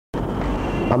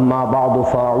اما بعد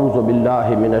فاعوذ باللہ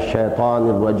من الشیطان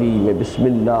الرجیم بسم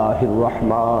اللہ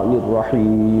الرحمن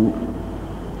الرحیم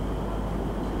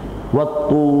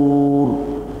والطور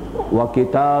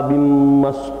وکتاب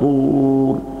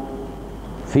مسطور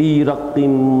فی رق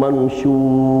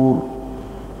منشور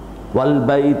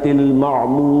والبیت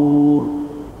المعمور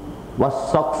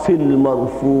والسقف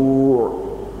المرفوع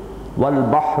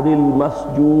والبحر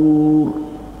المسجور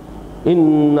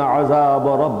ان عذاب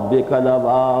ربک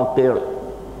لواقع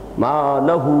ما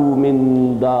له من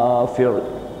دافع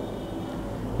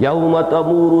یوم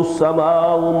تمور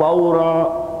السماء مورا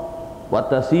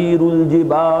وتسیر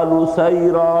الجبال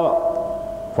سیرا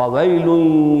فویل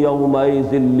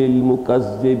یومئذ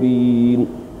للمکذبین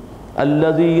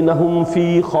الذین هم فی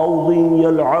خوض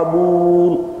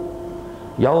یلعبون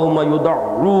یوم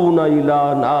یدعون الی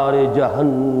نار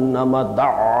جہنم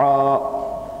دعا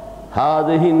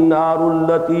هذه النار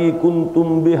التي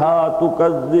كنتم بها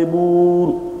تكذبون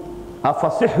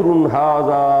افسحر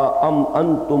هذا ام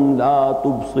انتم لا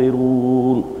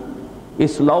تبصرون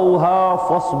اصلوها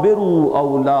فاصبروا او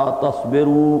لا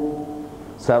تصبروا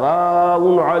سواء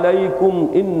عليكم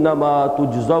انما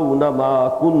تجزون ما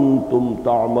كنتم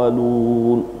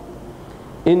تعملون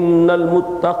ان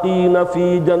المتقين في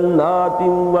جنات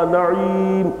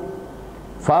ونعيم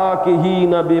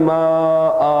فاکہین بما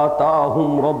آتاہم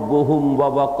ربہم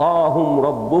ووقاہم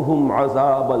ربہم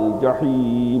عذاب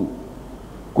الجحیم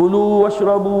کلوا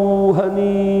واشربوا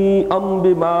ہنیئا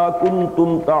بما کنتم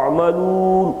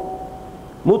تعملون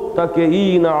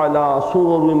متکئین علی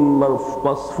سرر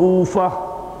مصفوفہ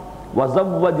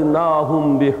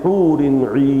وزوجناہم بحور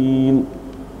عین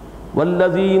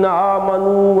والذین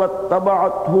آمنوا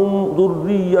واتبعتهم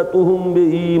ذریتهم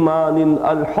بإیمان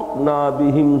الحقنا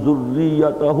بهم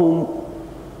ذریتهم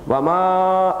وما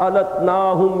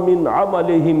ألتناهم من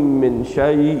عملهم من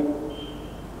شيء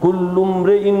كل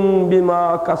امرئ بما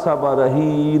كسب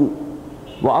رهين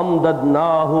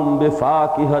وأمددناهم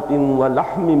بفاكهة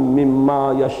ولحم مما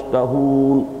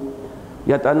يشتهون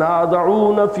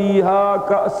يتنازعون فيها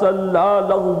كأسا لا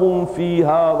لغو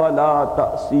فيها ولا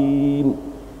تأثيم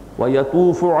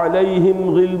وَيَطُوفُ عَلَيْهِمْ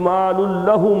غِلْمَانٌ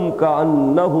لَهُمْ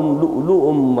كَأَنَّهُمْ لُؤْلُؤٌ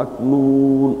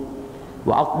مَكْنُونٌ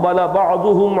وَأَقْبَلَ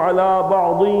بَعْضُهُمْ عَلَى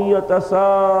بَعْضٍ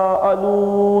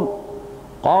يَتَسَاءَلُونَ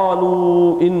قَالُوا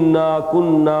إِنَّا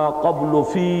كُنَّا قَبْلُ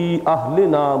فِي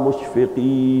أَهْلِنَا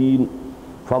مُشْفِقِينَ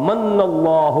فَمَنَّ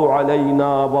اللَّهُ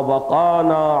عَلَيْنَا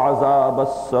وَوَقَانَا عَذَابَ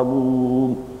السَّمُومِ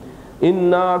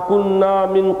إِنَّا كُنَّا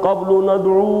مِن قَبْلُ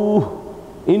نَدْعُوهُ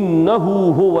انہو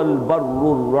هو البر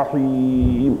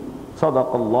الرحیم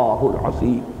صدق اللہ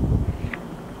العظیم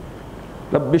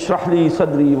رب اشرح لی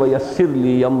صدری ویسر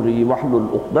لی امری واحلل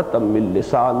عقدۃ من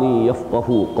لسانی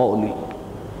یفقہوا قولی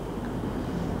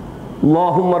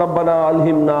اللہم ربنا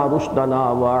الہمنا رشدنا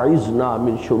واعذنا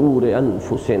من شرور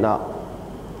انفسنا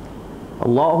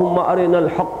اللہم ارنا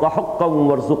الحق حقا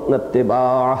وارزقنا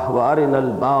اتباعہ وارنا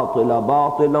الباطل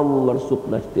باطلا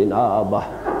وارزقنا اجتنابہ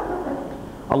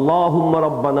اللہم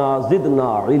ربنا زدنا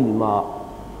علما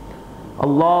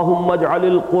اللہم اجعل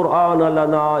القرآن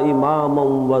لنا اماما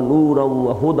ونورا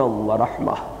وہدا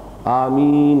ورحمہ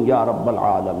آمین یا رب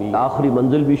العالمین۔ آخری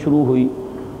منزل بھی شروع ہوئی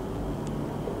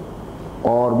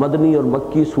اور مدنی اور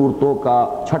مکی صورتوں کا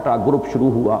چھٹا گروپ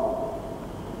شروع ہوا۔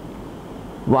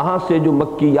 وہاں سے جو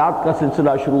مکیات کا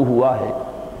سلسلہ شروع ہوا ہے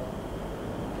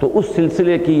تو اس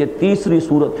سلسلے کی یہ تیسری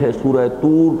صورت ہے سورہ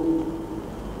طور،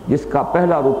 جس کا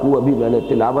پہلا رکوع ابھی میں نے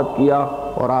تلاوت کیا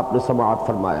اور آپ نے سماعت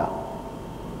فرمایا۔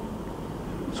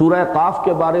 سورہ قاف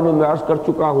کے بارے میں عرض کر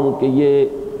چکا ہوں کہ یہ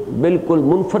بالکل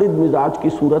منفرد مزاج کی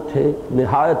صورت ہے،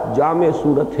 نہایت جامع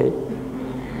صورت ہے،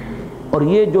 اور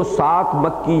یہ جو 7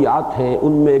 مکیات ہیں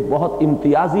ان میں ایک بہت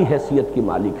امتیازی حیثیت کی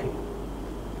مالک ہے۔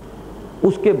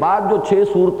 اس کے بعد جو 6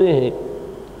 صورتیں ہیں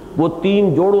وہ 3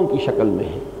 جوڑوں کی شکل میں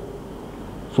ہیں۔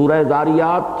 سورہ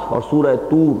ذاریات اور سورہ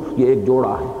طور یہ ایک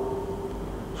جوڑا ہے،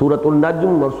 سورۃ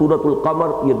النجم اور سورۃ القمر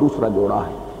یہ دوسرا جوڑا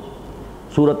ہے،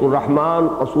 سورۃ الرحمن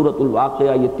اور سورۃ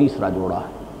الواقعہ یہ تیسرا جوڑا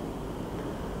ہے۔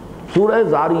 سورہ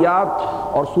ذاریات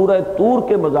اور سورہ طور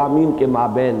کے مضامین کے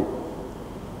مابین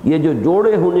یہ جو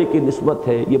جوڑے ہونے کی نسبت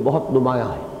ہے یہ بہت نمایاں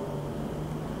ہے۔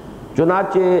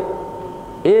 چنانچہ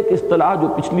ایک اصطلاح جو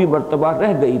پچھلی مرتبہ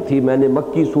رہ گئی تھی میں نے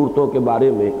مکی صورتوں کے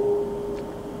بارے میں،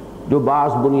 جو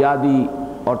بعض بنیادی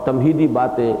اور تمہیدی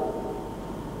باتیں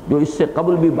جو اس سے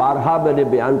قبل بھی بارہا میں نے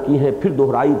بیان کی ہیں پھر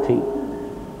دہرائی تھیں،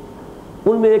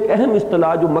 ان میں ایک اہم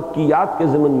اصطلاح جو مکیات کے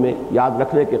ضمن میں یاد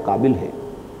رکھنے کے قابل ہے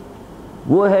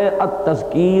وہ ہے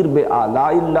التذکیر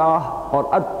بآلاء اللہ اور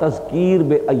التذکیر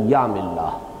بایام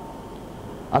اللہ۔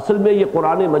 اصل میں یہ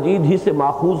قرآن مجید ہی سے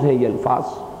ماخوذ ہیں یہ الفاظ،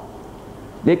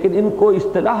 لیکن ان کو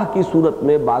اصطلاح کی صورت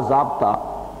میں باضابطہ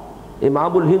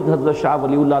امام الہند حضرت شاہ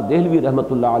ولی اللہ دہلوی رحمۃ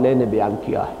اللہ علیہ نے بیان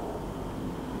کیا ہے۔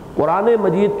 قرآن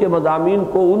مجید کے مضامین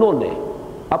کو انہوں نے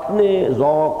اپنے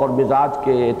ذوق اور مزاج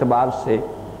کے اعتبار سے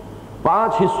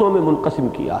 5 حصوں میں منقسم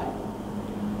کیا ہے،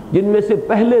 جن میں سے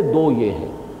پہلے 2 یہ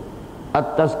ہیں: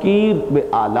 التذکیر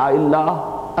بآلاء اللہ،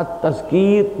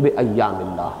 التذکیر بایام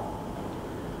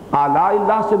اللہ۔ آلاء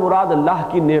اللہ سے مراد اللہ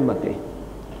کی نعمتیں،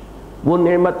 وہ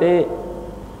نعمتیں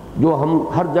جو ہم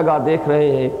ہر جگہ دیکھ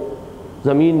رہے ہیں،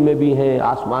 زمین میں بھی ہیں،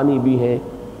 آسمانی بھی ہیں،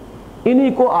 انہی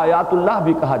کو آیات اللہ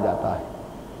بھی کہا جاتا ہے۔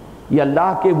 یہ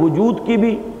اللہ کے وجود کی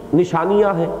بھی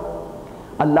نشانیاں ہیں،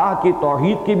 اللہ کی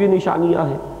توحید کی بھی نشانیاں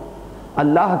ہیں،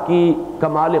 اللہ کی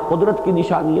کمال قدرت کی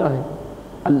نشانیاں ہیں،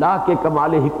 اللہ کے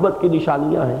کمال حکمت کی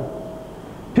نشانیاں ہیں۔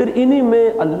 پھر انہی میں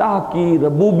اللہ کی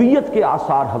ربوبیت کے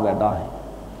آثار حویدہ ہیں،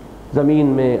 زمین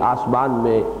میں،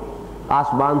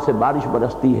 آسمان سے بارش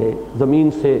برستی ہے، زمین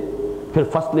سے پھر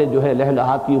فصلیں جو ہے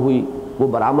لہلہاتی ہوئی وہ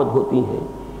برآمد ہوتی ہیں،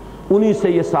 انہی سے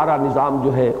یہ سارا نظام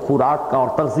جو ہے خوراک کا اور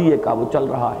تغذیے کا وہ چل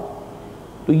رہا ہے۔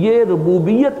 تو یہ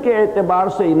ربوبیت کے اعتبار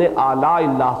سے انہیں آلاء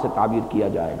اللہ سے تعبیر کیا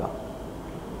جائے گا،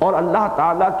 اور اللہ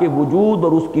تعالیٰ کے وجود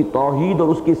اور اس کی توحید اور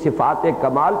اس کی صفات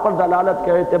کمال پر دلالت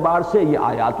کے اعتبار سے یہ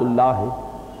آیات اللہ ہیں۔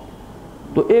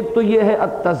 تو ایک تو یہ ہے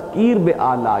التذکیر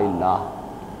بآلاء اللہ،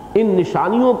 ان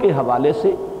نشانیوں کے حوالے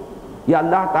سے یا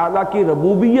اللہ تعالیٰ کی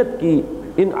ربوبیت کی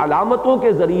ان علامتوں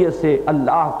کے ذریعے سے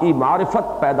اللہ کی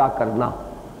معرفت پیدا کرنا،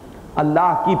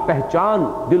 اللہ کی پہچان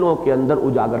دلوں کے اندر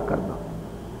اجاگر کرنا۔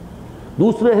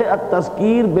 دوسرے ہے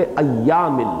التذکیر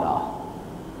بایام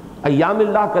اللہ۔ ایام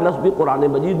اللہ کا لفظ بھی قرآن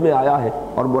مجید میں آیا ہے،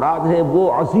 اور مراد ہے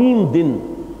وہ عظیم دن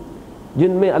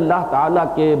جن میں اللہ تعالیٰ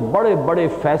کے بڑے بڑے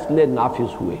فیصلے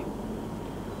نافذ ہوئے،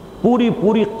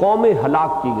 پوری قومیں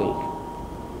ہلاک کی گئیں،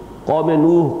 قوم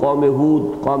نوح، قوم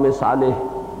ہود، قوم صالح،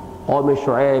 قوم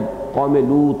شعیب، قوم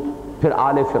لوط، پھر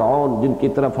آل فرعون جن کی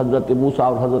طرف حضرت موسیٰ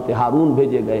اور حضرت ہارون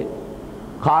بھیجے گئے۔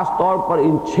 خاص طور پر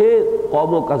ان 6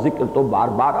 قوموں کا ذکر تو بار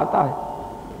بار آتا ہے۔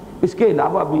 اس کے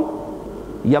علاوہ بھی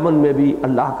یمن میں بھی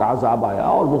اللہ کا عذاب آیا،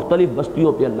 اور مختلف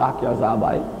بستیوں پہ اللہ کے عذاب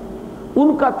آئے۔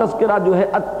 ان کا تذکرہ جو ہے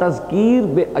التذکیر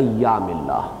بایام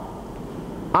اللہ۔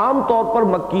 عام طور پر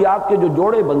مکیات کے جو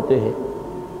جوڑے بنتے ہیں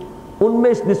ان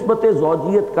میں اس نسبت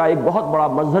زوجیت کا ایک بہت بڑا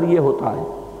مظہر یہ ہوتا ہے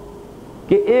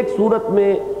کہ ایک صورت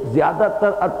میں زیادہ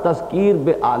تر التذکیر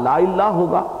بآلاء اللہ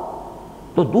ہوگا،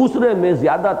 تو دوسرے میں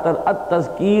زیادہ تر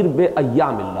التذکیر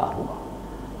بایام اللہ ہوگا۔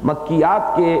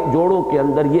 مکیات کے جوڑوں کے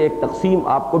اندر یہ ایک تقسیم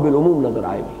آپ کو بالعموم نظر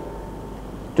آئے گی۔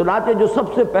 چنانچہ جو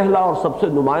سب سے پہلا اور سب سے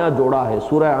نمایاں جوڑا ہے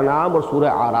سورہ انعام اور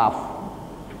سورہ اعراف۔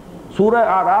 سورہ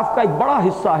اعراف کا ایک بڑا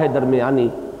حصہ ہے درمیانی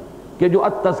کہ جو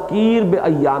التذکیر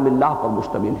بایام اللہ پر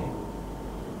مشتمل ہے۔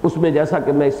 اس میں جیسا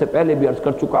کہ میں اس سے پہلے بھی عرض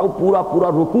کر چکا ہوں، پورا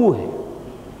رکوع ہے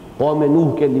قوم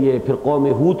نوح کے لیے، پھر قوم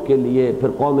ہود کے لیے، پھر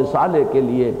قوم صالح کے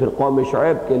لیے، پھر قوم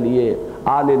شعیب کے لیے،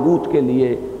 آل لوط کے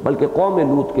لیے، بلکہ قوم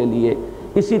لوط کے لیے۔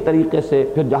 اسی طریقے سے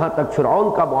پھر جہاں تک فرعون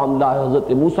کا معاملہ ہے،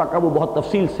 حضرت موسیٰ کا، وہ بہت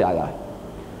تفصیل سے آیا ہے۔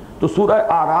 تو سورہ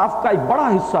اعراف کا ایک بڑا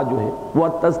حصہ جو ہے وہ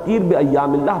التذکیر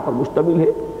بایام اللہ پر مشتمل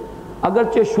ہے،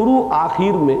 اگرچہ شروع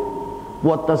آخر میں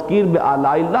وہ التذکیر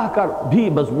بآلاء اللہ کا بھی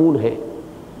مضمون ہے،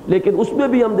 لیکن اس میں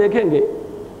بھی ہم دیکھیں گے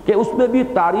کہ اس میں بھی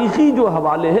تاریخی جو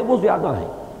حوالے ہیں وہ زیادہ ہیں۔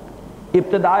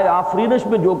 ابتدائے آفرینش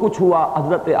میں جو کچھ ہوا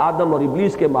حضرت آدم اور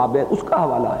ابلیس کے مابین، اس کا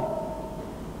حوالہ ہے۔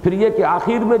 پھر یہ کہ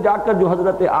آخر میں جا کر جو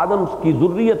حضرت آدم کی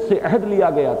ذریت سے عہد لیا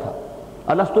گیا تھا،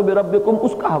 الست بربکم،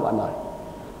 اس کا حوالہ ہے۔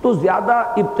 تو زیادہ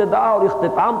ابتدا اور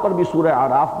اختتام پر بھی سورہ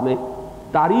اعراف میں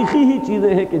تاریخی ہی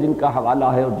چیزیں ہیں کہ جن کا حوالہ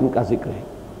ہے اور جن کا ذکر ہے،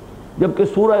 جبکہ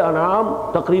سورہ انعام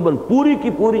تقریباً پوری کی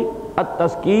پوری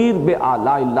التذکیر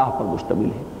بآلاء اللہ پر مشتمل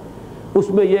ہے۔ اس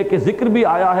میں یہ کہ ذکر بھی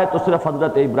آیا ہے تو صرف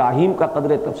حضرت ابراہیم کا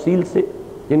قدر تفصیل سے،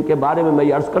 جن کے بارے میں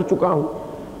یہ عرض کر چکا ہوں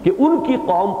کہ ان کی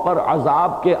قوم پر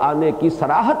عذاب کے آنے کی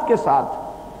صراحت کے ساتھ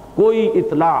کوئی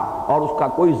اطلاع اور اس کا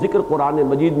کوئی ذکر قرآن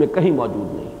مجید میں کہیں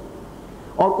موجود نہیں۔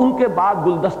 اور ان کے بعد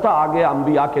گلدستہ آ گیا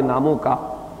انبیاء کے ناموں کا،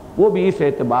 وہ بھی اس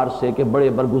اعتبار سے کہ بڑے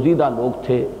برگزیدہ لوگ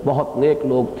تھے، بہت نیک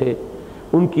لوگ تھے،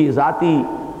 ان کی ذاتی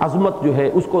عظمت جو ہے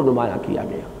اس کو نمایاں کیا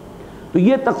گیا۔ تو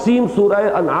یہ تقسیم سورہ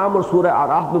انعام اور سورہ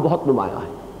اعراف میں بہت نمایاں ہے۔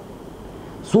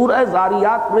 سورہ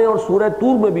ذاریات میں اور سورہ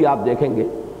طور میں بھی آپ دیکھیں گے،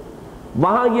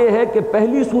 وہاں یہ ہے کہ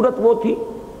پہلی صورت وہ تھی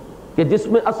کہ جس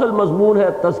میں اصل مضمون ہے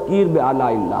تذکیر بآلاء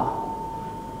اللہ،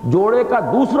 جوڑے کا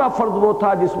دوسرا فرد وہ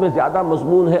تھا جس میں زیادہ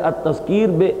مضمون ہے التذکیر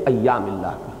بایام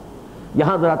اللہ کا۔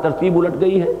 یہاں ذرا ترتیب الٹ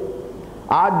گئی ہے۔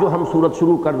 آج جو ہم صورت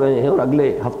شروع کر رہے ہیں اور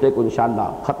اگلے ہفتے کو انشاءاللہ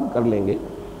ختم کر لیں گے،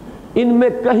 ان میں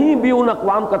کہیں بھی ان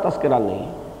اقوام کا تذکرہ نہیں۔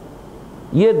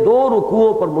 یہ 2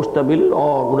 رکوعوں پر مشتمل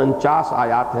اور 49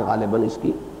 آیات ہیں غالباً اس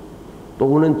کی، تو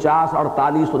 49،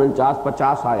 48، 49،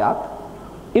 50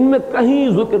 آیات، ان میں کہیں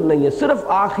ذکر نہیں ہے، صرف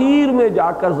آخر میں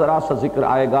جا کر ذرا سا ذکر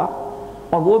آئے گا،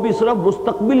 اور وہ بھی صرف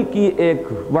مستقبل کی ایک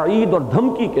وعید اور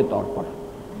دھمکی کے طور پر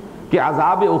کہ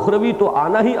عذاب اخروی تو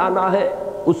آنا ہی آنا ہے،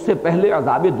 اس سے پہلے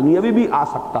عذاب دنیاوی بھی آ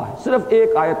سکتا ہے۔ صرف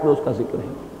ایک آیت میں اس کا ذکر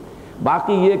ہے،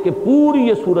 باقی یہ کہ پوری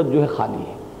یہ سورت جو ہے خالی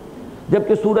ہے۔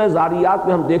 جبکہ سورہ زاریات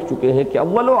میں ہم دیکھ چکے ہیں کہ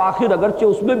اول و آخر اگرچہ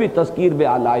اس میں بھی تذکیر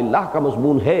بآلاء اللہ کا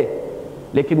مضمون ہے،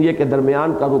 لیکن یہ کہ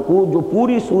درمیان کا رکوع جو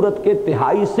پوری سورت کے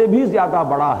تہائی سے بھی زیادہ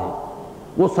بڑا ہے،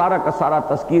 وہ سارا کا سارا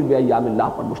تذکیر بایام اللہ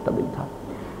پر مشتمل تھا۔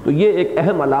 تو یہ ایک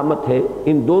اہم علامت ہے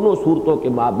ان دونوں صورتوں کے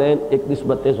مابین ایک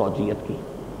نسبت زوجیت کی۔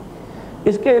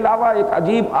 اس کے علاوہ ایک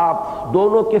عجیب آپ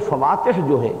دونوں کے فواتح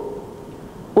جو ہیں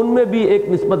ان میں بھی ایک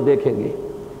نسبت دیکھیں گے۔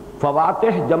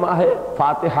 فواتح جمع ہے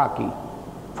فاتحہ کی،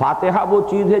 فاتحہ وہ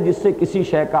چیز ہے جس سے کسی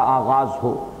شے کا آغاز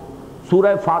ہو،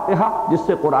 سورہ فاتحہ جس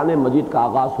سے قرآن مجید کا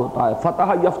آغاز ہوتا ہے،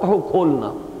 فتح یفتح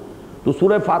کھولنا، تو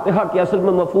سورہ فاتحہ کے اصل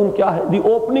میں مفہوم کیا ہے؟ دی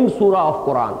اوپننگ سورہ آف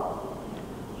قرآن،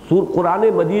 قرآن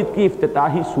مجید کی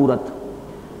افتتاحی صورت۔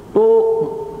 تو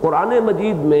قرآن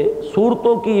مجید میں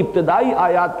صورتوں کی ابتدائی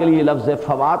آیات کے لیے لفظ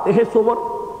فواتح سور،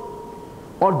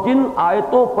 اور جن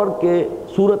آیتوں پر کہ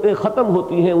صورتیں ختم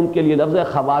ہوتی ہیں ان کے لیے لفظ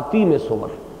خواتیم سور۔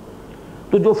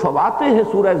 تو جو فواتح ہیں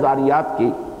سورہ زاریات کی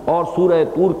اور سورہ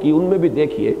طور کی، ان میں بھی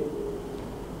دیکھیے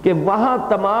کہ وہاں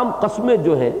تمام قسمیں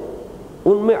جو ہیں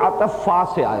ان میں عطف فا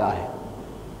سے آیا ہے،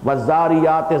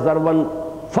 والزاریات ذرون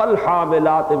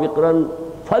فالحاملات وقرن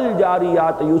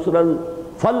فالجاریات یسرن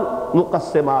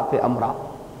فالمقسمات امرا۔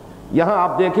 یہاں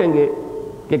آپ دیکھیں گے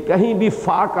کہ کہیں بھی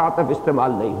فا کا عطف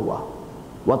استعمال نہیں ہوا۔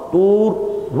 والطور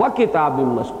وکتاب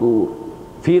مسطور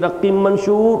فی رق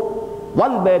منشور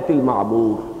والبیت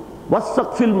المعمور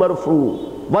والسقف المرفوع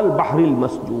والبحر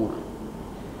المسجور۔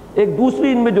 ایک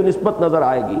دوسری ان میں جو نسبت نظر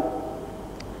آئے گی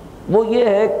وہ یہ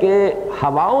ہے کہ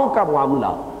ہواؤں کا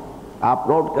معاملہ آپ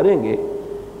نوٹ کریں گے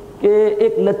کہ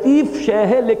ایک لطیف شے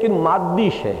ہے لیکن مادی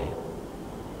شے ہے۔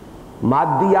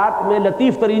 مادیات میں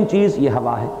لطیف ترین چیز یہ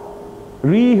ہوا ہے،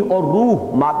 ریح اور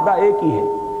روح مادہ ایک ہی ہے،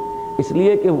 اس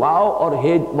لیے کہ واو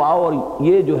اور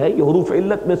یہ جو ہے یہ حروف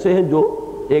علت میں سے ہیں جو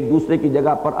ایک دوسرے کی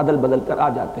جگہ پر عدل بدل کر آ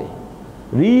جاتے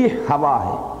ہیں۔ ریح ہوا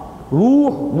ہے،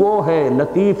 روح وہ ہے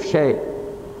لطیف شے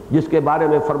جس کے بارے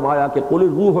میں فرمایا کہ قل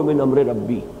الروح من امر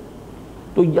ربی۔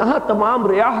 تو یہاں تمام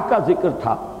ریاح کا ذکر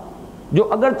تھا جو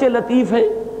اگرچہ لطیف ہے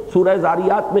سورہ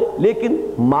زاریات میں لیکن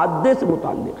مادے سے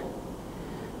متعلق ہے۔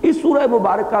 اس سورہ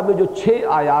مبارکہ میں جو 6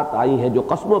 آیات آئی ہیں جو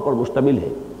قسموں پر مشتمل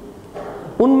ہیں،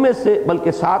 ان میں سے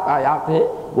بلکہ 7 آیات ہیں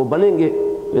وہ بنیں گے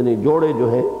یعنی جوڑے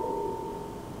جو ہیں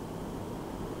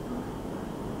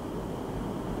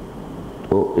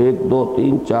تو 1 2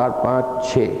 3 4 5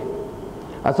 6۔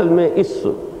 اصل میں اس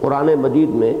قرآن مجید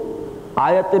میں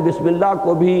آیت بسم اللہ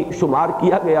کو بھی شمار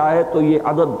کیا گیا ہے، تو یہ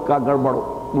عدد کا گڑبڑ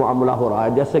معاملہ ہو رہا ہے،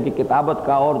 جیسے کہ کتابت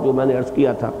کا اور جو میں نے عرض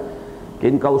کیا تھا کہ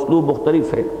ان کا اسلوب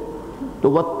مختلف ہے۔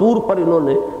 تو والطور پر انہوں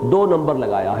نے 2 نمبر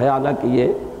لگایا ہے، حالانکہ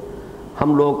یہ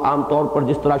ہم لوگ عام طور پر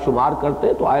جس طرح شمار کرتے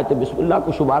ہیں تو آیت بسم اللہ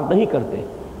کو شمار نہیں کرتے،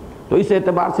 تو اس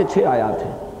اعتبار سے 6 آیات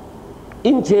ہیں۔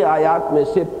 ان 6 آیات میں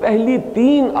سے پہلی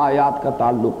 3 آیات کا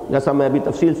تعلق، جیسا میں ابھی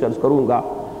تفصیل سے عرض کروں گا،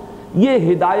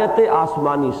 یہ ہدایت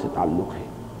آسمانی سے تعلق ہے۔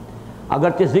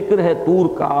 اگرچہ ذکر ہے طور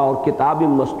کا اور کتاب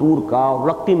مستور کا اور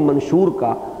رق منشور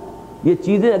کا، یہ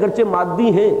چیزیں اگرچہ مادی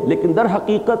ہیں لیکن در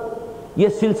حقیقت یہ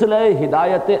سلسلہ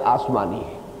ہدایت آسمانی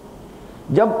ہے،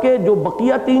 جبکہ جو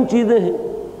بقیہ 3 چیزیں ہیں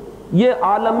یہ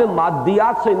عالم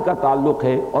مادیات سے ان کا تعلق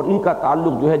ہے، اور ان کا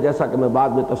تعلق جو ہے جیسا کہ میں بعد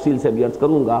میں تفصیل سے بھی عرض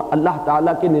کروں گا اللہ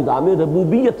تعالیٰ کے نظام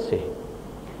ربوبیت سے ہے۔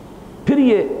 پھر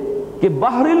یہ کہ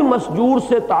بحر المسجور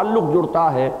سے تعلق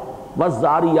جڑتا ہے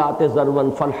والزاریات ذرون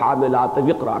فالحاملات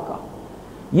وقرا کا۔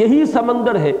 یہی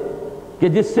سمندر ہے کہ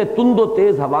جس سے تند و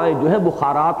تیز ہوائیں جو ہے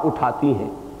بخارات اٹھاتی ہیں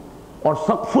اور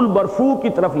سقف المرفوع کی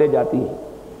طرف لے جاتی ہیں،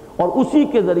 اور اسی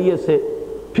کے ذریعے سے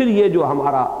پھر یہ جو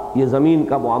ہمارا یہ زمین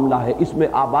کا معاملہ ہے اس میں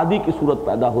آبادی کی صورت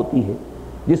پیدا ہوتی ہے،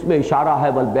 جس میں اشارہ ہے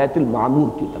والبیت المعمور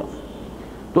کی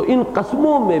طرف۔ تو ان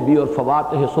قسموں میں بھی اور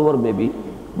فواتح سور میں بھی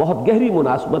بہت گہری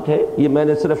مناسبت ہے۔ یہ میں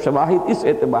نے صرف شواہد اس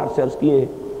اعتبار سے عرض کیے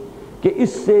ہیں کہ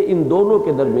اس سے ان دونوں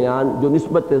کے درمیان جو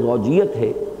نسبت زوجیت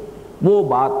ہے وہ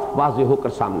بات واضح ہو کر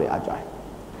سامنے آ جائے۔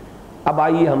 اب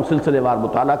آئیے ہم سلسلے وار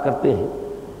مطالعہ کرتے ہیں۔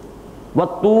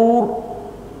 والطور،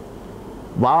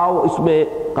 واو اس میں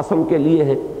قسم کے لیے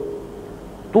ہے۔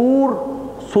 طور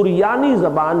سریانی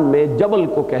زبان میں جبل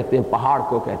کو کہتے ہیں، پہاڑ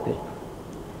کو کہتے ہیں،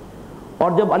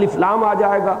 اور جب الف لام آ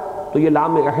جائے گا تو یہ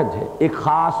لام عہد ہے، ایک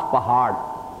خاص پہاڑ،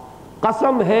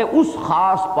 قسم ہے اس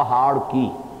خاص پہاڑ کی،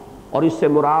 اور اس سے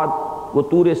مراد وہ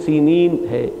طور سینین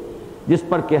ہے جس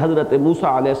پر کہ حضرت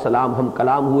موسیٰ علیہ السلام ہم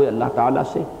کلام ہوئے اللہ تعالیٰ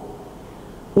سے،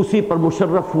 اسی پر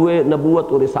مشرف ہوئے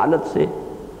نبوت و رسالت سے،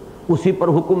 اسی پر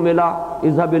حکم ملا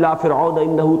اذهب الى فرعون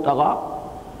انه طغى،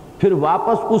 پھر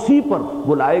واپس اسی پر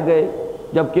بلائے گئے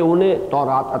جبکہ انہیں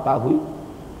تورات عطا ہوئی۔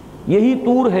 یہی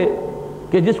طور ہے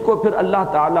کہ جس کو پھر اللہ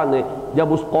تعالیٰ نے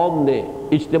جب اس قوم نے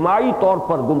اجتماعی طور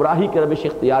پر گمراہی کی روش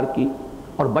اختیار کی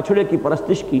اور بچھڑے کی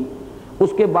پرستش کی،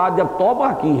 اس کے بعد جب توبہ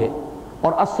کی ہے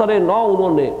اور اثر نو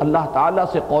انہوں نے اللہ تعالیٰ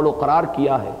سے قول و قرار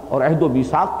کیا ہے اور عہد و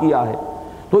میثاق کیا ہے،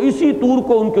 تو اسی طور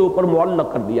کو ان کے اوپر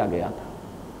معلق کر دیا گیا تھا۔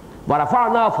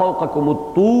 وَرَفَعْنَا فَوْقَكُمُ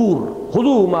الطُّورَ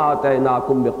خُذُوا مَا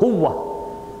آتَيْنَاكُمْ بِقُوَّةٍ،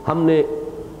 ہم نے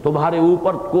تمہارے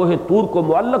اوپر کوہ طور کو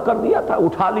معلق کر دیا تھا،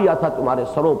 اٹھا لیا تھا تمہارے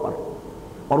سروں پر،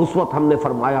 اور اس وقت ہم نے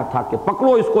فرمایا تھا کہ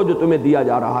پکڑو اس کو جو تمہیں دیا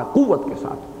جا رہا ہے قوت کے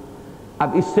ساتھ، اب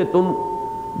اس سے تم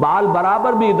بال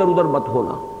برابر بھی ادھر ادھر مت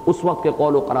ہونا۔ اس وقت کے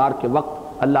قول و قرار کے وقت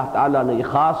اللہ تعالیٰ نے یہ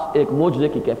خاص ایک معجزے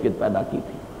کی کیفیت پیدا کی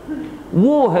تھی،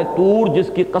 وہ ہے طور جس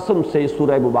کی قسم سے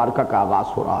سورہ مبارکہ کا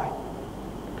آغاز ہو رہا ہے۔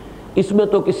 اس میں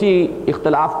تو کسی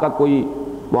اختلاف کا کوئی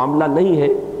معاملہ نہیں ہے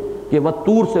کہ وہ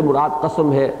طور سے مراد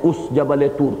قسم ہے اس جبل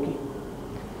طور کی۔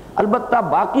 البتہ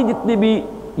باقی جتنی بھی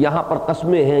یہاں پر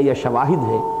قسمیں ہیں یا شواہد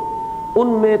ہیں، ان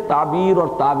میں تعبیر اور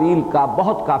تعویل کا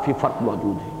بہت کافی فرق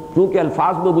موجود ہے، کیونکہ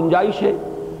الفاظ میں گنجائش ہے۔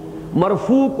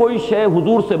 مرفوع کوئی شے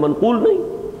حضور سے منقول نہیں،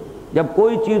 جب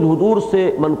کوئی چیز حضور سے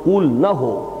منقول نہ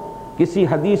ہو کسی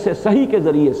حدیث صحیح کے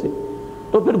ذریعے سے،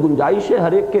 تو پھر گنجائش ہے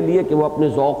ہر ایک کے لیے کہ وہ اپنے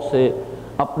ذوق سے،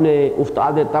 اپنے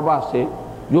افتاد طبع سے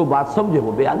جو بات سمجھے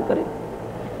وہ بیان کرے۔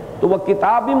 تو وہ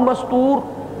کتاب مستور،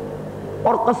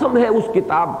 اور قسم ہے اس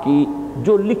کتاب کی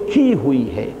جو لکھی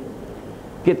ہوئی ہے۔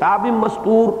 کتاب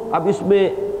مستور، اب اس میں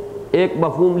ایک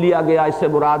مفہوم لیا گیا، اس سے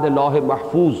مراد ہے لوح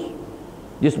محفوظ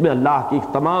جس میں اللہ کی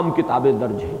تمام کتابیں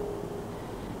درج ہیں۔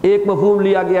 ایک مفہوم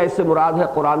لیا گیا، اس سے مراد ہے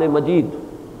قرآن مجید۔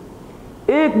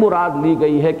 ایک مراد لی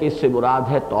گئی ہے کہ اس سے مراد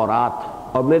ہے تورات،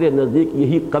 اور میرے نزدیک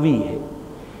یہی قوی ہے،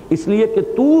 اس لیے کہ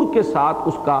طور کے ساتھ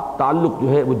اس کا تعلق جو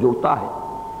ہے وہ جڑتا ہے۔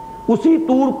 اسی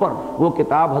طور پر وہ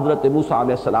کتاب حضرت موسیٰ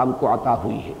علیہ السلام کو عطا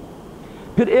ہوئی ہے۔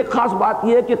 پھر ایک خاص بات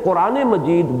یہ ہے کہ قرآن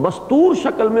مجید مستور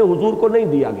شکل میں حضور کو نہیں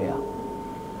دیا گیا،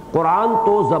 قرآن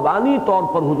تو زبانی طور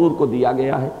پر حضور کو دیا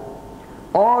گیا ہے،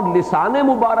 اور لسان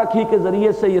مبارک ہی کے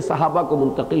ذریعے سے یہ صحابہ کو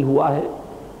منتقل ہوا ہے۔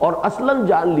 اور اصلاً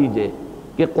جان لیجئے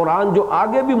کہ قرآن جو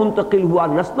آگے بھی منتقل ہوا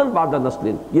نسلاً بعد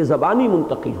نسل، یہ زبانی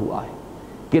منتقل ہوا ہے۔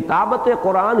 کتابت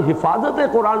قرآن، حفاظت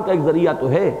قرآن کا ایک ذریعہ تو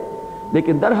ہے،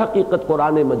 لیکن در حقیقت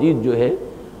قرآن مجید جو ہے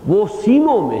وہ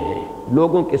سینوں میں ہے،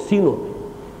 لوگوں کے سینوں میں۔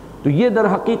 تو یہ در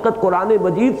حقیقت قرآن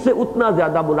مجید سے اتنا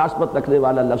زیادہ مناسبت رکھنے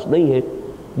والا لفظ نہیں ہے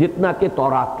جتنا کہ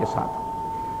تورات کے ساتھ۔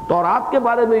 تورات کے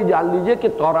بارے میں یہ جان لیجئے کہ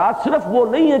تورات صرف وہ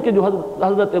نہیں ہے کہ جو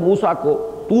حضرت موسیٰ کو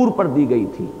طور پر دی گئی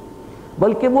تھی،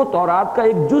 بلکہ وہ تورات کا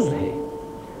ایک جز ہے،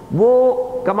 وہ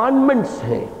کمانڈمنٹس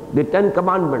ہیں، دی 10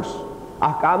 کمانڈمنٹس،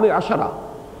 احکام 10۔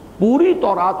 پوری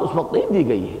تورات اس وقت نہیں دی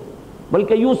گئی ہے،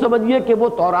 بلکہ یوں سمجھیے کہ وہ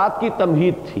تورات کی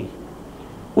تمہید تھی۔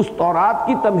 اس تورات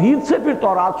کی تمہید سے پھر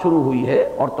تورات شروع ہوئی ہے،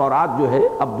 اور تورات جو ہے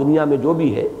اب دنیا میں جو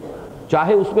بھی ہے،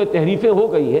 چاہے اس میں تحریفیں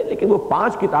ہو گئی ہیں، لیکن وہ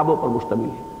 5 کتابوں پر مشتمل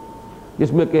ہے،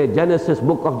 جس میں کہ جینیسس،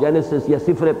 بک آف جینیسس یا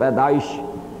سفر پیدائش،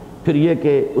 پھر یہ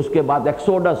کہ اس کے بعد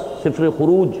ایکسوڈس، سفر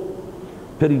خروج،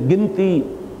 پھر گنتی،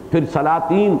 پھر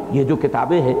سلاطین، یہ جو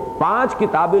کتابیں ہیں 5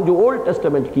 کتابیں جو اولڈ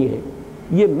ٹیسٹمنٹ کی ہیں،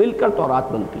 یہ مل کر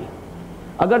تورات بنتی ہے۔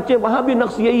 اگرچہ وہاں بھی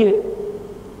نقص یہی ہے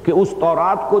کہ اس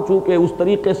تورات کو چونکہ اس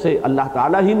طریقے سے اللہ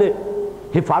تعالیٰ ہی نے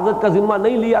حفاظت کا ذمہ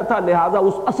نہیں لیا تھا، لہٰذا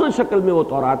اس اصل شکل میں وہ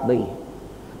تورات نہیں ہے۔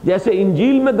 جیسے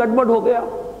انجیل میں گڑبڑ ہو گیا،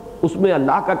 اس میں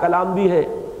اللہ کا کلام بھی ہے،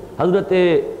 حضرت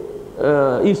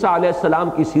عیسیٰ علیہ السلام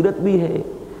کی سیرت بھی ہے،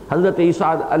 حضرت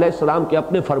عیسیٰ علیہ السلام کے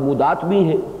اپنے فرمودات بھی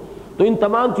ہیں، تو ان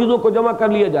تمام چیزوں کو جمع کر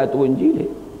لیا جائے تو وہ انجیل ہے۔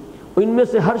 ان میں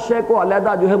سے ہر شے کو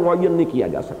علیحدہ جو ہے معین نہیں کیا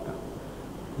جا سکتا،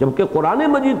 جبکہ قرآن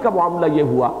مجید کا معاملہ یہ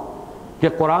ہوا کہ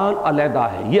قرآن علیحدہ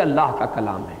ہے، یہ اللہ کا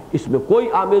کلام ہے، اس میں کوئی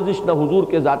آمیزش نہ حضور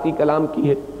کے ذاتی کلام کی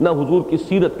ہے، نہ حضور کی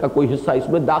سیرت کا کوئی حصہ اس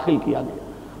میں داخل کیا گیا،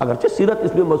 اگرچہ سیرت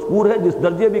اس میں مذکور ہے جس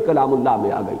درجے بھی کلام اللہ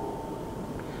میں آ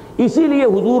گئی۔ اسی لیے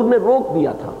حضور نے روک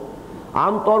دیا تھا۔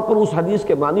 عام طور پر اس حدیث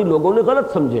کے معنی لوگوں نے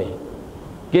غلط سمجھے ہیں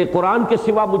کہ قرآن کے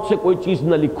سوا مجھ سے کوئی چیز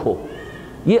نہ لکھو،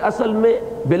 یہ اصل میں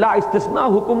بلا استثناء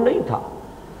حکم نہیں تھا،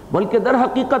 بلکہ در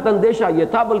حقیقت اندیشہ یہ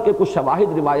تھا، بلکہ کچھ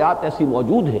شواہد روایات ایسی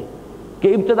موجود ہیں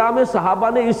کہ ابتدا میں صحابہ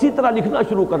نے اسی طرح لکھنا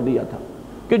شروع کر دیا تھا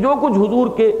کہ جو کچھ حضور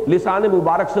کے لسان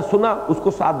مبارک سے سنا اس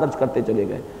کو ساتھ درج کرتے چلے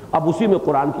گئے۔ اب اسی میں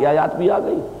قرآن کی آیات بھی آ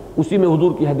گئی، اسی میں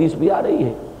حضور کی حدیث بھی آ رہی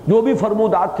ہے، جو بھی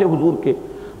فرمودات تھے حضور کے،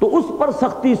 تو اس پر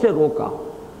سختی سے روکا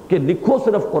کہ لکھو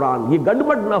صرف قرآن، یہ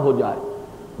گڑبڑ نہ ہو جائے۔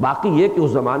 باقی یہ کہ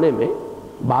اس زمانے میں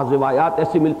بعض روایات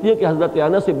ایسی ملتی ہیں کہ حضرت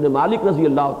انس ابن مالک رضی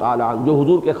اللہ تعالیٰ عنہ جو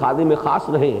حضور کے خادم خاص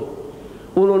رہے ہیں،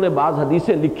 انہوں نے بعض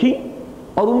حدیثیں لکھی،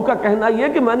 اور ان کا کہنا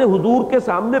یہ کہ میں نے حضور کے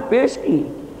سامنے پیش کی،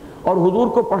 اور حضور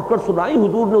کو پڑھ کر سنائی،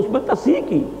 حضور نے اس میں تصحیح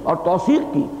کی اور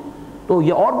توثیق کی. تو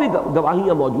یہ اور بھی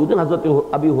گواہیاں موجود ہیں. حضرت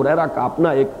ابی ہریرہ کا اپنا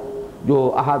ایک جو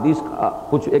احادیث کا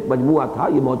کچھ ایک مجموعہ تھا،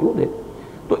 یہ موجود ہے.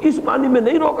 تو اس معنی میں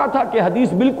نہیں روکا تھا کہ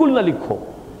حدیث بالکل نہ لکھو،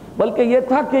 بلکہ یہ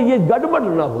تھا کہ یہ گڑبڑ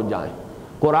نہ ہو جائیں،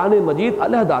 قرآن مجید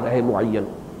علیحدہ رہے معین.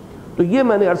 تو یہ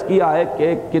میں نے عرض کیا ہے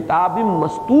کہ کتاب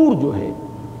مستور جو ہے،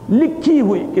 لکھی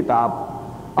ہوئی کتاب،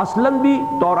 اصلاً بھی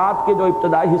تورات کے جو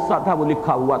ابتدائی حصہ تھا وہ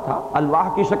لکھا ہوا تھا، الواح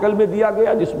کی شکل میں دیا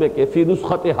گیا، جس میں کہ فی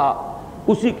نسختہا،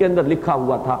 اسی کے اندر لکھا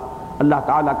ہوا تھا اللہ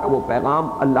تعالیٰ کا وہ پیغام،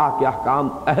 اللہ کے احکام،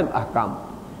 اہم احکام،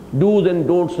 ڈوز اینڈ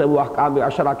ڈونٹس ہیں، وہ احکام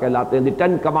عشرہ کہلاتے ہیں، دی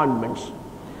 10 کمانڈمنٹس.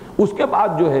 اس کے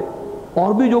بعد جو ہے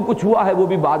اور بھی جو کچھ ہوا ہے وہ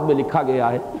بھی بعد میں لکھا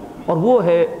گیا ہے، اور وہ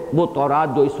ہے وہ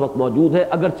تورات جو اس وقت موجود ہے،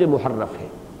 اگرچہ محرف ہے.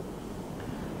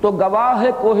 تو گواہ ہے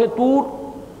کوہ طور،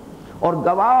 اور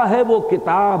گواہ ہے وہ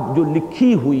کتاب جو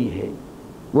لکھی ہوئی ہے.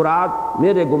 مراد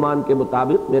میرے گمان کے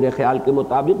مطابق، میرے خیال کے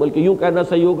مطابق، بلکہ یوں کہنا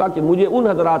صحیح ہوگا کہ مجھے ان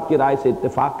حضرات کی رائے سے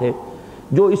اتفاق ہے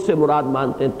جو اس سے مراد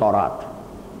مانتے ہیں تورات.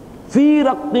 فی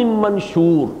رق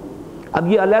منشور، اب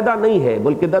یہ علیحدہ نہیں ہے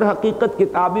بلکہ در حقیقت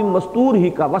کتاب مستور ہی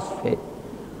کا وصف ہے.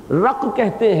 رق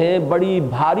کہتے ہیں بڑی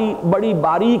بھاری، بڑی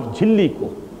باریک جھلی کو.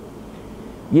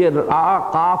 یہ را،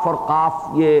 قاف اور قاف،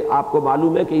 یہ آپ کو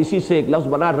معلوم ہے کہ اسی سے ایک لفظ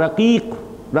بنا رقیق.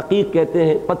 رقیق کہتے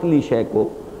ہیں پتلی شے کو،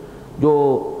 جو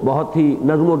بہت ہی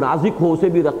نرم و نازک ہو، اسے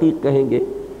بھی رقیق کہیں گے.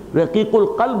 رقیق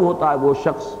القلب ہوتا ہے وہ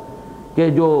شخص کہ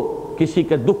جو کسی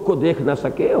کے دکھ کو دیکھ نہ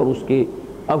سکے اور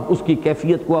اس کی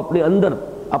کیفیت کو اپنے اندر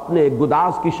اپنے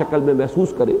گداز کی شکل میں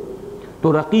محسوس کرے.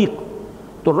 تو رقیق،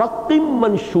 تو رق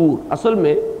منشور اصل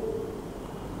میں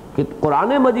کہ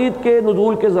قرآن مجید کے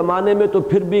نزول کے زمانے میں تو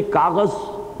پھر بھی کاغذ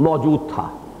موجود تھا،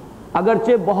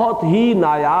 اگرچہ بہت ہی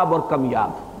نایاب اور کمیاب.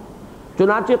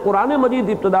 چنانچہ قرآن مجید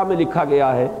ابتدا میں لکھا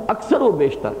گیا ہے اکثر و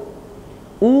بیشتر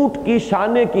اونٹ کی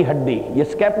شانے کی ہڈی، یہ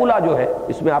سکیپولا جو ہے،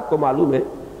 اس میں آپ کو معلوم ہے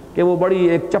کہ وہ بڑی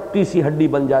ایک چپٹی سی ہڈی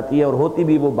بن جاتی ہے، اور ہوتی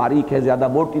بھی وہ باریک ہے، زیادہ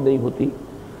موٹی نہیں ہوتی.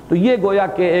 تو یہ گویا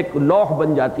کہ ایک لوح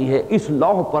بن جاتی ہے. اس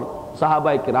لوح پر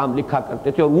صحابہ کرام لکھا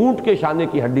کرتے تھے، اور اونٹ کے شانے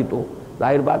کی ہڈی تو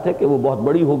ظاہر بات ہے کہ وہ بہت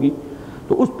بڑی ہوگی،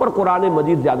 تو اس پر قرآن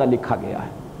مجید زیادہ لکھا گیا ہے.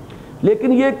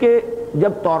 لیکن یہ کہ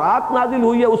جب تورات نازل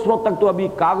ہوئی ہے اس وقت تک تو ابھی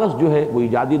کاغذ جو ہے وہ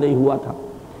ایجادی نہیں ہوا تھا.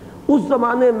 اس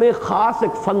زمانے میں خاص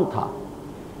ایک فن تھا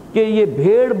کہ یہ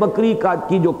بھیڑ بکری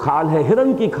کی جو کھال ہے،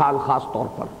 ہرن کی کھال خاص طور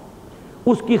پر،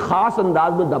 اس کی خاص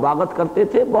انداز میں دباغت کرتے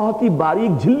تھے، بہت ہی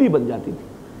باریک جھلی بن جاتی تھی.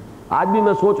 آج بھی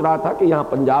میں سوچ رہا تھا کہ یہاں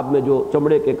پنجاب میں جو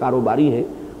چمڑے کے کاروباری ہیں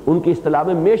ان کی اصطلاح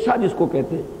میں میشا جس کو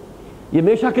کہتے ہیں، یہ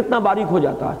میشا کتنا باریک ہو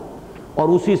جاتا ہے، اور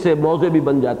اسی سے موزے بھی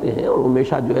بن جاتے ہیں، اور وہ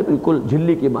میشا جو ہے بالکل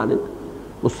جھلی کی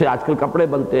مانند، اس سے آج کل کپڑے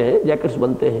بنتے ہیں، جیکٹس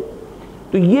بنتے ہیں.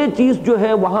 تو یہ چیز جو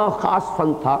ہے وہاں خاص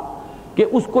فن تھا کہ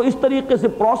اس کو اس طریقے سے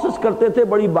پروسیس کرتے تھے،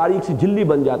 بڑی باریک سی جھلی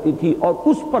بن جاتی تھی، اور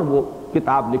اس پر وہ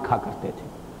کتاب لکھا کرتے تھے.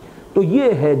 تو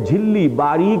یہ ہے جھلی،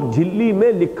 باریک جھلی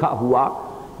میں لکھا ہوا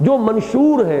جو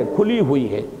منشور ہے، کھلی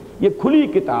ہوئی ہے، یہ کھلی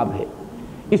کتاب ہے.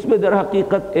 اس میں در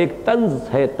حقیقت ایک طنز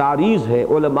ہے، تعریض ہے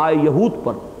علماء یہود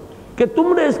پر کہ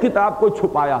تم نے اس کتاب کو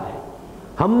چھپایا ہے،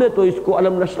 ہم نے تو اس کو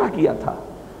علم نشرہ کیا تھا،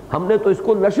 ہم نے تو اس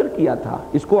کو نشر کیا تھا،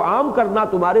 اس کو عام کرنا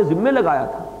تمہارے ذمے لگایا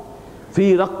تھا.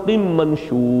 فی رق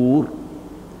منشور.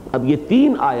 اب یہ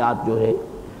 3 آیات جو ہے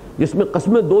جس میں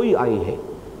قسمیں 2 ہی آئی ہیں،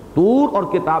 طور اور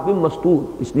کتاب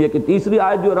مستور، اس لیے کہ تیسری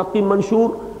آیت جو رق منشور،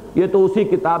 یہ تو اسی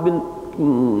کتاب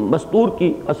مستور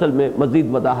کی اصل میں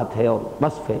مزید وضاحت ہے اور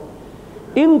وصف ہے.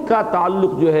 ان کا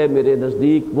تعلق جو ہے میرے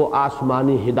نزدیک وہ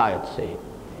آسمانی ہدایت سے ہے.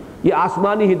 یہ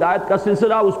آسمانی ہدایت کا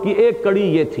سلسلہ، اس کی ایک کڑی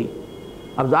یہ تھی.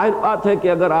 اب ظاہر بات ہے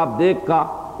کہ اگر آپ دیکھ کا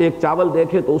ایک چاول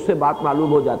دیکھیں تو اس سے بات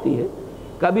معلوم ہو جاتی ہے.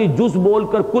 کبھی جز بول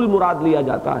کر کل مراد لیا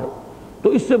جاتا ہے، تو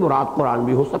اس سے مراد قرآن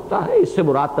بھی ہو سکتا ہے، اس سے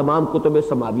مراد تمام کتب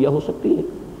سماویہ ہو سکتی ہے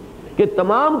کہ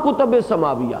تمام کتب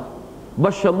سماویہ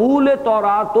بشمول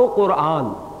تورات و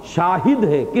قرآن شاہد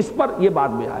ہے. کس پر؟ یہ بعد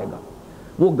میں آئے گا.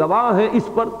 وہ گواہ ہے اس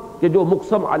پر کہ جو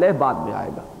مقسم علیہ بعد میں آئے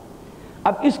گا.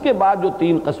 اب اس کے بعد جو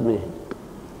 3 قسمیں ہیں،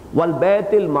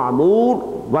 والبیت المعمور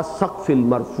والسقف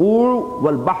المرفوع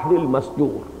والبحر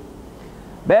المسجور.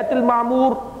 بیت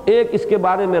المعمور ایک اس کے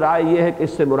بارے میں رائے یہ ہے کہ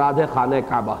اس سے مراد ہے خانہ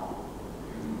کعبہ.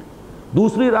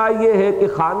 دوسری رائے یہ ہے کہ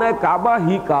خانہ کعبہ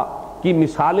ہی کی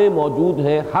مثالیں موجود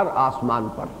ہیں ہر آسمان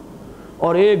پر،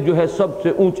 اور ایک جو ہے سب سے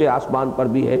اونچے آسمان پر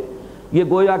بھی ہے. یہ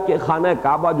گویا کہ خانہ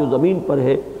کعبہ جو زمین پر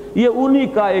ہے یہ انہی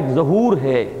کا ایک ظہور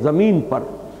ہے زمین پر.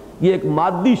 یہ ایک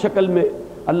مادی شکل میں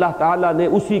اللہ تعالیٰ نے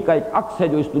اسی کا ایک عکس ہے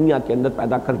جو اس دنیا کے اندر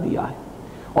پیدا کر دیا ہے.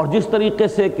 اور جس طریقے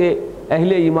سے کہ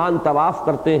اہل ایمان طواف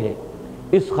کرتے ہیں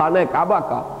اس خانہ کعبہ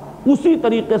کا، اسی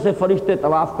طریقے سے فرشتے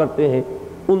طواف کرتے ہیں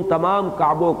ان تمام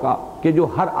کعبوں کا کہ جو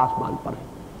ہر آسمان پر ہے.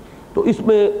 تو اس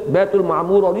میں بیت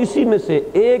المعمور اور اسی میں سے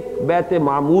ایک بیت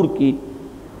معمور کی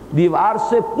دیوار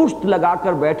سے پشت لگا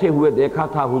کر بیٹھے ہوئے دیکھا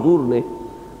تھا حضور نے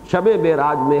شب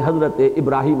معراج میں حضرت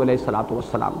ابراہیم علیہ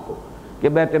السلام کو کہ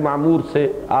بیت معمور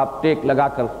سے آپ ٹیک لگا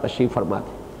کر تشریف فرما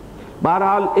تھے۔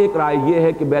 بہرحال ایک رائے یہ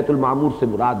ہے کہ بیت المعمور سے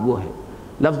مراد وہ ہے،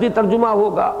 لفظی ترجمہ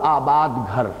ہوگا آباد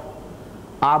گھر۔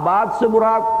 آباد سے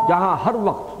مراد جہاں ہر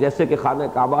وقت، جیسے کہ خانہ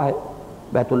کعبہ ہے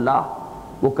بیت اللہ،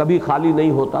 وہ کبھی خالی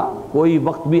نہیں ہوتا، کوئی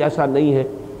وقت بھی ایسا نہیں ہے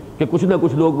کہ کچھ نہ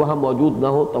کچھ لوگ وہاں موجود نہ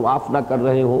ہو، طواف نہ کر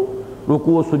رہے ہوں،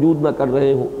 رکوع و سجود نہ کر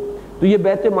رہے ہوں، تو یہ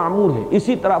بیت معمور ہے۔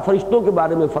 اسی طرح فرشتوں کے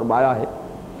بارے میں فرمایا ہے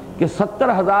کہ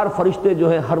 70,000 فرشتے جو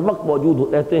ہیں ہر وقت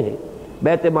موجود رہتے ہیں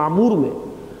بیت معمور میں،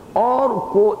 اور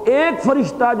کو ایک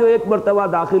فرشتہ جو ایک مرتبہ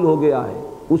داخل ہو گیا ہے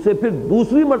اسے پھر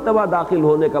دوسری مرتبہ داخل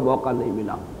ہونے کا موقع نہیں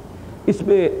ملا۔ اس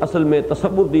میں اصل میں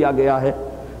تصور دیا گیا ہے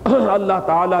اللہ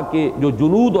تعالیٰ کے جو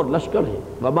جنود اور لشکر ہیں،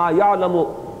 وما یعلم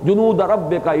جنود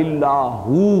ربک الا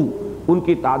ہو، ان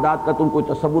کی تعداد کا تم کوئی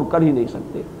تصور کر ہی نہیں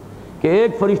سکتے کہ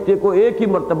ایک فرشتے کو ایک ہی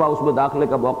مرتبہ اس میں داخلے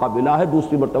کا موقع ملا ہے،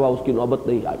 دوسری مرتبہ اس کی نوبت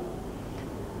نہیں آئی۔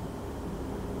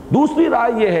 دوسری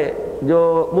رائے یہ ہے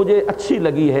جو مجھے اچھی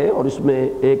لگی ہے اور اس میں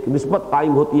ایک نسبت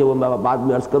قائم ہوتی ہے، وہ میں بعد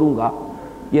میں عرض کروں گا۔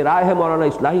 یہ رائے ہے مولانا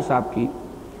اصلاحی صاحب کی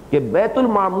کہ بیت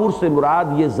المعمور سے مراد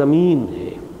یہ زمین ہے،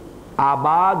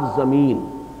 آباد زمین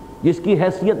جس کی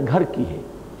حیثیت گھر کی ہے۔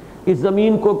 اس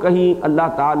زمین کو کہیں اللہ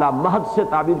تعالیٰ مہد سے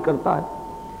تعبیر کرتا ہے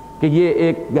کہ یہ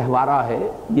ایک گہوارہ ہے،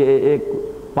 یہ ایک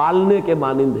پالنے کے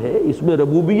مانند ہے، اس میں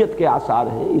ربوبیت کے آثار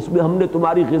ہیں، اس میں ہم نے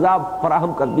تمہاری غذا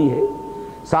فراہم کر دی ہے۔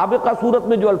 سابقہ صورت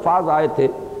میں جو الفاظ آئے تھے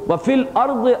وَفِي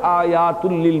الْأَرْضِ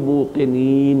آیَاتٌ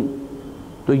لِّلْمُوقِنِينَ،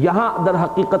 تو یہاں در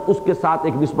حقیقت اس کے ساتھ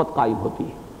ایک نسبت قائم ہوتی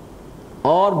ہے۔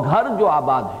 اور گھر جو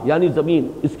آباد ہے یعنی زمین،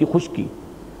 اس کی خشکی،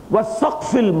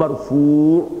 وَالسَّقْفِ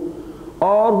الْمَرْفُوعِ،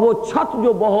 اور وہ چھت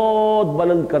جو بہت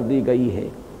بلند کر دی گئی ہے،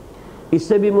 اس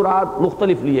سے بھی مراد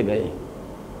مختلف لیے گئے ہیں۔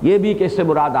 یہ بھی کہ اس سے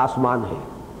مراد آسمان ہے،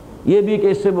 یہ بھی کہ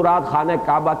اس سے مراد خانہ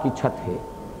کعبہ کی چھت ہے،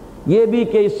 یہ بھی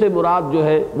کہ اس سے مراد جو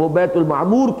ہے وہ بیت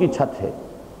المعمور کی چھت ہے۔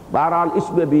 بہرحال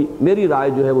اس میں بھی میری رائے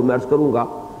جو ہے وہ میں عرض کروں گا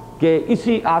کہ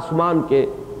اسی آسمان کے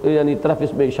یعنی طرف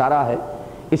اس میں اشارہ ہے،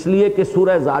 اس لیے کہ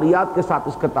سورہ زاریات کے ساتھ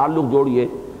اس کا تعلق جوڑیے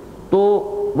تو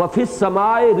وَفِي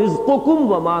السَّمَاءِ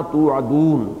رِزْقُكُمْ وَمَا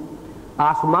تُوعَدُونَ،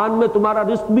 آسمان میں تمہارا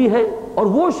رزق بھی ہے اور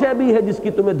وہ شے بھی ہے جس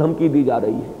کی تمہیں دھمکی دی جا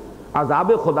رہی ہے،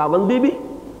 عذاب خداوندی بھی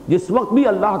جس وقت بھی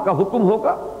اللہ کا حکم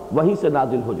ہوگا وہیں سے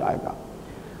نازل ہو جائے گا۔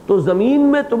 تو زمین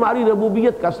میں تمہاری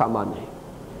ربوبیت کا سامان ہے،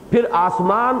 پھر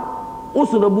آسمان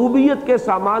اس ربوبیت کے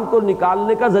سامان کو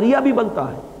نکالنے کا ذریعہ بھی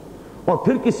بنتا ہے، اور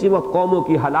پھر کسی وقت قوموں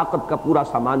کی ہلاکت کا پورا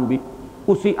سامان بھی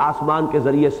اسی آسمان کے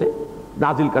ذریعے سے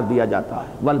نازل کر دیا جاتا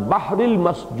ہے۔ والبحر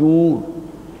المسجور،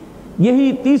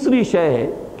 یہی تیسری شے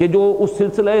ہے کہ جو اس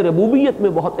سلسلہ ربوبیت میں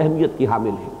بہت اہمیت کی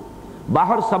حامل ہے۔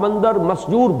 باہر سمندر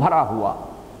مسجور بھرا ہوا،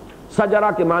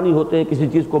 سجرہ کے معنی ہوتے ہیں کسی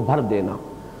چیز کو بھر دینا،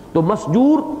 تو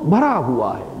مسجور بھرا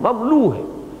ہوا ہے، مملو ہے۔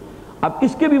 اب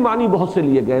اس کے بھی معنی بہت سے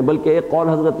لیے گئے، بلکہ ایک قول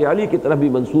حضرت علی کی طرف بھی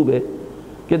منسوب ہے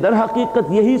کہ در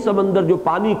حقیقت یہی سمندر جو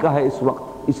پانی کا ہے اس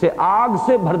وقت، اسے آگ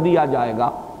سے بھر دیا جائے گا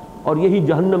اور یہی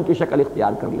جہنم کی شکل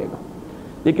اختیار کر لے گا۔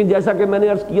 لیکن جیسا کہ میں نے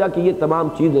عرض کیا کہ یہ تمام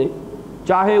چیزیں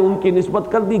چاہے ان کی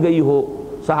نسبت کر دی گئی ہو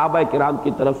صحابہ کرام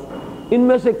کی طرف، ان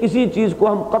میں سے کسی چیز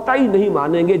کو ہم قطعی نہیں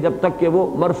مانیں گے جب تک کہ وہ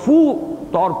مرفوع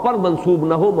طور پر منسوب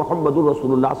نہ ہو محمد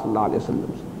الرسول اللہ صلی اللہ علیہ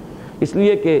وسلم سے۔ اس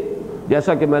لیے کہ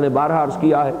جیسا کہ میں نے بارہا عرض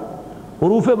کیا ہے،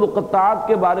 حروف مقطعات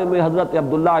کے بارے میں حضرت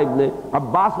عبداللہ ابن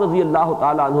عباس رضی اللہ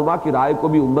تعالی عنہما کی رائے کو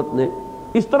بھی امت نے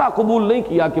اس طرح قبول نہیں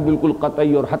کیا کہ بالکل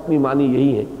قطعی اور حتمی معنی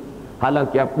یہی ہے،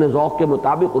 حالانکہ اپنے ذوق کے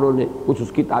مطابق انہوں نے کچھ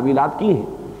اس کی تعویلات کی ہیں۔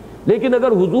 لیکن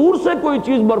اگر حضور سے کوئی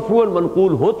چیز مرفوع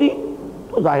منقول ہوتی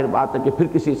تو ظاہر بات ہے کہ پھر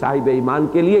کسی صاحب ایمان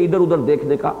کے لیے ادھر ادھر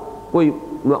دیکھنے کا کوئی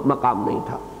مقام نہیں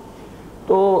تھا۔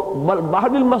 تو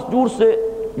بحر المسجور سے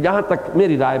جہاں تک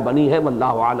میری رائے بنی ہے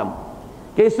واللہ عالم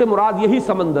کہ اس سے مراد یہی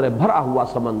سمندر ہے، بھرا ہوا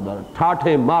سمندر،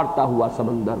 ٹھاٹھے مارتا ہوا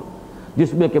سمندر،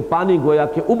 جس میں کہ پانی گویا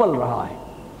کہ ابل رہا ہے۔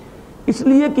 اس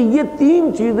لیے کہ یہ تین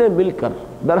چیزیں مل کر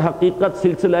در حقیقت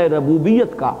سلسلہ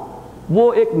ربوبیت کا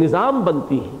وہ ایک نظام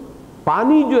بنتی ہیں۔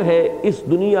 پانی جو ہے اس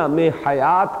دنیا میں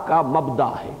حیات کا مبدا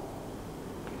ہے،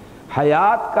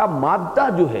 حیات کا مادہ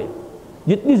جو ہے،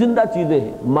 جتنی زندہ چیزیں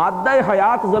ہیں، مادہ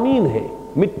حیات زمین ہے،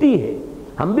 مٹی ہے،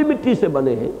 ہم بھی مٹی سے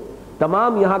بنے ہیں،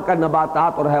 تمام یہاں کا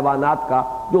نباتات اور حیوانات کا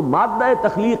جو مادہ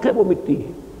تخلیق ہے وہ مٹی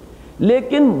ہے،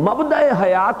 لیکن مبدأ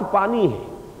حیات پانی ہے۔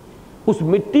 اس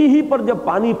مٹی ہی پر جب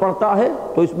پانی پڑتا ہے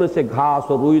تو اس میں سے گھاس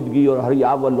اور روئیدگی اور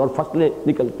ہریاول اور فصلیں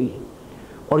نکلتی ہیں،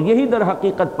 اور یہی در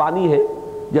حقیقت پانی ہے۔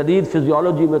 جدید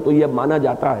فزیولوجی میں تو یہ مانا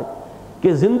جاتا ہے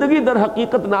کہ زندگی در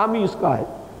حقیقت نام ہی اس کا ہے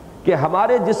کہ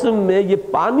ہمارے جسم میں یہ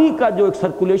پانی کا جو ایک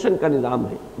سرکولیشن کا نظام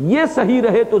ہے یہ صحیح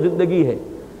رہے تو زندگی ہے،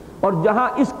 اور جہاں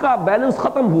اس کا بیلنس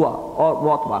ختم ہوا اور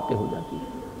موت واقع ہو جاتی ہے۔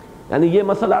 یعنی یہ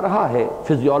مسئلہ رہا ہے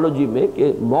فزیولوجی میں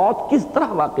کہ موت کس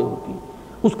طرح واقع ہوتی ہے،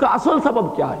 اس کا اصل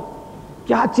سبب کیا ہے،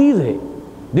 کیا چیز ہے۔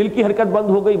 دل کی حرکت بند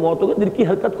ہو گئی، موت ہو گئی، دل کی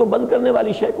حرکت کو بند کرنے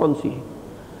والی شے کون سی ہے؟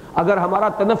 اگر ہمارا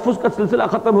تنفس کا سلسلہ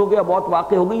ختم ہو گیا، موت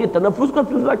واقع ہو گئی، یہ تنفس کا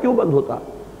سلسلہ کیوں بند ہوتا؟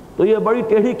 تو یہ بڑی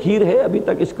ٹیڑھی کھیر ہے، ابھی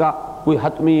تک اس کا کوئی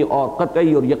حتمی اور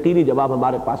قطعی اور یقینی جواب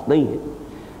ہمارے پاس نہیں ہے۔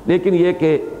 لیکن یہ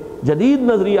کہ جدید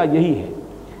نظریہ یہی ہے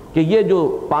کہ یہ جو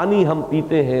پانی ہم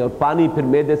پیتے ہیں اور پانی پھر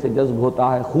معدے سے جذب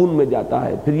ہوتا ہے، خون میں جاتا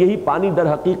ہے، پھر یہی پانی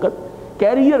در حقیقت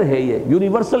کیریئر ہے، یہ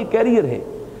یونیورسل کیریئر ہے،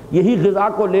 یہی غذا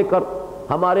کو لے کر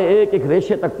ہمارے ایک ایک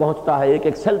ریشے تک پہنچتا ہے، ایک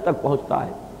ایک سیل تک پہنچتا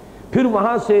ہے، پھر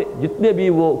وہاں سے جتنے بھی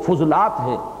وہ فضلات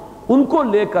ہیں ان کو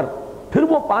لے کر پھر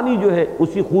وہ پانی جو ہے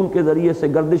اسی خون کے ذریعے سے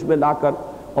گردش میں لا کر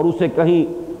اور اسے کہیں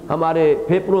ہمارے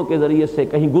پھیپھڑوں کے ذریعے سے،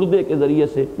 کہیں گردے کے ذریعے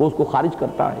سے وہ اس کو خارج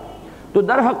کرتا ہے۔ تو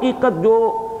در حقیقت جو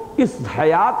اس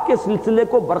حیات کے سلسلے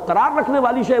کو برقرار رکھنے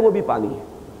والی شے وہ بھی پانی ہے،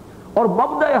 اور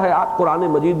مبدأ حیات قرآن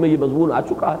مجید میں یہ مضمون آ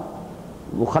چکا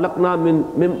ہے، وہ خلقنا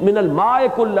من الماء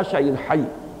کل شیء حی،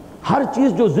 ہر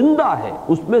چیز جو زندہ ہے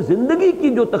اس میں زندگی کی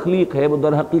جو تخلیق ہے وہ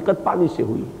در حقیقت پانی سے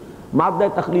ہوئی، مادہ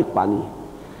تخلیق پانی ہے۔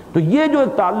 تو یہ جو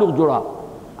ایک تعلق جڑا،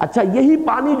 اچھا یہی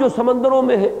پانی جو سمندروں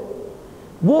میں ہے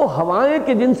وہ ہوائیں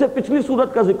کہ جن سے پچھلی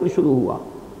صورت کا ذکر شروع ہوا،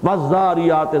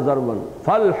 والذاریات ذروا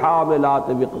فالحاملات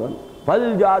وقرا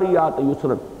فالجاریات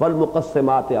یسرا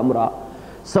فالمقسمات امرا۔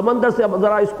 سمندر سے اب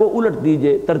ذرا اس کو الٹ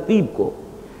دیجئے ترتیب کو،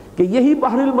 کہ یہی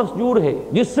بحر المسجور ہے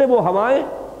جس سے وہ ہوائیں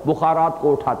بخارات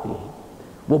کو اٹھاتی ہیں،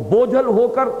 وہ بوجھل ہو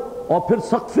کر اور پھر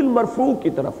سقف المرفوع کی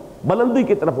طرف، بلندی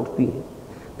کی طرف اٹھتی ہیں،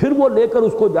 پھر وہ لے کر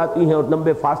اس کو جاتی ہیں اور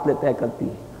لمبے فاصلے طے کرتی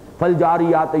ہیں،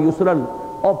 فالجاریات یسرا،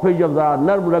 اور پھر جب ذرا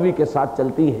نرم روی کے ساتھ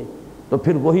چلتی ہیں تو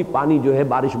پھر وہی پانی جو ہے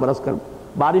بارش برس کر،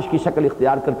 بارش کی شکل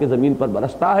اختیار کر کے زمین پر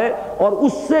برستا ہے، اور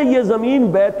اس سے یہ زمین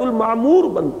بیت المعمور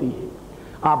بنتی ہے۔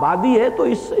 آبادی ہے تو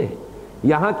اس سے ہے،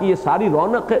 یہاں کی یہ ساری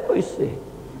رونق ہے تو اس سے ہے۔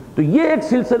 تو یہ ایک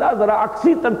سلسلہ ذرا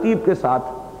عکسی ترتیب کے ساتھ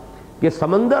کہ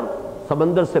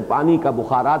سمندر سے پانی کا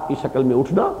بخارات کی شکل میں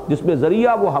اٹھنا، جس میں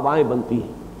ذریعہ وہ ہوائیں بنتی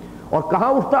ہیں، اور کہاں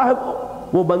اٹھتا ہے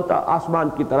وہ بنتا آسمان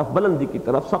کی طرف، بلندی کی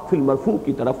طرف، سقف المرفوع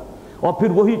کی طرف۔ اور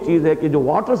پھر وہی چیز ہے کہ جو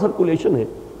واٹر سرکولیشن ہے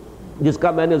جس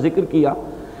کا میں نے ذکر کیا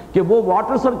کہ وہ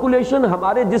واٹر سرکولیشن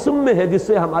ہمارے جسم میں ہے جس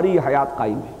سے ہماری حیات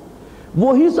قائم ہے،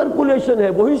 وہی سرکولیشن ہے،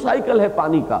 وہی سائیکل ہے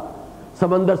پانی کا۔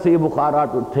 سمندر سے یہ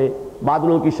بخارات اٹھے،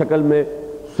 بادلوں کی شکل میں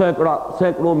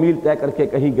سینکڑوں میل طے کر کے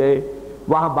کہیں گئے،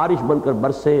 وہاں بارش بن کر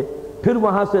برسے، پھر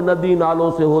وہاں سے ندی نالوں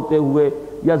سے ہوتے ہوئے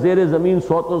یا زیر زمین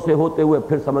سوتوں سے ہوتے ہوئے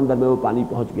پھر سمندر میں وہ پانی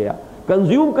پہنچ گیا۔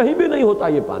 کنزیوم کہیں بھی نہیں ہوتا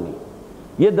یہ پانی،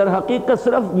 یہ در حقیقت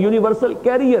صرف یونیورسل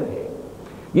کیریئر ہے،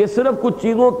 یہ صرف کچھ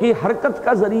چیزوں کی حرکت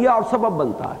کا ذریعہ اور سبب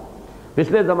بنتا ہے۔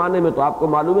 پچھلے زمانے میں تو آپ کو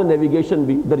معلوم ہے نیویگیشن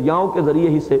بھی دریاؤں کے ذریعے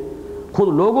ہی سے،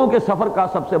 خود لوگوں کے سفر کا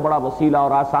سب سے بڑا وسیلہ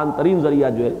اور آسان ترین ذریعہ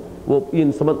جو ہے وہ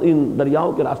ان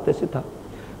دریاؤں کے راستے سے تھا۔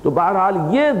 تو بہرحال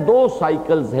یہ دو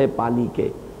سائیکلز ہیں پانی کے،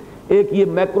 ایک یہ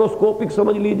میکروسکوپک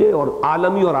سمجھ لیجئے اور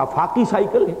عالمی اور آفاقی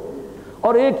سائیکل ہے،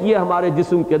 اور ایک یہ ہمارے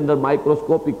جسم کے اندر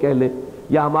مائکروسکوپک کہہ لیں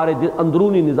یا ہمارے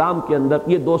اندرونی نظام کے اندر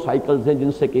یہ دو سائیکلز ہیں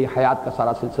جن سے کہ حیات کا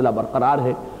سارا سلسلہ برقرار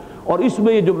ہے۔ اور اس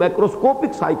میں یہ جو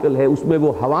میکروسکوپک سائیکل ہے اس میں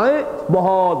وہ ہوائیں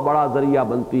بہت بڑا ذریعہ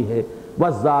بنتی ہے،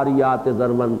 والذاریات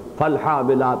ذروا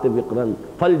فالحاملات وقرا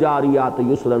فالجاریات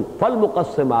یسرا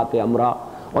فالمقسمات امرا۔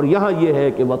 اور یہاں یہ ہے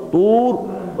کہ والطور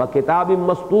وکتاب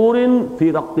مسطور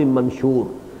فی رق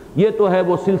منشور، یہ تو ہے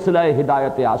وہ سلسلہ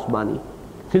ہدایت آسمانی،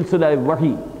 سلسلہ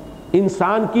وحی،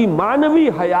 انسان کی معنوی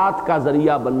حیات کا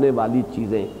ذریعہ بننے والی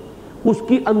چیزیں، اس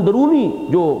کی اندرونی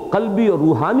جو قلبی اور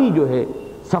روحانی جو ہے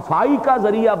صفائی کا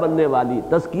ذریعہ بننے والی،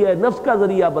 تزکیہ نفس کا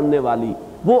ذریعہ بننے والی،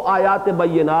 وہ آیات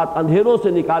بینات اندھیروں سے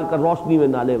نکال کر روشنی میں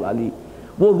لانے والی،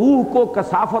 وہ روح کو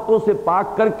کثافتوں سے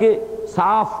پاک کر کے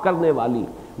صاف کرنے والی،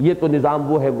 یہ تو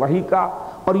نظام وہ ہے وحی کا،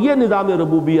 اور یہ نظام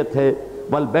ربوبیت ہے،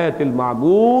 والبیت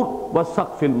المعمور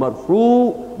والسقف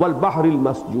المرفوع والبحر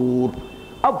المسجور۔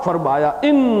 اب فرمایا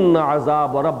ان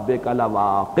عذاب ربک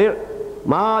لواقع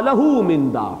ما لہ من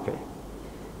دافع۔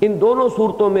 ان دونوں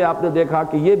صورتوں میں آپ نے دیکھا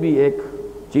کہ یہ بھی ایک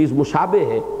چیز مشابہ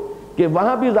ہے کہ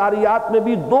وہاں بھی ذاریات میں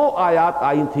بھی دو آیات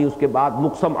آئی تھیں اس کے بعد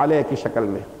مقسم علیہ کی شکل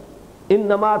میں،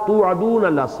 انما توعدون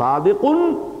لصادق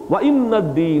وان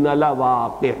الدین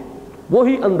لواقع۔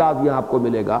 وہی انداز یہاں آپ کو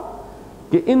ملے گا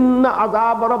کہ ان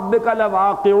عذاب ربک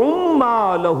لواقع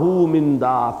ما لہ من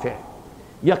دافع،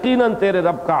 یقیناً تیرے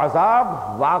رب کا عذاب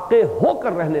واقع ہو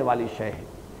کر رہنے والی شے ہے،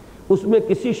 اس میں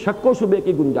کسی شک و شبے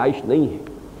کی گنجائش نہیں ہے،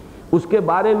 اس کے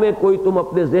بارے میں کوئی تم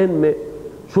اپنے ذہن میں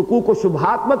شکوک و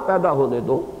شبہات مت پیدا ہونے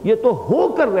دو، یہ تو ہو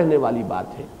کر رہنے والی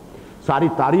بات ہے، ساری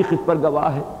تاریخ اس پر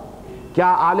گواہ ہے۔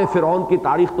 کیا آل فرعون کی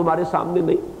تاریخ تمہارے سامنے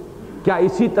نہیں؟ کیا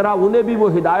اسی طرح انہیں بھی وہ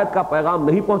ہدایت کا پیغام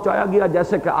نہیں پہنچایا گیا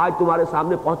جیسے کہ آج تمہارے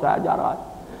سامنے پہنچایا جا رہا ہے؟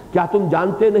 کیا تم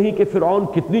جانتے نہیں کہ فرعون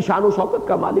کتنی شان و شوکت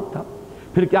کا مالک تھا؟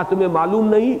 پھر کیا تمہیں معلوم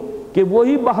نہیں کہ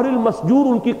وہی بحر المسجور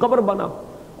ان کی قبر بنا،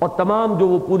 اور تمام جو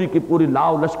وہ پوری کی پوری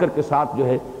لاؤ لشکر کے ساتھ جو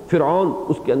ہے فرعون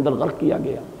اس کے اندر غرق کیا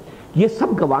گیا۔ یہ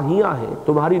سب گواہیاں ہیں،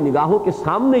 تمہاری نگاہوں کے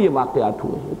سامنے یہ واقعات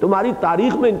ہوئے ہیں، تمہاری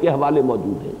تاریخ میں ان کے حوالے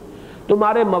موجود ہیں،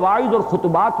 تمہارے مواعظ اور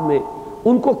خطبات میں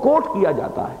ان کو کوٹ کیا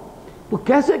جاتا ہے، تو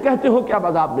کیسے کہتے ہو کہ اب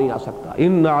عذاب نہیں آ سکتا؟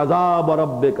 ان عذاب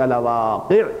ربک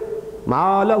لواقع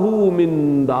ما لہ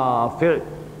من دافع،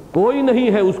 کوئی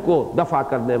نہیں ہے اس کو دفع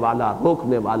کرنے والا،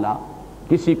 روکنے والا،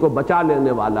 کسی کو بچا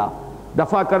لینے والا۔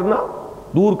 دفع کرنا،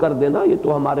 دور کر دینا، یہ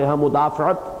تو ہمارے ہاں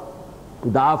مدافعت،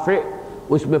 دافع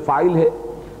اس میں فاعل ہے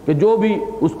کہ جو بھی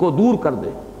اس کو دور کر دے۔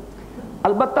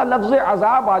 البتہ لفظ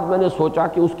عذاب آج میں نے سوچا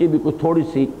کہ اس کی بھی کچھ تھوڑی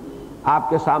سی آپ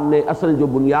کے سامنے اصل جو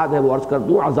بنیاد ہے وہ عرض کر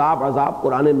دوں۔ عذاب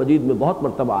قرآن مجید میں بہت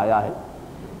مرتبہ آیا ہے،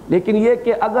 لیکن یہ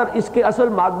کہ اگر اس کے اصل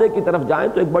مادے کی طرف جائیں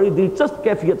تو ایک بڑی دلچسپ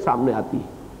کیفیت سامنے آتی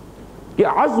ہے کہ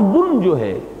عذب جو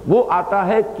ہے وہ آتا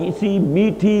ہے کسی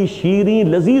میٹھی شیریں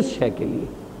لذیذ شے کے لیے۔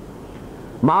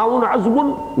 معاون عذب،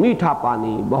 میٹھا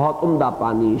پانی، بہت عمدہ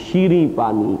پانی، شیریں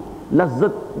پانی،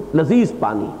 لذیذ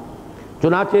پانی۔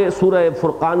 چنانچہ سورہ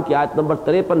فرقان کی آیت نمبر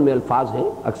 53 میں الفاظ ہیں،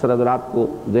 اکثر حضرات کو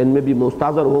ذہن میں بھی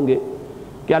مستحضر ہوں گے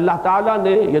کہ اللہ تعالیٰ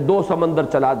نے یہ دو سمندر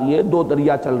چلا دیے، دو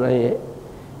دریا چل رہے ہیں،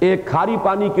 ایک کھاری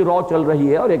پانی کی رو چل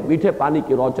رہی ہے اور ایک میٹھے پانی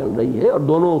کی رو چل رہی ہے، اور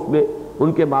دونوں اس میں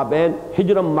ان کے مابین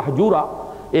حجرم محجورہ،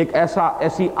 ایک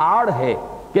ایسی آڑ ہے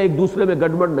کہ ایک دوسرے میں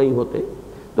گڑبڑ نہیں ہوتے۔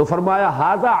 تو فرمایا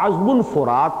ھذا عذب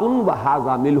فرات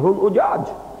وھذا ملح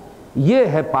اجاج، یہ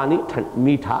ہے پانی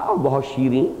میٹھا اور بہت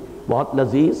شیریں، بہت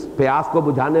لذیذ، پیاس کو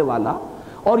بجھانے والا،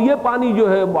 اور یہ پانی جو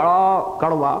ہے بڑا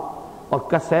کڑوا اور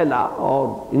کسیلا، اور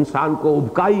انسان کو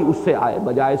ابکائی اس سے آئے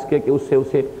بجائے اس کے کہ اس سے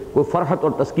اسے کوئی فرحت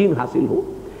اور تسکین حاصل ہو۔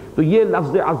 تو یہ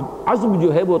لفظ عذب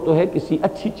جو ہے وہ تو ہے کسی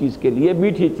اچھی چیز کے لیے،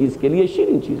 میٹھی چیز کے لیے،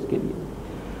 شیریں چیز کے لیے۔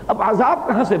 اب عذاب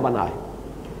کہاں سے بنا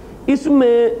ہے؟ اس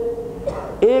میں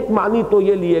ایک معنی تو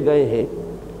یہ لیے گئے ہیں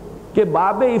کہ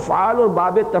باب افعال اور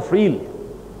باب تفعیل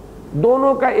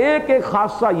دونوں کا ایک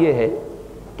خاصہ یہ ہے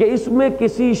کہ اس میں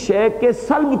کسی شے کے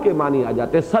سلب کے معنی آ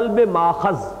جاتے ہیں، سلب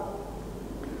ماخذ،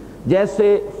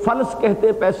 جیسے فلس کہتے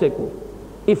ہیں پیسے کو،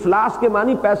 افلاس کے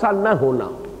معنی پیسہ نہ ہونا،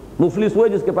 مفلس ہوئے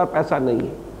جس کے پاس پیسہ نہیں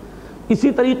ہے۔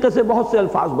 اسی طریقے سے بہت سے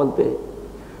الفاظ بنتے ہیں۔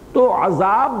 تو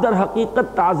عذاب در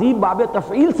حقیقت تعذیب باب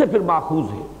تفعیل سے پھر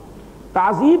ماخوذ ہے۔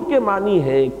 تعذیب کے معنی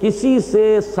ہے کسی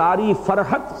سے ساری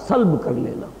فرحت سلب کر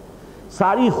لینا،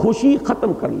 ساری خوشی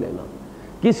ختم کر لینا،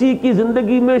 کسی کی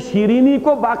زندگی میں شیرینی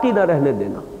کو باقی نہ رہنے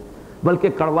دینا، بلکہ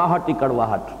کڑواہٹ ہی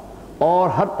کڑواہٹ اور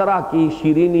ہر طرح کی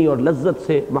شیرینی اور لذت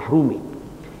سے محرومی،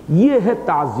 یہ ہے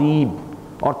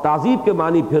تعذیب۔ اور تعذیب کے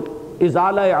معنی پھر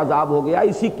ازالہ عذاب ہو گیا،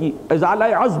 اسی کی ازالہ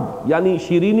عذب یعنی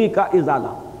شیرینی کا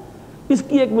ازالہ۔ اس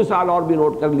کی ایک مثال اور بھی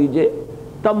نوٹ کر لیجئے،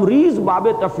 تمریض باب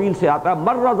تفعیل سے آتا ہے،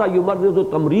 مرض یمرض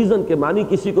تمریضاً کے معنی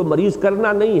کسی کو مریض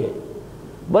کرنا نہیں ہے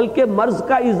بلکہ مرض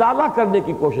کا ازالہ کرنے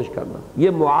کی کوشش کرنا۔ یہ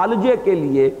معالجے کے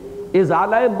لیے،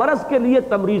 ازالہ مرض کے لیے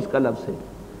تمریض کا لفظ ہے۔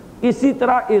 اسی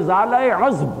طرح ازالہ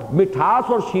عذب،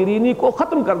 مٹھاس اور شیرینی کو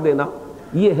ختم کر دینا،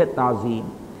 یہ ہے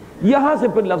تعذیب۔ یہاں سے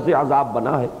پھر لفظ عذاب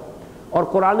بنا ہے، اور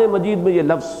قرآن مجید میں یہ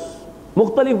لفظ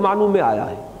مختلف معنوں میں آیا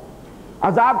ہے۔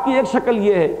 عذاب کی ایک شکل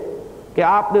یہ ہے کہ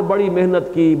آپ نے بڑی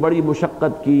محنت کی، بڑی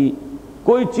مشقت کی،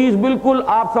 کوئی چیز بالکل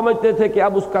آپ سمجھتے تھے کہ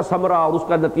اب اس کا ثمرہ اور اس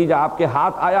کا نتیجہ آپ کے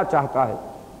ہاتھ آیا چاہتا ہے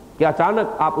کہ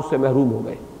اچانک آپ اس سے محروم ہو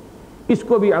گئے، اس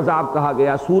کو بھی عذاب کہا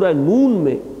گیا۔ سورہ نون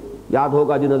میں یاد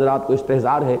ہوگا جن حضرات کو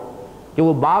استحضار ہے کہ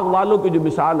وہ باغ والوں کی جو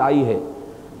مثال آئی ہے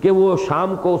کہ وہ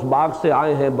شام کو اس باغ سے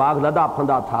آئے ہیں، باغ لدا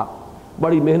پھندا تھا،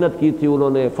 بڑی محنت کی تھی انہوں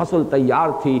نے، فصل تیار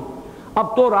تھی،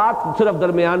 اب تو رات صرف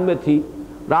درمیان میں تھی،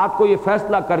 رات کو یہ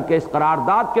فیصلہ کر کے اس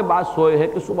قرارداد کے بعد سوئے ہیں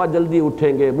کہ صبح جلدی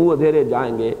اٹھیں گے، منہ اندھیرے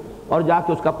جائیں گے اور جا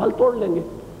کے اس کا پھل توڑ لیں گے۔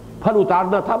 پھل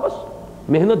اتارنا تھا، بس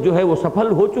محنت جو ہے وہ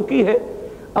سفل ہو چکی ہے،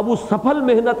 اب اس سفل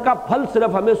محنت کا پھل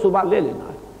صرف ہمیں صبح لے لینا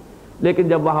ہے۔ لیکن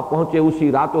جب وہاں پہنچے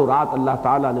اسی راتوں رات اللہ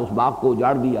تعالیٰ نے اس باغ کو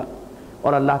اجاڑ دیا،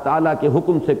 اور اللہ تعالیٰ کے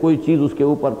حکم سے کوئی چیز اس کے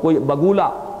اوپر، کوئی بگولا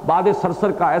باد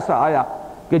سرسر کا ایسا آیا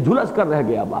کہ جھلس کر رہ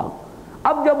گیا باغ۔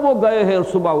 اب جب وہ گئے ہیں اور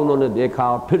صبح انہوں نے دیکھا،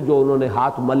 اور پھر جو انہوں نے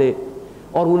ہاتھ ملے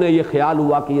اور انہیں یہ خیال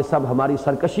ہوا کہ یہ سب ہماری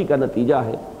سرکشی کا نتیجہ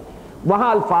ہے، وہاں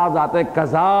الفاظ آتے ہیں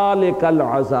کذالک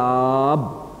العذاب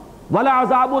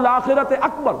ولعذاب الآخرۃ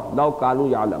اکبر لو کانوا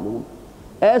یعلمون،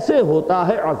 ایسے ہوتا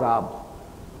ہے عذاب،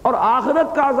 اور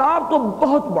آخرت کا عذاب تو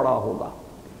بہت بڑا ہوگا۔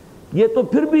 یہ تو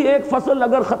پھر بھی ایک فصل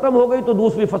اگر ختم ہو گئی تو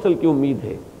دوسری فصل کی امید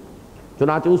ہے،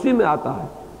 چنانچہ اسی میں آتا ہے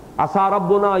عسیٰ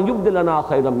ربنا یبدلنا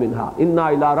خیرا منہا انا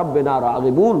الی ربنا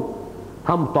راغبون،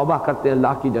 ہم توبہ کرتے ہیں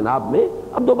اللہ کی جناب میں،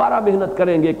 اب دوبارہ محنت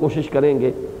کریں گے، کوشش کریں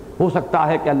گے، ہو سکتا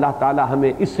ہے کہ اللہ تعالی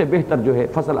ہمیں اس سے بہتر جو ہے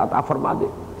فصل عطا فرما دے۔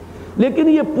 لیکن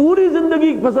یہ پوری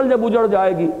زندگی کی فصل جب اجڑ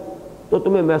جائے گی تو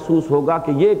تمہیں محسوس ہوگا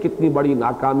کہ یہ کتنی بڑی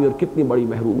ناکامی اور کتنی بڑی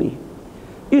محرومی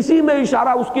ہے۔ اسی میں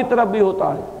اشارہ اس کی طرف بھی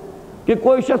ہوتا ہے کہ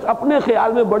کوئی شخص اپنے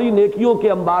خیال میں بڑی نیکیوں کے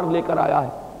انبار لے کر آیا ہے،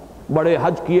 بڑے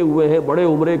حج کیے ہوئے ہیں، بڑے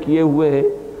عمرے کیے ہوئے ہیں،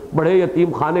 بڑے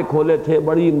یتیم خانے کھولے تھے،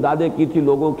 بڑی امدادیں کی تھی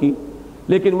لوگوں کی،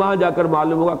 لیکن وہاں جا کر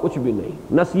معلوم ہوگا کچھ بھی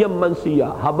نہیں، نسیم منسیہ،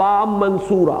 حبام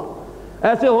منصورہ،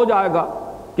 ایسے ہو جائے گا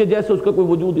کہ جیسے اس کا کوئی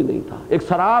وجود ہی نہیں تھا، ایک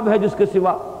سراب ہے جس کے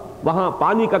سوا وہاں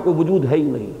پانی کا کوئی وجود ہے ہی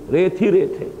نہیں، ریت ہی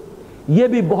ریت ہے۔ یہ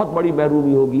بھی بہت بڑی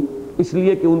محرومی ہوگی، اس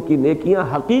لیے کہ ان کی نیکیاں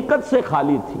حقیقت سے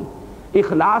خالی تھیں،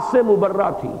 اخلاص سے مبرہ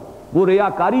تھیں، وہ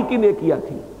ریاکاری کی نیکیاں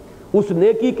تھیں۔ اس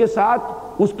نیکی کے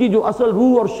ساتھ اس کی جو اصل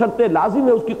روح اور شرط لازم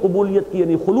ہے اس کی قبولیت کی،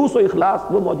 یعنی خلوص و اخلاص،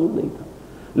 وہ موجود نہیں تھا۔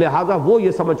 لہٰذا وہ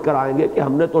یہ سمجھ کر آئیں گے کہ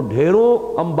ہم نے تو ڈھیروں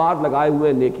انبار لگائے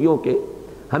ہوئے نیکیوں کے،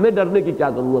 ہمیں ڈرنے کی کیا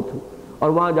ضرورت ہے۔ اور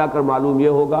وہاں جا کر معلوم یہ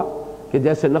ہوگا کہ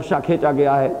جیسے نقشہ کھینچا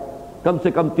گیا ہے، کم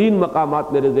سے کم 3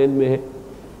 مقامات میرے ذہن میں ہے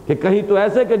کہ کہیں تو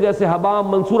ایسے کہ جیسے حبام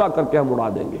منصورہ کر کے ہم اڑا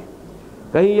دیں گے،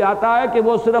 کہیں یہ آتا ہے کہ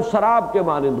وہ صرف سراب کے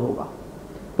مانند ہوگا،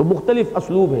 تو مختلف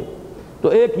اسلوب ہے۔ تو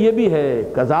ایک یہ بھی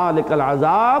ہے کذالک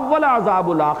العذاب ولعذاب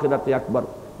الآخرۃ اکبر،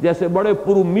 جیسے بڑے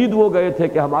پر امید وہ گئے تھے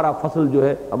کہ ہمارا فصل جو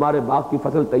ہے، ہمارے باغ کی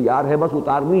فصل تیار ہے، بس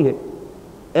اتارنی ہے،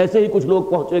 ایسے ہی کچھ لوگ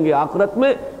پہنچیں گے آخرت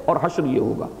میں، اور حشر یہ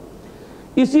ہوگا۔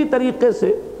 اسی طریقے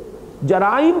سے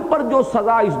جرائم پر جو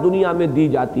سزا اس دنیا میں دی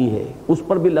جاتی ہے اس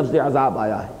پر بھی لفظ عذاب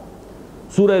آیا ہے۔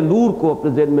 سورہ نور کو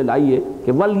اپنے ذہن میں لائیے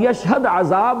کہ وَلْيَشْهَدْ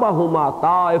عَذَابَهُمَا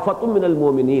طَائِفَةٌ مِّنَ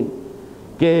الْمُؤْمِنِينَ،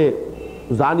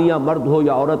 کہ زانیہ مرد ہو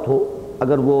یا عورت ہو،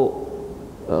 اگر وہ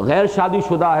غیر شادی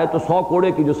شدہ ہے تو 100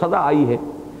 کوڑے کی جو سزا آئی ہے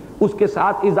اس کے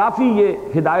ساتھ اضافی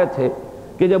یہ ہدایت ہے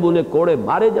کہ جب انہیں کوڑے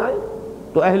مارے جائیں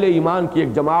تو اہل ایمان کی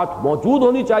ایک جماعت موجود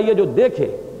ہونی چاہیے جو دیکھے۔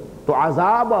 تو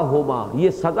عذابہما، یہ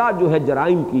سزا جو ہے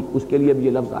جرائم کی، اس کے لیے بھی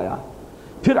یہ لفظ آیا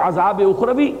ہے۔ پھر عذاب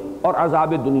اخروی اور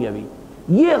عذاب دنیاوی،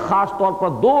 یہ خاص طور پر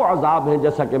 2 عذاب ہیں،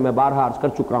 جیسا کہ میں بارہا عرض کر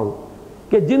چکا ہوں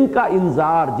کہ جن کا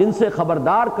انذار، جن سے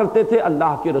خبردار کرتے تھے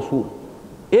اللہ کے رسول۔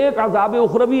 ایک عذاب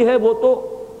اخروی ہے،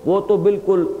 وہ تو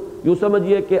بالکل یوں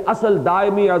سمجھیے کہ اصل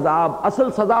دائمی عذاب، اصل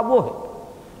سزا وہ ہے،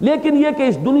 لیکن یہ کہ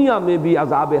اس دنیا میں بھی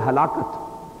عذاب ہلاکت،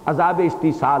 عذاب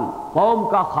استیصال، قوم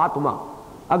کا خاتمہ۔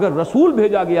 اگر رسول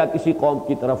بھیجا گیا کسی قوم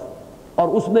کی طرف اور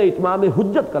اس نے اتمام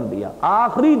حجت کر دیا،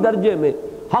 آخری درجے میں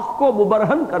حق کو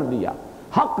مبرہن کر دیا،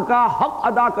 حق کا حق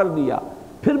ادا کر دیا،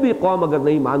 پھر بھی قوم اگر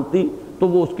نہیں مانتی تو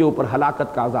وہ اس کے اوپر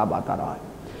ہلاکت کا عذاب آتا رہا ہے۔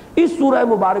 اس سورہ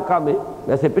مبارکہ میں،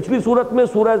 ویسے پچھلی صورت میں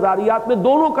سورہ زاریات میں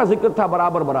دونوں کا ذکر تھا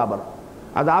برابر برابر،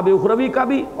 عذاب اخروی کا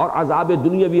بھی اور عذاب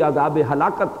دنیاوی، عذاب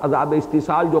ہلاکت، عذاب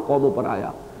استیصال جو قوموں پر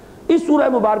آیا۔ اس سورہ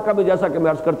مبارکہ میں جیسا کہ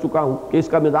میں عرض کر چکا ہوں کہ اس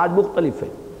کا مزاج مختلف ہے،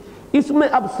 اس میں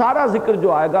اب سارا ذکر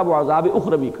جو آئے گا وہ عذاب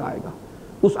اخروی کا آئے گا۔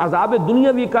 اس عذاب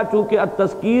دنیاوی کا چونکہ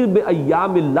التذکیر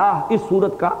بایام اللہ اس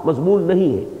صورت کا مضمون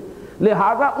نہیں ہے،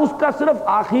 لہذا اس کا صرف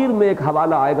آخر میں ایک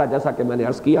حوالہ آئے گا جیسا کہ میں نے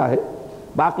عرض کیا ہے،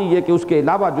 باقی یہ کہ اس کے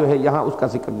علاوہ جو ہے یہاں اس کا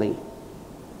ذکر نہیں۔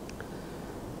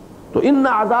 تو ان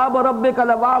عذاب ربک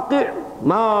لواقع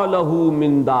ما لہ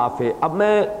من دافع، اب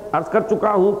میں عرض کر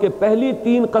چکا ہوں کہ پہلی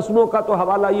 3 قسموں کا تو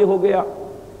حوالہ یہ ہو گیا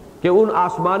کہ ان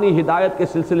آسمانی ہدایت کے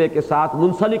سلسلے کے ساتھ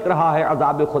منسلک رہا ہے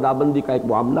عذاب خدابندی کا ایک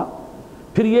معاملہ،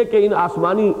 پھر یہ کہ ان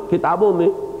آسمانی کتابوں میں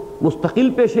مستقل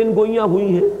پیشین گوئیاں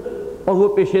ہوئی ہیں اور وہ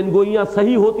پیشین گوئیاں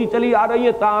صحیح ہوتی چلی آ رہی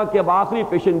ہیں تاکہ اب آخری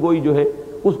پیشین گوئی جو ہے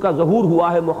اس کا ظہور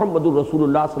ہوا ہے محمد الرسول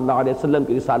اللہ صلی اللہ علیہ وسلم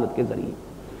کی رسالت کے ذریعے،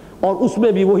 اور اس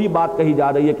میں بھی وہی بات کہی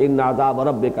جا رہی ہے کہ ان عذاب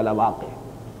ربک لواقع۔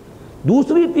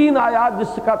 دوسری 3 آیات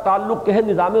جس کا تعلق ہے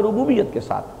نظام ربوبیت کے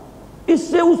ساتھ، اس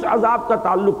سے اس عذاب کا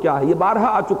تعلق کیا ہے یہ بارہا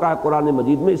آ چکا ہے قرآن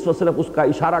مجید میں، اس وقت صرف اس کا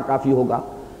اشارہ کافی ہوگا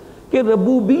کہ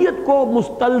ربوبیت کو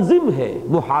مستلزم ہے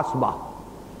محاسبہ،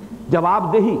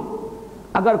 جواب دہی۔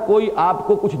 اگر کوئی آپ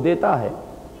کو کچھ دیتا ہے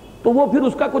تو وہ پھر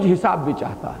اس کا کچھ حساب بھی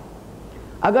چاہتا ہے۔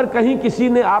 اگر کہیں کسی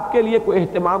نے آپ کے لیے کوئی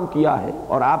اہتمام کیا ہے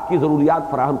اور آپ کی ضروریات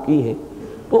فراہم کی ہیں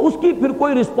تو اس کی پھر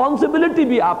کوئی رسپانسبلٹی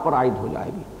بھی آپ پر عائد ہو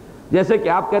جائے گی، جیسے کہ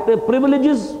آپ کہتے ہیں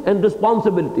privileges and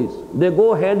responsibilities they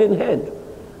go hand in hand.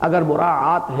 اگر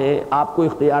مراعات ہیں، آپ کو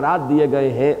اختیارات دیے گئے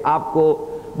ہیں، آپ کو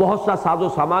بہت سا ساز و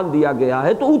سامان دیا گیا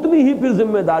ہے، تو اتنی ہی پھر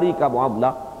ذمہ داری کا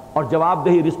معاملہ اور جواب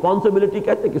دہی، رسپانسبلٹی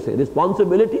کہتے کسے؟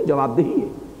 رسپانسبلٹی جواب دہی ہے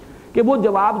کہ وہ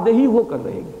جواب دہی ہو کر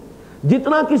رہے گی۔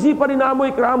 جتنا کسی پر انعام و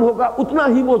اکرام ہوگا اتنا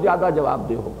ہی وہ زیادہ جواب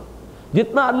دہ ہوگا،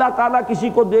 جتنا اللہ تعالیٰ کسی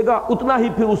کو دے گا اتنا ہی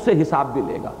پھر اس سے حساب بھی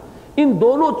لے گا۔ ان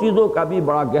دونوں چیزوں کا بھی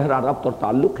بڑا گہرا ربط اور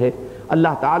تعلق ہے۔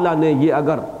 اللہ تعالیٰ نے یہ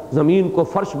اگر زمین کو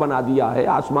فرش بنا دیا ہے،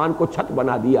 آسمان کو چھت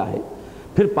بنا دیا ہے،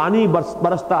 پھر پانی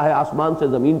برستا ہے آسمان سے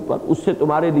زمین پر، اس سے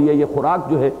تمہارے لیے یہ خوراک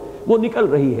جو ہے وہ نکل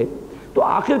رہی ہے، تو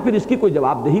آخر پھر اس کی کوئی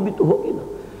جواب دہی بھی تو ہوگی نا،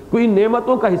 کوئی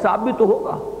نعمتوں کا حساب بھی تو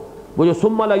ہوگا۔ وہ جو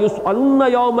ثم لَيُسْأَلُنَّ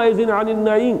يَوْمَئِذٍ عَنِ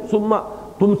النَّعِيمِ، ثم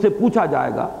تم سے پوچھا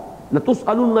جائے گا،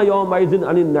 لَتُسْأَلُنَّ يَوْمَئِذٍ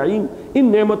عَنِ النَّعِيمِ،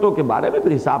 ان نعمتوں کے بارے میں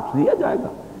پھر حساب دیا جائے گا،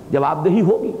 جواب دہی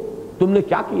ہوگی۔ تم نے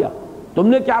کیا کیا، تم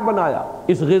نے کیا بنایا،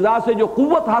 اس غذا سے جو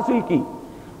قوت حاصل کی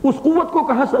اس قوت کو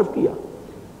کہاں صرف کیا۔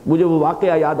 مجھے وہ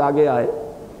واقعہ یاد آ گیا ہے،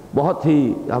 بہت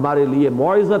ہی ہمارے لیے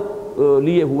موعظت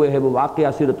لیے ہوئے ہے وہ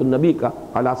واقعہ سیرت النبی کا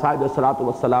علیہ صاحب الصلاۃ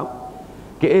والسلام،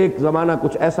 کہ ایک زمانہ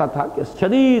کچھ ایسا تھا کہ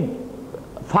شدید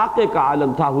فاقے کا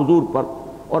عالم تھا حضور پر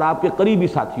اور آپ کے قریبی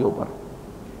ساتھیوں پر۔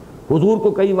 حضور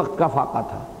کو کئی وقت کا فاقہ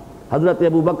تھا۔ حضرت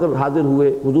ابو بکر حاضر ہوئے،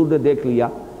 حضور نے دیکھ لیا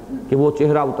کہ وہ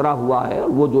چہرہ اترا ہوا ہے اور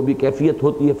وہ جو بھی کیفیت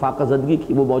ہوتی ہے فاقہ زدگی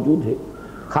کی وہ موجود ہے،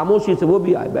 خاموشی سے وہ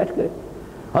بھی آئے، بیٹھ گئے۔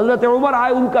 حضرت عمر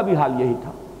آئے، ان کا بھی حال یہی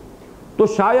تھا۔ تو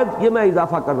شاید، یہ میں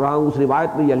اضافہ کر رہا ہوں، اس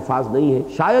روایت میں یہ الفاظ نہیں ہے،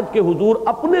 شاید کہ حضور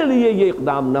اپنے لیے یہ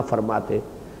اقدام نہ فرماتے،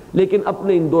 لیکن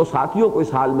اپنے ان دو ساتھیوں کو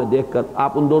اس حال میں دیکھ کر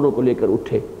آپ ان دونوں کو لے کر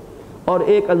اٹھے اور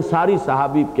ایک انصاری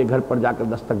صحابی کے گھر پر جا کر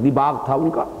دستک دی۔ باغ تھا ان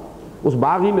کا، اس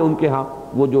باغ ہی میں ان کے ہاں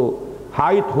وہ جو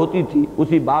حائط ہوتی تھی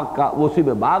اسی باغ کا، وہ اسی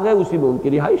میں باغ ہے، اسی میں ان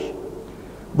کی رہائش۔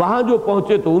 وہاں جو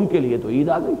پہنچے تو ان کے لیے تو عید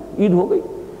آ گئی، عید ہو گئی۔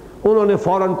 انہوں نے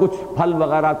فوراً کچھ پھل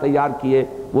وغیرہ تیار کیے،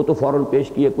 وہ تو فوراً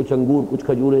پیش کیے، کچھ انگور کچھ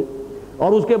کھجوریں،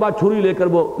 اور اس کے بعد چھری لے کر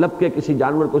وہ لب کے کسی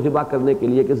جانور کو ذبح کرنے کے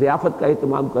لیے کہ ضیافت کا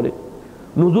اہتمام کرے۔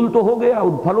 نزول تو ہو گیا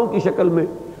ان پھلوں کی شکل میں،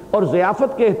 اور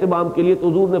ضیافت کے اہتمام کے لیے تو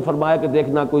حضور نے فرمایا کہ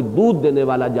دیکھنا کوئی دودھ دینے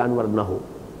والا جانور نہ ہو۔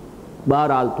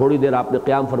 بہرحال تھوڑی دیر آپ نے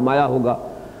قیام فرمایا ہوگا،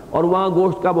 اور وہاں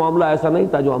گوشت کا معاملہ ایسا نہیں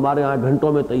تھا جو ہمارے ہاں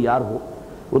گھنٹوں میں تیار ہو،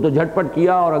 وہ تو جھٹ پٹ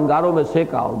کیا اور انگاروں میں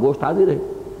سینکا اور گوشت حاضر ہے۔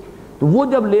 تو وہ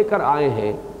جب لے کر آئے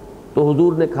ہیں تو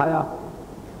حضور نے کھایا،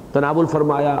 تناول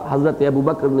فرمایا، حضرت ابو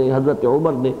بکر نے، حضرت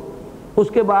عمر نے۔ اس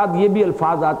کے بعد یہ بھی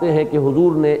الفاظ آتے ہیں کہ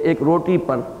حضور نے ایک روٹی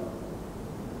پر،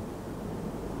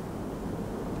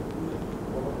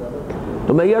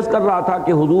 تو میں یہ عرض کر رہا تھا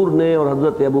کہ حضور نے اور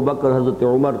حضرت ابو بکر، حضرت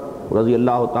عمر رضی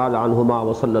اللہ تعالی عنہما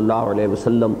وصلی اللہ علیہ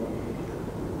وسلم،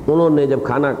 انہوں نے جب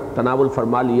کھانا تناول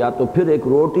فرما لیا تو پھر ایک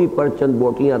روٹی پر چند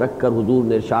بوٹیاں رکھ کر حضور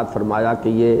نے ارشاد فرمایا کہ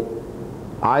یہ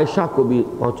عائشہ کو بھی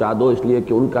پہنچا دو، اس لیے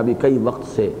کہ ان کا بھی کئی وقت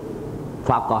سے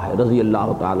فاقہ ہے رضی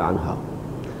اللہ تعالی عنہ۔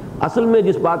 اصل میں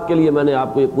جس بات کے لیے میں نے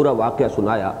آپ کو یہ پورا واقعہ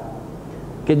سنایا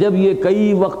کہ جب یہ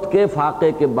کئی وقت کے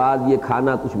فاقے کے بعد یہ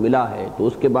کھانا کچھ ملا ہے تو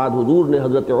اس کے بعد حضور نے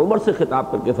حضرت عمر سے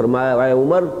خطاب کر کے فرمایا، اے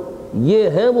عمر، یہ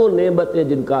ہیں وہ نعمتیں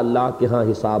جن کا اللہ کے ہاں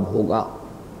حساب ہوگا۔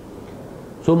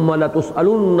 ثم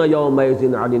لتسألن یومئذ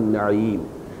عن النعیم۔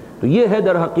 تو یہ ہے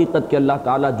در حقیقت کہ اللہ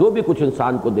تعالیٰ جو بھی کچھ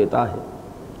انسان کو دیتا ہے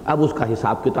اب اس کا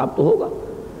حساب کتاب تو ہوگا۔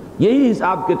 یہی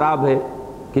حساب کتاب ہے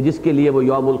کہ جس کے لیے وہ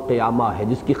یوم القیامہ ہے،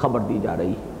 جس کی خبر دی جا رہی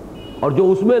ہے، اور جو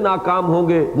اس میں ناکام ہوں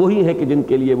گے وہی ہے کہ جن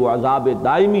کے لیے وہ عذاب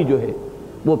دائمی جو ہے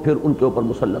وہ پھر ان کے اوپر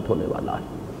مسلط ہونے والا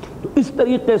ہے۔ تو اس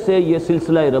طریقے سے یہ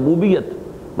سلسلہ ربوبیت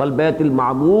والبیت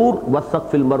المعمور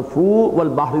والسقف المرفوع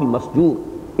والبحر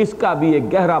المسجور، اس کا بھی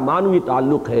ایک گہرا معنوی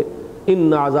تعلق ہے۔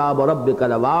 ان عذاب ربک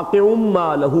لواقع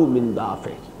ما لہ من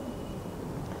دافع۔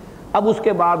 اب اس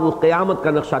کے بعد اس قیامت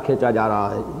کا نقشہ کھینچا جا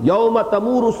رہا ہے۔ یوم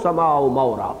تمور السماء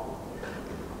مورا،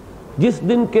 جس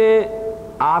دن کے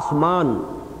آسمان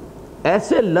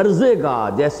ایسے لرزے گا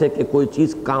جیسے کہ کوئی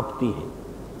چیز کانپتی ہے۔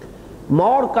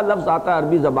 مور کا لفظ آتا ہے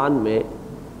عربی زبان میں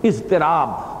اضطراب،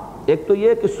 ایک تو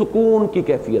یہ کہ سکون کی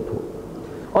کیفیت ہو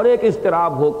اور ایک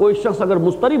اضطراب ہو۔ کوئی شخص اگر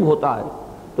مضطرب ہوتا ہے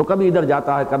تو کبھی ادھر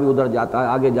جاتا ہے، کبھی ادھر جاتا ہے،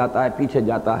 آگے جاتا ہے، پیچھے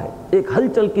جاتا ہے، ایک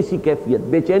ہلچل کسی کیفیت،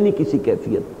 بے چینی کسی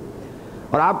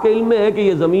کیفیت۔ اور آپ کے علم میں ہے کہ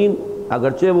یہ زمین،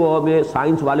 اگرچہ وہ ہمیں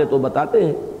سائنس والے تو بتاتے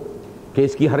ہیں کہ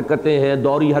اس کی حرکتیں ہیں،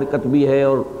 دوری حرکت بھی ہے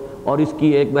اور اس کی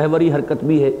ایک محوری حرکت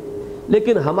بھی ہے،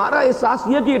 لیکن ہمارا احساس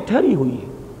یہ کہ یہ ٹھہری ہوئی ہے،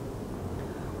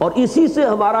 اور اسی سے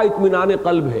ہمارا اطمینان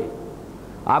قلب ہے۔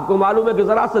 آپ کو معلوم ہے کہ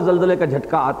ذرا سے زلزلے کا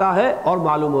جھٹکا آتا ہے اور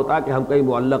معلوم ہوتا ہے کہ ہم کہیں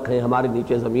معلق ہیں، ہمارے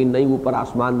نیچے زمین نہیں، اوپر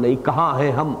آسمان نہیں، کہاں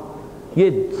ہیں ہم۔ یہ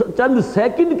چند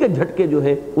سیکنڈ کے جھٹکے جو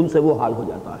ہیں ان سے وہ حال ہو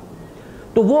جاتا ہے۔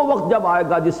 تو وہ وقت جب آئے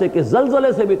گا جسے کہ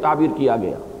زلزلے سے بھی تعبیر کیا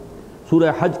گیا،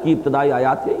 سورہ حج کی ابتدائی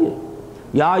آیات یہی ہے،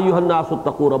 یا ایھا الناس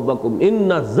اتقوا ربکم ان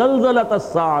زلزلۃ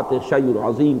الساعۃ شیء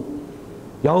عظیم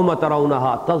یوم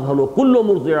ترونها تذهل كل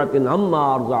مرضعة عما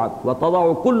ارضعت وتضع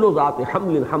كل ذات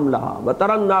حمل حملها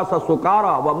وترى الناس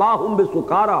سكارى وما هم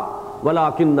بسكارى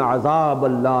ولكن عذاب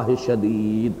الله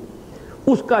شدید۔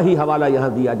 اس کا ہی حوالہ یہاں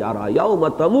دیا جا رہا ہے، یوم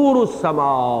تمور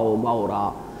السماء مورا،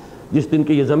 جس دن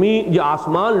کہ یہ زمین، یہ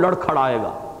آسمان لڑکھڑائے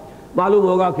گا، معلوم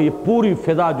ہوگا کہ یہ پوری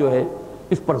فضا جو ہے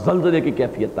اس پر زلزلے کی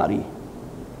کیفیت طاری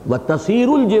ہے۔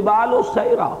 وَتَسِيرُ الْجِبَالُ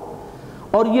سَيْرًا،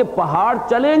 اور یہ پہاڑ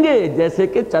چلیں گے جیسے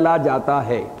کہ چلا جاتا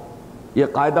ہے۔ یہ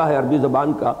قاعدہ ہے عربی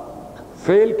زبان کا،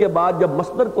 فعل کے بعد جب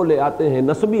مصدر کو لے آتے ہیں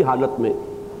نسبی حالت میں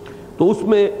تو اس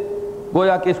میں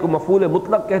گویا کہ اس کو مفعول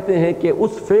مطلق کہتے ہیں کہ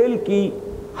اس فعل کی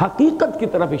حقیقت کی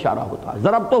طرف اشارہ ہوتا ہے۔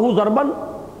 ضربتہ ضرباً،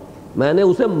 میں نے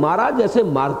اسے مارا جیسے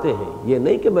مارتے ہیں. یہ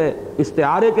نہیں کہ میں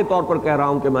استعارے کے طور پر کہہ رہا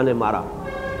ہوں کہ میں نے مارا.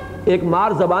 ایک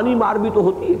مار زبانی مار بھی تو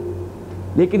ہوتی ہے,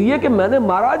 لیکن یہ کہ میں نے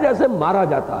مارا جیسے مارا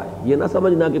جاتا ہے, یہ نہ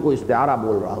سمجھنا کہ کوئی استعارہ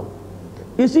بول رہا ہوں.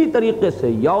 اسی طریقے سے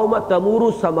یوم تمور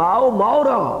السماء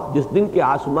مورا, جس دن کے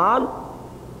آسمان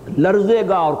لرزے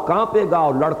گا اور کانپے گا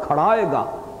اور لڑکھڑائے گا,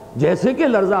 جیسے کہ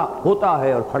لرزہ ہوتا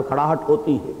ہے اور کھڑکھڑاہٹ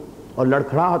ہوتی ہے اور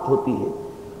لڑکھڑاہٹ ہوتی ہے.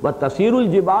 وتسیر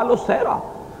الجبال سیرا,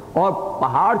 اور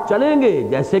پہاڑ چلیں گے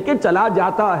جیسے کہ چلا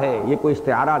جاتا ہے, یہ کوئی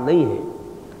استعارہ نہیں ہے.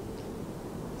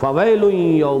 فویل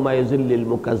یومئذ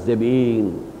للمکذبین,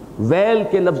 ویل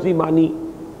کے لفظی معنی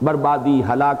بربادی,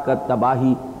 ہلاکت,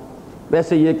 تباہی.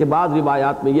 ویسے یہ کہ بعض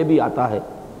روایات میں یہ بھی آتا ہے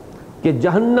کہ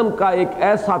جہنم کا ایک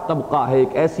ایسا طبقہ ہے,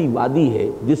 ایک ایسی وادی ہے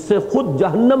جس سے خود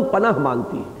جہنم پناہ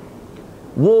مانگتی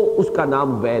ہے, وہ اس کا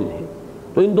نام ویل ہے.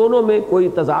 تو ان دونوں میں کوئی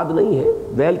تضاد نہیں ہے.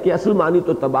 ویل کے اصل معنی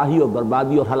تو تباہی اور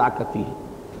بربادی اور ہلاکت ہی ہے,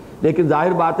 لیکن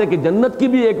ظاہر بات ہے کہ جنت کی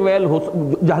بھی ایک ویل ہو,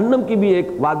 جہنم کی بھی ایک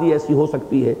وادی ایسی ہو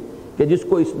سکتی ہے کہ جس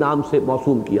کو اس نام سے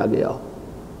موسوم کیا گیا ہو.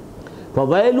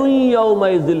 فویل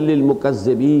یومئذ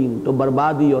للمکذبین, تو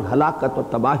بربادی اور ہلاکت اور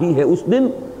تباہی ہے اس دن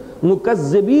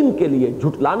مکذبین کے لیے,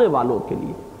 جھٹلانے والوں کے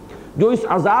لیے, جو اس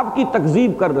عذاب کی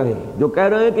تکذیب کر رہے ہیں, جو کہہ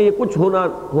رہے ہیں کہ یہ کچھ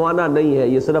ہونا نہیں ہے,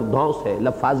 یہ صرف دھونس ہے,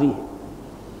 لفاظی ہے.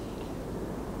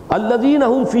 الذین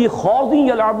هم فی خوض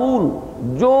یلعبون,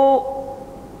 جو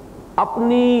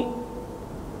اپنی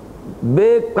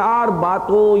بیکار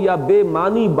باتوں یا بے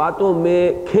معنی باتوں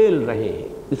میں کھیل رہے ہیں.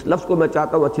 اس لفظ کو میں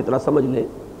چاہتا ہوں اچھی طرح سمجھ لیں.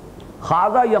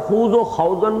 خاضا یخوض و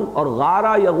خوضن اور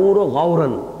غارا یغور و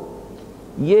غورن,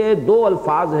 یہ دو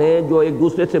الفاظ ہیں جو ایک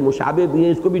دوسرے سے مشابہ بھی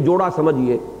ہیں. اس کو بھی جوڑا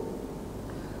سمجھیے.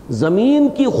 زمین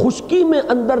کی خشکی میں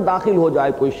اندر داخل ہو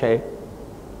جائے کوئی شے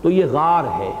تو یہ غار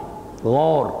ہے,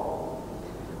 غور,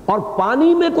 اور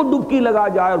پانی میں کوئی ڈبکی لگا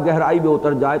جائے اور گہرائی میں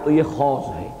اتر جائے تو یہ خوض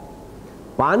ہے.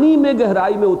 پانی میں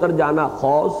گہرائی میں اتر جانا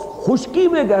خوض, خشکی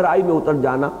میں گہرائی میں اتر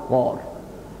جانا غور.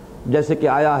 جیسے کہ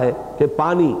آیا ہے کہ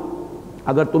پانی,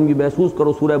 اگر تم یہ محسوس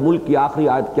کرو, سورہ ملک کی آخری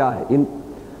آیت کیا ہے, ان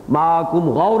ماکم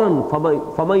غورن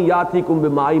فمن یاتیکم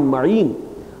بماء معین,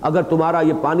 اگر تمہارا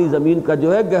یہ پانی زمین کا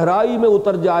جو ہے گہرائی میں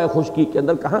اتر جائے خشکی کے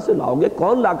اندر, کہاں سے لاؤ گے,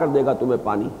 کون لا کر دے گا تمہیں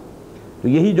پانی؟ تو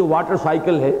یہی جو واٹر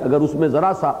سائیکل ہے, اگر اس میں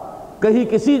ذرا سا کہیں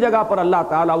کسی جگہ پر اللہ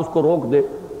تعالیٰ اس کو روک دے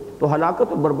تو ہلاکت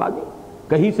اور بربادی.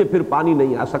 کہیں سے پھر پانی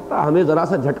نہیں آ سکتا. ہمیں ذرا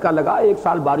سا جھٹکا لگا, ایک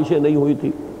سال بارشیں نہیں ہوئی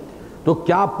تھی تو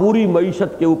کیا پوری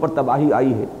معیشت کے اوپر تباہی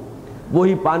آئی ہے.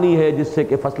 وہی پانی ہے جس سے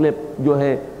کہ فصلیں جو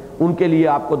ہیں ان کے لیے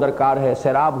آپ کو درکار ہے,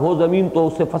 سیراب ہو زمین تو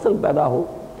اس سے فصل پیدا ہو,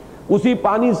 اسی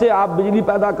پانی سے آپ بجلی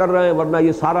پیدا کر رہے ہیں. ورنہ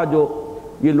یہ سارا جو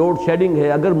یہ لوڈ شیڈنگ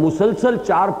ہے, اگر مسلسل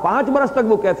 4-5 برس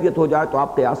تک وہ کیفیت ہو جائے تو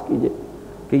آپ قیاس کیجئے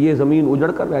کہ یہ زمین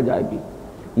اجڑ کر رہ جائے گی.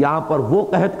 یہاں پر وہ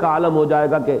قحط کا عالم ہو جائے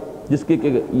گا کہ جس کی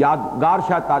کہ یادگار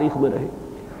شاید تاریخ میں رہے.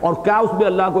 اور کیا اس میں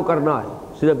اللہ کو کرنا ہے,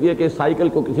 صرف یہ کہ سائیکل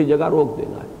کو کسی جگہ روک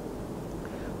دینا ہے.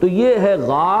 تو یہ ہے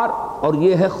غار اور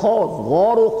یہ ہے خوض.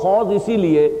 غور و خوض اسی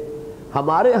لیے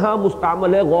ہمارے ہاں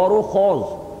مستعمل ہے غور و خوض,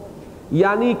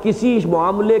 یعنی کسی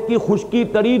معاملے کی خشکی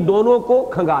تری دونوں کو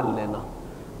کھنگال لینا.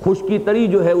 خشکی تری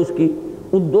جو ہے اس کی,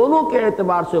 ان دونوں کے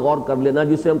اعتبار سے غور کر لینا,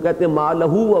 جسے ہم کہتے ہیں ما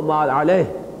لہو و ما علیہ,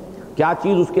 کیا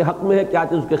چیز اس کے حق میں ہے, کیا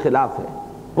چیز اس کے خلاف ہے,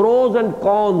 پروز اینڈ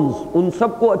کونز, ان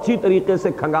سب کو اچھی طریقے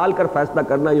سے کھنگال کر فیصلہ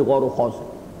کرنا, یہ غور و خوض ہے.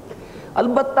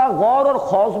 البتہ غور اور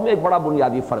خوض میں ایک بڑا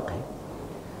بنیادی فرق ہے.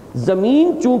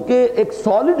 زمین چونکہ ایک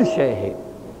سالڈ شے ہے,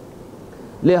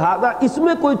 لہذا اس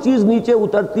میں کوئی چیز نیچے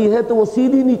اترتی ہے تو وہ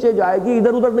سیدھی نیچے جائے گی,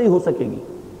 ادھر ادھر نہیں ہو سکے گی.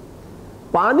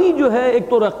 پانی جو ہے ایک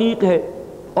تو رقیق ہے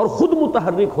اور خود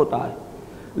متحرک ہوتا ہے,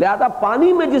 لہذا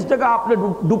پانی میں جس جگہ آپ نے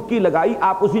ڈبکی لگائی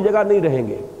آپ اسی جگہ نہیں رہیں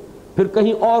گے, پھر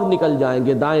کہیں اور نکل جائیں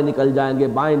گے, دائیں نکل جائیں گے,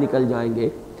 بائیں نکل جائیں گے.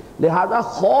 لہذا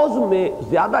خوض میں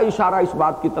زیادہ اشارہ اس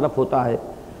بات کی طرف ہوتا ہے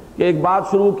کہ ایک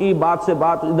بات شروع کی, بات سے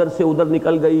بات ادھر سے ادھر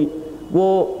نکل گئی,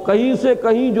 وہ کہیں سے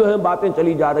کہیں جو ہے باتیں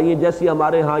چلی جا رہی ہیں. جیسی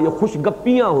ہمارے ہاں یہ خوش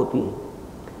گپیاں ہوتی ہیں,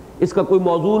 اس کا کوئی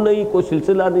موضوع نہیں, کوئی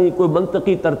سلسلہ نہیں, کوئی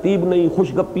منطقی ترتیب نہیں,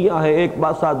 خوش گپیاں ہیں, ایک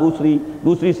بات ساتھ دوسری,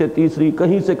 دوسری سے تیسری,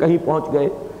 کہیں سے کہیں پہنچ گئے.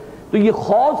 تو یہ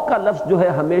خوض کا لفظ جو ہے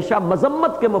ہمیشہ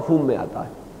مذمت کے مفہوم میں آتا ہے.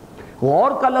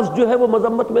 غور کا لفظ جو ہے وہ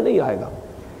مذمت میں نہیں آئے گا,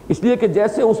 اس لیے کہ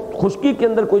جیسے اس خشکی کے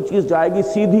اندر کوئی چیز جائے گی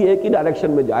سیدھی ایک ہی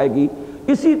ڈائریکشن میں جائے گی,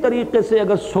 اسی طریقے سے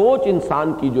اگر سوچ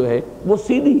انسان کی جو ہے وہ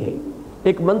سیدھی ہے,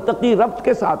 ایک منطقی ربط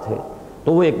کے ساتھ ہے,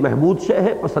 تو وہ ایک محمود شے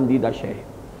ہے, پسندیدہ شے ہے.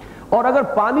 اور اگر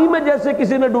پانی میں جیسے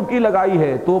کسی نے ڈبکی لگائی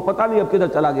ہے تو پتہ نہیں اب کدھر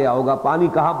چلا گیا ہوگا, پانی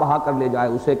کہاں بہا کر لے جائے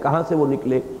اسے, کہاں سے وہ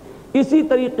نکلے. اسی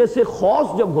طریقے سے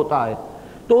خوض جب ہوتا ہے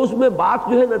تو اس میں بات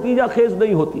جو ہے نتیجہ خیز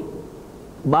نہیں ہوتی,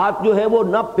 بات جو ہے وہ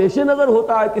نہ پیش نظر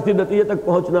ہوتا ہے کسی نتیجے تک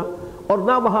پہنچنا اور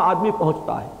نہ وہاں آدمی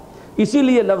پہنچتا ہے. اسی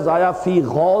لیے لفظ آیا فی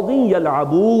غوض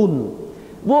یلعبون,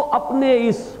 وہ اپنے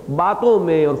اس باتوں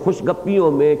میں اور خوش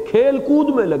گپیوں میں کھیل کود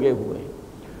میں لگے ہوئے ہیں.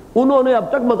 انہوں نے اب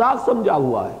تک مذاق سمجھا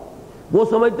ہوا ہے. وہ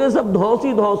سمجھتے ہیں سب دھونس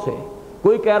ہی دھونس ہے.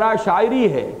 کوئی کہہ رہا ہے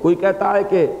شاعری ہے, کوئی کہتا ہے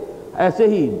کہ ایسے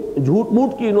ہی جھوٹ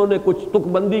موٹ کی انہوں نے کچھ تک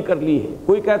بندی کر لی ہے,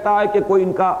 کوئی کہتا ہے کہ کوئی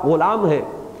ان کا غلام ہے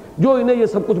جو انہیں یہ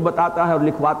سب کچھ بتاتا ہے اور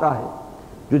لکھواتا ہے.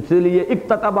 جس لیے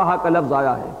اقتتبہ کا لفظ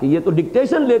آیا ہے کہ یہ تو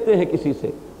ڈکٹیشن لیتے ہیں کسی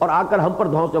سے اور آ کر ہم پر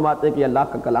دھونس جماتے ہیں کہ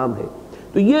اللہ کا کلام ہے.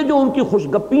 تو یہ جو ان کی خوش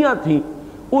گپیاں تھیں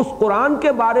اس قرآن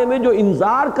کے بارے میں جو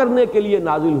انذار کرنے کے لیے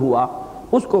نازل ہوا,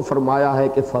 اس کو فرمایا ہے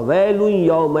کہ فویل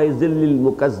یومئذ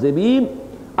للمکذبین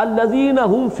الذین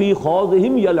هم فی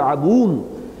خوضہم یلعبون.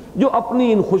 جو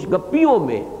اپنی ان خوش گپیوں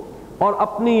میں اور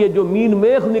اپنی یہ جو مین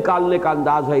میخ نکالنے کا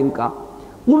انداز ہے ان کا,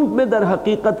 ان میں در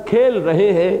حقیقت کھیل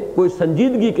رہے ہیں, کوئی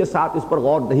سنجیدگی کے ساتھ اس پر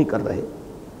غور نہیں کر رہے.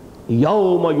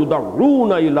 یوم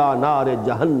یدعون الی نار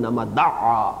جہنم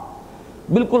دعا,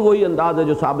 بالکل وہی انداز ہے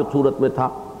جو سابق صورت میں تھا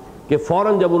کہ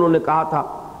فوراً جب انہوں نے کہا تھا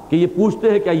کہ یہ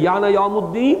پوچھتے ہیں کہ ایان یوم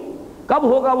الدین, کب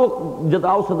ہوگا وہ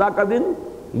جزا و سزا کا دن,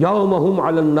 یوم ہم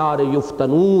علی النار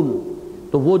یفتنون.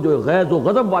 تو وہ جو غیظ و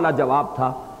غضب والا جواب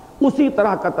تھا اسی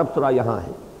طرح کا تبصرہ یہاں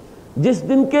ہے. جس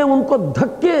دن کے ان کو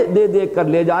دھکے دے دے کر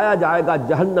لے جایا جائے گا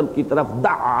جہنم کی طرف,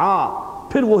 دعا,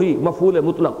 پھر وہی مفعول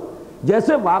مطلق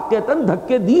جیسے واقعتاً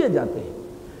دھکے دیے جاتے ہیں.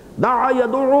 دعا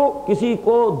یدعو, کسی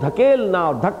کو دھکیلنا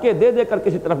اور دھکے دے دے کر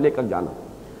کسی طرف لے کر جانا.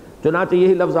 چنانچہ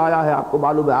یہی لفظ آیا ہے, آپ کو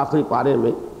معلوم ہے آخری پارے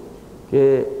میں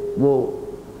کہ وہ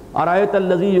ارأیت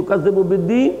الذی یکذب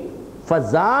بالدین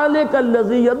فذلک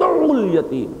الذی یدعو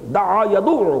الیتیم, دعا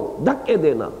یدعو, دھکے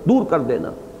دینا, دور کر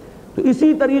دینا. تو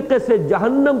اسی طریقے سے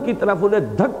جہنم کی طرف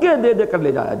انہیں دھکے دے دے کر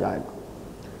لے جایا جائے گا.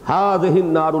 ھذہ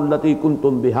النار التی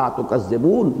کنتم بہا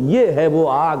تکذبون, یہ ہے وہ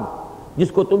آگ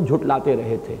جس کو تم جھٹلاتے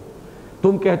رہے تھے.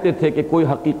 تم کہتے تھے کہ کوئی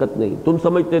حقیقت نہیں, تم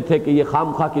سمجھتے تھے کہ یہ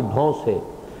خام خواہ کی دھونس ہے,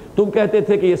 تم کہتے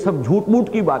تھے کہ یہ سب جھوٹ موٹ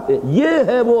کی باتیں. یہ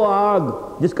ہے وہ آگ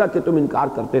جس کا کہ تم انکار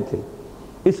کرتے تھے.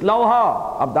 اصلوہا,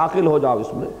 اب داخل ہو جاؤ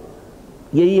اس میں.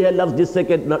 یہی ہے لفظ جس سے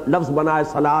کہ لفظ بنا ہے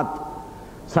صلاۃ.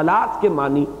 صلاۃ کے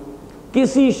معنی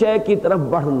کسی شے کی طرف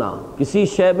بڑھنا, کسی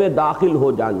شے میں داخل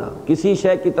ہو جانا, کسی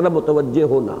شے کی طرف متوجہ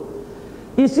ہونا.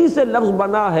 اسی سے لفظ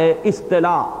بنا ہے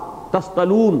اصطلاع,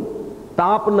 تستلون,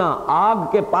 تاپنا. آگ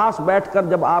کے پاس بیٹھ کر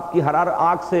جب آپ کی حرارت,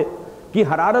 آگ سے کی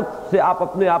حرارت سے آپ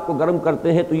اپنے آپ کو گرم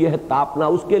کرتے ہیں تو یہ ہے تاپنا.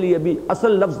 اس کے لیے بھی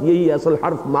اصل لفظ یہی ہے, اصل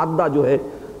حرف مادہ جو ہے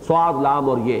صاد لام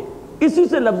اور یہ, اسی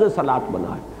سے لفظ صلاۃ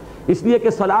بنا ہے. اس لیے کہ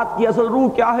صلاۃ کی اصل روح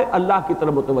کیا ہے, اللہ کی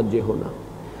طرف متوجہ ہونا,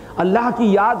 اللہ کی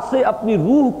یاد سے اپنی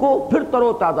روح کو پھر تر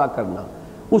و تازہ کرنا,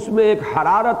 اس میں ایک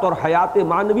حرارت اور حیات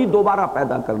معنوی دوبارہ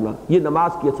پیدا کرنا. یہ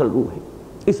نماز کی اصل روح ہے.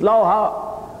 اصلاحا,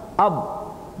 اب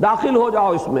داخل ہو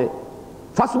جاؤ اس میں.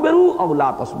 فاصبروا او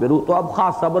لا تصبروا, تو اب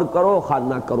خواہ صبر کرو خواہ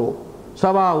نہ کرو.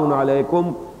 سواء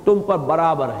علیکم, تم پر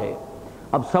برابر ہے.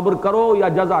 اب صبر کرو یا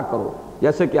جزا کرو,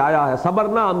 جیسے کہ آیا ہے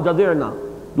صبرنا ام جزعنا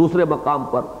دوسرے مقام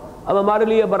پر. اب ہمارے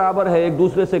لیے برابر ہے, ایک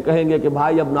دوسرے سے کہیں گے کہ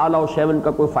بھائی اب نالا و شیون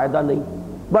کا کوئی فائدہ نہیں,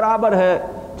 برابر ہے,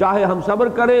 چاہے ہم صبر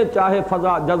کریں چاہے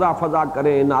جزا فضا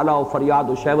کریں, نالا و فریاد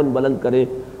و شیون بلند کریں,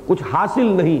 کچھ حاصل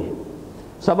نہیں ہے.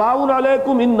 سواء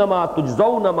علیکم انما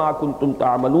تجزون ما کنتم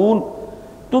تعملون,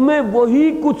 تمہیں وہی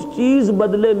کچھ چیز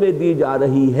بدلے میں دی جا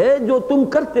رہی ہے جو تم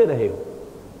کرتے رہے ہو.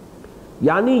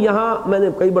 یعنی یہاں میں نے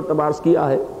کئی مرتبہ عرض کیا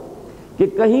ہے کہ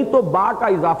کہیں تو با کا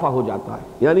اضافہ ہو جاتا ہے,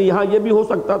 یعنی یہاں یہ بھی ہو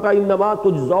سکتا تھا انما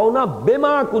تجزون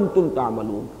بما کنتم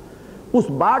تعملون. اس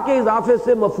با کے اضافے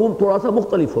سے مفہوم تھوڑا سا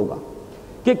مختلف ہوگا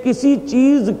کہ کسی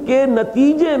چیز کے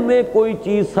نتیجے میں کوئی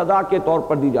چیز سزا کے طور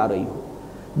پر دی جا رہی ہو.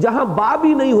 جہاں با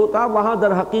بھی نہیں ہوتا وہاں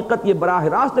در حقیقت یہ براہ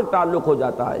راست ایک تعلق ہو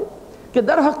جاتا ہے کہ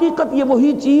در حقیقت یہ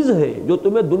وہی چیز ہے جو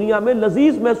تمہیں دنیا میں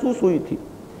لذیذ محسوس ہوئی تھی,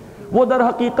 وہ در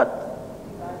حقیقت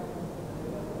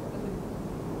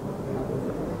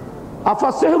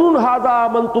افسحر ھذا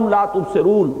ام انتم لا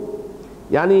تبصرون,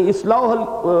 یعنی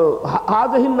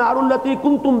ھذہ النار التی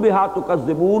کنتم بہا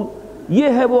تکذبون,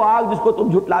 یہ ہے وہ آگ جس کو تم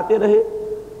جھٹلاتے رہے.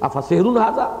 افسحر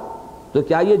ھذا, تو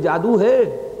کیا یہ جادو ہے؟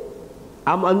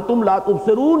 ام انتم لا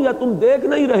تبصرون, یا تم دیکھ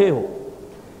نہیں رہے ہو.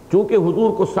 چونکہ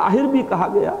حضور کو ساحر بھی کہا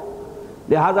گیا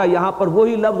لہذا یہاں پر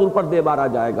وہی لفظ ان پر دے بارا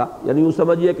جائے گا. یعنی یوں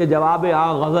سمجھیے کہ جواب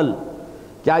آگ غزل,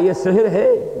 کیا یہ سحر ہے,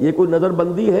 یہ کوئی نظر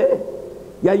بندی ہے,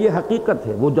 یا یہ حقیقت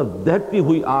ہے؟ وہ جب دہتی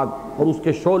ہوئی آگ اور اس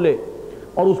کے شعلے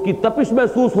اور اس کی تپش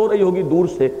محسوس ہو رہی ہوگی دور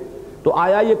سے, تو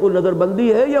آیا یہ کوئی نظر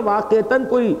بندی ہے یا واقعتاً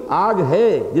کوئی آگ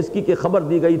ہے جس کی کہ خبر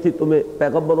دی گئی تھی تمہیں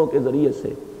پیغمبروں کے ذریعے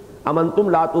سے؟ ام انتم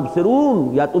لا تبصرون,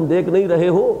 یا تم دیکھ نہیں رہے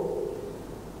ہو؟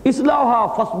 اصلاحا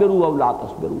فاصبروا او لا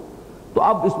تصبروا, تو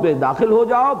اب اس میں داخل ہو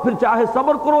جاؤ, پھر چاہے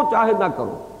صبر کرو چاہے نہ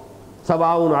کرو.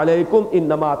 سواء علیکم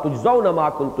انما تجزون ما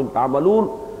کنتم تعملون,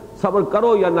 صبر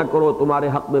کرو یا نہ کرو تمہارے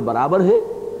حق میں برابر ہے.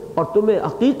 اور تمہیں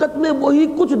حقیقت میں وہی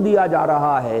کچھ دیا جا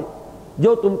رہا ہے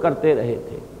جو تم کرتے رہے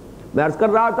تھے۔ میں عرض کر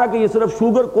رہا تھا کہ یہ صرف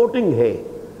شوگر کوٹنگ ہے،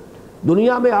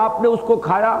 دنیا میں آپ نے اس کو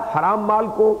کھایا حرام مال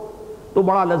کو تو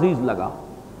بڑا لذیذ لگا،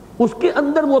 اس کے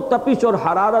اندر وہ تپش اور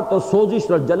حرارت اور سوزش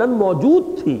اور جلن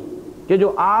موجود تھی کہ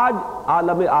جو آج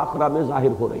عالم آخرہ میں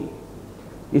ظاہر ہو رہی ہے۔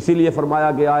 اسی لیے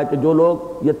فرمایا گیا ہے کہ جو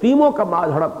لوگ یتیموں کا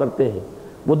مال ہڑپ کرتے ہیں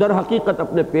وہ در حقیقت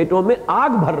اپنے پیٹوں میں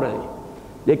آگ بھر رہے ہیں،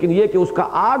 لیکن یہ کہ اس کا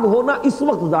آگ ہونا اس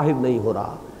وقت ظاہر نہیں ہو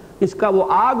رہا، اس کا وہ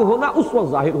آگ ہونا اس وقت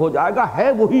ظاہر ہو جائے گا،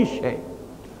 ہے وہی شے۔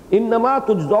 انما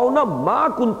تجزون ما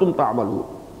کنتم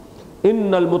تعملون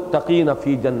ان المتقین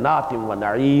فی جنات و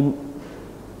نعیم۔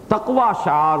 تقوی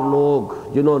شعار لوگ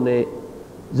جنہوں نے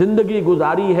زندگی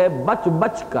گزاری ہے بچ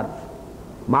بچ کر،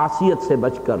 معصیت سے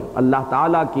بچ کر، اللہ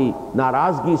تعالیٰ کی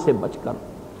ناراضگی سے بچ کر،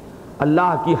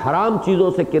 اللہ کی حرام چیزوں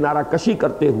سے کنارہ کشی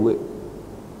کرتے ہوئے،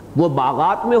 وہ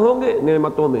باغات میں ہوں گے،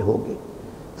 نعمتوں میں ہوں گے۔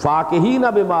 فاکہین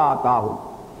بما آتاہم،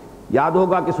 یاد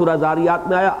ہوگا کہ سورہ زاریات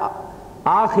میں آیا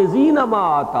آخذین ما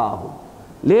آتاہم،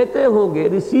 لیتے ہوں گے،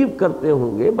 ریسیو کرتے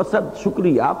ہوں گے، بصد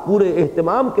شکریہ، پورے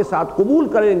اہتمام کے ساتھ قبول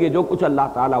کریں گے جو کچھ اللہ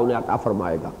تعالیٰ انہیں عطا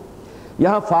فرمائے گا۔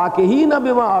 یہاں فاکہین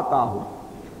بما آتاہم،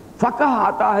 فقہ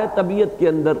آتا ہے طبیعت کے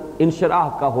اندر انشراح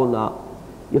کا ہونا،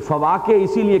 یہ فواکہ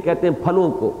اسی لیے کہتے ہیں پھلوں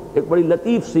کو، ایک بڑی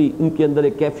لطیف سی ان کے اندر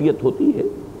ایک کیفیت ہوتی ہے۔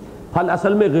 پھل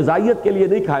اصل میں غذائیت کے لیے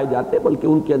نہیں کھائے جاتے بلکہ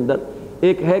ان کے اندر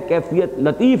ایک ہے کیفیت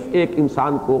لطیف، ایک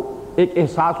انسان کو ایک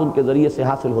احساس ان کے ذریعے سے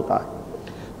حاصل ہوتا ہے۔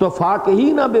 تو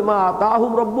فاکہین بما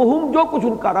آتاہم ربہم، جو کچھ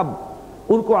ان کا رب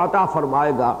ان کو عطا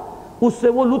فرمائے گا اس سے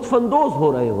وہ لطف اندوز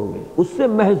ہو رہے ہوں گے، اس سے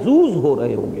محظوظ ہو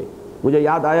رہے ہوں گے۔ مجھے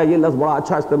یاد آیا یہ لفظ بڑا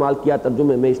اچھا استعمال کیا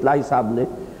ترجمے میں اصلاحی صاحب نے،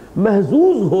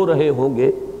 محظوظ ہو رہے ہوں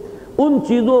گے ان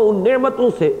چیزوں، ان نعمتوں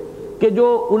سے کہ جو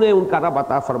انہیں ان کا رب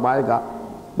عطا فرمائے گا۔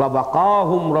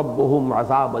 وَوَقَاهُمْ رَبُّهُمْ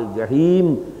عَذَابَ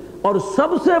الْجَحِيمِ، اور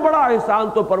سب سے بڑا احسان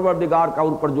تو پروردگار کا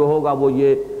ان پر جو ہوگا وہ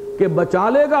یہ کہ بچا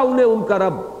لے گا انہیں ان کا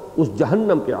رب اس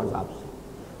جہنم کے عذاب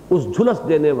سے، اس جھلس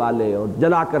دینے والے اور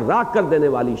جلا کر راکھ کر دینے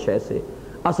والی شے سے۔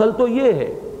 اصل تو یہ ہے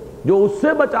جو اس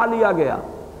سے بچا لیا گیا،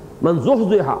 من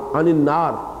زحزح عن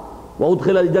النار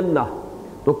وادخل الجنہ،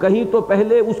 تو کہیں تو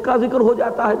پہلے اس کا ذکر ہو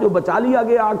جاتا ہے جو بچا لیا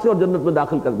گیا آگ سے اور جنت میں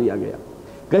داخل کر دیا گیا،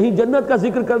 کہیں جنت کا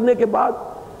ذکر کرنے کے بعد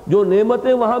جو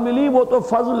نعمتیں وہاں ملی وہ تو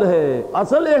فضل ہے،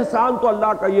 اصل احسان تو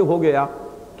اللہ کا یہ ہو گیا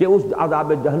کہ اس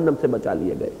عذاب جہنم سے بچا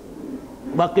لیے گئے۔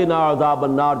 وقنا عذاب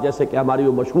النار، جیسے کہ ہماری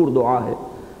وہ مشہور دعا ہے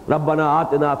ربنا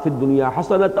آتنا فی الدنیا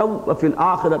حسنۃ وفی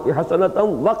الآخرۃ حسنۃ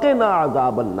وقنا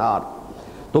عذاب النار،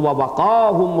 تو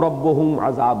ووقاہم ربہم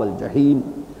عذاب الجحیم۔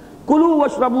 کلوا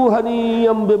واشربوا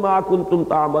ہنیئا بما کنتم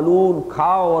تعملون،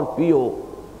 کھاؤ اور پیو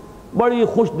بڑی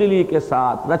خوش دلی کے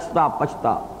ساتھ، رچتا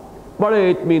پچتا، بڑے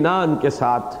اطمینان کے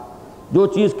ساتھ، جو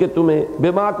چیز کہ تمہیں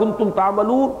بما کنتم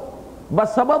تعملون،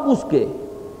 بسبب اس کے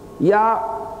یا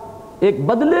ایک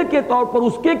بدلے کے طور پر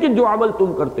اس کے کہ جو عمل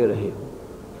تم کرتے رہے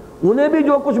ہو، انہیں بھی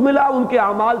جو کچھ ملا ان کے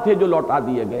اعمال تھے جو لوٹا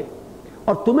دیے گئے،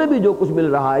 اور تمہیں بھی جو کچھ مل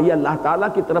رہا ہے یہ اللہ تعالیٰ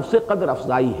کی طرف سے قدر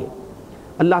افزائی ہے۔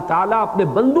 اللہ تعالیٰ اپنے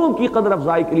بندوں کی قدر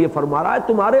افزائی کے لیے فرما رہا ہے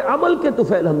تمہارے عمل کے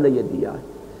طفیل ہم نے یہ دیا ہے۔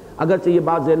 اگرچہ یہ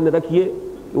بات ذہن میں رکھیے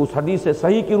کہ اس حدیث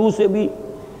صحیح کی روح سے بھی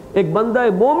ایک بندہ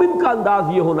مومن کا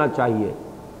انداز یہ ہونا چاہیے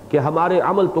کہ ہمارے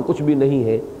عمل تو کچھ بھی نہیں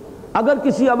ہے، اگر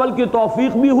کسی عمل کی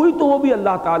توفیق بھی ہوئی تو وہ بھی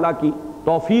اللہ تعالیٰ کی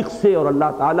توفیق سے، اور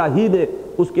اللہ تعالیٰ ہی نے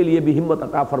اس کے لیے بھی ہمت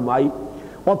عطا فرمائی۔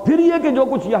 اور پھر یہ کہ جو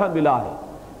کچھ یہاں ملا ہے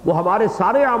وہ ہمارے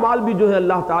سارے اعمال بھی جو ہے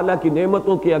اللہ تعالیٰ کی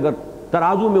نعمتوں کے اگر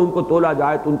ترازو میں ان کو تولا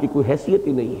جائے تو ان کی کوئی حیثیت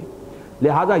ہی نہیں ہے،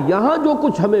 لہذا یہاں جو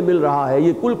کچھ ہمیں مل رہا ہے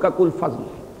یہ کل کا کل فضل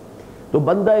ہے۔ تو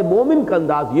بندہ مومن کا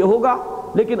انداز یہ ہوگا،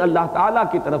 لیکن اللہ تعالیٰ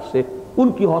کی طرف سے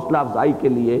ان کی حوصلہ افزائی کے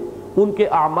لیے، ان کے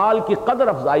اعمال کی قدر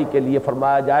افزائی کے لیے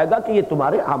فرمایا جائے گا کہ یہ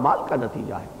تمہارے اعمال کا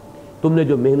نتیجہ ہے، تم نے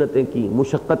جو محنتیں کی،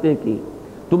 مشقتیں کی،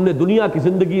 تم نے دنیا کی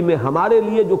زندگی میں ہمارے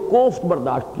لیے جو کوفت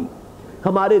برداشت کی،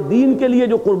 ہمارے دین کے لیے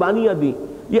جو قربانیاں دی،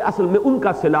 یہ اصل میں ان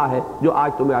کا صلہ ہے جو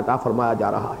آج تمہیں عطا فرمایا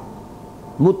جا رہا ہے۔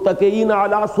 متکئین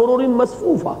علی سرر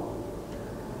مصفوفہ،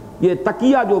 یہ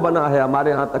تکیہ جو بنا ہے،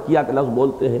 ہمارے ہاں تکیہ کے لفظ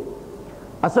بولتے ہیں،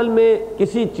 اصل میں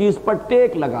کسی چیز پر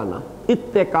ٹیک لگانا،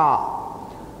 اتکا،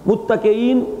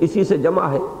 متکئین اسی سے جمع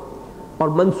ہے اور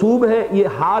منصوب ہے،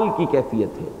 یہ حال کی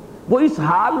کیفیت ہے، وہ اس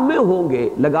حال میں ہوں گے،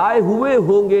 لگائے ہوئے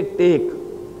ہوں گے ٹیک،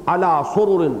 علی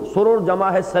سرر، سرر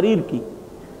جمع ہے سریر کی،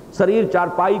 سریر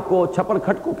چارپائی کو، چھپر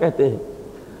کھٹ کو کہتے ہیں،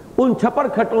 ان چھپر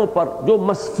کھٹوں پر جو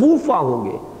مصفوفہ ہوں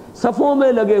گے، صفوں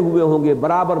میں لگے ہوئے ہوں گے،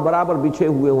 برابر برابر بچھے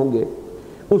ہوئے ہوں گے،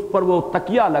 اس پر وہ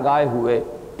تکیہ لگائے ہوئے،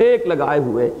 ٹیک لگائے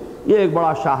ہوئے، یہ ایک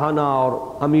بڑا شاہانہ اور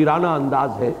امیرانہ انداز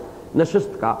ہے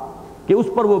نشست کا کہ اس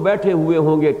پر وہ بیٹھے ہوئے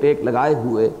ہوں گے ٹیک لگائے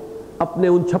ہوئے اپنے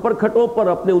ان چھپر کھٹوں پر،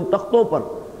 اپنے ان تختوں پر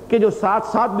کہ جو ساتھ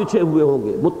ساتھ بچھے ہوئے ہوں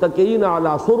گے، متکئین علی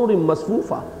سرر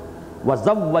مصفوفہ،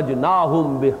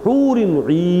 وَزَوَّجْنَاهُمْ بِحُورٍ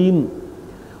عِین،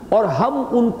 اور ہم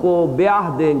ان کو بیاہ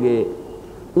دیں گے،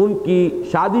 ان کی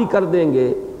شادی کر دیں گے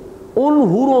ان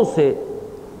حوروں سے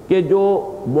کہ جو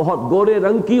بہت گورے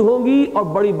رنگ کی ہوں گی اور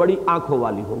بڑی بڑی آنکھوں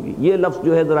والی ہوں گی۔ یہ لفظ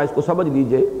جو ہے ذرا اس کو سمجھ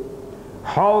لیجئے،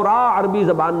 حورا عربی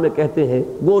زبان میں کہتے ہیں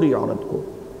گوری عورت کو،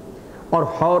 اور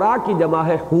حورا کی جمع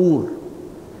ہے حور،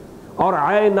 اور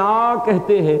عینا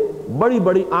کہتے ہیں بڑی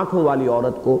بڑی آنکھوں والی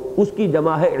عورت کو، اس کی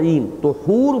جمع ہے عین۔ تو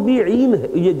حور بھی عین ہے،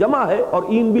 یہ جمع ہے، اور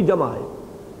عین بھی جمع ہے۔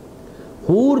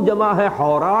 حور جمع ہے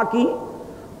حورا کی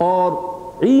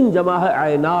اور عین جمع ہے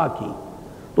عینا کی۔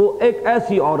 تو ایک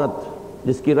ایسی عورت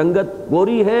جس کی رنگت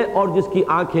گوری ہے اور جس کی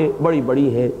آنکھیں بڑی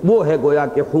بڑی ہیں، وہ ہے گویا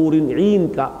کہ حور عین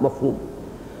کا مفہوم۔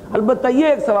 البتہ یہ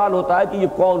ایک سوال ہوتا ہے کہ یہ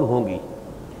کون ہوں گی،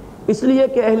 اس لیے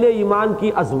کہ اہل ایمان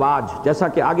کی ازواج، جیسا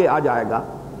کہ آگے آ جائے گا،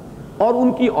 اور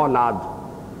ان کی اولاد،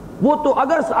 وہ تو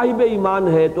اگر صاحب ایمان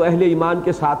ہے تو اہل ایمان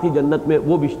کے ساتھ ہی جنت میں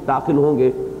وہ بھی داخل ہوں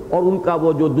گے، اور ان کا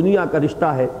وہ جو دنیا کا رشتہ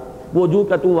ہے وہ جو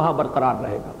کہ تم وہاں برقرار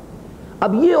رہے گا۔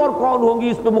 اب یہ اور کون ہوں گی،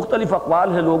 اس پہ مختلف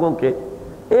اقوال ہیں لوگوں کے۔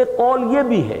 ایک قول یہ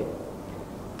بھی ہے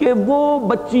کہ وہ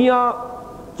بچیاں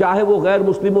چاہے وہ غیر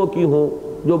مسلموں کی ہوں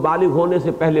جو بالغ ہونے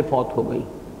سے پہلے فوت ہو گئی،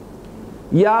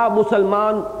 یا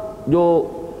مسلمان جو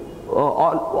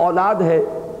اولاد ہے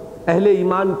اہل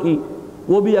ایمان کی،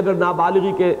 وہ بھی اگر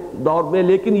نابالغی کے دور میں،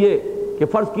 لیکن یہ کہ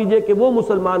فرض کیجئے کہ وہ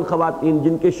مسلمان خواتین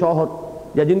جن کے شوہر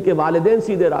یا جن کے والدین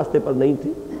سیدھے راستے پر نہیں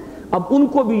تھے، اب ان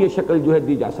کو بھی یہ شکل جو ہے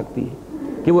دی جا سکتی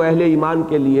ہے کہ وہ اہل ایمان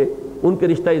کے لیے ان کے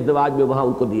رشتہ ازدواج میں وہاں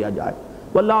ان کو دیا جائے۔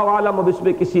 واللہ عالم، اب اس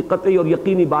میں کسی قطعی اور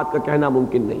یقینی بات کا کہنا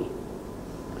ممکن نہیں۔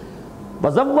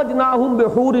 وَزَوَّجْنَاهُمْ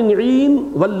بِحُورٍ عِین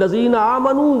وَالَّذِينَ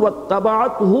آمَنُوا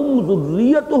وَاتَّبَعَتْهُمْ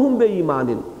ذُرِّيَّتُهُمْ بِإِیمَانٍ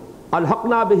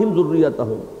أَلْحَقْنَا بِهِمْ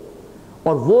ذُرِّيَّتَهُمْ،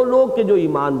 اور وہ لوگ کہ جو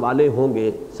ایمان والے ہوں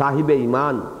گے، صاحب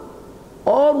ایمان،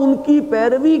 اور ان کی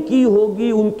پیروی کی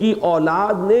ہوگی ان کی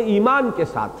اولاد نے ایمان کے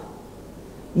ساتھ،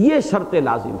 یہ شرط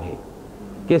لازم ہے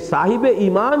کہ صاحب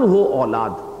ایمان ہو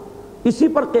اولاد۔ اسی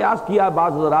پر قیاس کیا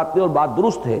بعض حضرات نے، اور بات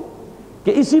درست ہے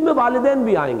کہ اسی میں والدین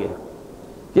بھی آئیں گے،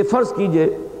 کہ فرض کیجئے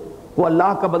وہ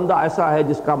اللہ کا بندہ ایسا ہے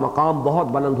جس کا مقام بہت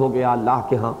بلند ہو گیا اللہ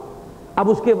کے ہاں، اب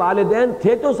اس کے والدین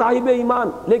تھے تو صاحب ایمان،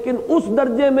 لیکن اس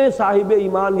درجے میں صاحب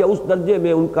ایمان یا اس درجے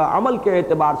میں ان کا عمل کے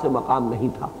اعتبار سے مقام نہیں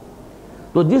تھا۔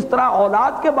 تو جس طرح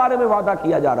اولاد کے بارے میں وعدہ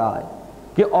کیا جا رہا ہے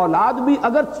کہ اولاد بھی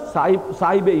اگر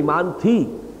صاحب ایمان تھی،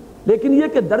 لیکن یہ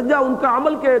کہ درجہ ان کا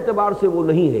عمل کے اعتبار سے وہ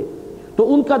نہیں ہے،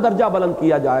 تو ان کا درجہ بلند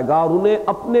کیا جائے گا، اور انہیں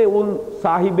اپنے ان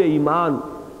صاحب ایمان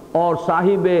اور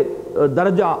صاحب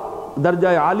درجہ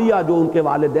عالیہ جو ان کے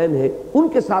والدین ہیں ان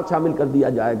کے ساتھ شامل کر دیا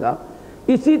جائے گا۔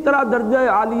 اسی طرح درجہ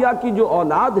عالیہ کی جو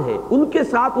اولاد ہے ان کے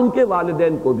ساتھ ان کے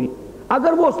والدین کو بھی،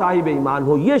 اگر وہ صاحب ایمان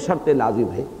ہو، یہ شرط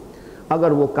لازم ہے۔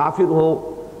 اگر وہ کافر ہو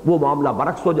وہ معاملہ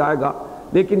برعکس ہو جائے گا،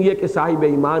 لیکن یہ کہ صاحب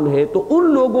ایمان ہے تو ان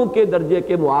لوگوں کے درجے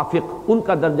کے موافق ان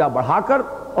کا درجہ بڑھا کر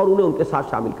اور انہیں ان کے ساتھ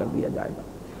شامل کر دیا جائے گا۔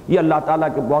 یہ اللہ تعالیٰ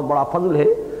کے بہت بڑا فضل ہے،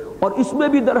 اور اس میں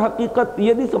بھی در حقیقت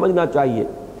یہ نہیں سمجھنا چاہیے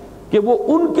کہ وہ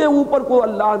ان کے اوپر کو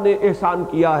اللہ نے احسان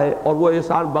کیا ہے اور وہ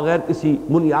احسان بغیر کسی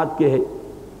بنیاد کے ہے۔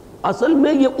 اصل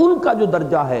میں یہ ان کا جو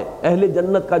درجہ ہے، اہل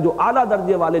جنت کا جو اعلیٰ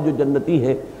درجے والے جو جنتی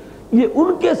ہیں، یہ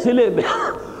ان کے صلے میں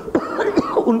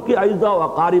ان کے اعزاء و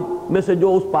اقارب میں سے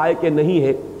جو اس پائے کے نہیں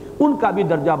ہے، ان کا بھی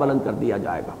درجہ بلند کر دیا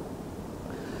جائے گا۔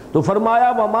 تو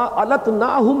فرمایا وَمَا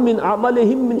أَلَتْنَاهُمْ مِنْ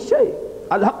عَمَلِهِمْ مِنْ شَيْءٍ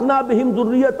أَلْحَقْنَا بِهِمْ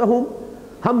ذُرِّيَّتَهُمْ،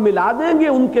 ہم ملا دیں گے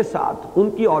ان کے ساتھ ان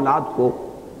کی اولاد کو،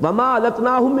 وَمَا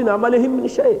أَلَتْنَاهُمْ مِنْ عَمَلِهِمْ مِنْ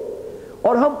شَيْءٍ،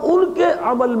 اور ہم ان کے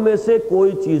عمل میں سے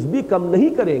کوئی چیز بھی کم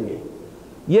نہیں کریں گے۔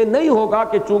 یہ نہیں ہوگا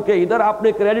کہ چونکہ ادھر آپ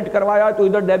نے کریڈٹ کروایا تو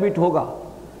ادھر ڈیبٹ ہوگا۔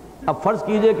 اب فرض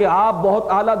کیجئے کہ آپ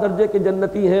بہت اعلیٰ درجے کے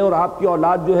جنتی ہیں اور آپ کی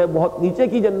اولاد جو ہے بہت نیچے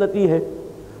کی جنتی ہے،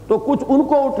 تو کچھ ان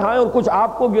کو اٹھائیں اور کچھ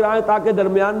آپ کو گرائیں تاکہ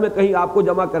درمیان میں کہیں آپ کو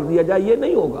جمع کر دیا جائے، یہ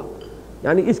نہیں ہوگا۔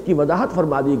 یعنی اس کی وضاحت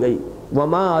فرما دی گئی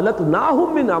وَمَا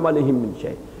أَلَتْنَاهُمْ مِنْ عَمَلِهِمْ مِنْ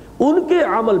شَيْءٍ، ان کے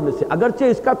عمل میں سے، اگرچہ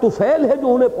اس کا طفیل ہے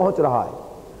جو انہیں پہنچ رہا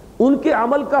ہے، ان کے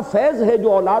عمل کا فیض ہے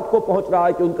جو اولاد کو پہنچ رہا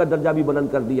ہے کہ ان کا درجہ بھی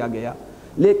بلند کر دیا گیا،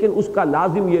 لیکن اس کا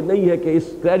لازم یہ نہیں ہے کہ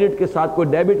اس کریڈٹ کے ساتھ کوئی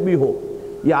ڈیبٹ بھی ہو۔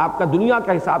 یہ آپ کا دنیا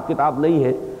کا حساب کتاب نہیں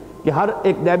ہے کہ ہر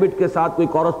ایک ڈیبٹ کے ساتھ کوئی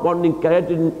کورسپونڈنگ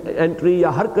کریڈٹ انٹری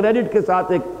یا ہر کریڈٹ کے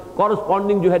ساتھ ایک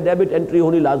کورسپونڈنگ جو ہے ڈیبٹ انٹری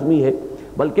ہونی لازمی ہے،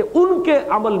 بلکہ ان کے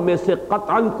عمل میں سے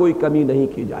قطعاً کوئی کمی نہیں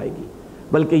کی جائے گی،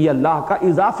 بلکہ یہ اللہ کا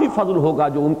اضافی فضل ہوگا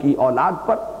جو ان کی اولاد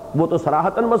پر، وہ تو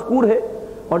صراحتاً مذکور ہے،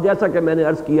 اور جیسا کہ میں نے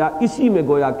عرض کیا اسی میں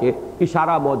گویا کہ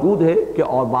اشارہ موجود ہے کہ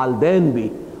اور والدین بھی،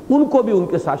 ان کو بھی ان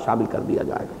کے ساتھ شامل کر دیا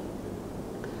جائے گا۔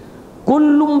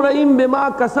 کل امرئ بما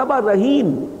کسب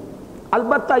رہین،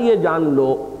 البتہ یہ جان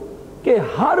لو کہ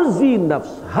ہر ذی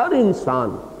نفس، ہر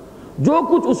انسان جو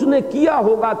کچھ اس نے کیا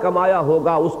ہوگا، کمایا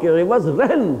ہوگا، اس کے عوض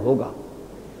رہن ہوگا۔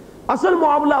 اصل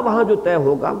معاملہ وہاں جو طے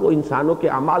ہوگا وہ انسانوں کے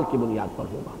اعمال کی بنیاد پر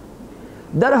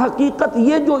ہوگا۔ در حقیقت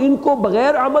یہ جو ان کو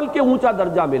بغیر عمل کے اونچا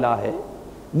درجہ ملا ہے،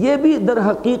 یہ بھی در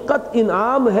حقیقت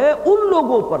انعام ہے ان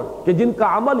لوگوں پر کہ جن کا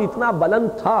عمل اتنا بلند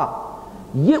تھا،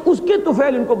 یہ اس کے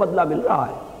طفیل ان کو بدلہ مل رہا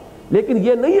ہے۔ لیکن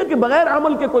یہ نہیں ہے کہ بغیر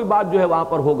عمل کے کوئی بات جو ہے وہاں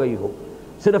پر ہو گئی ہو،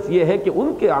 صرف یہ ہے کہ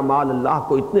ان کے اعمال اللہ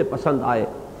کو اتنے پسند آئے،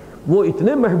 وہ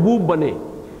اتنے محبوب بنے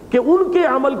کہ ان کے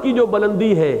عمل کی جو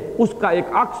بلندی ہے اس کا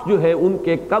ایک عکس جو ہے ان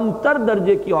کے کم تر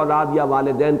درجے کی اولاد یا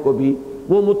والدین کو بھی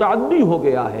وہ متعدی ہو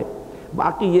گیا ہے۔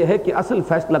 باقی یہ ہے کہ اصل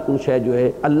فیصلہ کن شے جو ہے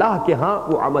اللہ کے ہاں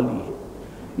وہ عمل ہی ہے۔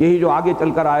 یہی جو آگے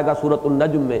چل کر آئے گا سورۃ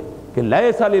النجم میں کہ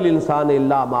لیس للانسان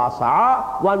الا ما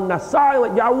سعى وان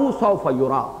السعي سوف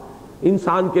يرى،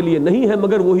 انسان کے لیے نہیں ہے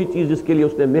مگر وہی چیز جس کے لیے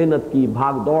اس نے محنت کی،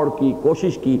 بھاگ دوڑ کی،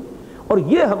 کوشش کی، اور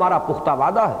یہ ہمارا پختہ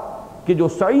وعدہ ہے کہ جو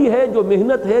سعی ہے، جو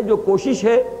محنت ہے، جو کوشش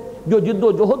ہے، جو جد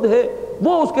و جہد ہے،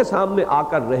 وہ اس کے سامنے آ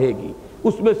کر رہے گی،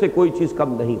 اس میں سے کوئی چیز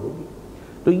کم نہیں ہوگی۔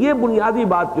 تو یہ بنیادی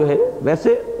بات جو ہے،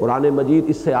 ویسے قرآن مجید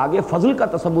اس سے آگے فضل کا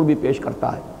تصور بھی پیش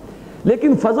کرتا ہے،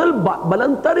 لیکن فضل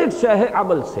بلندتر ایک شے ہے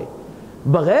عمل سے۔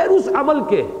 بغیر اس عمل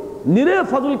کے نرے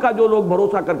فضل کا جو لوگ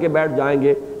بھروسہ کر کے بیٹھ جائیں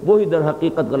گے وہی در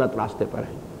حقیقت غلط راستے پر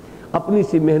ہیں۔ اپنی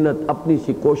سی محنت، اپنی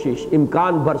سی کوشش،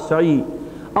 امکان بھر سعی،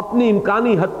 اپنی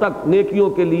امکانی حد تک نیکیوں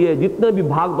کے لیے جتنے بھی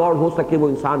بھاگ دوڑ ہو سکے وہ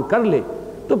انسان کر لے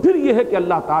تو پھر یہ ہے کہ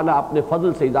اللہ تعالیٰ اپنے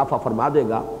فضل سے اضافہ فرما دے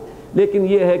گا۔ لیکن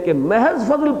یہ ہے کہ محض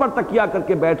فضل پر تکیہ کر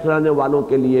کے بیٹھ رہنے والوں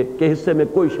کے لیے کہ حصے میں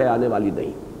کوئی شے آنے والی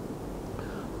نہیں۔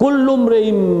 کل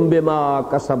امرئ بما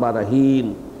کسب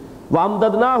رہین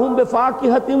وامددناہم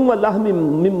بفاکہۃ ولحم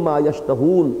مما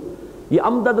یشتہون۔ یہ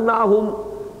امددناہم،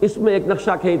 اس میں ایک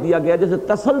نقشہ کھینچ دیا گیا جیسے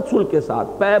تسلسل کے ساتھ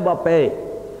پے بہ پے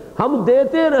ہم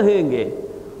دیتے رہیں گے،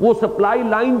 وہ سپلائی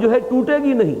لائن جو ہے ٹوٹے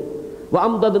گی نہیں۔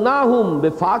 وامددناہم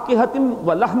بفاکہۃ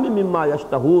ولحم مما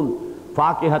یشتہون،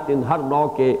 فاکہۃ ہر نوع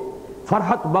کے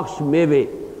فرحت بخش میوے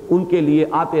ان کے لیے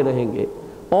آتے رہیں گے،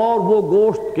 اور وہ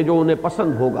گوشت کہ جو انہیں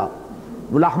پسند ہوگا۔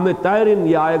 لحم طیر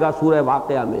یہ آئے گا سورہ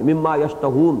واقعہ میں، مما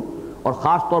یشتہون، اور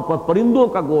خاص طور پر پرندوں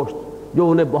کا گوشت جو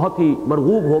انہیں بہت ہی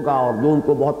مرغوب ہوگا اور جو ان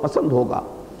کو بہت پسند ہوگا۔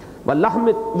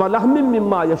 وَلَحْمٍ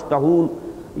مِّمَّا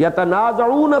يَشْتَهُونَ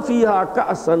يَتَنَازَعُونَ فِيهَا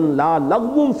كَأْسًا لَا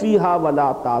لَغْوٌ فِيهَا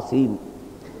وَلَا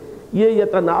تَأْثِيمٌ۔ یہ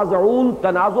یتنازعون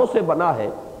تنازع سے بنا ہے،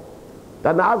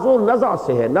 تنازع نزع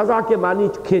سے ہے، نزع کے معنی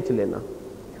کھینچ لینا،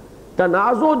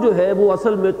 تنازع جو ہے وہ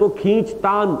اصل میں تو کھینچ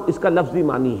تان اس کا لفظی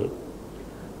معنی ہے،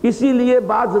 اسی لیے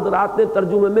بعض حضرات نے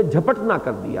ترجمے میں جھپٹنا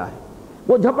کر دیا ہے،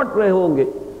 وہ جھپٹ رہے ہوں گے۔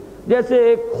 جیسے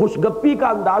ایک خوش گپی کا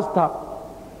انداز تھا،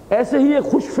 ایسے ہی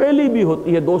ایک خوش فعلی بھی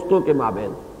ہوتی ہے دوستوں کے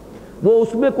مابین، وہ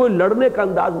اس میں کوئی لڑنے کا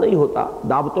انداز نہیں ہوتا۔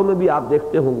 دعوتوں میں بھی آپ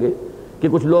دیکھتے ہوں گے کہ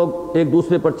کچھ لوگ ایک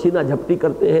دوسرے پر چھینا جھپٹی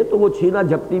کرتے ہیں، تو وہ چھینا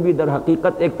جھپٹی بھی در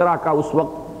حقیقت ایک طرح کا اس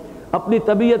وقت اپنی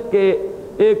طبیعت کے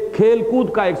ایک کھیل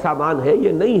کود کا ایک سامان ہے،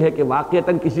 یہ نہیں ہے کہ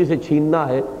واقعتاً کسی سے چھیننا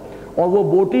ہے، اور وہ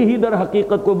بوٹی ہی در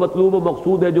حقیقت کوئی مطلوب و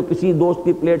مقصود ہے جو کسی دوست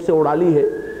کی پلیٹ سے اڑا لی ہے۔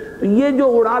 تو یہ جو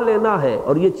اڑا لینا ہے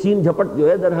اور یہ چھین جھپٹ جو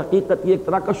ہے در حقیقت یہ ایک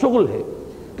طرح کا شغل ہے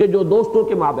کہ جو دوستوں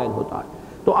کے مابین ہوتا ہے۔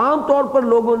 تو عام طور پر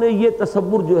لوگوں نے یہ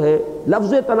تصور جو ہے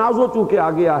لفظ تنازع چونکہ آ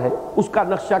گیا ہے اس کا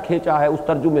نقشہ کھینچا ہے اس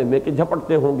ترجمے میں کہ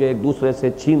جھپٹتے ہوں گے، ایک دوسرے سے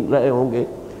چھین رہے ہوں گے،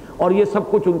 اور یہ سب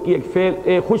کچھ ان کی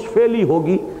ایک خوش فعلی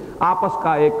ہوگی، آپس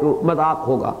کا ایک مذاق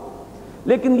ہوگا۔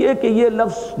 لیکن یہ کہ یہ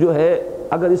لفظ جو ہے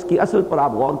اگر اس کی اصل پر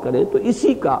آپ غور کریں تو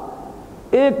اسی کا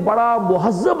ایک بڑا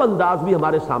مہذب انداز بھی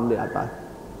ہمارے سامنے آتا ہے۔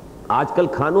 آج کل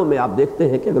کھانوں میں آپ دیکھتے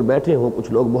ہیں کہ اگر بیٹھے ہوں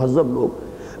کچھ لوگ مہذب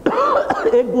لوگ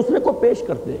ایک دوسرے کو پیش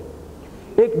کرتے ہیں،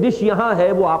 ایک ڈش یہاں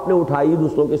ہے وہ آپ نے اٹھائی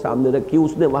دوسروں کے سامنے رکھی،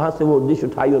 اس نے وہاں سے وہ ڈش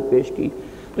اٹھائی اور پیش کی،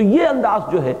 تو یہ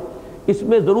انداز جو ہے اس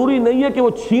میں ضروری نہیں ہے کہ وہ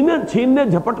چھیننے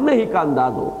جھپٹنے ہی کا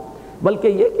انداز ہو، بلکہ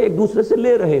یہ کہ ایک دوسرے سے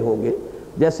لے رہے ہوں گے،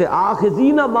 جیسے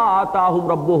آخذین ما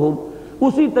آتاہم ربہم،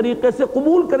 اسی طریقے سے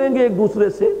قبول کریں گے، ایک دوسرے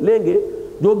سے لیں گے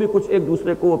جو بھی کچھ ایک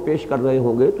دوسرے کو وہ پیش کر رہے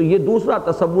ہوں گے۔ تو یہ دوسرا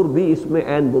تصور بھی اس میں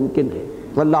عین ممکن ہے،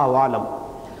 واللہ اعلم۔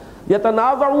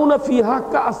 یتنازعون فیہا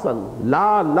کأسا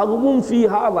لا لغو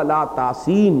فیہا ولا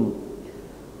تاثیم،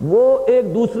 وہ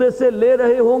ایک دوسرے سے لے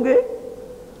رہے ہوں گے،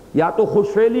 یا تو خوش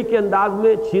فعلی کے انداز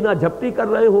میں چھینا جھپٹی کر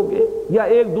رہے ہوں گے، یا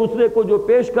ایک دوسرے کو جو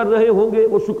پیش کر رہے ہوں گے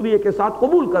وہ شکریہ کے ساتھ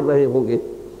قبول کر رہے ہوں گے۔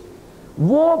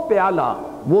 وہ پیالہ،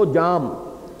 وہ جام،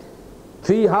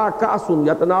 فیہا کأس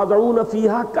یتنازعون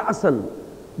فیہا کأسا،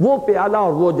 وہ پیالہ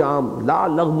اور وہ جام، لا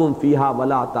لغو فیہا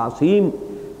ولا تاثیم،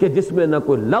 کہ جس میں نہ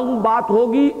کوئی لغو بات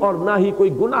ہوگی اور نہ ہی کوئی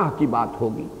گناہ کی بات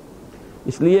ہوگی۔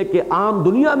 اس لیے کہ عام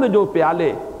دنیا میں جو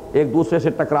پیالے ایک دوسرے سے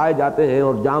ٹکرائے جاتے ہیں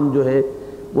اور جام جو ہے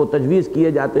وہ تجویز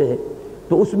کیے جاتے ہیں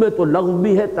تو اس میں تو لغو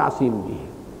بھی ہے، تاثیم بھی ہے۔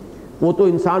 وہ تو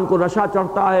انسان کو نشہ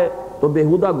چڑھتا ہے تو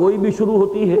بیہودہ گوئی بھی شروع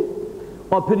ہوتی ہے،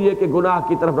 اور پھر یہ کہ گناہ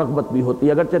کی طرف رغبت بھی ہوتی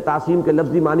ہے۔ اگرچہ تعصیم کے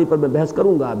لفظی معنی پر میں بحث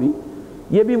کروں گا ابھی،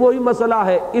 یہ بھی وہی مسئلہ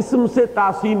ہے، اسم سے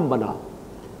تعصیم بنا،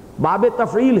 باب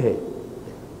تفعیل ہے۔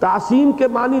 تعصیم کے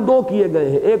معنی دو کیے گئے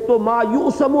ہیں، ایک تو ما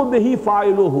یؤسم بہ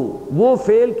فاعلہ، وہ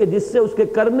فعل کہ جس سے اس کے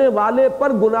کرنے والے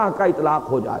پر گناہ کا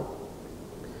اطلاق ہو جائے،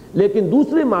 لیکن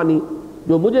دوسرے معنی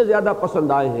جو مجھے زیادہ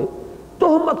پسند آئے ہیں،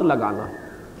 تہمت لگانا،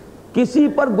 کسی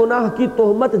پر گناہ کی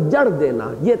تہمت جڑ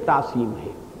دینا، یہ تعصیم ہے۔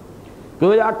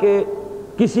 گویا کہ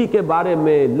کسی کے بارے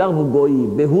میں لغو گوئی،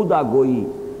 بیہودہ گوئی،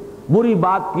 بری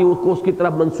بات کی اس کی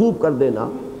طرف منسوب کر دینا۔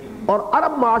 اور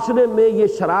عرب معاشرے میں یہ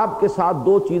شراب کے ساتھ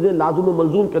دو چیزیں لازم و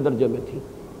ملزوم کے درجے میں تھیں۔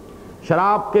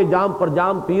 شراب کے جام پر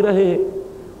جام پی رہے ہیں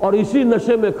اور اسی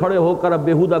نشے میں کھڑے ہو کر اب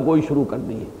بیہودہ گوئی شروع کر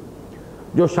دی ہے۔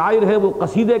 جو شاعر ہیں وہ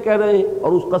قصیدے کہہ رہے ہیں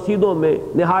اور اس قصیدوں میں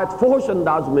نہایت فحش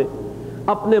انداز میں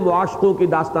اپنے معاشقوں کی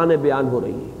داستانیں بیان ہو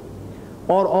رہی ہیں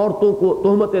اور عورتوں کو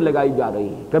تہمتیں لگائی جا رہی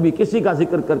ہیں، کبھی کسی کا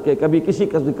ذکر کر کے کبھی کسی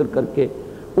کا ذکر کر کے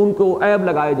ان کو عیب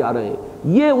لگائے جا رہے ہیں۔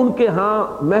 یہ ان کے ہاں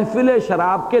محفل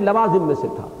شراب کے لوازم میں سے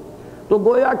تھا۔ تو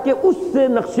گویا کہ اس سے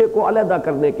نقشے کو علیحدہ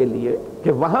کرنے کے لیے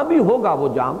کہ وہاں بھی ہوگا وہ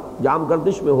جام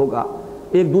گردش میں ہوگا،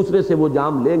 ایک دوسرے سے وہ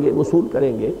جام لیں گے، وصول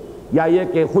کریں گے، یا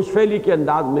یہ کہ خوش فعلی کے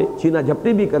انداز میں چھینا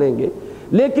جھپٹی بھی کریں گے،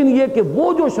 لیکن یہ کہ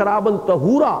وہ جو شرابن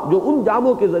طہورا جو ان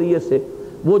جاموں کے ذریعے سے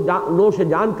وہ نوش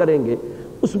جان کریں گے،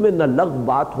 اس میں نہ لغو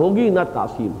بات ہوگی نہ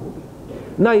تعصیم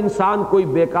ہوگی، نہ انسان کوئی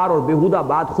بیکار اور بیہودہ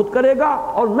بات خود کرے گا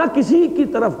اور نہ کسی کی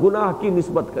طرف گناہ کی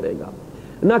نسبت کرے گا،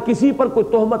 نہ کسی پر کوئی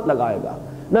تہمت لگائے گا،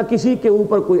 نہ کسی کے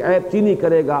اوپر کوئی عیب چینی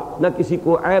کرے گا، نہ کسی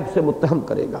کو عیب سے متہم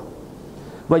کرے گا۔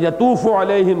 وَيَطُوفُ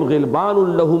عَلَيْهِمْ غِلْبَانٌ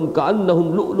لَهُمْ كَأَنَّهُمْ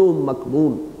لُؤْلُؤٌ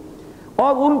مَكْنُونٌ،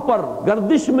 اور ان پر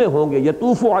گردش میں ہوں گے،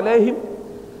 یطوف علیہم،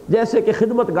 جیسے کہ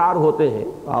خدمتگار ہوتے ہیں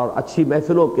اور اچھی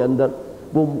محفلوں کے اندر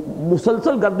وہ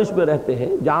مسلسل گردش میں رہتے ہیں،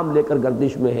 جام لے کر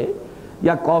گردش میں ہیں،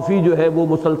 یا کافی جو ہے وہ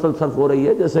مسلسل صرف ہو رہی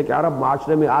ہے، جیسے کہ عرب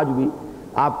معاشرے میں آج بھی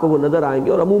آپ کو وہ نظر آئیں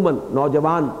گے۔ اور عموماً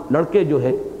نوجوان لڑکے جو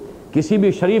ہیں، کسی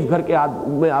بھی شریف گھر کے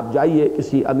میں آپ جائیے،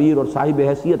 کسی امیر اور صاحب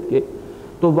حیثیت کے،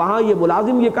 تو وہاں یہ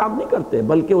ملازم یہ کام نہیں کرتے،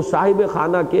 بلکہ اس صاحب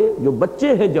خانہ کے جو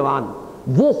بچے ہیں جوان،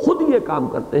 وہ خود یہ کام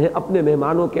کرتے ہیں اپنے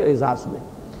مہمانوں کے اعزاز میں۔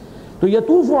 تو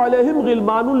یطوف علیہم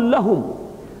غلمان لہم،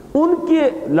 ان کے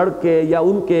لڑکے یا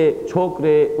ان کے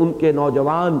چھوکرے، ان کے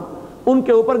نوجوان ان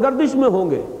کے اوپر گردش میں ہوں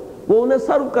گے، وہ انہیں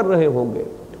سرو کر رہے ہوں گے،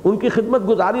 ان کی خدمت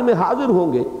گزاری میں حاضر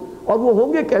ہوں گے، اور وہ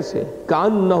ہوں گے کیسے؟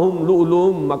 کأنہم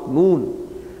لؤلؤ مکنون،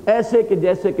 ایسے کہ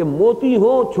جیسے کہ موتی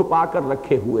ہوں چھپا کر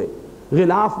رکھے ہوئے،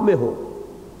 غلاف میں ہو۔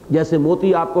 جیسے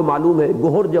موتی آپ کو معلوم ہے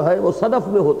گہر جو ہے وہ صدف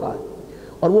میں ہوتا ہے،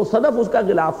 اور وہ صدف اس کا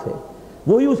غلاف ہے،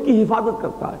 وہی اس کی حفاظت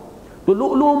کرتا ہے۔ تو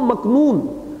لؤلؤ مکنون،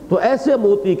 تو ایسے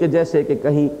موتی کہ جیسے کہ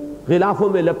کہیں غلافوں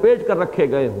میں لپیٹ کر رکھے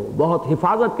گئے ہوں، بہت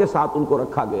حفاظت کے ساتھ ان کو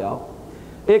رکھا گیا ہو۔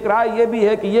 ایک رائے یہ بھی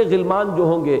ہے کہ یہ غلمان جو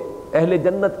ہوں گے اہل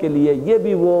جنت کے لیے، یہ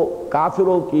بھی وہ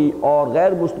کافروں کی اور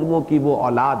غیر مسلموں کی وہ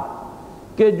اولاد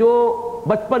کہ جو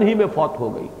بچپن ہی میں فوت ہو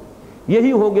گئی،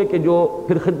 یہی ہوں گے کہ جو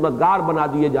پھر خدمتگار بنا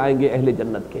دیے جائیں گے اہل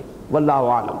جنت کے، واللہ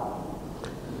اعلم۔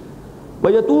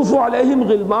 وَيَطُوفُ عَلَيْهِمْ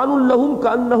غِلْمَانٌ لَهُمْ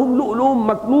كَأَنَّهُمْ لُؤْلُؤٌ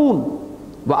مَكْنُونٌ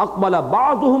وَأَقْبَلَ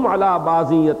بَعْضُهُمْ عَلَى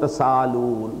بَعْضٍ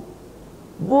يَتَسَاءَلُونَ،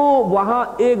 وہ وہاں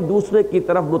ایک دوسرے کی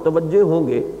طرف متوجہ ہوں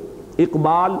گے،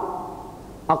 اقبال،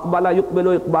 اقبل یقبل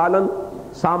اقبالاً،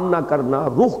 سامنا کرنا،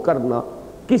 رخ کرنا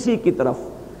کسی کی طرف،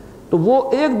 تو وہ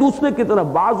ایک دوسرے کی طرف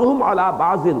بعضهم علی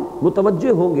بعض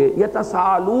متوجہ ہوں گے،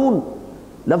 یتساءلون،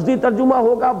 لفظی ترجمہ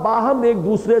ہوگا باہم ایک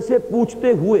دوسرے سے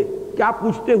پوچھتے ہوئے۔ کیا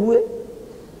پوچھتے ہوئے؟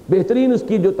 بہترین اس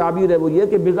کی جو تعبیر ہے وہ یہ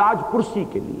کہ مزاج پرسی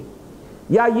کے لیے،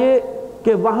 یا یہ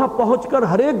کہ وہاں پہنچ کر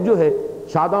ہر ایک جو ہے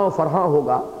شاداں و فرحاں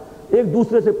ہوگا، ایک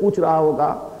دوسرے سے پوچھ رہا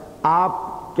ہوگا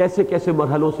آپ کیسے کیسے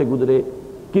مرحلوں سے گزرے،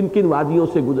 کن کن وادیوں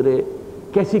سے گزرے،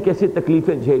 کیسی کیسی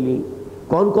تکلیفیں جھیلیں،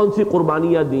 کون کون سی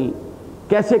قربانیاں دیں،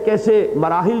 کیسے کیسے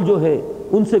مراحل جو ہیں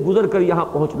ان سے گزر کر یہاں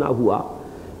پہنچنا ہوا،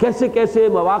 کیسے کیسے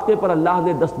مواقع پر اللہ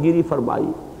نے دستگیری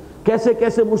فرمائی، کیسے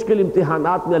کیسے مشکل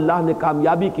امتحانات میں اللہ نے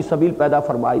کامیابی کی سبیل پیدا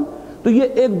فرمائی۔ تو یہ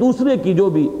ایک دوسرے کی جو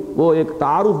بھی وہ ایک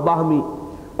تعارف باہمی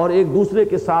اور ایک دوسرے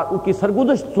کے ساتھ ان کی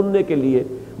سرگزشت سننے کے لیے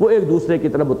وہ ایک دوسرے کی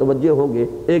طرف متوجہ ہوں گے،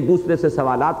 ایک دوسرے سے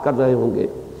سوالات کر رہے ہوں گے۔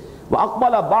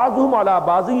 وَأَقْبَلَ بَعْضُهُمْ عَلَى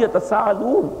بَعْضٍ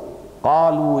يَتَسَاءَلُونَ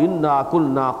قَالُوا إِنَّا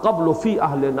كُنَّا قَبْلُ فِي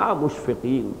أَهْلِنَا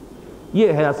مُشْفِقِينَ،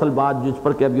 یہ ہے اصل بات جس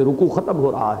پر کہ اب یہ رکوع ختم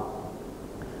ہو رہا ہے۔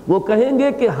 وہ کہیں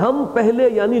گے کہ ہم پہلے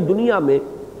یعنی دنیا میں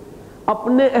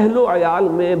اپنے اہل و عیال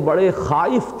میں بڑے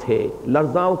خائف تھے،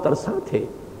 لرزاں و ترساں تھے،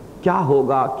 کیا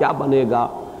ہوگا، کیا بنے گا،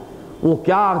 وہ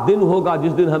کیا دن ہوگا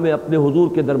جس دن ہمیں اپنے حضور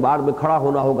کے دربار میں کھڑا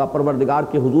ہونا ہوگا، پروردگار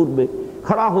کے حضور میں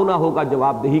کھڑا ہونا ہوگا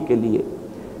جواب دہی کے لیے۔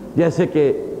 جیسے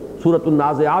کہ سورۃ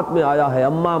النازعات میں آیا ہے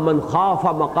اما من خاف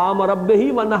مقام ربہ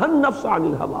ونہى النفس عن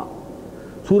الہویٰ،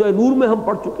 سورہ نور میں ہم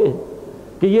پڑھ چکے ہیں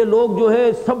کہ یہ لوگ جو ہے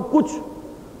سب کچھ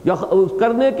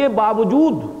کرنے کے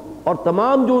باوجود اور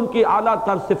تمام جو ان کی اعلیٰ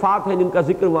تر صفات ہیں جن کا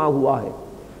ذکر وہاں ہوا ہے،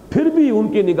 پھر بھی ان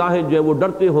کی نگاہیں جو ہے وہ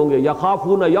ڈرتے ہوں گے.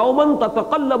 یخافون یوما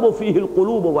تتقلب فیہ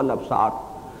القلوب والابصار،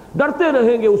 ڈرتے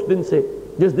رہیں گے اس دن سے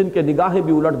جس دن کے نگاہیں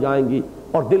بھی الٹ جائیں گی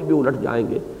اور دل بھی الٹ جائیں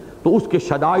گے. تو اس کے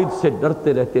شدائد سے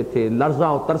ڈرتے رہتے تھے،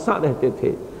 لرزاں و ترساں رہتے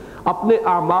تھے، اپنے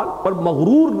اعمال پر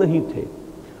مغرور نہیں تھے،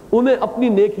 انہیں اپنی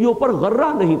نیکیوں پر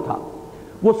غرہ نہیں تھا.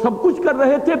 وہ سب کچھ کر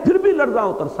رہے تھے پھر بھی لرزاں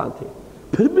و ترساں تھے،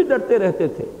 پھر بھی ڈرتے رہتے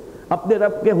تھے. اپنے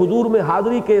رب کے حضور میں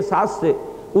حاضری کے احساس سے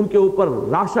ان کے اوپر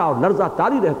راشا اور لرزہ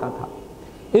طاری رہتا تھا.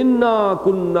 انا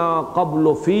کنا قبل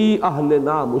فی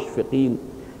اہلنا مشفقین.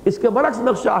 اس کے برعکس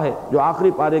نقشہ ہے جو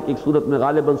آخری پارے کی ایک صورت میں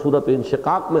غالباً صورت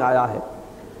انشقاق میں آیا ہے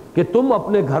کہ تم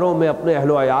اپنے گھروں میں اپنے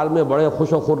اہل و عیال میں بڑے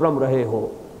خوش و خرم رہے ہو،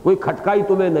 کوئی کھٹکائی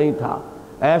تمہیں نہیں تھا،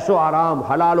 عیش و آرام،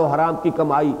 حلال و حرام کی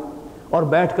کمائی، اور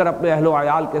بیٹھ کر اپنے اہل و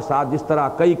عیال کے ساتھ جس طرح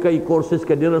کئی کورسز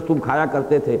کے ڈنر تم کھایا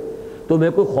کرتے تھے. تمہیں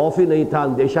کوئی خوف ہی نہیں تھا،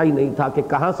 اندیشہ ہی نہیں تھا کہ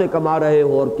کہاں سے کما رہے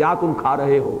ہو اور کیا تم کھا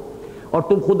رہے ہو اور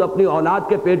تم خود اپنی اولاد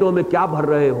کے پیٹوں میں کیا بھر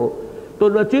رہے ہو. تو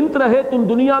نچنت رہے تم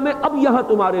دنیا میں، اب یہاں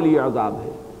تمہارے لیے عذاب ہے.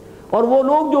 اور وہ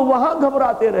لوگ جو وہاں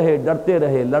گھبراتے رہے، ڈرتے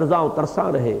رہے، لرزاں و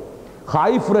ترساں رہے،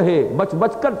 خائف رہے،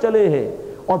 بچ کر چلے ہیں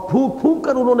اور پھونک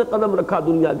کر انہوں نے قدم رکھا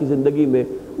دنیا کی زندگی میں،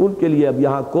 ان کے لیے اب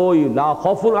یہاں کوئی لا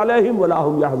خوف علیہم ولا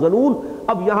هم یحزنون،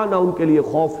 اب یہاں نہ ان کے لیے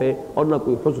خوف ہے اور نہ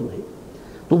کوئی حزن ہے.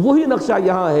 تو وہی نقشہ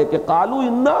یہاں ہے کہ قالوا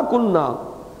انا کنا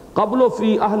قبل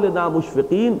فی اہلنا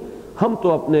مشفقین. ہم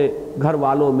تو اپنے گھر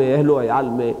والوں میں، اہل و عیال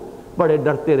میں بڑے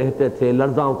ڈرتے رہتے تھے،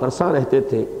 لرزاں و ترساں رہتے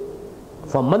تھے.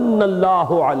 فمن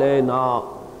اللہ علینا،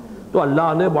 تو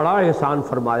اللہ نے بڑا احسان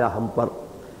فرمایا ہم پر،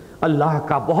 اللہ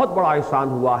کا بہت بڑا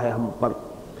احسان ہوا ہے ہم پر.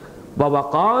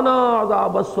 ووقانا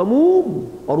عذاب السموم،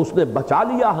 اور اس نے بچا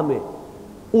لیا ہمیں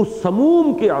اس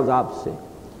سموم کے عذاب سے.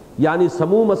 یعنی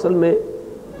سموم اصل میں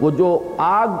وہ جو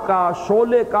آگ کا،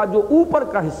 شعلے کا جو اوپر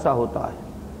کا حصہ ہوتا ہے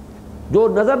جو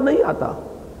نظر نہیں آتا.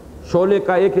 شعلے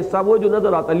کا ایک حصہ وہ جو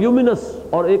نظر آتا ہے لیومینس،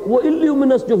 اور ایک وہ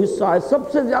اللیومینس جو حصہ ہے، سب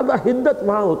سے زیادہ حدت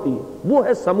وہاں ہوتی ہے، وہ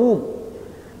ہے سموم.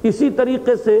 اسی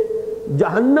طریقے سے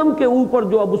جہنم کے اوپر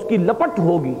جو اب اس کی لپٹ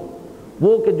ہوگی،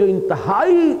 وہ کہ جو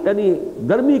انتہائی یعنی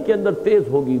گرمی کے اندر تیز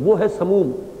ہوگی، وہ ہے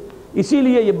سموم. اسی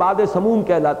لیے یہ باد سموم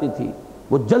کہلاتی تھی،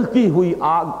 وہ جلتی ہوئی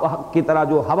آگ کی طرح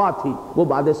جو ہوا تھی وہ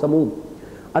باد سموم.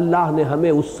 اللہ نے ہمیں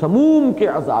اس سموم کے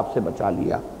عذاب سے بچا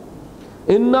لیا.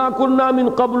 انا کنا من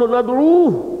قبل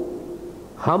ندعوہ،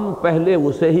 ہم پہلے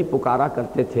اسے ہی پکارا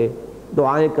کرتے تھے،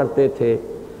 دعائیں کرتے تھے،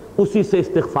 اسی سے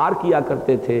استغفار کیا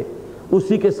کرتے تھے،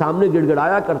 اسی کے سامنے گڑ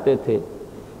گڑایا کرتے تھے.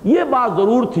 یہ بات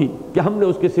ضرور تھی کہ ہم نے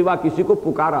اس کے سوا کسی کو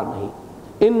پکارا نہیں.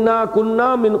 انا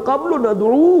کنا من قبل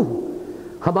ندعوہ،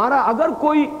 ہمارا اگر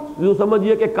کوئی یوں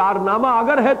سمجھیے کہ کارنامہ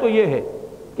اگر ہے تو یہ ہے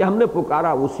کہ ہم نے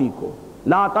پکارا اسی کو.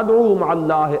 لا تدعوا مع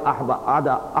اللہ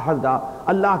احدا،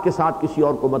 اللہ کے ساتھ کسی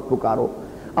اور کو مت پکارو.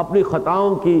 اپنی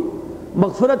خطاؤں کی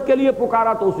مغفرت کے لیے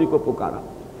پکارا تو اسی کو پکارا،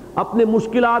 اپنے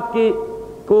مشکلات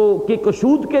کی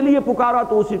کشود کے لیے پکارا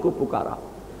تو اسی کو پکارا،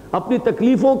 اپنی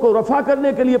تکلیفوں کو رفع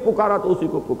کرنے کے لیے پکارا تو اسی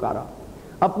کو پکارا،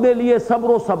 اپنے لیے صبر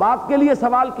و ثبات کے لیے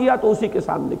سوال کیا تو اسی کے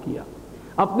سامنے کیا،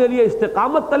 اپنے لیے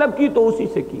استقامت طلب کی تو اسی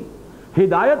سے کی،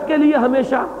 ہدایت کے لیے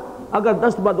ہمیشہ اگر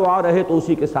دست بدعا رہے تو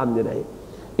اسی کے سامنے رہے.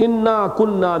 انا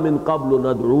کنا من قبل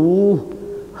ندعوہ،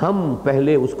 ہم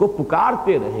پہلے اس کو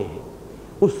پکارتے رہے ہیں،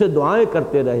 اس سے دعائیں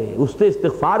کرتے رہے، اس سے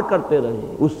استغفار کرتے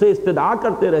رہے، اس سے استدعا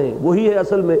کرتے رہے. وہی ہے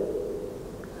اصل میں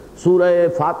سورہ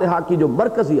فاتحہ کی جو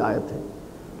مرکزی آیت ہے،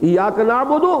 ایاک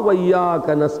نعبد و ایاک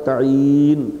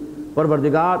نستعین.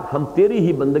 پروردگار ہم تیری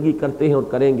ہی بندگی کرتے ہیں اور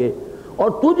کریں گے، اور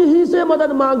تجھ ہی سے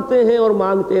مدد مانگتے ہیں اور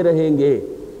مانگتے رہیں گے.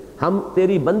 ہم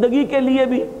تیری بندگی کے لیے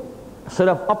بھی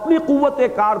صرف اپنی قوت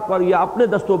کار پر یا اپنے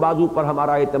دست و بازو پر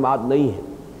ہمارا اعتماد نہیں ہے،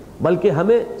 بلکہ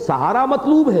ہمیں سہارا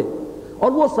مطلوب ہے،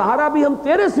 اور وہ سہارا بھی ہم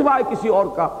تیرے سوائے کسی اور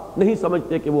کا نہیں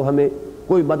سمجھتے کہ وہ ہمیں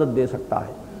کوئی مدد دے سکتا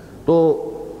ہے. تو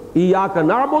ایاک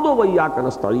نعبد و ایاک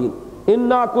نستعین،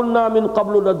 انا کنا من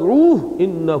قبل ندعوہ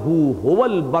انہ هو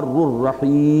البر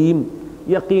الرحیم.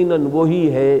 یقیناً وہی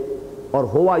ہے، اور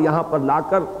ہوا یہاں پر لا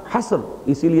کر حصر،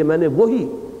 اسی لیے میں نے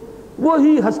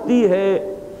وہی ہستی ہے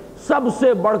سب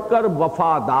سے بڑھ کر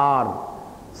وفادار،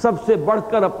 سب سے بڑھ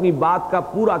کر اپنی بات کا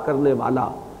پورا کرنے والا،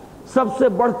 سب سے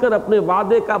بڑھ کر اپنے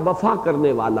وعدے کا وفا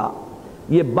کرنے والا.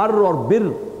 یہ بر اور بر،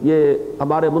 یہ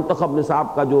ہمارے منتخب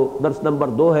نصاب کا جو درس نمبر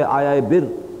 2 ہے، آیا بر،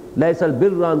 لیس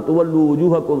البر ان تولوا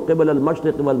وجوہکم قبل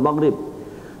المشرق والمغرب.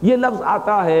 یہ لفظ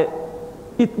آتا ہے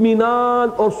اطمینان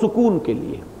اور سکون کے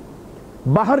لیے.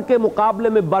 بحر کے مقابلے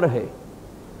میں بر ہے،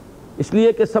 اس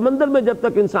لیے کہ سمندر میں جب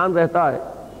تک انسان رہتا ہے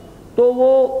تو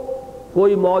وہ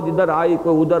کوئی موج ادھر آئی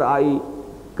کوئی ادھر آئی،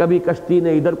 کبھی کشتی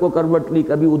نے ادھر کو کروٹ لی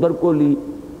کبھی ادھر کو لی،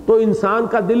 تو تو انسان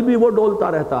کا دل بھی وہ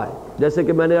ڈولتا رہتا ہے. جیسے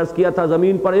کہ میں نے عرض کیا تھا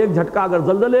زمین پر ایک جھٹکا اگر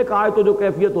زلزلے کا آئے تو جو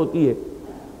کیفیت ہوتی ہے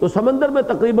تو سمندر میں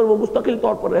تقریباً وہ مستقل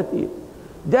طور پر رہتی ہے.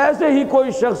 جیسے ہی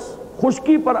کوئی شخص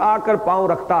خشکی پر آ کر پاؤں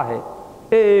رکھتا ہے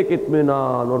ایک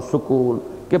اطمینان اور سکون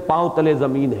کہ پاؤں تلے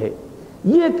زمین ہے.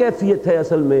 یہ کیفیت ہے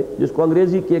اصل میں جس کو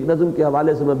انگریزی کی ایک نظم کے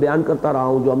حوالے سے میں بیان کرتا رہا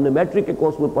ہوں جو ہم نے میٹرک کے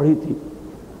کورس میں پڑھی تھی.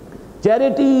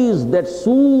 Charities that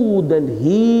soothe and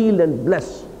heal and bless.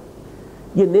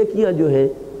 یہ نیکیاں جو ہیں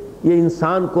یہ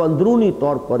انسان کو اندرونی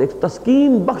طور پر ایک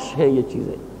تسکین بخش ہے. یہ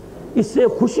چیزیں اس سے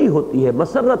خوشی ہوتی ہے,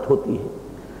 مسرت ہوتی ہے.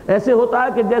 ایسے ہوتا ہے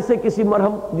کہ جیسے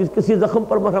کسی زخم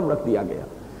پر مرہم رکھ دیا گیا.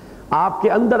 آپ کے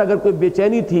اندر اگر کوئی بے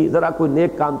چینی تھی ذرا کوئی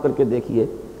نیک کام کر کے دیکھیے,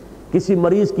 کسی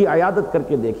مریض کی عیادت کر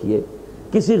کے دیکھیے,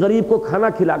 کسی غریب کو کھانا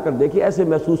کھلا کر دیکھیے, ایسے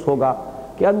محسوس ہوگا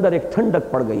کہ اندر ایک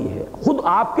ٹھنڈک پڑ گئی ہے. خود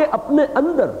آپ کے اپنے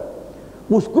اندر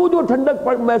اس کو جو ٹھنڈک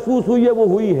محسوس ہوئی ہے وہ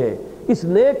ہوئی ہے. اس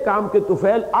نیک کام کے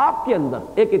طفیل آپ کے اندر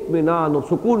ایک اطمینان اور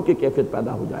سکون کی کیفیت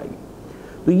پیدا ہو جائے گی.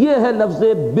 تو یہ ہے لفظ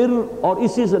بر اور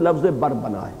اسی سے لفظ بر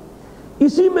بنا ہے.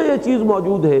 اسی میں یہ چیز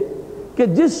موجود ہے کہ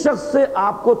جس شخص سے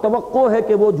آپ کو توقع ہے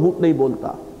کہ وہ جھوٹ نہیں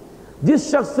بولتا, جس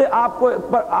شخص سے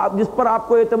جس پر آپ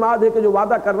کو اعتماد ہے کہ جو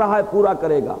وعدہ کر رہا ہے پورا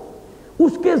کرے گا,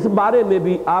 اس کے بارے میں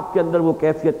بھی آپ کے اندر وہ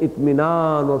کیفیت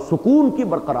اطمینان اور سکون کی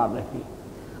برقرار رہتی ہے.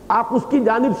 آپ اس کی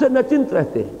جانب سے نچنت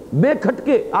رہتے ہیں, بے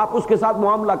کھٹکے آپ اس کے ساتھ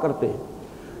معاملہ کرتے ہیں.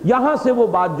 یہاں سے وہ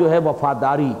بات جو ہے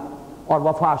وفاداری اور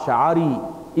وفا شعاری,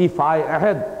 ایفاء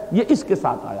عہد, یہ اس کے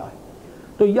ساتھ آیا ہے.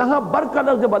 تو یہاں بر کا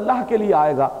لفظ جب اللہ کے لیے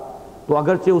آئے گا تو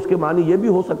اگرچہ اس کے معنی یہ بھی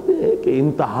ہو سکتے ہیں کہ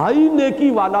انتہائی نیکی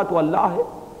والا تو اللہ ہے,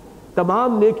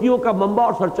 تمام نیکیوں کا منبع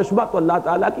اور سرچشمہ تو اللہ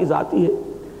تعالیٰ کی ذات ہی ہے,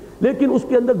 لیکن اس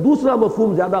کے اندر دوسرا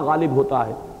مفہوم زیادہ غالب ہوتا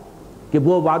ہے کہ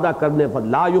وہ وعدہ کرنے پر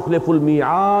لا یخلف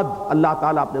المیعاد, اللہ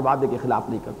تعالیٰ اپنے وعدے کے خلاف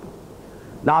نہیں کرتا.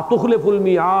 لا تخلف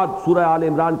المیعاد سورہ آل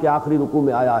عمران کے آخری رکوع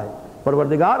میں آیا ہے,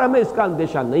 پروردگار ہمیں اس کا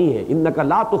اندیشہ نہیں ہے, انک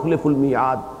لا تخلف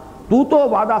المیعاد, تو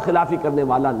وعدہ خلافی کرنے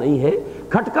والا نہیں ہے.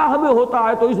 کھٹکا ہمیں ہوتا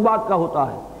ہے تو اس بات کا ہوتا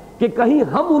ہے کہ کہیں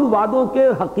ہم ان وعدوں کے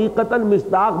حقیقتاً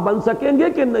مصداق بن سکیں گے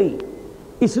کہ نہیں,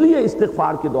 اس لیے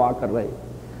استغفار کی دعا کر رہے ہیں.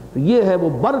 تو یہ ہے وہ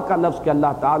بر کا لفظ کہ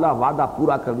اللہ تعالیٰ وعدہ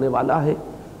پورا کرنے والا ہے.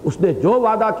 اس نے جو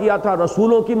وعدہ کیا تھا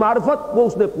رسولوں کی معرفت وہ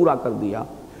اس نے پورا کر دیا,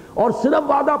 اور صرف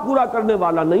وعدہ پورا کرنے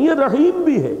والا نہیں ہے, رحیم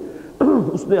بھی ہے.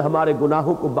 اس نے ہمارے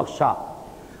گناہوں کو بخشا,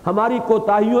 ہماری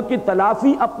کوتاہیوں کی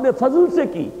تلافی اپنے فضل سے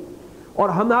کی, اور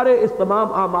ہمارے اس تمام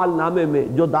اعمال نامے میں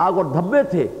جو داغ اور دھبے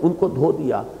تھے ان کو دھو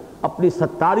دیا. اپنی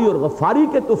ستاری اور غفاری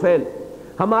کے طفیل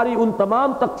ہماری ان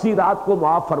تمام تقصیرات کو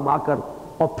معاف فرما کر,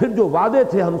 اور پھر جو وعدے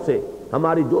تھے ہم سے,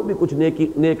 ہماری جو بھی کچھ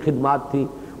نیک خدمات تھیں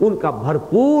ان کا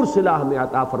بھرپور صلہ ہمیں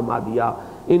عطا فرما دیا.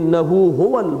 انہو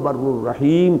هو البر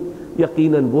الرحیم,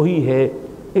 یقیناً وہی ہے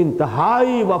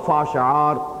انتہائی وفا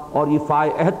شعار اور ایفاء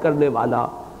عہد کرنے والا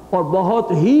اور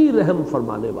بہت ہی رحم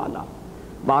فرمانے والا.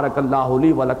 بارک اللہ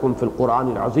لی ولکم فی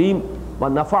القرآن العظیم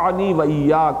ونفعنی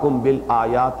وإیاکم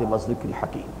بالآیات والذکر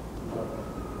الحکیم.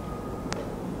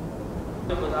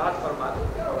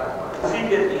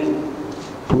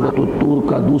 سورۃ الطور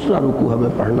کا دوسرا رکوع ہمیں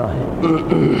پڑھنا ہے.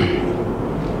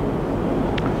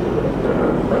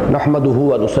 نحمدہ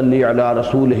ونصلی علی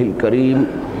رسولہ الکریم.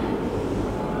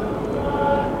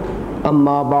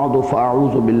 اما بعد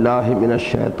فاعوذ باللہ من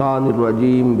الشیطان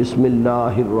الرجیم. بسم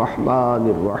اللہ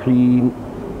الرحمن الرحیم.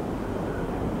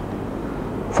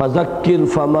 فذکر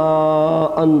فما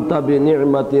انت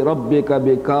بنعمت ربک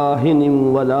بکاہن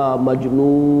ولا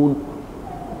مجنون.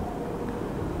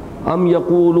 ام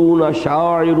یقولون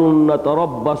شاعر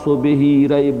نتربص به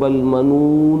ریب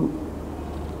المنون.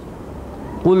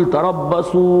 قل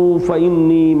تربصوا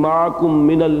فإنی معکم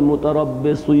من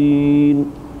المتربصین.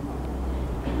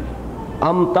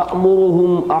 ام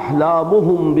تأمرهم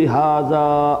احلامهم بهذا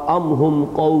ام هم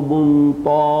قوم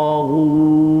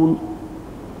طاغون.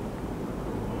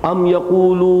 ام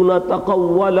یقولون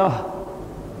تقولہ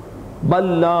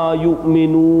بل لا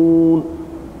یؤمنون.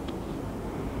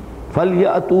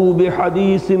 فلیأتوا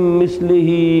بحدیث مثلہ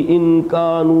ان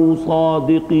کانوا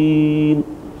صادقین.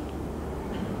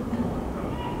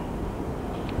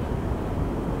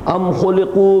 ام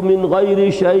خلقوا من غیر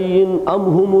شیء ام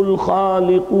هم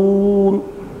الخالقون.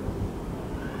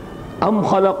 ام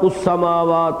خلقوا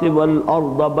السماوات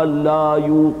والارض بل لا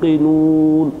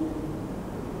یوقنون.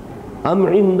 ام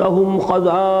عندهم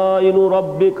خزائن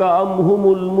ربک ام هم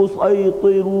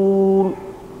المسیطرون.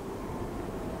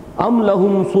 ام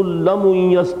لهم سلم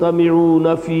یستمعون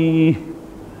فیہ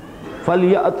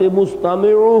فلیأت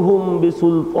مستمعهم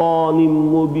بسلطان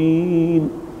مبین.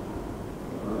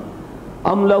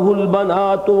 ام له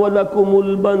البنات ولکم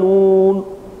البنون.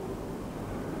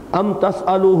 ام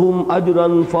تسألهم اجرا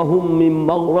فهم من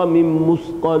مغرم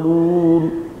مثقلون.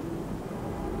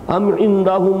 ام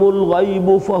عندهم الغیب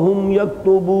فهم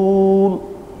یکتبون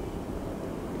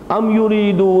ام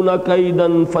یریدون کیدا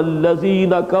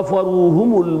فالذین کفروا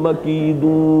هم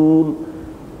المکیدون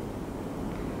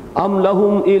ام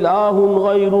لهم الہ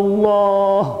غیر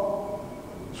اللہ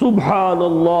سبحان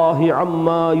اللہ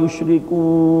عما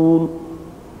یشرکون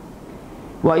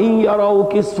وَإِن يَرَوْا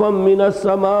كِسْفًا مِّنَ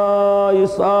السَّمَاءِ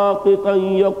سَاقِطًا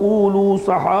يَقُولُوا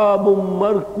سَحَابٌ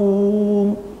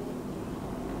مَّرْكُومٌ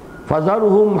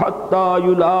فَذَرْهُمْ حَتَّى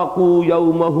يُلَاقُوا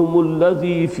يَوْمَهُمُ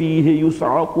الَّذِي فِيهِ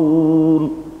يُصْعَقُونَ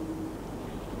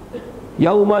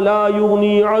يَوْمَ لَا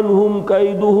يُغْنِي عَنْهُمْ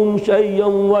كَيْدُهُمْ شَيْئًا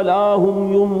وَلَا هُمْ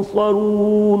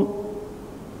يُنصَرُونَ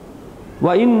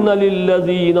وَإِنَّ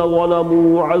لِلَّذِينَ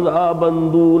ظَلَمُوا عَذَابًا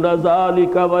دُونَ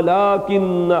ذَلِكَ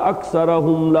وَلَكِنَّ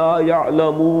أَكْثَرَهُمْ لَا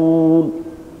يَعْلَمُونَ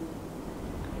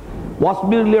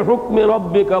وَاصْبِرْ لِحُكْمِ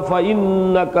رَبِّكَ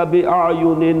فَإِنَّكَ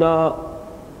بِأَعْيُنِنَا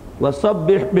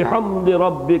وَسَبِّحْ بِحَمْدِ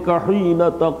رَبِّكَ حِينَ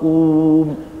تَقُومُ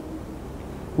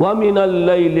وَمِنَ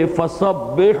اللَّيْلِ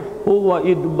فَسَبِّحْهُ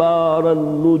وَإِدْبَارَ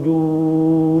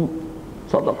النُّجُومِ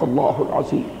صدق اللہ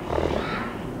العظیم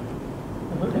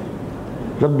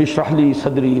رب اشرح لی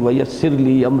صدری ویسر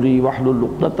لی امری واحلل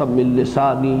عقدۃ من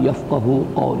لسانی یفقہوا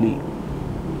قولی۔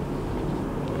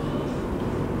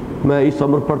 میں اس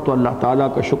امر پر تو اللہ تعالیٰ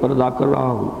کا شکر ادا کر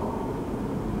رہا ہوں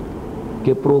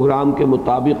کہ پروگرام کے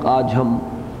مطابق آج ہم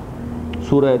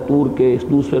سورہ طور کے اس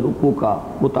دوسرے رکوع کا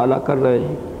مطالعہ کر رہے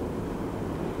ہیں،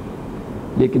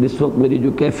 لیکن اس وقت میری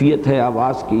جو کیفیت ہے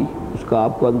آواز کی اس کا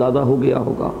آپ کو اندازہ ہو گیا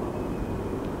ہوگا۔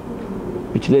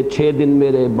 پچھلے 6 دن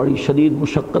میرے بڑی شدید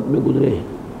مشقت میں گزرے ہیں،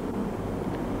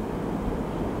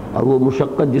 اور وہ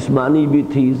مشقت جسمانی بھی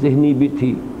تھی، ذہنی بھی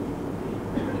تھی،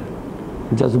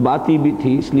 جذباتی بھی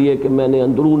تھی، اس لیے کہ میں نے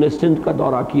اندرون سندھ کا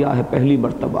دورہ کیا ہے پہلی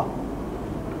مرتبہ،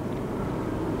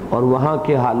 اور وہاں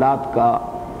کے حالات کا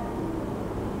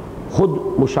خود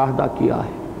مشاہدہ کیا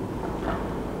ہے۔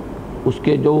 اس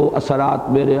کے جو اثرات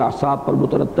میرے اعصاب پر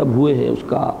مترتب ہوئے ہیں اس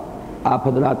کا آپ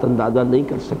حضرات اندازہ نہیں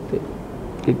کر سکتے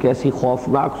کہ کیسی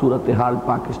خوفناک صورتحال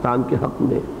پاکستان کے حق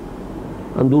میں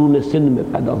اندرون سندھ میں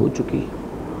پیدا ہو چکی ہے۔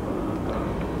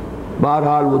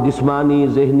 بہرحال وہ جسمانی،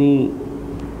 ذہنی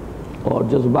اور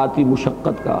جذباتی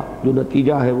مشقت کا جو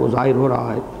نتیجہ ہے وہ ظاہر ہو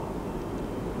رہا ہے،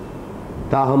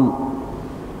 تاہم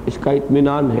اس کا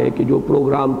اطمینان ہے کہ جو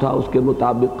پروگرام تھا اس کے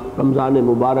مطابق رمضان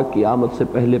مبارک کی آمد سے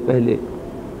پہلے پہلے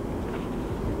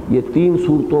یہ 3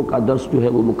 صورتوں کا درس جو ہے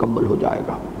وہ مکمل ہو جائے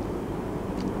گا۔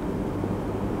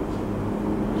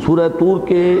 سورہ طور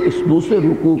کے اس دوسرے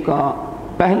رکوع کا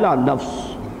پہلا لفظ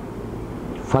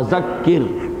فذکر،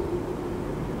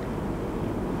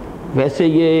 ویسے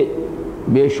یہ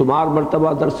بے شمار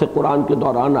مرتبہ درس قرآن کے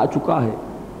دوران آ چکا ہے،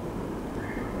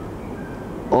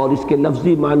 اور اس کے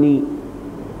لفظی معنی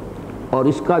اور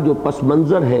اس کا جو پس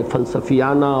منظر ہے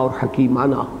فلسفیانہ اور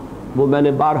حکیمانہ وہ میں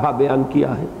نے بارہا بیان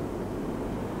کیا ہے،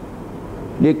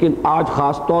 لیکن آج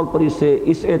خاص طور پر اسے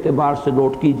اس اعتبار سے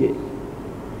نوٹ کیجئے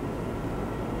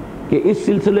کہ اس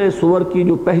سلسلے سور کی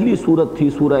جو پہلی سورت تھی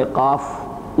سورہ قاف،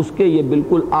 اس کے یہ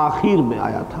بالکل آخر میں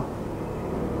آیا تھا،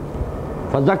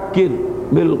 فذکر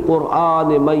بالقرآن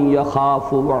من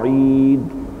یخاف وعید۔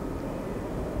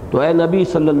 تو اے نبی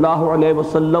صلی اللہ علیہ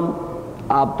وسلم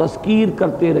آپ تذکیر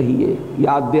کرتے رہیے،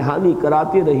 یاد دہانی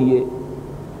کراتے رہیے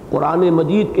قرآن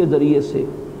مجید کے ذریعے سے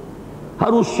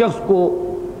ہر اس شخص کو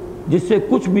جس سے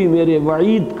کچھ بھی میرے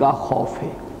وعید کا خوف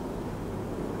ہے۔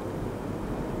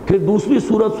 پھر دوسری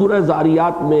سورت سورہ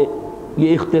زاریات میں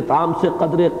یہ اختتام سے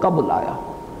قدر قبل آیا،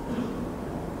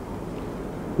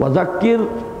 وذکر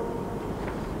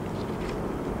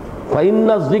فإن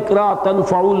الذکریٰ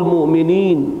تنفع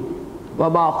المؤمنین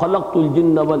وما خلقت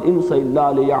الجن والانس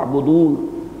الا لیعبدون۔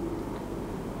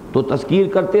 تو تذکیر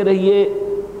کرتے رہیے،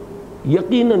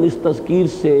 یقیناً اس تذکیر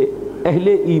سے اہل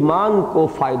ایمان کو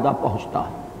فائدہ پہنچتا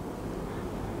ہے،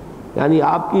 یعنی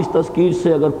آپ کی اس تذکیر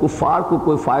سے اگر کفار کو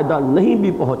کوئی فائدہ نہیں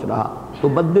بھی پہنچ رہا تو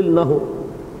بددل نہ ہو،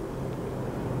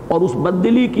 اور اس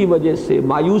بددلی کی وجہ سے،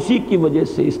 مایوسی کی وجہ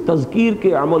سے اس تذکیر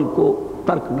کے عمل کو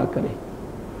ترک نہ کریں،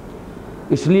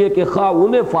 اس لیے کہ خواہ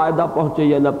انہیں فائدہ پہنچے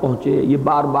یا نہ پہنچے، یہ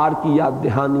بار بار کی یاد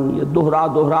دہانی یا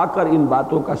دہرا کر ان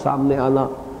باتوں کا سامنے آنا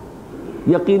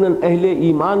یقیناً اہل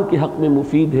ایمان کے حق میں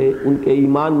مفید ہے، ان کے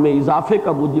ایمان میں اضافے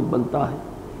کا موجب بنتا ہے،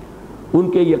 ان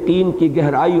کے یقین کی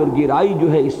گہرائی اور گہرائی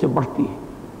جو ہے اس سے بڑھتی ہے۔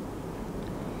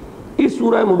 اس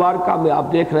سورہ مبارکہ میں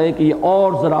آپ دیکھ رہے ہیں کہ یہ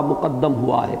اور ذرا مقدم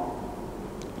ہوا ہے،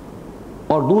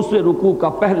 اور دوسرے رکوع کا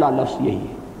پہلا لفظ یہی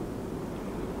ہے۔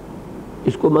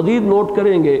 اس کو مزید نوٹ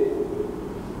کریں گے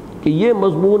کہ یہ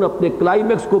مضمون اپنے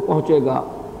کلائمیکس کو پہنچے گا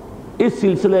اس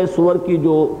سلسلے سور کی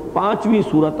جو 5ویں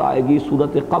سورت آئے گی،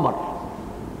 سورت قمر۔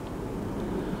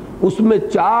 اس میں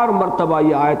 4 مرتبہ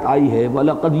یہ آیت آئی ہے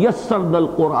وَلَقَدْ يَسَّرْنَا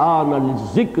الْقُرْآنَ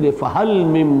لِلذِّكْرِ فَهَلْ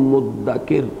مِن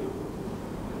مُدَّكِرٍ،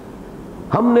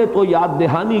 ہم نے تو یاد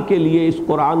دہانی کے لیے اس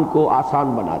قرآن کو آسان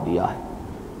بنا دیا ہے،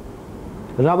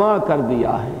 رواں کر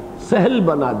دیا ہے، سہل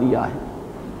بنا دیا ہے،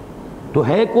 تو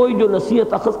ہے کوئی جو نصیحت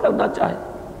اخذ کرنا چاہے؟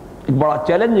 ایک بڑا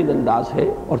چیلنجنگ انداز ہے،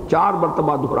 اور 4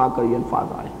 مرتبہ دہرا کر یہ الفاظ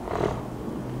آئے۔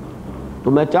 تو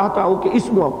میں چاہتا ہوں کہ اس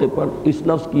موقع پر اس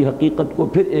لفظ کی حقیقت کو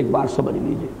پھر ایک بار سمجھ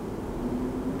لیجئے۔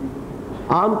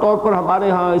 عام طور پر ہمارے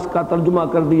ہاں اس کا ترجمہ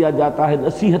کر دیا جاتا ہے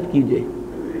نصیحت کیجئے،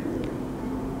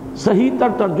 صحیح تر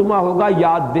ترجمہ ہوگا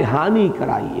یاد دہانی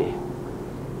کرائیے۔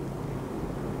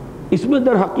 اس میں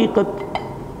در حقیقت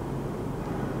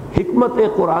حکمت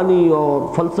قرآنی اور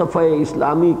فلسفہ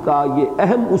اسلامی کا یہ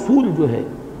اہم اصول جو ہے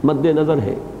مد نظر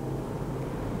ہے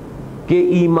کہ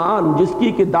ایمان جس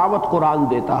کی دعوت قرآن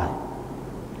دیتا ہے،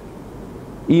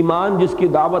 ایمان جس کی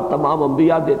دعوت تمام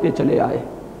انبیاء دیتے چلے آئے،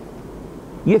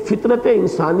 یہ فطرت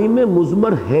انسانی میں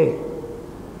مضمر ہے،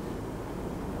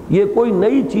 یہ کوئی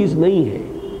نئی چیز نہیں ہے۔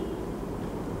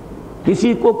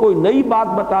 کسی کو کوئی نئی بات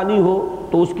بتانی ہو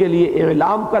تو اس کے لیے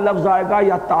اعلام کا لفظ آئے گا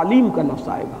یا تعلیم کا لفظ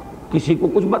آئے گا۔ کسی کو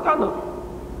کچھ بتانا،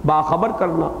 باخبر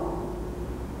کرنا،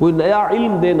 کوئی نیا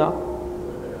علم دینا،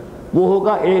 وہ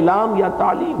ہوگا اعلام یا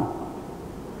تعلیم۔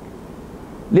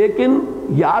 لیکن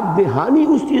یاد دہانی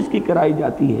اس چیز کی کرائی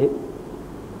جاتی ہے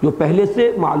جو پہلے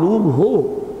سے معلوم ہو،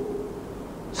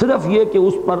 صرف یہ کہ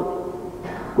اس پر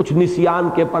کچھ نسیان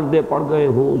کے پردے پڑ گئے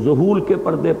ہوں، ذہول کے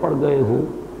پردے پڑ گئے ہوں،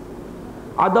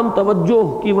 عدم توجہ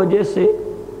کی وجہ سے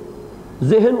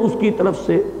ذہن اس کی طرف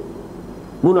سے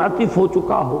منعطف ہو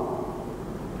چکا ہو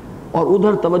اور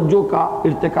ادھر توجہ کا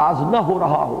ارتکاز نہ ہو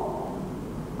رہا ہو،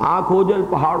 آنکھ اوجل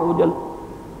پہاڑ اوجل،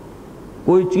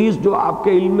 کوئی چیز جو آپ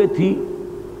کے علم میں تھی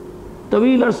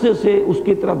طویل عرصے سے اس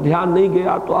کی طرف دھیان نہیں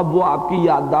گیا، تو اب وہ آپ کی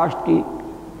یادداشت کی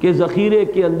کہ ذخیرے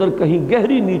کے اندر کہیں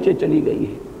گہری نیچے چلی گئی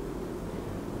ہے۔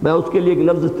 میں اس کے لیے ایک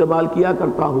لفظ استعمال کیا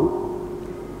کرتا ہوں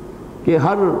کہ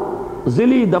ہر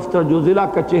ضلعی دفتر جو ضلع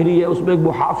کچہری ہے اس میں ایک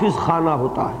محافظ خانہ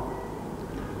ہوتا ہے،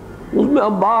 اس میں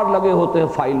انبار لگے ہوتے ہیں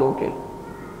فائلوں کے،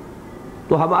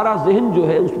 تو ہمارا ذہن جو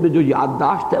ہے اس میں جو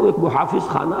یادداشت ہے وہ ایک محافظ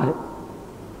خانہ ہے۔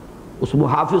 اس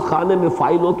محافظ خانے میں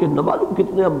فائلوں کے نہ معلوم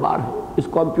کتنے انبار ہیں، اس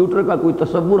کمپیوٹر کا کوئی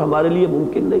تصور ہمارے لیے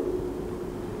ممکن نہیں۔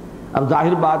 اب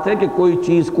ظاہر بات ہے کہ کوئی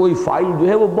چیز، کوئی فائل جو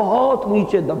ہے وہ بہت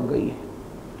نیچے دب گئی ہے،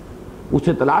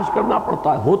 اسے تلاش کرنا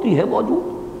پڑتا ہے، ہوتی ہے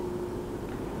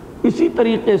موجود۔ اسی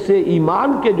طریقے سے ایمان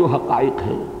کے جو حقائق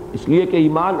ہیں، اس لیے کہ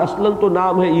ایمان اصلاً تو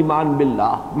نام ہے ایمان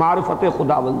باللہ، معرفت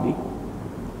خداوندی۔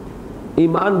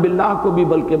 ایمان باللہ کو بھی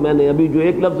بلکہ میں نے ابھی جو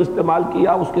ایک لفظ استعمال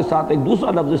کیا اس کے ساتھ ایک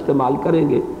دوسرا لفظ استعمال کریں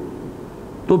گے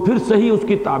تو پھر صحیح اس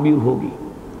کی تعبیر ہوگی۔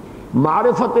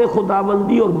 معرفت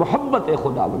خداوندی اور محبت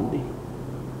خداوندی،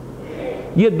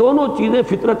 یہ دونوں چیزیں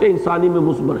فطرت انسانی میں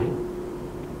مضمر ہیں،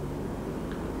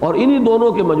 اور انہی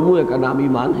دونوں کے مجموعے کا نام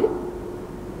ایمان ہے۔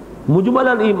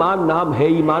 مجملاً ایمان نام ہے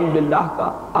ایمان باللہ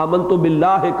کا، آمنت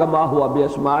باللہ کما ہوا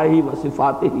باسمائہ و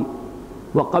صفاتہ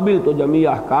وقبلت جمیع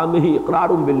احکامہ اقرار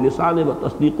باللسان و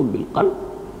تصدیق بالقلب۔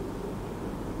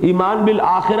 ایمان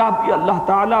بالآخرہ بھی اللہ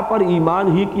تعالیٰ پر ایمان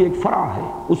ہی کی ایک فرع ہے،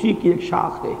 اسی کی ایک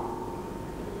شاخ ہے،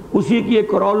 اسی کی ایک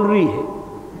کرولری ہے۔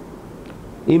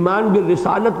 ایمان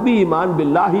بالرسالت بھی ایمان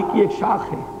باللہ ہی کی ایک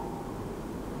شاخ ہے،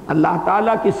 اللہ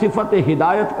تعالیٰ کی صفت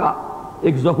ہدایت کا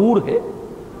ایک ظہور ہے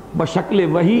بشکل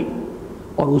وحی،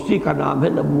 اور اسی کا نام ہے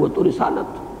نبوت و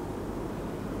رسالت۔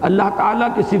 اللہ تعالیٰ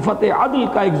کی صفت عدل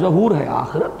کا ایک ظہور ہے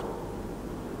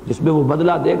آخرت، جس میں وہ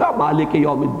بدلہ دے گا، مالک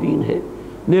یوم الدین ہے،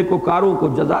 نیکوکاروں کو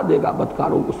جزا دے گا،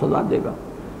 بدکاروں کو سزا دے گا۔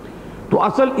 تو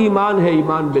اصل ایمان ہے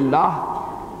ایمان باللہ۔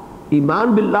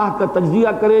 ایمان باللہ کا تجزیہ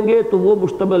کریں گے تو وہ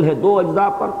مشتمل ہے 2 اجزاء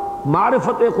پر،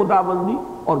 معرفت خداوندی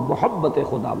اور محبت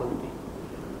خداوندی،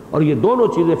 اور یہ دونوں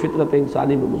چیزیں فطرت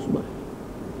انسانی میں مضمر ہیں۔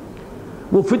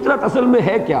 وہ فطرت اصل میں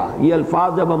ہے کیا؟ یہ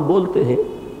الفاظ جب ہم بولتے ہیں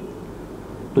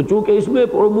تو چونکہ اس میں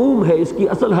ایک عموم ہے، اس کی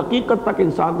اصل حقیقت تک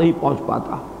انسان نہیں پہنچ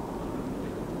پاتا۔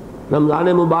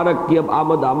 رمضان مبارک کی اب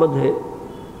آمد ہے،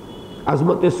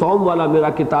 عظمت صوم والا میرا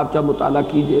کتابچہ مطالعہ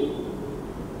کیجئے،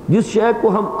 جس شے کو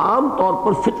ہم عام طور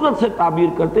پر فطرت سے تعبیر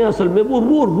کرتے ہیں، اصل میں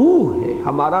وہ روح ہے،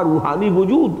 ہمارا روحانی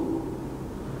وجود،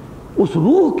 اس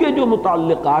روح کے جو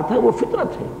متعلقات ہیں وہ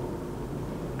فطرت ہے۔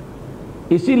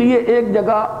 اسی لیے ایک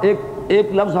جگہ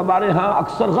ایک لفظ ہمارے ہاں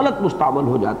اکثر غلط مستعمل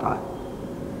ہو جاتا ہے،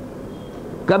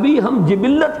 کبھی ہم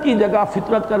جبلت کی جگہ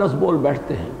فطرت کا لفظ بول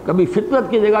بیٹھتے ہیں، کبھی فطرت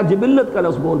کی جگہ جبلت کا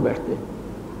لفظ بول بیٹھتے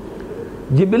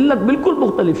ہیں۔ جبلت بالکل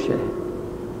مختلف شے ہے،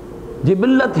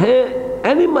 جبلت ہے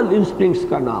اینیمل انسٹنکٹس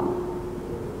کا نام۔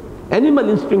 اینیمل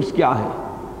انسٹنکٹس کیا ہے؟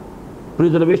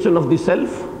 Preservation of the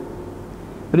self,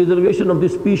 preservation of the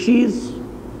species,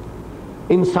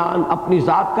 انسان اپنی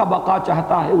ذات کا بقا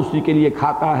چاہتا ہے، اسی کے لیے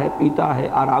کھاتا ہے، پیتا ہے،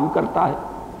 آرام کرتا ہے،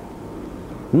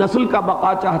 نسل کا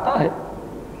بقا چاہتا ہے،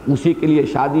 اسی کے لیے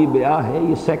شادی بیاہ ہے،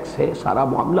 یہ سیکس ہے، سارا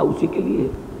معاملہ اسی کے لیے ہے۔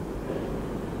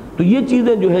 تو یہ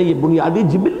چیزیں جو ہیں یہ بنیادی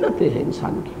جبلتیں ہیں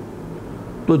انسان کی۔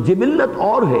 تو جبلت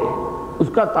اور ہے، اس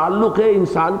کا تعلق ہے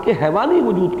انسان کے حیوانی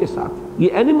وجود کے ساتھ، یہ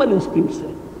اینیمل انسٹنکٹس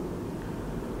ہے،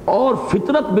 اور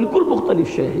فطرت بالکل مختلف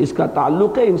شے ہے، اس کا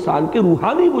تعلق ہے انسان کے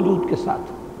روحانی وجود کے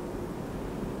ساتھ۔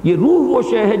 یہ روح وہ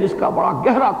شے ہے جس کا بڑا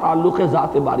گہرا تعلق ہے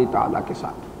ذات باری تعالیٰ کے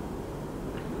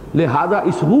ساتھ، لہذا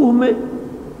اس روح میں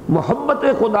محبت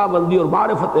خداوندی اور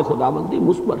معرفت خداوندی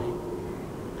مثمر ہے۔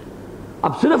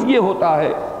 اب صرف یہ ہوتا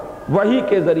ہے وحی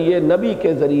کے ذریعے، نبی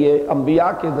کے ذریعے، انبیاء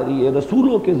کے ذریعے،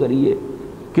 رسولوں کے ذریعے،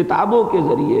 کتابوں کے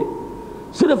ذریعے،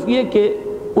 صرف یہ کہ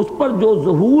اس پر جو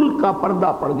ظہور کا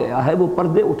پردہ پڑ گیا ہے وہ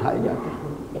پردے اٹھائے جاتے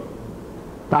ہیں،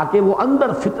 تاکہ وہ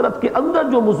اندر فطرت کے اندر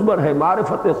جو مثمر ہے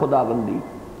معرفت خداوندی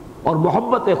اور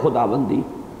محبت خداوندی،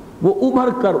 وہ ابھر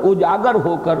کر اجاگر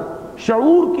ہو کر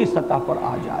شعور کی سطح پر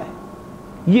آ جائے۔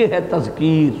 یہ ہے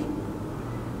تذکیر،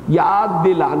 یاد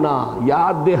دلانا،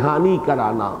 یاد دہانی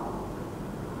کرانا۔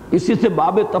 اسی سے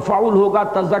باب تفاعل ہوگا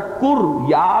تذکر،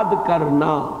 یاد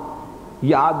کرنا،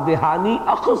 یاد دہانی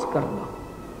اخذ کرنا۔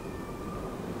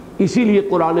 اسی لیے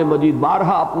قرآن مجید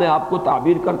بارہا اپنے آپ کو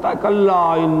تعبیر کرتا ہے کلا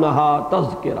انہا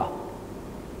تذکرہ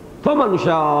فمن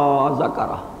شاء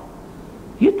ذکرہ۔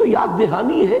 یہ تو یاد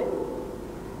دہانی ہے،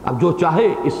 اب جو چاہے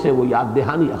اس سے وہ یاد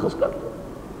دہانی اخذ کر لے۔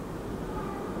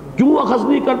 کیوں اخذ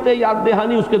نہیں کرتے یاد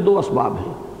دہانی؟ اس کے دو اسباب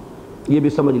ہیں، یہ بھی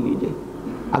سمجھ لیجئے۔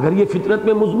 اگر یہ فطرت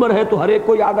میں مضمر ہے تو ہر ایک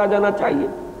کو یاد آ جانا چاہیے۔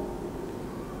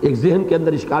 ایک ذہن کے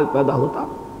اندر اشکال پیدا ہوتا،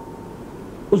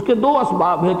 اس کے دو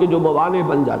اسباب ہیں کہ جو موانع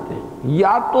بن جاتے ہیں۔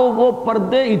 یا تو وہ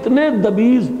پردے اتنے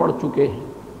دبیز پڑ چکے ہیں،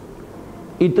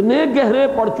 اتنے گہرے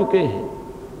پڑ چکے ہیں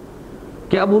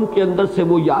کہ اب ان کے اندر سے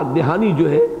وہ یاد دہانی جو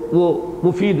ہے وہ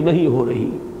مفید نہیں ہو رہی۔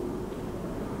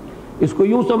 اس کو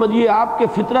یوں سمجھیے آپ کے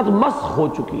فطرت مسخ ہو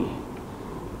چکی ہے،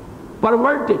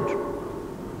 پرورٹڈ۔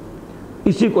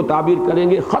 اسی کو تعبیر کریں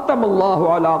گے ختم اللہ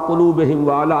علی قلوبہم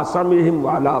وعلی سمعہم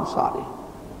وعلی ابصارہم۔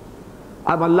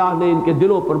 اب اللہ نے ان کے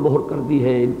دلوں پر مہر کر دی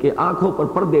ہے، ان کے آنکھوں پر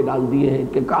پردے ڈال دیے ہیں، ان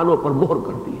کے کانوں پر مہر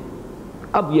کر دی ہے،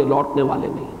 اب یہ لوٹنے والے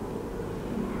نہیں۔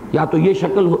 یا تو یہ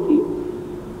شکل ہوتی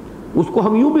ہے، اس کو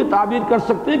ہم یوں بھی تعبیر کر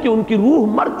سکتے ہیں کہ ان کی روح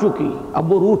مر چکی،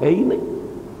 اب وہ روح ہے ہی نہیں۔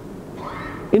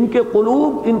 ان کے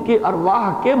قلوب، ان کے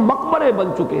ارواح کے مقبرے بن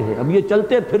چکے ہیں، اب یہ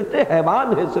چلتے پھرتے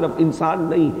حیوان ہے، صرف انسان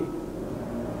نہیں ہے۔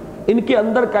 ان کے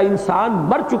اندر کا انسان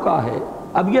مر چکا ہے،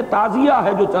 اب یہ تعزیہ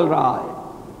ہے جو چل رہا ہے،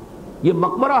 یہ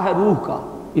مقبرہ ہے روح کا۔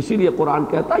 اسی لیے قرآن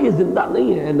کہتا ہے یہ زندہ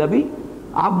نہیں ہے، نبی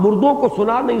آپ مردوں کو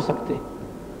سنا نہیں سکتے۔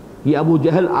 یہ ابو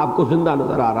جہل آپ کو زندہ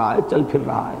نظر آ رہا ہے، چل پھر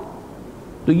رہا ہے،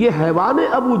 تو یہ حیوان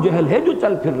ابو جہل ہے جو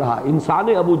چل پھر رہا ہے،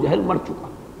 انسان ابو جہل مر چکا،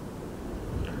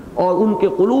 اور ان کے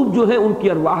قلوب جو ہیں ان کی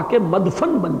ارواح کے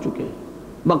مدفن بن چکے ہیں،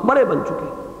 مقبرے بن چکے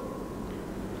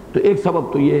ہیں۔ تو ایک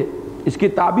سبب تو یہ اس کی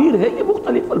تعبیر ہے یہ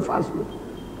مختلف الفاظ میں،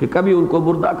 کہ کبھی ان کو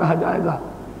مردہ کہا جائے گا،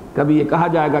 کبھی یہ کہا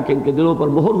جائے گا کہ ان کے دلوں پر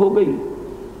مہر ہو گئی،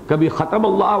 کبھی ختم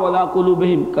اللہ علی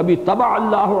قلوبہم، کبھی طبع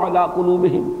اللہ علی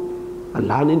قلوبہم،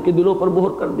 اللہ نے ان کے دلوں پر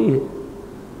مہر کر دی ہے۔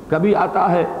 کبھی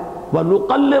آتا ہے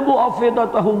وَنُقَلِّبُ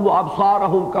أَفْئِدَتَهُمْ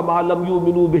وَأَبْصَارَهُمْ كَمَا لَمْ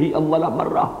يُؤْمِنُوا بِهِ أَوَّلَ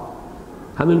مَرَّةٍ،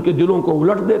 ہم ان کے دلوں کو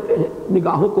الٹ دیتے ہیں،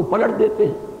 نگاہوں کو پلٹ دیتے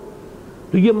ہیں۔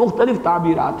 تو یہ مختلف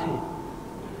تعبیرات ہیں۔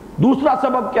 دوسرا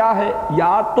سبب کیا ہے؟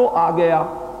 یاد تو آ گیا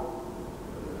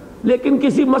لیکن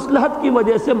کسی مصلحت کی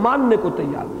وجہ سے ماننے کو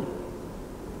تیار نہیں۔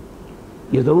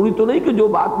 یہ ضروری تو نہیں کہ جو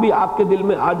بات بھی آپ کے دل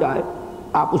میں آ جائے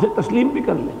آپ اسے تسلیم بھی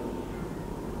کر لیں۔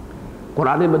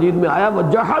 قرآن مجید میں آیا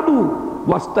وَجَحَدُوا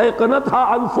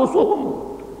وَاسْتَيْقَنَتْهَا أَنفُسُهُمْ،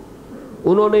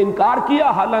 انہوں نے انکار کیا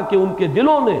حالانکہ ان کے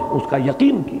دلوں نے اس کا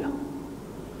یقین کیا۔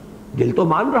 دل تو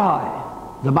مان رہا ہے،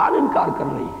 زبان انکار کر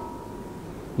رہی ہے۔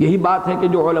 یہی بات ہے کہ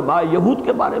جو علماء یہود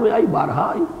کے بارے میں آئی، بارہا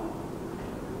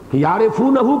آئی،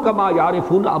 یعرفونہ کما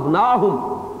یعرفون ابناہم،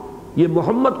 یہ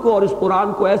محمد کو اور اس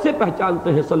قرآن کو ایسے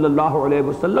پہچانتے ہیں صلی اللہ علیہ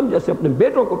وسلم جیسے اپنے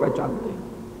بیٹوں کو پہچانتے ہیں۔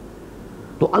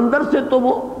 تو اندر سے تو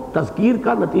وہ تذکیر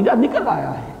کا نتیجہ نکل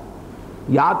آیا ہے،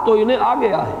 یاد تو انہیں آ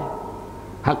گیا ہے،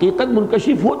 حقیقت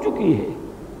منکشف ہو چکی ہے،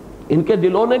 ان کے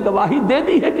دلوں نے گواہی دے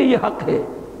دی ہے کہ یہ حق ہے،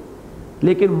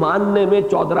 لیکن ماننے میں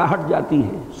چودراہٹ جاتی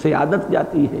ہے، سیادت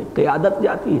جاتی ہے، قیادت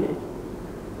جاتی ہے۔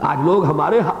 آج لوگ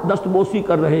ہمارے دست بوسی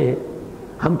کر رہے ہیں،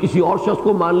 ہم کسی اور شخص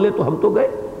کو مان لیں تو ہم تو گئے۔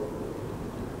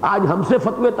 آج ہم سے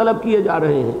فتوے طلب کیے جا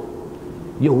رہے ہیں۔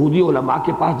 یہودی علماء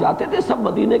کے پاس جاتے تھے سب،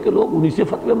 مدینے کے لوگ انہی سے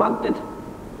فتوے مانگتے تھے،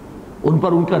 ان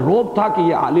پر ان کا روب تھا کہ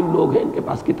یہ عالم لوگ ہیں، ان کے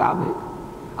پاس کتاب ہے۔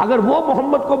 اگر وہ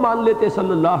محمد کو مان لیتے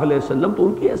صلی اللہ علیہ وسلم تو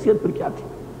ان کی حیثیت پھر کیا تھی؟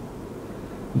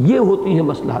 یہ ہوتی ہے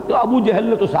مصلحت۔ ابو جہل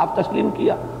نے تو صاف تسلیم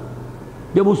کیا،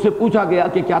 جب اس سے پوچھا گیا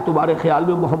کہ کیا تمہارے خیال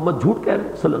میں محمد جھوٹ کہہ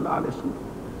رہے صلی اللہ علیہ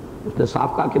وسلم، اس نے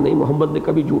صاف کہا کہ نہیں، محمد نے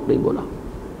کبھی جھوٹ نہیں بولا۔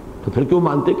 تو پھر کیوں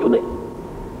مانتے کیوں نہیں؟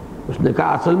 اس نے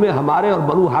کہا اصل میں ہمارے اور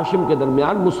بنو ہاشم کے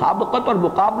درمیان مسابقت اور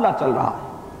مقابلہ چل رہا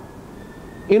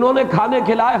ہے، انہوں نے کھانے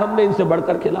کھلائے، ہم نے ان سے بڑھ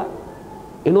کر کھلائے،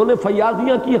 انہوں نے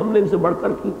فیاضیاں کی، ہم نے ان سے بڑھ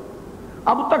کر کی،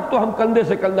 اب تک تو ہم کندھے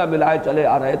سے کندھا ملائے چلے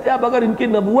آ رہے تھے، اب اگر ان کی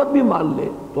نبوت بھی مان لیں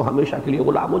تو ہمیشہ کے لیے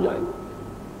غلام ہو جائیں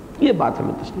گے۔ یہ بات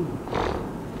ہمیں تسلیم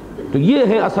ہے۔ تو یہ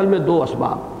ہے اصل میں دو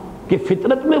اسباب کہ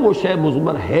فطرت میں وہ شے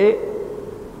مضمر ہے،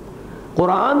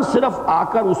 قرآن صرف آ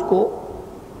کر اس کو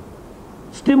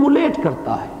سٹیمولیٹ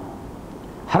کرتا ہے،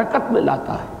 حرکت میں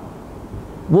لاتا ہے۔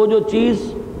 وہ جو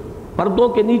چیز پردوں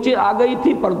کے نیچے آ گئی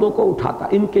تھی، پردوں کو اٹھاتا،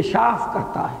 انکشاف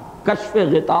کرتا ہے، کشف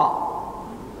غطاء،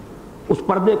 اس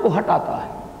پردے کو ہٹاتا ہے،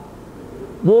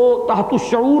 وہ تحت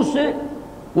الشعور سے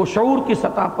وہ شعور کی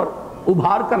سطح پر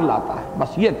ابھار کر لاتا ہے۔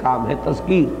 بس یہ کام ہے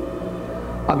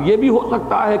تذکیر۔ اب یہ بھی ہو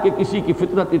سکتا ہے کہ کسی کی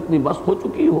فطرت اتنی مست ہو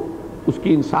چکی ہو، اس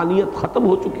کی انسانیت ختم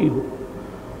ہو چکی ہو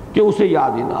کہ اسے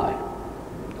یاد ہی نہ آئے،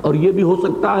 اور یہ بھی ہو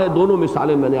سکتا ہے، دونوں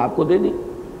مثالیں میں نے آپ کو دے دی،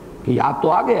 کہ یاد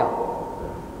تو آ گیا،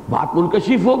 بات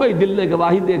منکشف ہو گئی، دل نے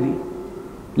گواہی دے دی،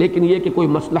 لیکن یہ کہ کوئی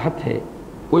مصلحت ہے،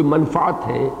 کوئی منفعت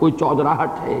ہے، کوئی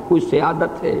چودراہٹ ہے، کوئی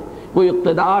سیادت ہے، کوئی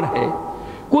اقتدار ہے،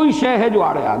 کوئی شے ہے جو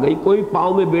آڑے آ گئی، کوئی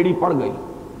پاؤں میں بیڑی پڑ گئی،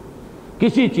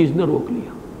 کسی چیز نے روک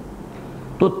لیا۔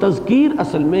 تو تذکیر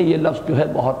اصل میں یہ لفظ جو ہے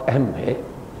بہت اہم ہے۔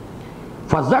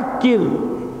 فذکر،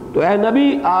 تو اے نبی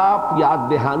آپ یاد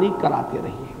دہانی کراتے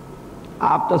رہیے،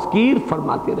 آپ تذکیر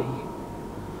فرماتے رہیے۔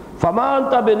 فما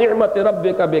انت بنعمت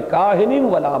ربک بکاہن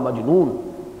ولا مجنون،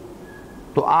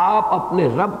 تو آپ اپنے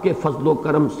رب کے فضل و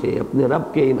کرم سے، اپنے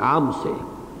رب کے انعام سے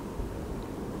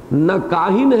نہ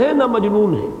کاہن ہے نہ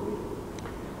مجنون ہے۔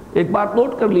 ایک بات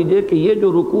نوٹ کر لیجئے کہ یہ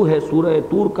جو رکوع ہے سورہ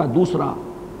طور کا دوسرا،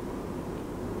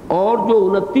 اور جو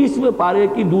 29ویں پارے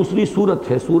کی دوسری سورت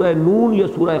ہے سورہ نون یا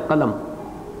سورہ قلم،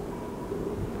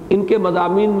 ان کے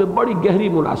مضامین میں بڑی گہری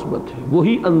مناسبت ہے،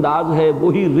 وہی انداز ہے،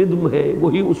 وہی ردم ہے،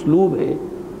 وہی اسلوب ہے۔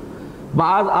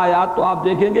 بعض آیات تو آپ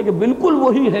دیکھیں گے کہ بالکل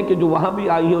وہی ہے کہ جو وہاں بھی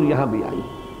آئی ہیں اور یہاں بھی آئی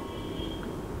ہیں،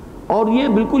 اور یہ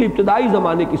بالکل ابتدائی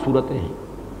زمانے کی صورتیں ہیں،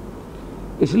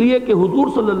 اس لیے کہ حضور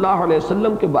صلی اللہ علیہ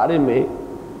وسلم کے بارے میں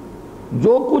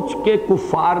جو کچھ کہ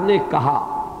کفار نے کہا،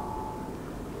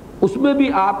 اس میں بھی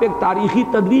آپ ایک تاریخی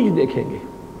تدریج دیکھیں گے۔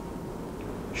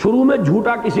 شروع میں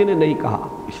جھوٹا کسی نے نہیں کہا،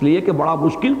 اس لیے کہ بڑا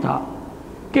مشکل تھا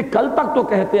کہ کل تک تو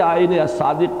کہتے آئے نے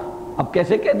الصادق، اب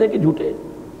کیسے کہہ دیں کہ جھوٹے؟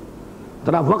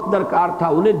 ذرا وقت درکار تھا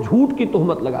انہیں جھوٹ کی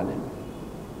تہمت لگانے میں۔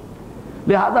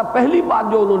 لہذا پہلی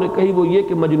بات جو انہوں نے کہی وہ یہ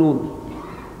کہ مجنون،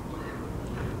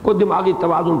 کوئی دماغی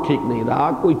توازن ٹھیک نہیں رہا،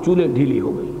 کوئی چولے ڈھیلی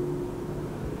ہو گئی۔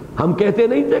 ہم کہتے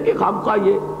نہیں تھے کہ خامخواہ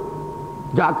یہ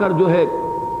جا کر جو ہے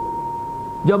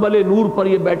جبل نور پر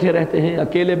یہ بیٹھے رہتے ہیں،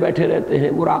 اکیلے بیٹھے رہتے ہیں،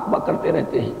 مراقبہ کرتے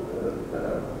رہتے ہیں،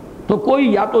 تو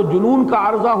کوئی یا تو جنون کا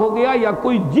عارضہ ہو گیا یا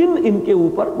کوئی جن ان کے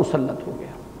اوپر مسلط ہو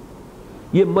گیا۔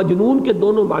 یہ مجنون کے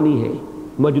دونوں معنی ہیں۔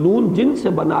 مجنون جن سے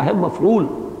بنا ہے، مفعول،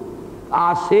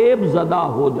 آسیب زدہ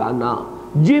ہو جانا،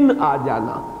 جن آ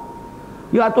جانا،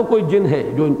 یا تو کوئی جن ہے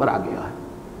جو ان پر آ گیا ہے،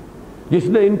 جس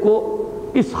نے ان کو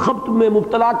اس خبط میں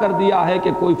مبتلا کر دیا ہے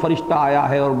کہ کوئی فرشتہ آیا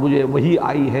ہے اور مجھے وحی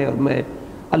آئی ہے اور میں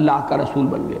اللہ کا رسول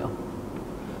بن گیا،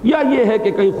 یا یہ ہے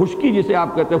کہ کہیں خشکی، جسے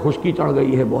آپ کہتے ہیں خشکی چڑھ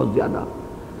گئی ہے بہت زیادہ،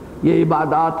 یہ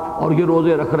عبادات اور یہ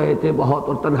روزے رکھ رہے تھے بہت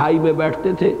اور تنہائی میں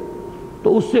بیٹھتے تھے،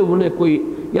 تو اس سے انہیں کوئی،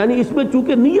 یعنی اس میں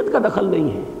چونکہ نیت کا دخل نہیں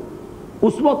ہے،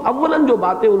 اس وقت اولاً جو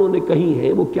باتیں انہوں نے کہی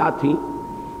ہیں وہ کیا تھیں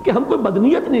کہ ہم کوئی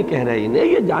بدنیت نہیں کہہ رہے انہیں،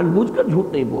 یہ جان بوجھ کر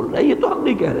جھوٹ نہیں بول رہے، یہ تو ہم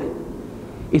نہیں کہہ رہے،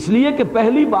 اس لیے کہ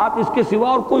پہلی بات اس کے سوا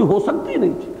اور کوئی ہو سکتی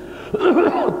نہیں تھی۔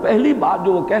 پہلی بات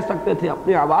جو وہ کہہ سکتے تھے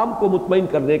اپنے عوام کو مطمئن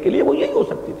کرنے کے لیے وہ یہی ہو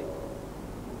سکتی تھی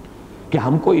کہ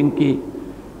ہم کو ان کی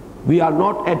we are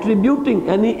not attributing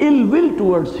any ill will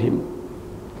towards him،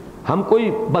 ہم کوئی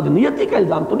بدنیتی کا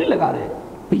الزام تو نہیں لگا رہے،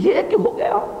 یہ ہے کہ ہو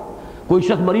گیا، کوئی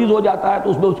شخص مریض ہو جاتا ہے تو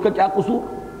اس میں اس کا کیا قصور،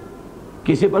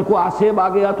 کسی پر کوئی آسیب آ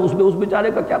گیا تو اس میں اس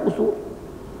بیچارے کا کیا قصور،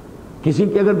 کسی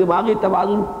کے اگر دماغی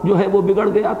توازن جو ہے وہ بگڑ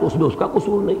گیا تو اس میں اس کا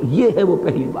قصور نہیں، یہ ہے وہ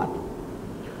پہلی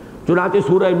بات۔ چنانچہ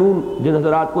سورہ نون جن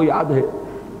حضرات کو یاد ہے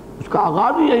اس کا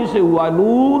آغاز ہی یہیں سے ہوا،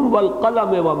 نون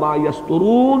والقلم وما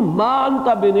یسطرون ما انت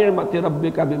بنعمت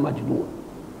ربک بمجنون۔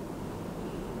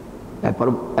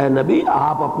 اے نبی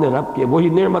آپ اپنے رب کے، وہی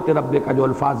نعمت رب کا جو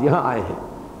الفاظ یہاں آئے ہیں،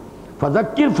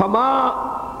 فذکر فما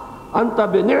انت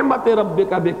بنعمت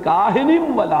ربک بکاہن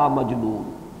ولا مجنون۔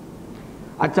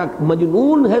 اچھا،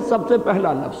 مجنون ہے سب سے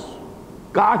پہلا لفظ،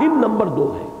 کاہن نمبر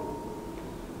 2 ہے،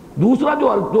 دوسرا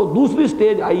جو دوسری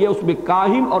سٹیج آئی ہے اس میں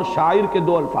کاہن اور شاعر کے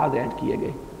 2 الفاظ ایڈ کیے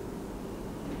گئے،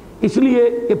 اس لیے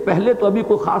کہ پہلے تو ابھی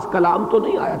کوئی خاص کلام تو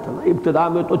نہیں آیا تھا نا، ابتدا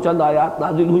میں تو چند آیات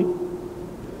نازل ہوئی،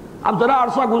 اب ذرا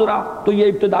عرصہ گزرا تو یہ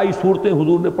ابتدائی صورتیں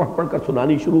حضور نے پڑھ پڑھ کر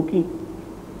سنانی شروع کی.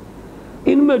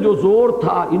 ان میں جو زور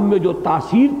تھا، ان میں جو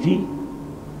تاثیر تھی،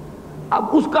 اب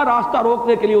اس کا راستہ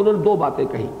روکنے کے لیے انہوں نے دو باتیں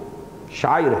کہیں.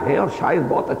 شاعر ہیں اور شاعر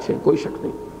بہت اچھے ہیں، کوئی شک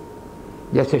نہیں.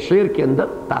 جیسے شعر کے اندر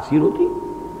تاثیر ہوتی،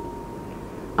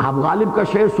 آپ غالب کا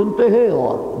شعر سنتے ہیں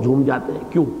اور جھوم جاتے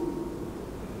ہیں. کیوں؟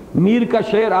 میر کا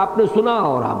شعر آپ نے سنا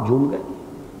اور آپ جھوم گئے.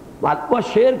 معلوم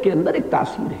شعر کے اندر ایک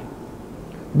تاثیر ہے،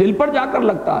 دل پر جا کر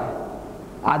لگتا ہے،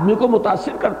 آدمی کو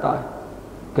متاثر کرتا ہے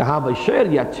کہ ہاں بھائی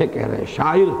شعر یہ اچھے کہہ رہے ہیں،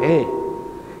 شاعر ہیں.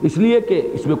 اس لیے کہ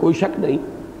اس میں کوئی شک نہیں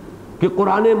کہ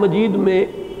قرآن مجید میں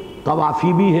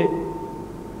قوافی بھی ہے،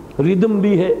 ردم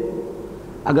بھی ہے،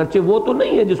 اگرچہ وہ تو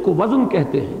نہیں ہے جس کو وزن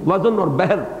کہتے ہیں، وزن اور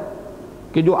بحر،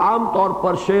 کہ جو عام طور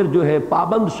پر شعر جو ہے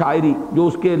پابند شاعری جو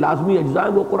اس کے لازمی اجزاء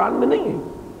ہیں وہ قرآن میں نہیں ہے.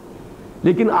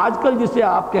 لیکن آج کل جسے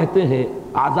آپ کہتے ہیں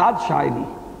آزاد شاعری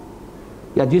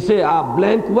یا جسے آپ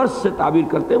بلینک ورس سے تعبیر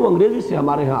کرتے ہیں وہ انگریزی سے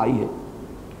ہمارے ہاں آئی ہے.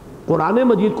 قرآن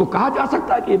مجید کو کہا جا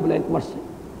سکتا ہے کہ یہ بلینک ورس ہے،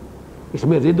 اس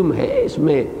میں ردم ہے، اس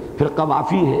میں پھر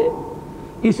قوافی ہے.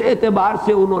 اس اعتبار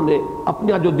سے انہوں نے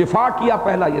اپنا جو دفاع کیا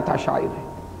پہلا یہ تھا شاعر ہے.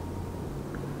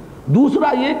 دوسرا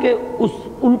یہ کہ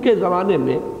ان کے زمانے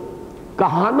میں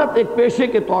کہانت ایک پیشے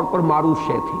کے طور پر معروف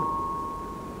شے تھی.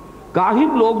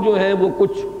 کاہن لوگ جو ہیں وہ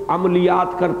کچھ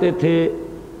عملیات کرتے تھے،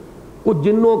 کچھ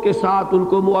جنوں کے ساتھ ان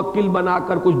کو موکل بنا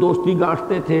کر کچھ دوستی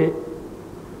گانٹھتے تھے،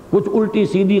 کچھ الٹی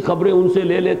سیدھی خبریں ان سے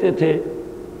لے لیتے تھے،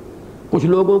 کچھ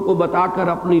لوگوں کو بتا کر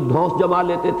اپنی دھونس جما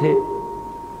لیتے تھے.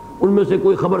 ان میں سے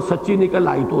کوئی خبر سچی نکل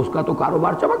آئی تو اس کا تو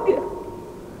کاروبار چمک گیا.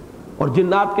 اور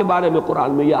جنات کے بارے میں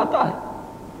قرآن میں یہ آتا ہے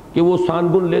کہ وہ سان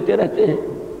گن لیتے رہتے ہیں.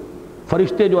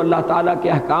 فرشتے جو اللہ تعالیٰ کے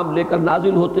احکام لے کر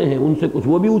نازل ہوتے ہیں ان سے کچھ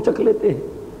وہ بھی اچک لیتے ہیں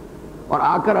اور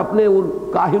آ کر اپنے ان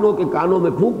کاہنوں کے کانوں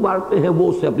میں پھونک مارتے ہیں، وہ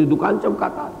اس سے اپنی دکان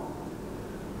چمکاتا ہے.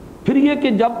 پھر یہ کہ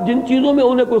جب جن چیزوں میں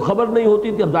انہیں کوئی خبر نہیں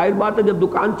ہوتی تھی، اب ظاہر بات ہے جب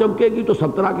دکان چمکے گی تو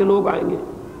سب طرح کے لوگ آئیں گے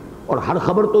اور ہر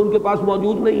خبر تو ان کے پاس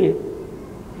موجود نہیں ہے.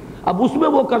 اب اس میں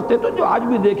وہ کرتے تو جو آج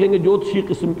بھی دیکھیں گے جوتشی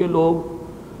قسم کے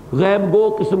لوگ، غیب گو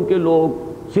قسم کے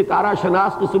لوگ، ستارہ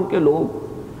شناس قسم کے لوگ،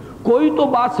 کوئی تو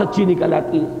بات سچی نکل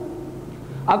آتی ہے.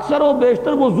 اکثر و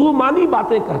بیشتر وہ ذو معنی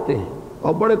باتیں کرتے ہیں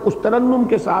اور بڑے کچھ ترنم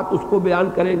کے ساتھ اس کو بیان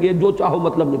کریں گے، جو چاہو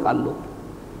مطلب نکال لو.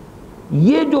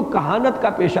 یہ جو کہانت کا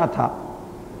پیشہ تھا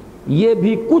یہ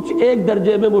بھی کچھ ایک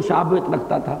درجے میں مشابہت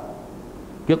رکھتا تھا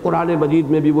کہ قرآن مجید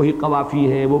میں بھی وہی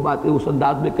قوافی ہیں، وہ باتیں اس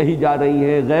انداز میں کہی جا رہی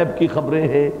ہیں، غیب کی خبریں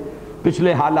ہیں،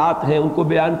 پچھلے حالات ہیں، ان کو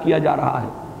بیان کیا جا رہا ہے.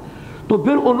 تو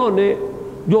پھر انہوں نے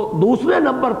جو دوسرے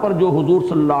نمبر پر جو حضور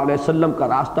صلی اللہ علیہ وسلم کا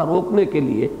راستہ روکنے کے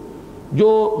لیے جو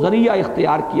ذریعہ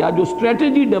اختیار کیا، جو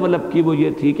اسٹریٹجی ڈیولپ کی، وہ یہ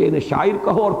تھی کہ انہیں شاعر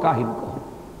کہو اور کاہن کہو.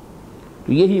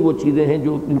 تو یہی وہ چیزیں ہیں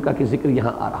جو ان کا کہ ذکر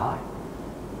یہاں آ رہا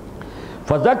ہے.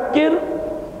 فذکر،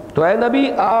 تو اے نبی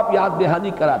آپ یاد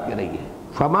دہانی کراتے رہیے.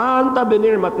 فما انت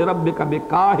بنعمت ربک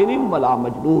بکاہن ولا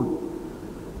مجنون،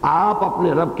 آپ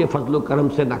اپنے رب کے فضل و کرم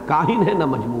سے نہ کاہن ہے نہ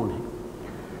مجنون ہے.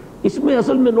 اس میں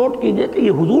اصل میں نوٹ کیجئے کہ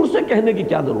یہ حضور سے کہنے کی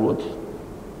کیا ضرورت ہے.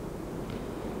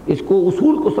 اس کو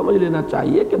اصول کو سمجھ لینا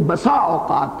چاہیے کہ بسا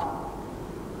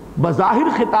اوقات بظاہر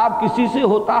خطاب کسی سے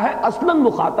ہوتا ہے، اصلاً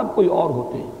مخاطب کوئی اور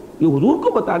ہوتے ہیں. یہ حضور کو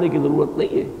بتانے کی ضرورت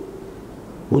نہیں ہے.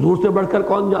 حضور سے بڑھ کر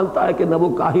کون جانتا ہے کہ نہ وہ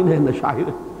کاہن ہے نہ شاعر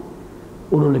ہے.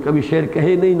 انہوں نے کبھی شعر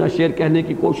کہے نہیں، نہ شعر کہنے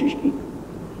کی کوشش کی.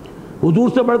 حضور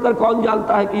سے بڑھ کر کون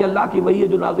جانتا ہے کہ یہ اللہ کی وحی ہے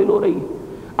جو نازل ہو رہی ہے.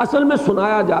 اصل میں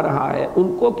سنایا جا رہا ہے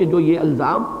ان کو کہ جو یہ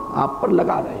الزام آپ پر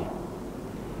لگا رہے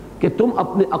ہیں کہ تم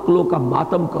اپنے عقلوں کا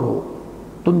ماتم کرو.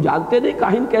 تم جانتے نہیں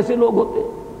کاہن کیسے لوگ ہوتے،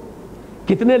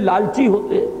 کتنے لالچی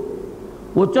ہوتے ہیں.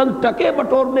 وہ چند ٹکے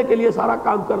بٹورنے کے لیے سارا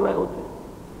کام کر رہے ہوتے ہیں.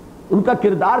 ان کا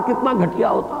کردار کتنا گھٹیا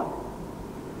ہوتا ہے،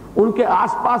 ان کے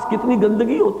آس پاس کتنی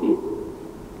گندگی ہوتی ہے.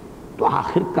 تو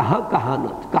آخر کہاں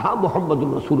کہانت، کہاں محمد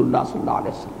رسول اللہ صلی اللہ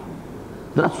علیہ وسلم.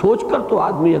 ذرا سوچ کر تو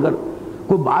آدمی اگر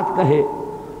کوئی بات کہے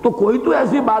تو کوئی تو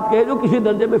ایسی بات کہے جو کسی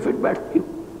درجے میں فٹ بیٹھتی ہو.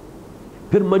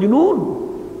 پھر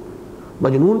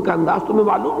مجنون کا انداز تمہیں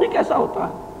معلوم نہیں کیسا ہوتا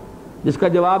ہے، جس کا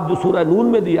جواب جو سورہ نون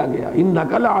میں دیا گیا،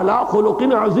 انک لعلی خلق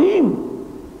عظیم،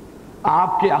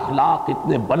 آپ کے اخلاق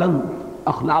اتنے بلند،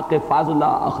 اخلاق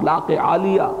فاضلہ، اخلاق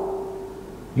عالیہ.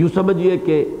 یوں سمجھئے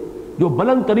کہ جو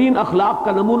بلند ترین اخلاق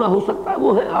کا نمونہ ہو سکتا ہے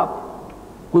وہ ہے آپ.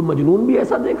 کوئی مجنون بھی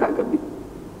ایسا دیکھا ہے کبھی؟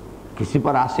 کسی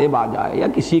پر آسیب آ جائے یا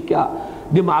کسی کا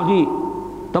دماغی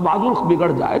توازن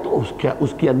بگڑ جائے تو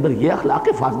اس کے اندر یہ اخلاق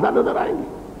فاضلہ نظر آئیں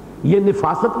گی، یہ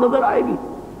نفاست نظر آئے گی،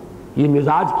 یہ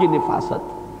مزاج کی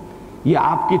نفاست، یہ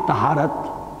آپ کی طہارت،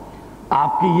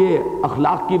 آپ کی یہ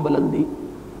اخلاق کی بلندی.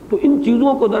 تو ان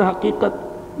چیزوں کو در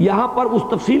حقیقت یہاں پر اس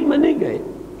تفصیل میں نہیں گئے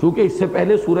چونکہ اس سے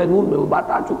پہلے سورہ نون میں وہ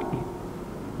بات آ چکی ہے.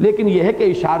 لیکن یہ ہے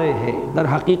کہ اشارے ہیں، در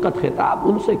حقیقت خطاب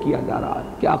ان سے کیا جا رہا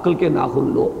ہے کہ عقل کے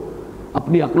ناخن لو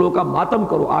اپنی عقلوں کا ماتم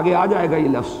کرو. آگے آ جائے گا یہ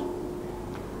لفظ.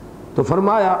 تو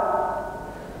فرمایا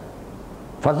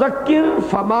فذکر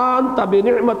فما انت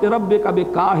بنعمت ربک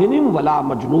بکاہن ولا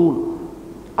مجنون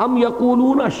ام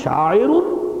یقولون شاعر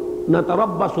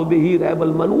نتربص به ریب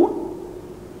المنون.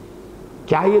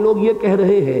 کیا یہ لوگ یہ کہہ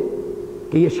رہے ہیں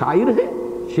کہ یہ شاعر ہے،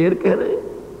 شعر کہہ رہے ہیں،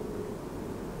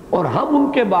 اور ہم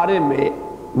ان کے بارے میں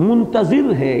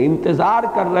منتظر ہیں، انتظار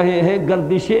کر رہے ہیں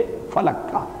گردش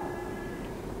فلک کا،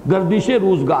 گردش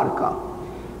روزگار کا.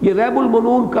 یہ ریب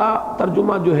المنون کا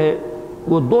ترجمہ جو ہے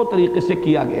وہ دو طریقے سے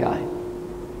کیا گیا ہے.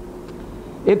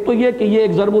 ایک تو یہ کہ یہ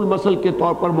ایک ضرب المثل کے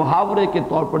طور پر، محاورے کے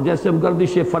طور پر، جیسے ہم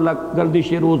گردش فلک،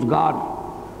 گردش روزگار،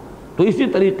 تو اسی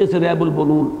طریقے سے ریب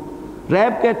المنون.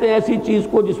 ریب کہتے ہیں ایسی چیز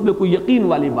کو جس میں کوئی یقین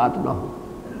والی بات نہ ہو.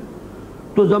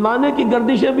 تو زمانے کی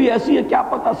گردشیں بھی ایسی ہیں، کیا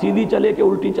پتہ سیدھی چلے کہ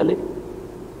الٹی چلے،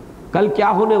 کل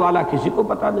کیا ہونے والا کسی کو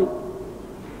پتہ نہیں.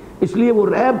 اس لیے وہ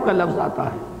ریب کا لفظ آتا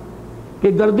ہے کہ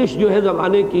گردش جو ہے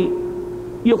زمانے کی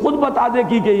یہ خود بتا دے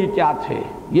کہ یہ کیا تھے.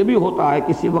 یہ بھی ہوتا ہے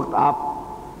کسی وقت آپ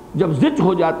جب زچ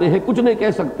ہو جاتے ہیں، کچھ نہیں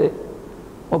کہہ سکتے،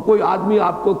 اور کوئی آدمی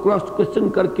آپ کو کوسچن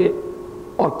کر کے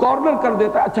اور کارنر کر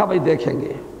دیتا ہے، اچھا بھائی دیکھیں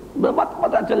گے،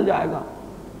 پتہ چل جائے گا،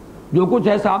 جو کچھ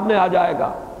ہے سامنے آ جائے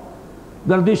گا.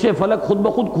 گردش فلک خود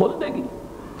بخود کھول دے گی،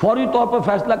 فوری طور پر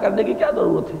فیصلہ کرنے کی کیا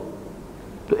ضرورت ہے.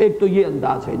 تو ایک تو یہ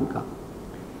انداز ہے ان کا.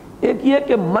 ایک یہ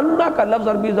کہ مننا کا لفظ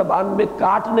عربی زبان میں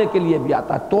کاٹنے کے لیے بھی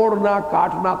آتا ہے، توڑنا،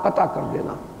 کاٹنا، قطع کر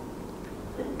دینا.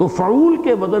 تو فعول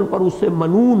کے وزن پر اس سے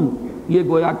منون، یہ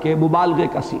گویا کہ مبالغے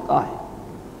کا صیغہ ہے.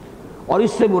 اور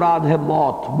اس سے مراد ہے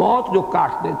موت. موت جو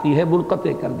کاٹ دیتی ہے،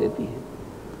 منقطع کر دیتی ہے.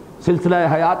 سلسلہ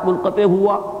حیات منقطع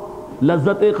ہوا،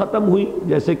 لذتیں ختم ہوئی،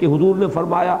 جیسے کہ حضور نے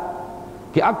فرمایا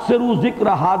کہ اکثروا ذکر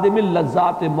حادم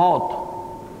اللذات موت.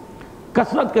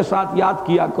 کثرت کے ساتھ یاد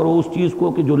کیا کرو اس چیز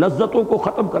کو کہ جو لذتوں کو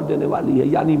ختم کر دینے والی ہے،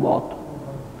 یعنی موت.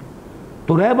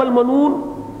 تو ریب المنون،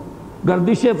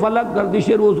 گردش فلک، گردش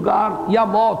روزگار یا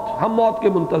موت، ہم موت کے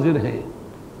منتظر ہیں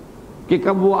کہ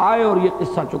کب وہ آئے اور یہ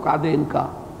قصہ چکا دے ان کا.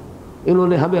 انہوں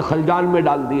نے ہمیں خلجان میں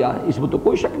ڈال دیا ہے، اس میں تو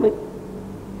کوئی شک نہیں.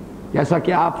 جیسا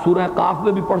کہ آپ سورہ قاف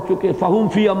میں بھی پڑھ چکے، فہم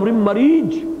فی امر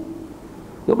مریج،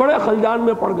 تو بڑے خلجان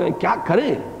میں پڑ گئے. کیا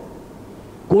کریں،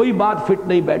 کوئی بات فٹ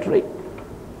نہیں بیٹھ رہی.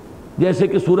 جیسے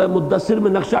کہ سورہ مدثر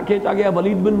میں نقشہ کھینچا گیا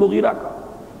ولید بن مغیرہ کا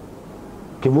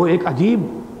کہ وہ ایک عجیب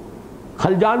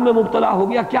خلجان میں مبتلا ہو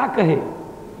گیا. کیا کہے؟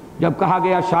 جب کہا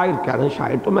گیا شاعر، کہہ رہے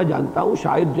شاعر تو میں جانتا ہوں،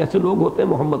 شاعر جیسے لوگ ہوتے ہیں،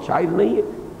 محمد شاعر نہیں ہے.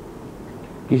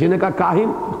 کسی نے کہا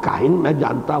کاہن، کاہن میں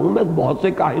جانتا ہوں، میں بہت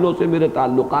سے کاہنوں سے میرے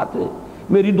تعلقات ہیں،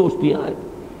 میری دوستیاں ہیں.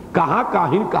 کہاں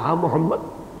کاہن، کہاں محمد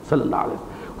صلی اللہ علیہ وسلم.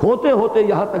 ہوتے ہوتے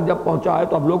یہاں تک جب پہنچا ہے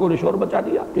تو اب لوگوں نے شور بچا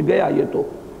دیا کہ گیا یہ تو،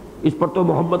 اس پر تو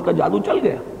محمد کا جادو چل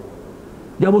گیا.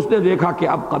 جب اس نے دیکھا کہ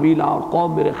اب قبیلہ اور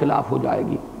قوم میرے خلاف ہو جائے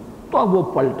گی تو اب وہ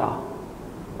پلٹا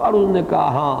اور اس نے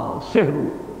کہا ہاں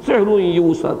سحر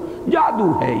یوسر، جادو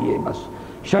ہے یہ، بس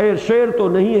شعر تو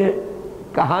نہیں ہے،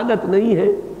 کہانت نہیں ہے،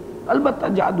 البتہ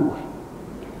جادو ہے.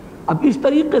 اب اس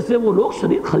طریقے سے وہ لوگ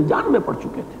شریک خلجان میں پڑ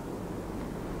چکے تھے.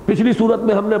 پچھلی صورت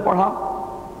میں ہم نے پڑھا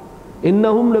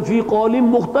انہم لفی قول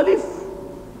مختلف،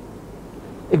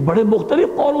 ایک بڑے مختلف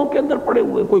قولوں کے اندر پڑے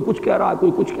ہوئے، کوئی کچھ کہہ رہا ہے،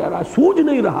 کوئی کچھ کہہ رہا ہے، سوجھ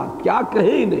نہیں رہا کیا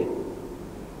کہیں انہیں،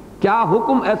 کیا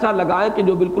حکم ایسا لگائے کہ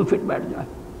جو بالکل فٹ بیٹھ جائے.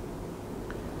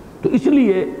 تو اس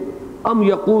لیے ام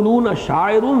یقولون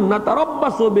شاعر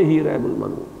نتربص بہ ریب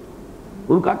المنون،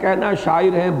 ان کا کہنا ہے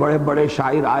شاعر ہیں، بڑے بڑے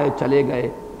شاعر آئے چلے گئے،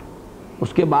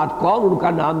 اس کے بعد کون ان کا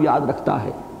نام یاد رکھتا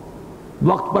ہے.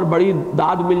 وقت پر بڑی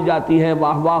داد مل جاتی ہے،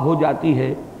 واہ واہ ہو جاتی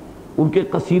ہے، ان کے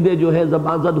قصیدے جو ہے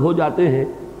زبان زد ہو جاتے ہیں،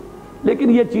 لیکن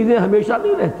یہ چیزیں ہمیشہ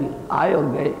نہیں رہتی، آئے اور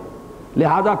گئے.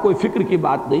 لہذا کوئی فکر کی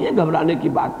بات نہیں ہے، گھبرانے کی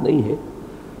بات نہیں ہے.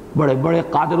 بڑے بڑے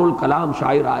قادر الکلام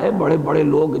شاعر آئے، بڑے بڑے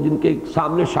لوگ جن کے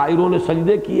سامنے شاعروں نے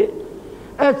سجدے کیے.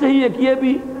 ایسے ہی ایک یہ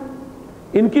بھی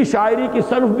ان کی شاعری کی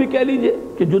صنف بھی کہہ لیجئے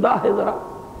کہ جدا ہے ذرا.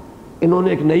 انہوں نے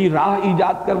ایک نئی راہ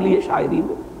ایجاد کر لی ہے شاعری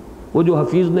میں. وہ جو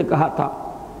حفیظ نے کہا تھا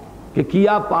کہ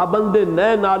کیا پابند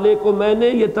نئے نالے کو میں نے،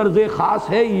 یہ طرز خاص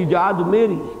ہے ایجاد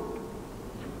میری.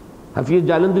 حفیظ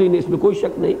جالندری نے اس میں کوئی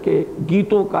شک نہیں کہ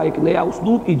گیتوں کا ایک نیا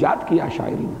اسلوب ایجاد کیا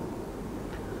شاعری میں.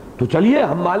 تو چلیے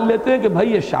ہم مان لیتے ہیں کہ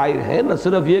بھائی یہ شاعر ہے، نہ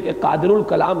صرف یہ کہ قادر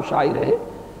الکلام شاعر ہے،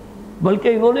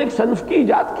 بلکہ انہوں نے ایک صنف کی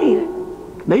ایجاد کی ہے،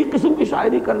 نئی قسم کی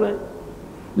شاعری کر رہے ہیں.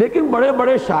 لیکن بڑے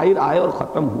بڑے شاعر آئے اور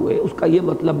ختم ہوئے، اس کا یہ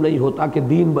مطلب نہیں ہوتا کہ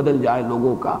دین بدل جائے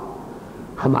لوگوں کا.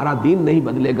 ہمارا دین نہیں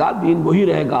بدلے گا، دین وہی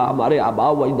رہے گا ہمارے آباء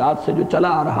و اجداد سے جو چلا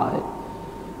آ رہا ہے.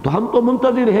 تو ہم تو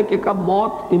منتظر ہیں کہ کب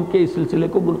موت ان کے اس سلسلے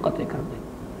کو منقطع کر دے.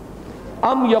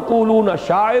 ام یقولون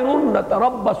شاعر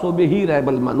نتربص بہ ریب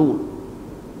المنون.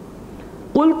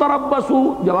 قل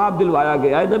تربصوا، جواب دلوایا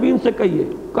گیا ہے نبی ان سے کہیے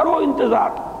کرو انتظار،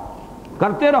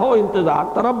 کرتے رہو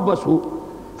انتظار، تربصوا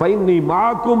فإنی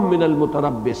معکم من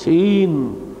المتربصین،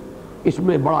 اس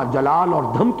میں بڑا جلال اور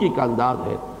دھمکی کا انداز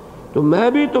ہے، تو میں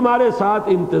بھی تمہارے ساتھ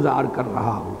انتظار کر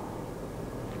رہا ہوں،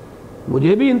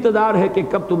 مجھے بھی انتظار ہے کہ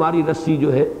کب تمہاری رسی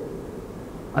جو ہے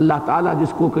اللہ تعالیٰ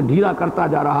جس کو کہ ڈھیلا کرتا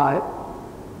جا رہا ہے،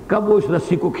 کب وہ اس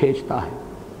رسی کو کھینچتا ہے۔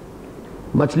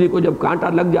 مچھلی کو جب کانٹا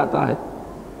لگ جاتا ہے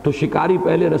تو شکاری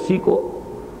پہلے رسی کو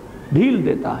ڈھیل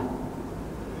دیتا ہے،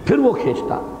 پھر وہ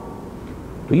کھینچتا،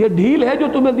 تو یہ ڈھیل ہے جو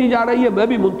تمہیں دی جا رہی ہے، میں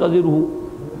بھی منتظر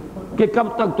ہوں کہ کب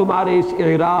تک تمہارے اس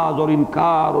اعراض اور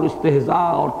انکار اور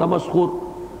استہزاء اور تمسخر،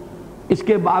 اس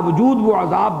کے باوجود وہ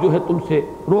عذاب جو ہے تم سے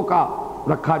روکا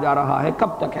رکھا جا رہا ہے، کب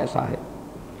تک ایسا ہے؟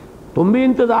 تم بھی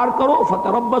انتظار کرو،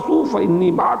 فتربصوا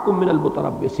فإنی معکم من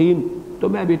المتربصین، تو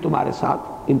میں بھی تمہارے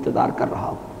ساتھ انتظار کر رہا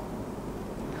ہوں۔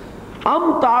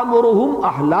 ام تأمرہم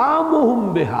احلامہم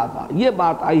بہذا، یہ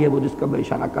بات آئی ہے وہ جس کا میں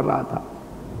اشارہ کر رہا تھا،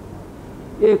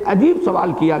 ایک عجیب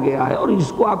سوال کیا گیا ہے، اور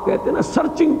جس کو آپ کہتے ہیں نا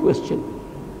سرچنگ کوسچن،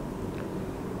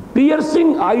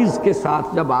 پیئرسنگ آئیز کے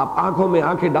ساتھ جب آپ آنکھوں میں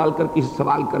آنکھیں ڈال کر کسی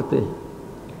سوال کرتے ہیں،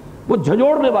 وہ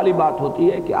جھنجھوڑنے والی بات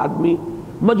ہوتی ہے کہ آدمی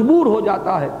مجبور ہو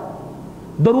جاتا ہے،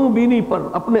 دروں بینی پر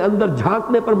اپنے اندر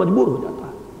جھانکنے پر مجبور ہو جاتا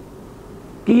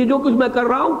ہے کہ یہ جو کچھ میں کر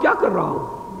رہا ہوں کیا کر رہا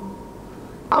ہوں۔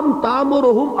 ام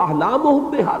تامرہم احلامہم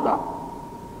بہذا،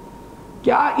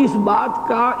 کیا اس بات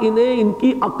کا انہیں ان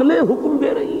کی عقلیں حکم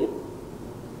دے رہی ہیں؟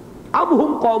 ام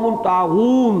ہم قوم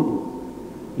طاغون،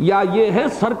 یا یہ ہے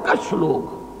سرکش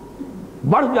لوگ،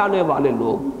 بڑھ جانے والے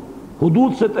لوگ،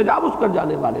 حدود سے تجاوز کر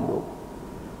جانے والے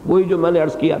لوگ۔ وہی جو میں نے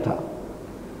عرض کیا تھا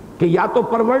کہ یا تو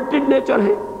پرورٹڈ نیچر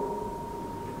ہے،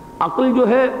 عقل جو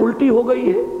ہے الٹی ہو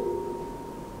گئی ہے،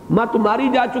 مت ماری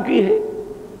جا چکی ہے۔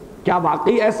 کیا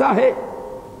واقعی ایسا ہے؟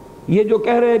 یہ جو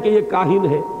کہہ رہے ہیں کہ یہ کاہن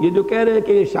ہے، یہ جو کہہ رہے ہیں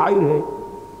کہ یہ شاعر ہے،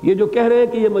 یہ جو کہہ رہے ہیں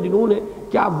کہ یہ مجنون ہے،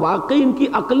 کیا واقعی ان کی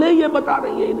عقلیں یہ بتا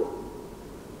رہی ہیں انہیں؟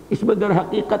 اس میں در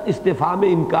حقیقت استفہام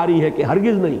انکاری ہے کہ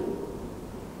ہرگز نہیں،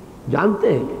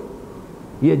 جانتے ہیں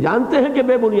یہ جانتے ہیں کہ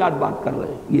بے بنیاد بات کر رہے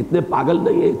ہیں، یہ اتنے پاگل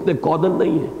نہیں ہیں، اتنے کودن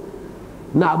نہیں ہیں،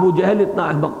 نہ ابو جہل اتنا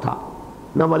احمق تھا،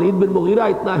 نہ ولید بن مغیرہ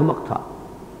اتنا احمق تھا،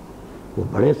 وہ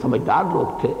بڑے سمجھدار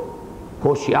لوگ تھے،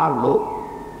 ہوشیار لوگ۔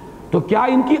 تو کیا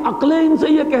ان کی عقلیں ان سے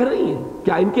یہ کہہ رہی ہیں؟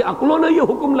 کیا ان کی عقلوں نے یہ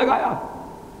حکم لگایا؟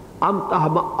 ام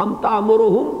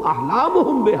تأمرہم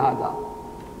احلامہم بہذا،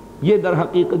 یہ در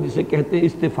حقیقت جسے کہتے ہیں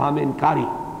استفہام انکاری،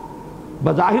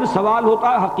 بظاہر سوال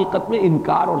ہوتا ہے، حقیقت میں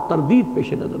انکار اور تردید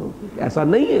پیش نظر ہوتی ہے، ایسا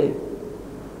نہیں ہے۔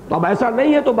 تو اب ایسا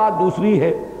نہیں ہے تو بات دوسری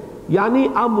ہے، یعنی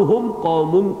ام ہم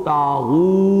قوم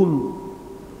طاغون،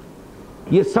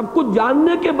 یہ سب کچھ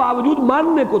جاننے کے باوجود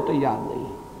ماننے کو تیار نہیں۔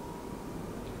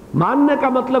 ماننے کا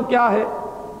مطلب کیا ہے؟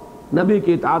 نبی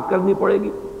کی اطاعت کرنی پڑے گی،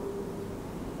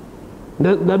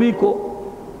 نبی کو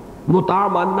مطاع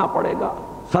ماننا پڑے گا،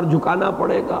 سر جھکانا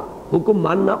پڑے گا، حکم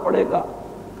ماننا پڑے گا،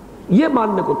 یہ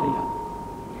ماننے کو تیار۔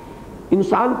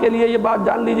 انسان کے لیے یہ بات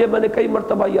جان لیجئے، میں نے کئی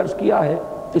مرتبہ یہ عرض کیا ہے،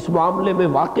 اس معاملے میں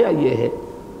واقعہ یہ ہے،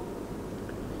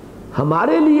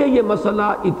 ہمارے لیے یہ مسئلہ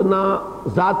اتنا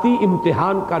ذاتی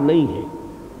امتحان کا نہیں ہے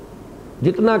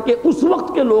جتنا کہ اس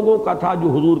وقت کے لوگوں کا تھا جو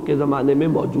حضور کے زمانے میں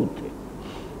موجود تھے۔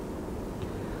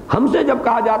 ہم سے جب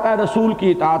کہا جاتا ہے رسول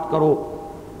کی اطاعت کرو،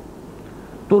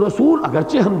 تو رسول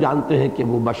اگرچہ ہم جانتے ہیں کہ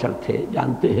وہ بشر تھے،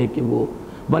 جانتے ہیں کہ وہ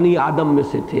بنی آدم میں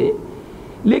سے تھے،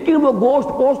 لیکن وہ گوشت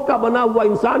پوشت کا بنا ہوا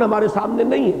انسان ہمارے سامنے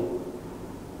نہیں ہے،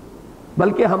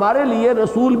 بلکہ ہمارے لیے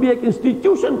رسول بھی ایک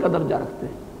انسٹیٹیوشن کا درجہ رکھتے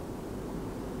ہیں۔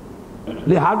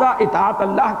 لہذا اطاعت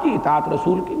اللہ کی، اطاعت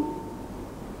رسول کی،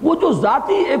 وہ جو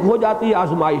ذاتی ایک ہو جاتی ہے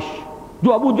آزمائش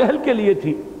جو ابو جہل کے لیے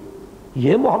تھی،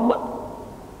 یہ محمد،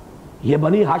 یہ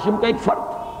بنی ہاشم کا ایک فرد،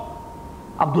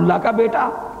 عبداللہ کا بیٹا،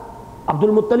 عبد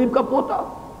المطلب کا پوتا،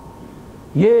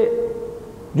 یہ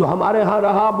جو ہمارے ہاں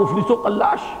رہا مفلس و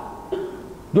قلاش،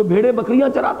 جو بھیڑیں بکریاں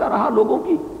چراتا رہا لوگوں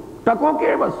کی ٹکوں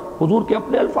کے، بس حضور کے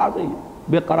اپنے الفاظ ہیں،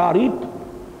 بے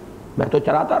قراریت، میں تو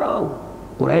چراتا رہا ہوں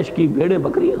قریش کی بھیڑیں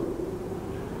بکریاں۔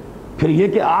 پھر یہ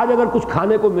کہ آج اگر کچھ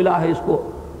کھانے کو ملا ہے، اس کو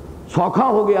سوکھا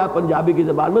ہو گیا پنجابی کی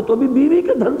زبان میں، تو بھی بیوی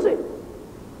کے دھن سے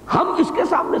ہم اس کے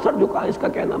سامنے سر جھکائیں، اس کا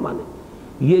کہنا مانے۔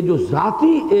 یہ جو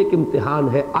ذاتی ایک امتحان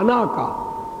ہے انا کا،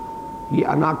 یہ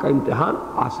انا کا امتحان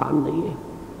آسان نہیں ہے،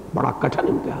 بڑا کٹھن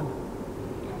امتحان ہے۔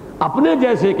 اپنے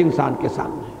جیسے ایک انسان کے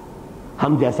سامنے،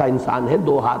 ہم جیسا انسان ہے،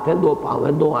 2 ہاتھ ہیں، 2 پاؤں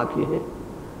ہیں، 2 آنکھیں ہیں،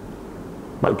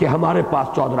 بلکہ ہمارے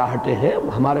پاس چودراہٹیں ہیں،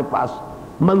 ہمارے پاس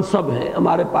منصب ہیں،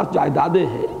 ہمارے پاس جائیدادیں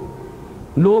ہیں،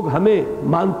 لوگ ہمیں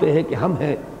مانتے ہیں کہ ہم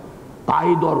ہیں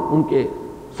قائد اور ان کے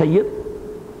سید،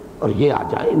 اور یہ آ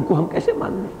جائیں، ان کو ہم کیسے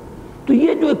مان لیں؟ تو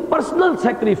یہ جو ایک پرسنل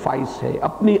سیکریفائس ہے،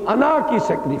 اپنی انا کی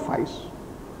سیکریفائس،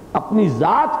 اپنی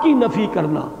ذات کی نفی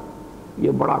کرنا،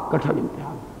 یہ بڑا کٹھن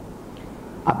امتحان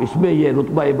ہے۔ اب اس میں یہ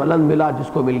رتبہ بلند ملا جس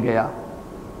کو مل گیا.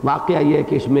 واقعہ یہ ہے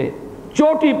کہ اس میں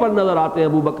چوٹی پر نظر آتے ہیں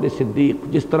ابو بکر صدیق،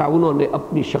 جس طرح انہوں نے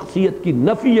اپنی شخصیت کی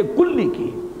نفی کلی کی،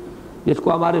 جس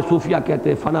کو ہمارے صوفیہ کہتے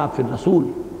ہیں فنا فی الرسول،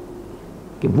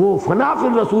 کہ وہ فنا فی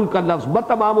الرسول کا لفظ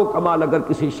بتمام و کمال اگر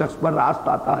کسی شخص پر راست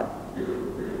آتا ہے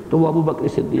تو وہ ابو بکر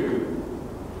صدیق ہے.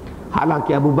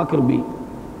 حالانکہ ابو بکر بھی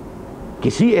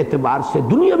کسی اعتبار سے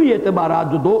دنیاوی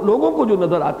اعتبارات جو دو لوگوں کو جو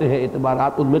نظر آتے ہیں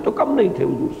اعتبارات، ان میں تو کم نہیں تھے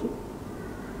حضور سے.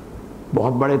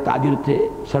 بہت بڑے تاجر تھے،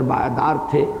 سرمایہ دار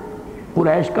تھے،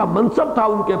 قریش کا منصب تھا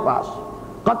ان کے پاس،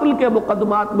 قتل کے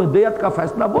مقدمات میں دیت کا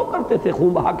فیصلہ وہ کرتے تھے، خون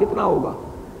بہا کتنا ہوگا،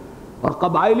 اور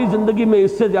قبائلی زندگی میں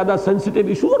اس سے زیادہ سینسٹیو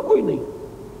ایشو اور کوئی نہیں.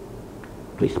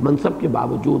 تو اس منصب کے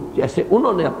باوجود جیسے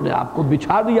انہوں نے اپنے آپ کو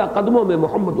بچھا دیا قدموں میں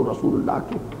محمد رسول اللہ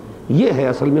کے، یہ ہے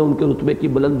اصل میں ان کے رتبے کی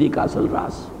بلندی کا اصل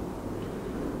راز.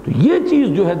 تو یہ چیز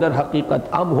جو ہے در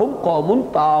حقیقت ام ہم قوم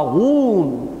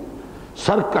طاغون،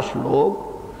 سرکش لوگ،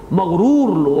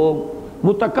 مغرور لوگ،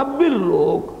 متکبر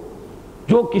لوگ،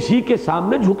 جو کسی کے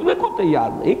سامنے جھکنے کو تیار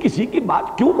نہیں، کسی کی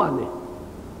بات کیوں مانے،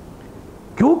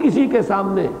 کیوں کسی کے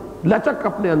سامنے لچک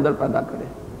اپنے اندر پیدا کرے.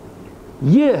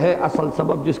 یہ ہے اصل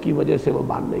سبب جس کی وجہ سے وہ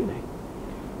مان نہیں رہے.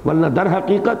 ورنہ در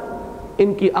حقیقت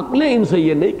ان کی عقلیں ان سے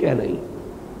یہ نہیں کہہ رہی،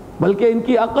 بلکہ ان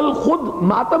کی عقل خود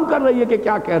ماتم کر رہی ہے کہ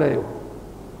کیا کہہ رہے ہو.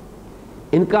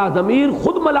 ان کا ضمیر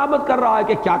خود ملامت کر رہا ہے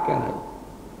کہ کیا کہہ رہے ہو.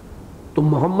 تم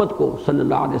محمد کو صلی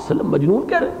اللہ علیہ وسلم مجنون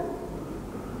کہہ رہے،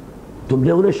 تم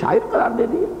نے انہیں شاعر قرار دے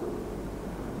دیا،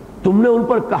 تم نے ان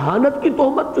پر کہانت کی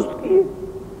تہمت چست کی ہے.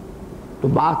 تو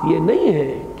بات یہ نہیں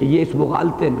ہے کہ یہ اس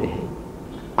مغالطے میں ہے.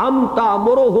 ام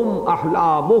تامرہم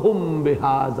احلامہم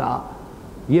بہذا،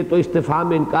 یہ تو استفہام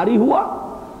انکاری ہوا،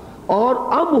 اور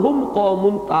ام ہم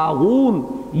قوم طاغون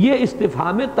یہ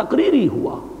استفہام تقریری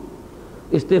ہوا.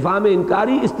 استفہام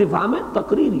انکاری، استفہام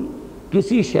تقریری،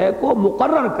 کسی شے کو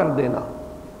مقرر کر دینا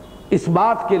اس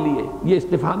بات کے لیے، یہ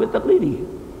استفہام تقریری ہے.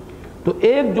 تو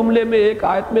ایک جملے میں ایک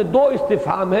آیت میں دو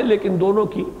استفہام ہے، لیکن دونوں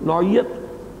کی نوعیت،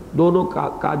 دونوں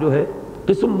کا جو ہے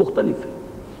قسم مختلف ہے.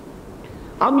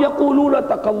 ام یقولون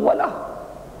تقولہ،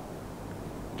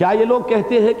 کیا یہ لوگ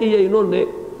کہتے ہیں کہ یہ انہوں نے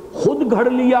خود گھڑ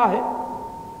لیا ہے.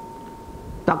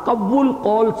 تقول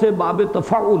قول سے باب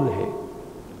تفعل ہے،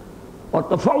 اور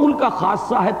تفعل کا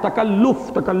خاصہ ہے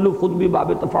تکلف. تکلف خود بھی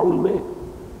باب تفعل میں ہے.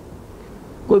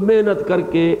 کوئی محنت کر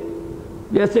کے،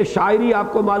 جیسے شاعری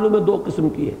آپ کو معلوم ہے دو قسم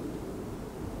کی ہے.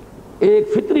 ایک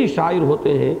فطری شاعر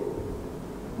ہوتے ہیں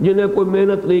جنہیں کوئی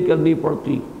محنت نہیں کرنی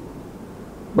پڑتی،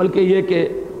 بلکہ یہ کہ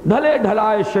ڈھلے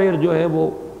ڈھلائے شعر جو ہے وہ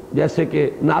جیسے کہ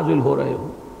نازل ہو رہے ہوں.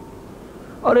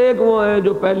 اور ایک وہ ہیں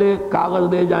جو پہلے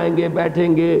کاغذ لے جائیں گے،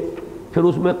 بیٹھیں گے، پھر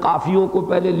اس میں قافیوں کو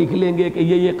پہلے لکھ لیں گے کہ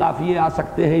یہ قافیے آ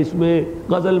سکتے ہیں اس میں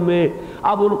غزل میں.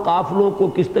 اب ان قافلوں کو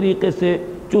کس طریقے سے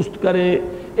چست کریں،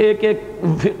 ایک ایک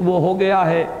وہ ہو گیا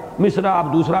ہے مصرع،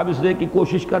 اب دوسرا مصرعے کی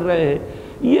کوشش کر رہے ہیں.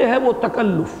 یہ ہے وہ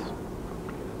تکلف.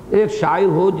 ایک شاعر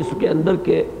ہو جس کے اندر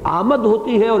کے آمد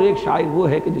ہوتی ہے، اور ایک شاعر وہ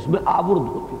ہے کہ جس میں آورد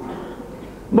ہوتی ہے.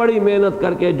 بڑی محنت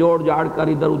کر کے جوڑ جاڑ کر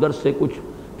ادھر ادھر سے کچھ،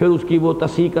 پھر اس کی وہ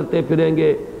تصحیح کرتے پھریں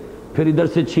گے، پھر ادھر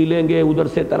سے چھیلیں گے، ادھر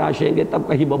سے تراشیں گے، تب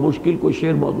کہیں بمشکل کوئی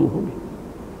شعر موضوع ہوگی.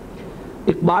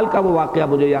 اقبال کا وہ واقعہ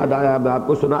مجھے یاد آیا، میں آپ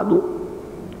کو سنا دوں.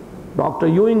 ڈاکٹر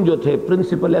یوئنگ جو تھے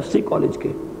پرنسپل ایف سی کالج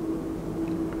کے،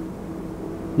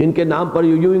 جن کے نام پر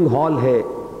یوئنگ ہال ہے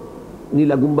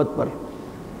نیلا گنبد پر،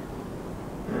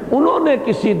 انہوں نے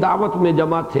کسی دعوت میں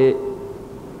جمع تھے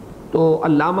تو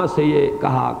علامہ سے یہ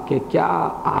کہا کہ کیا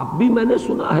آپ بھی، میں نے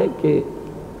سنا ہے کہ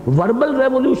وربل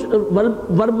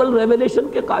ریولیشن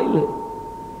کے قائل ہیں.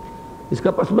 اس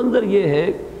کا پس منظر یہ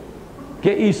ہے کہ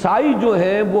عیسائی جو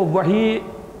ہے وہ وحی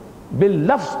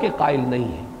باللفظ کے قائل نہیں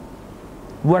ہے،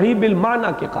 وحی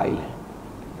بالمعنی کے قائل ہے.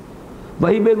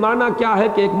 وحی بالمعنی کیا ہے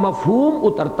کہ ایک مفہوم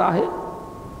اترتا ہے،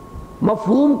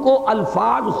 مفہوم کو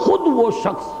الفاظ خود وہ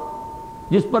شخص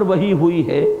جس پر وحی ہوئی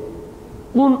ہے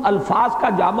ان الفاظ کا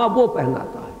جامہ وہ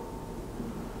پہناتا ہے.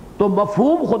 تو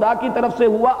مفہوم خدا کی طرف سے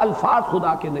ہوا، الفاظ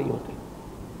خدا کے نہیں ہوتے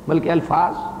بلکہ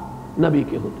الفاظ نبی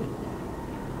کے ہوتے ہیں.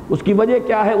 اس کی وجہ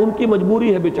کیا ہے؟ ان کی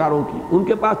مجبوری ہے بیچاروں کی. ان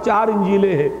کے پاس 4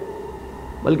 انجیلیں ہیں،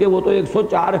 بلکہ وہ تو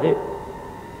 104 ہیں.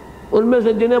 ان میں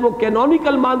سے جنہیں وہ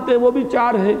کینونیکل مانتے ہیں وہ بھی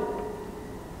 4 ہیں،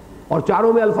 اور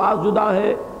چاروں میں الفاظ جدا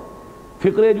ہیں،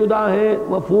 فقرے جدا ہیں،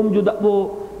 مفہوم جدا، وہ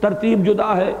ترتیب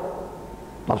جدا ہے.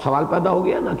 تو اب سوال پیدا ہو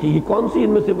گیا نا کہ یہ کون سی ان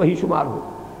میں سے وحی شمار ہو.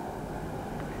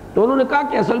 تو انہوں نے کہا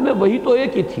کہ اصل میں وحی تو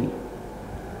ایک ہی تھی.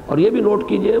 اور یہ بھی نوٹ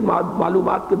کیجئے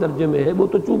معلومات کے درجے میں ہے، وہ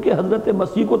تو چونکہ حضرت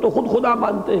مسیح کو تو خود خدا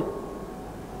مانتے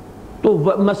ہیں، تو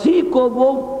مسیح کو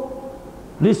وہ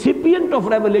ریسیپینٹ آف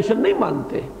ریولیشن نہیں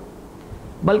مانتے،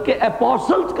 بلکہ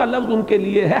اپوسلز کا لفظ ان کے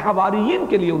لیے ہے، حواریین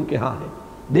کے لیے ان کے ہاں ہے.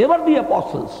 دیور دی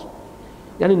اپوسلز.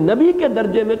 یعنی نبی کے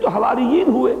درجے میں تو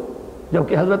حواریین ہوئے،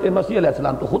 جبکہ حضرت مسیح علیہ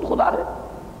السلام تو خود خدا ہے،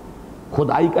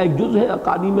 خدائی کا ایک جز ہے،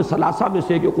 اقانیم ثلاثہ میں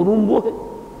سے ایک قنوم وہ ہے۔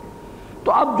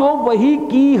 تو اب جو وحی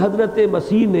کی حضرت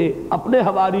مسیح نے اپنے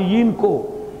حواریین کو،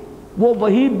 وہ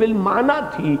وحی بالمعنی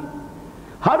تھی،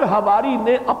 ہر حواری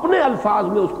نے اپنے الفاظ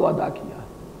میں اس کو ادا کیا،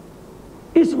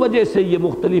 اس وجہ سے یہ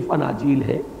مختلف اناجیل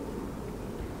ہے،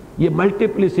 یہ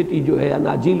ملٹیپلسٹی جو ہے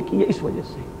اناجیل کی ہے اس وجہ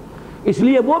سے۔ اس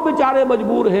لیے وہ بیچارے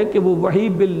مجبور ہیں کہ وہ وحی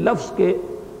باللفظ کے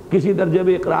کسی درجے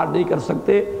میں اقرار نہیں کر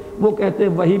سکتے، وہ کہتے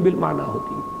ہیں وحی بالمعنی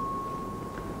ہوتی ہے،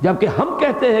 جبکہ ہم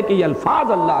کہتے ہیں کہ یہ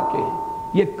الفاظ اللہ کے ہیں،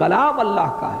 یہ کلام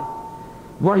اللہ کا ہے،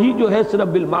 وحی جو ہے صرف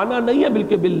بالمعنی نہیں ہے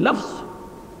بلکہ باللفظ۔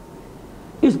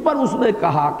 اس پر اس نے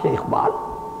کہا کہ اقبال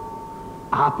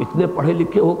آپ اتنے پڑھے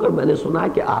لکھے ہو کر میں نے سنا ہے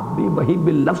کہ آپ بھی وحی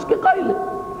باللفظ کے قائل ہیں،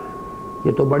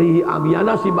 یہ تو بڑی ہی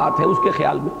عامیانہ سی بات ہے اس کے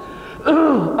خیال میں۔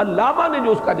 علامہ نے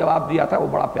جو اس کا جواب دیا تھا وہ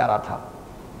بڑا پیارا تھا،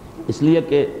 اس لیے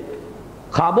کہ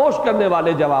خاموش کرنے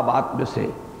والے جوابات میں سے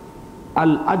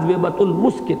الاجوبۃ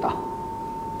المسکتہ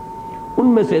ان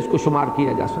میں سے اس کو شمار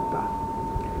کیا جا سکتا ہے۔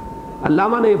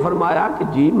 علامہ نے یہ فرمایا کہ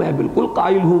جی میں بالکل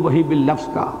قائل ہوں وحی باللفظ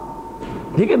کا،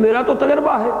 ٹھیک ہے، میرا تو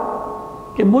تجربہ ہے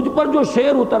کہ مجھ پر جو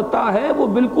شعر اترتا ہے وہ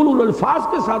بالکل ان الفاظ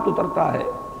کے ساتھ اترتا ہے،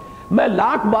 میں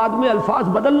لاکھ بعد میں الفاظ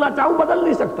بدلنا چاہوں بدل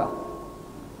نہیں سکتا،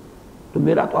 تو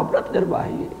میرا تو اپنا تجربہ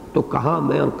ہے یہ، تو کہاں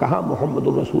میں اور کہاں محمد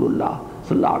الرسول اللہ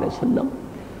صلی اللہ علیہ وسلم۔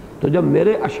 تو جب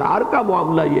میرے اشعار کا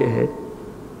معاملہ یہ ہے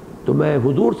تو میں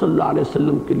حضور صلی اللہ علیہ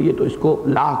وسلم کے لیے تو اس کو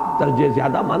لاکھ درجے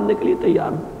زیادہ ماننے کے لیے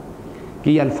تیار ہوں کہ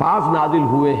یہ الفاظ نازل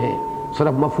ہوئے ہیں،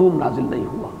 صرف مفہوم نازل نہیں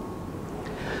ہوا۔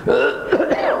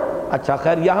 اچھا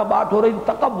خیر، یہاں بات ہو رہی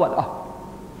تقولہ،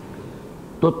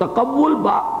 تو تقول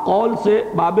قول سے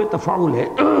باب تفاعل ہے،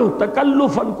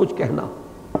 تکلفاً کچھ کہنا۔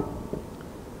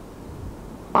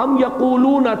 ام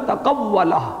یقولون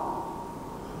تقولہ،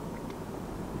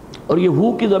 اور یہ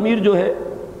ہو کی ضمیر جو ہے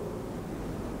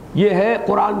یہ ہے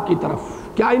قرآن کی طرف،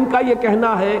 کیا ان کا یہ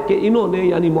کہنا ہے کہ انہوں نے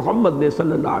یعنی محمد نے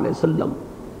صلی اللہ علیہ وسلم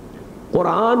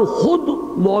قرآن خود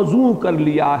موضوع کر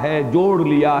لیا ہے، جوڑ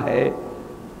لیا ہے،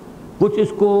 کچھ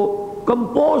اس کو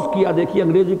کمپوز کیا؟ دیکھیے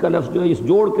انگریزی کا لفظ جو ہے اس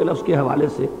جوڑ کے لفظ کے حوالے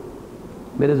سے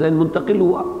میرے ذہن منتقل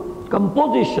ہوا،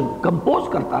 کمپوزیشن، کمپوز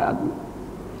کرتا ہے آدمی،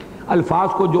 الفاظ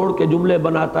کو جوڑ کے جملے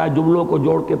بناتا ہے، جملوں کو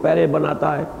جوڑ کے پیرے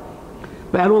بناتا ہے،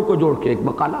 پیروں کو جوڑ کے ایک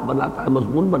مقالہ بناتا ہے،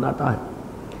 مضمون بناتا ہے،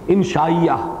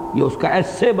 انشائیہ، یہ اس کا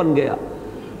ایسے بن گیا۔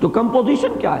 تو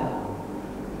کمپوزیشن کیا ہے؟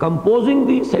 composing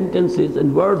the sentences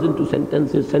and words into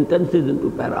sentences, sentences into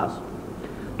paras۔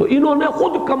 تو انہوں نے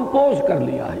خود کمپوز کر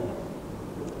لیا ہے،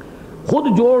 خود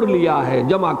جوڑ لیا ہے،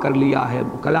 جمع کر لیا ہے،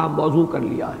 کلام موضوع کر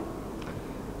لیا ہے۔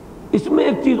 اس میں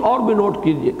ایک چیز اور بھی نوٹ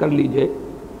کر لیجئے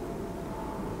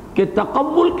کہ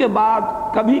تقول کے بعد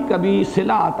کبھی کبھی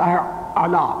صلہ آتا ہے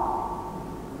علی،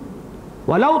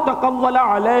 وَلَوْ تَقَوَّلَ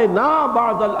عَلَيْنَا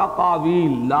بَعْضَ الْأَقَاوِيلِ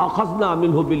لَأَخَذْنَا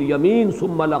مِنْهُ بِالْيَمِينِ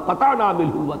ثُمَّ لَقَطَعْنَا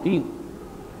مِنْهُ الْوَتِينَ۔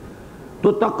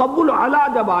 تو تقول علی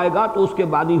جب آئے گا تو اس کے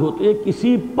معنی ہوتے ہیں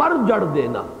کسی پر جڑ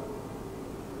دینا،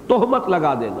 تہمت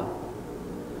لگا دینا۔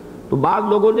 تو بعض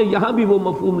لوگوں نے یہاں بھی وہ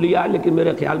مفہوم لیا ہے، لیکن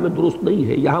میرے خیال میں درست نہیں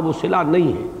ہے، یہاں وہ صلہ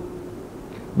نہیں ہے۔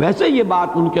 ویسے یہ بات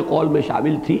ان کے قول میں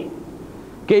شامل تھی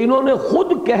کہ انہوں نے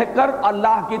خود کہہ کر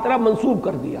اللہ کی طرف منسوب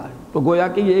کر دیا ہے، تو گویا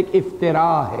کہ یہ ایک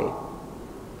افتراء ہے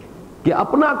کہ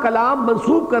اپنا کلام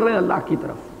منسوب کر رہے ہیں اللہ کی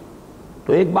طرف۔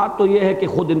 تو ایک بات تو یہ ہے کہ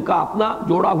خود ان کا اپنا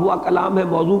جوڑا ہوا کلام ہے،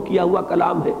 موضوع کیا ہوا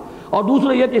کلام ہے، اور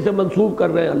دوسرا یہ کہ اسے منسوب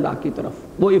کر رہے ہیں اللہ کی طرف،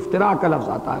 وہ افتراء کا لفظ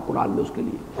آتا ہے قرآن میں اس کے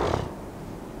لیے۔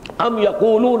 ام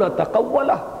یقولون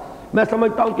تقولہ، میں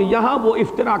سمجھتا ہوں کہ یہاں وہ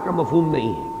افتراء کا مفہوم نہیں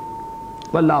ہے،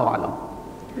 واللہ اعلم۔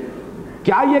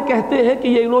 کیا یہ کہتے ہیں کہ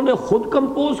یہ انہوں نے خود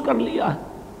کمپوز کر لیا ہے،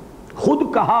 خود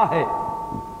کہا ہے؟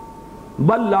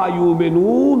 بل لا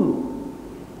یؤمنون،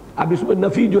 اب اس میں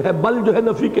نفی جو ہے، بل جو ہے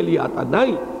نفی کے لیے آتا،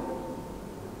 نہیں،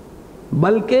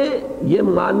 بلکہ یہ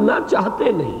ماننا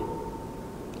چاہتے نہیں۔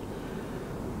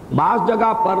 بعض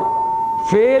جگہ پر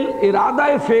فعل ارادہ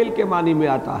فعل کے معنی میں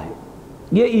آتا ہے،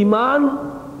 یہ ایمان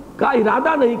کا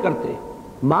ارادہ نہیں کرتے،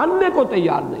 ماننے کو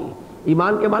تیار نہیں۔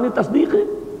 ایمان کے معنی تصدیق ہے،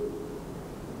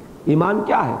 ایمان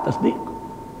کیا ہے؟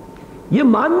 تصدیق۔ یہ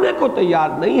ماننے کو تیار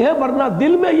نہیں ہے، ورنہ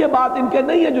دل میں یہ بات ان کے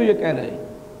نہیں ہے جو یہ کہہ رہے ہیں۔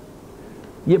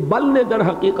 یہ بل نے در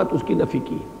حقیقت اس کی نفی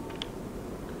کی۔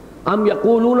 ام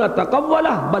یقولون تقولہ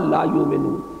بل لا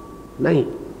یؤمنون، نہیں،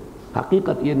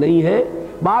 حقیقت یہ نہیں ہے۔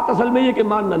 بات اصل میں یہ کہ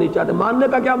ماننا نہیں چاہتے۔ ماننے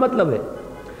کا کیا مطلب ہے؟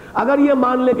 اگر یہ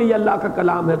مان لے کہ یہ اللہ کا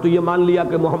کلام ہے تو یہ مان لیا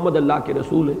کہ محمد اللہ کے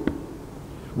رسول ہے،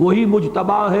 وہی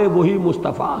مجتبی ہے، وہی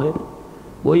مصطفیٰ ہے،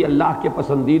 وہی اللہ کے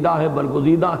پسندیدہ ہے،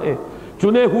 برگزیدہ ہے،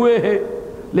 چنے ہوئے ہیں،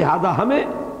 لہذا ہمیں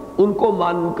ان کو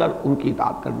مان کر ان کی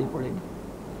اطاعت کرنی پڑے گی۔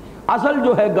 اصل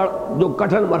جو ہے جو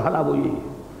کٹھن مرحلہ وہ یہی ہے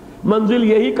منزل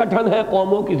یہی کٹھن ہے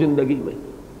قوموں کی زندگی میں۔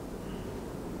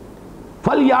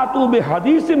 فَلْيَأْتُوا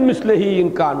بِحَدِيثٍ مِثْلِهِ إِن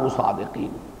كَانُوا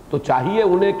صَادِقِينَ، تو چاہیے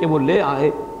انہیں کہ وہ لے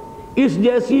آئیں اس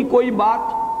جیسی کوئی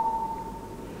بات۔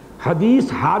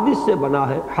 حدیث حادث سے بنا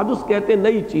ہے، حدث کہتے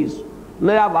نئی چیز،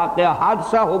 نیا واقعہ،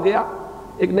 حادثہ ہو گیا،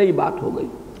 ایک نئی بات ہو گئی،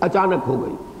 اچانک ہو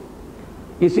گئی۔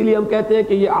 اسی لیے ہم کہتے ہیں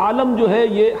کہ یہ عالم جو ہے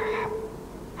یہ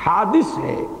حادث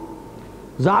ہے،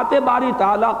 ذات باری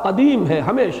تعالیٰ قدیم ہے،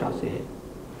 ہمیشہ سے ہے،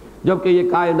 جبکہ یہ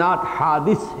کائنات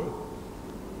حادث ہے۔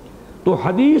 تو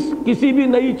حدیث کسی بھی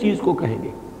نئی چیز کو کہیں گے۔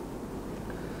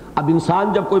 اب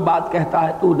انسان جب کوئی بات کہتا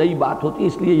ہے تو وہ نئی بات ہوتی ہے،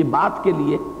 اس لیے یہ بات کے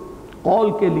لیے،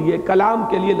 قول کے لیے، کلام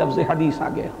کے لیے لفظ حدیث آ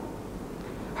گیا۔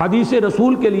 حدیث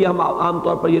رسول کے لیے ہم عام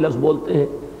طور پر یہ لفظ بولتے ہیں،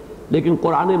 لیکن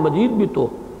قرآن مجید بھی تو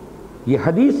یہ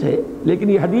حدیث ہے، لیکن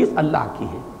یہ حدیث اللہ کی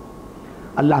ہے،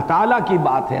 اللہ تعالیٰ کی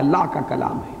بات ہے، اللہ کا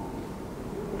کلام ہے۔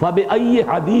 فَبِأَيِّ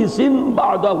حَدِيثٍ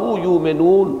بَعْدَهُ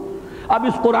يُؤْمِنُونَ، اب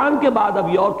اس قرآن کے بعد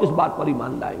اب یہ اور کس بات پر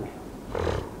ایمان لائیں گے؟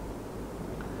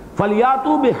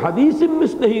 فَلْيَأْتُوا بِحَدِيثٍ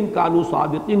مِثْلِهِ إِن كَانُوا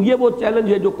صَادِقِينَ، یہ وہ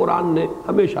چیلنج ہے جو قرآن نے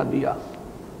ہمیشہ دیا۔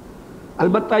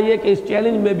 البتہ یہ کہ اس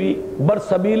چیلنج میں بھی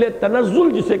برسبیل تنزل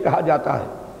جسے کہا جاتا ہے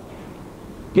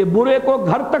کہ برے کو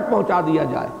گھر تک پہنچا دیا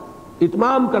جائے،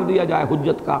 اتمام کر دیا جائے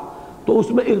حجت کا، تو اس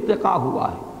میں ارتقاء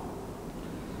ہوا ہے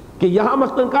کہ یہاں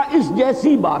مثلاً کا اس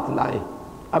جیسی بات لائیں،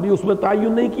 ابھی اس میں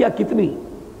تعین نہیں کیا کتنی،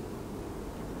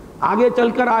 آگے چل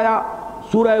کر آیا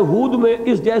سورہ ہود میں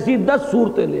اس جیسی 10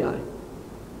 صورتیں لے آئیں،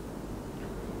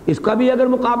 اس کا بھی اگر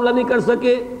مقابلہ نہیں کر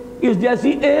سکے اس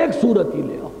جیسی ایک صورت ہی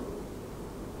لے آؤ۔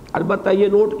 البتہ یہ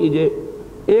نوٹ کیجئے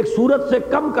ایک صورت سے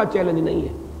کم کا چیلنج نہیں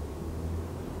ہے،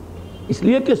 اس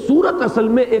لیے کہ صورت اصل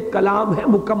میں ایک کلام ہے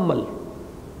مکمل۔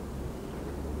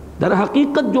 در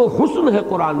حقیقت جو حسن ہے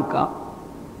قرآن کا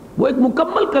وہ ایک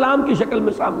مکمل کلام کی شکل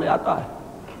میں سامنے آتا ہے۔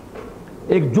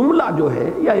 ایک جملہ جو ہے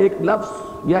یا ایک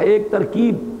لفظ یا ایک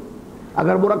ترکیب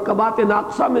اگر مرکبات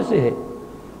ناقصہ میں سے ہے،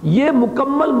 یہ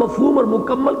مکمل مفہوم اور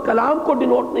مکمل کلام کو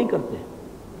ڈینوٹ نہیں کرتے۔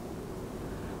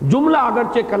 جملہ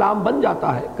اگرچہ کلام بن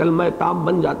جاتا ہے، کلمہ تام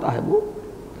بن جاتا ہے وہ،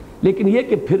 لیکن یہ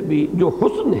کہ پھر بھی جو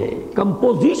حسن ہے،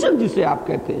 کمپوزیشن جسے آپ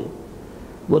کہتے ہیں،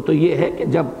 وہ تو یہ ہے کہ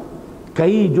جب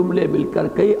کئی جملے مل کر،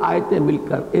 کئی آیتیں مل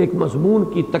کر ایک مضمون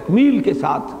کی تکمیل کے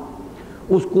ساتھ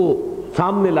اس کو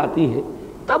سامنے لاتی ہیں،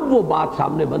 تب وہ بات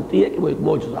سامنے بنتی ہے کہ وہ ایک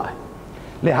معجزہ ہے۔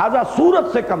 لہذا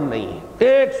سورت سے کم نہیں ہے،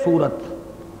 ایک سورت۔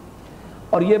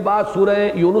 اور یہ بات سورہ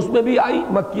یونس میں بھی آئی،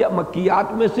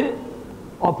 مکیات میں سے،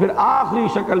 اور پھر آخری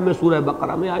شکل میں سورہ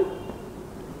بقرہ میں آئی۔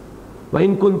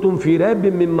 وَإِن كُنتُمْ فِي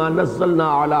رَيْبٍ مِّمَّا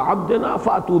نَزَّلْنَا عَلَىٰ عَبْدِنَا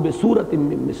فَأْتُوا بِسُورَةٍ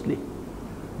مِّن مِّثْلِهِ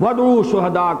وَادْعُوا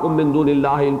شُهَدَاءَكُم مِّن دُونِ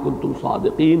اللَّهِ إِن كُنتُمْ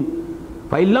صَادِقِينَ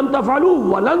فَإِن لَّمْ تَفْعَلُوا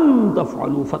وَلَن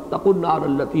تَفْعَلُوا فَاتَّقُوا النَّارَ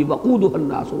الَّتِي وَقُودُهَا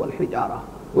النَّاسُ وَالْحِجَارَةُ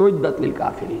أُعِدَّتْ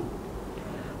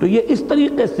لِلْكَافِرِينَ۔ تو یہ اس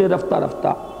طریقے سے رفتہ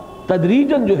رفتہ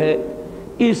تدریجاً جو ہے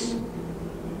اس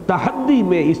تحدی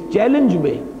میں، اس چیلنج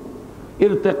میں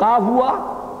ارتقاء ہوا،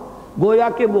 گویا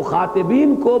کہ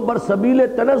مخاطبین کو برسبیل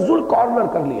تنزل کارنر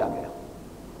کر لیا گیا۔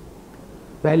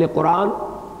 پہلے قرآن،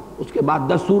 اس کے بعد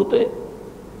 10 صورتیں،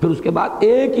 پھر اس کے بعد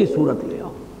ایک ہی صورت لے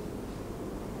آؤ۔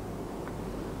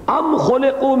 ام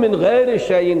خلقوا من غیر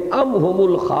شیء ام هم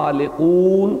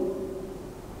الخالقون،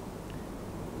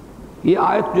 یہ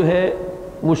آیت جو ہے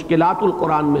مشکلات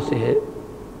القرآن میں سے ہے۔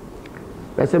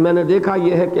 ویسے میں نے دیکھا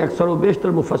یہ ہے کہ اکثر و بیشتر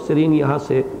مفسرین یہاں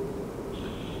سے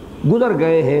گزر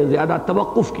گئے ہیں زیادہ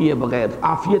توقف کیے بغیر،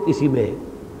 عافیت اسی میں ہے۔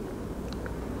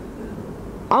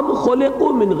 ام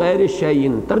خلقوا من غیر شیء،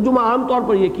 ترجمہ عام طور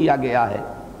پر یہ کیا گیا ہے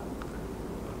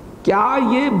کیا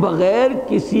یہ بغیر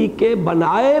کسی کے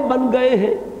بنائے بن گئے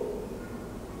ہیں،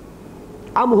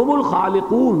 ام هم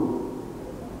الخالقون،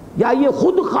 یا یہ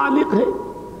خود خالق ہیں۔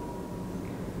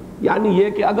 یعنی یہ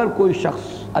کہ اگر کوئی شخص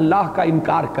اللہ کا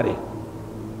انکار کرے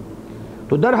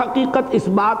تو در حقیقت اس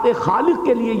بات خالق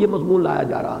کے لیے یہ مضمون لایا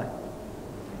جا رہا ہے۔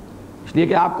 اس لیے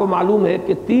کہ آپ کو معلوم ہے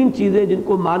کہ 3 چیزیں جن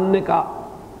کو ماننے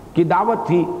کی دعوت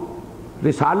تھی،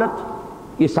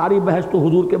 رسالت، یہ ساری بحث تو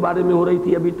حضور کے بارے میں ہو رہی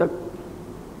تھی ابھی تک،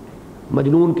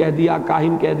 مجنون کہہ دیا،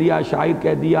 کاہن کہہ دیا، شاعر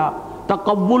کہہ دیا،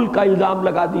 تقول کا الزام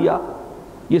لگا دیا،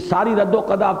 یہ ساری رد و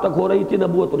قضا اب تک ہو رہی تھی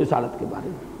نبوت و رسالت کے بارے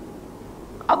میں۔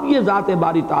 اب یہ ذات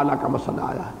باری تعالیٰ کا مسئلہ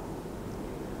آیا ہے۔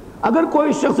 اگر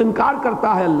کوئی شخص انکار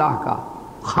کرتا ہے اللہ کا،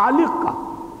 خالق کا،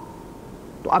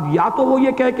 تو اب یا تو وہ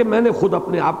یہ کہے کہ میں نے خود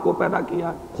اپنے آپ کو پیدا کیا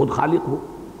ہے، خود خالق ہوں،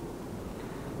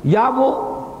 یا وہ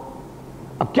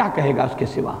اب کیا کہے گا اس کے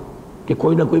سوا کہ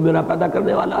کوئی نہ کوئی میرا پیدا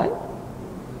کرنے والا ہے۔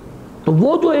 تو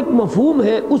وہ جو ایک مفہوم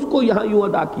ہے اس کو یہاں یوں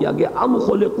ادا کیا گیا، ام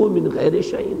خلقوا من غیر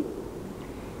شیء،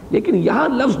 لیکن یہاں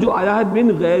لفظ جو آیا ہے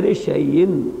من غیر شیء،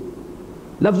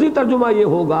 لفظی ترجمہ یہ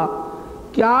ہوگا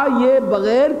کیا یہ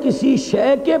بغیر کسی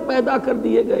شے کے پیدا کر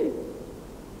دیے گئے؟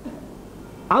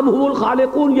 ام هم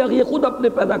الخالقون، یا یہ خود اپنے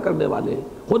پیدا کرنے والے ہیں،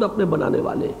 خود اپنے بنانے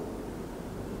والے ہیں؟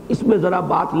 اس میں ذرا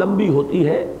بات لمبی ہوتی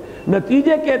ہے،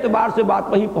 نتیجے کے اعتبار سے بات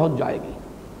وہیں پہنچ جائے گی۔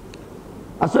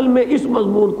 اصل میں اس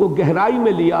مضمون کو گہرائی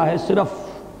میں لیا ہے صرف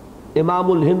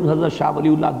امام الہند حضرت شاہ ولی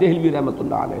اللہ دہلوی رحمۃ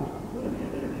اللہ علیہ نے۔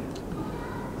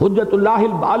 حجت اللہ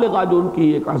البالغہ جو ان کی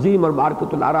ایک عظیم اور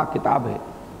بارکۃ الآراء کتاب ہے،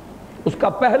 اس کا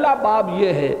پہلا باب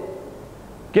یہ ہے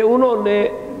کہ انہوں نے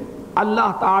اللہ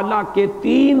تعالیٰ کے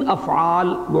 3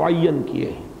 افعال معین کیے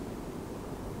ہیں: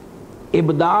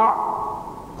 ابداع،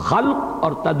 خلق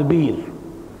اور تدبیر۔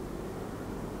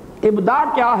 ابداع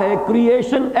کیا ہے؟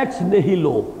 کریشن ایکس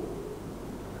نیہیلو،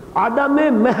 عدم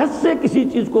محض سے کسی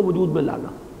چیز کو وجود میں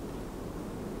لانا۔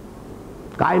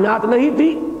 کائنات نہیں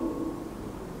تھی،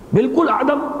 بالکل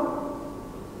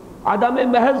عدم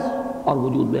محض، اور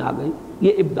وجود میں آ گئی،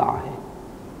 یہ ابداع ہے۔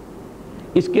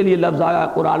 اس کے لیے لفظ آیا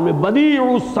قرآن میں بدیع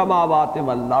السماوات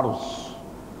والارض،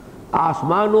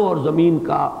 آسمانوں اور زمین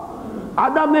کا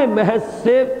عدم محض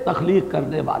سے تخلیق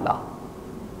کرنے والا۔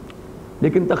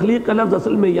 لیکن تخلیق کا لفظ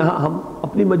اصل میں یہاں ہم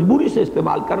اپنی مجبوری سے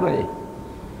استعمال کر رہے ہیں،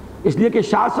 اس لیے کہ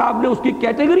شاہ صاحب نے اس کی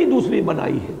کیٹیگری دوسری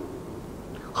بنائی ہے۔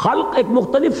 خلق ایک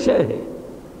مختلف شے ہے۔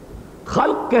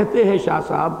 خلق کہتے ہیں شاہ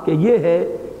صاحب کہ یہ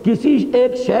ہے کسی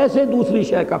ایک شے سے دوسری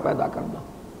شے کا پیدا کرنا۔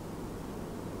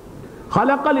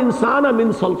 خلق الانسان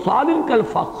من صلصال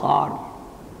کالفخار،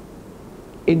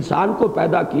 انسان کو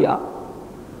پیدا کیا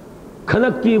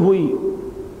کھنکتی ہوئی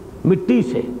مٹی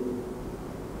سے۔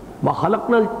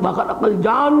 وخلق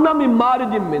الجان من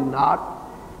مارج من نار،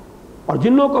 اور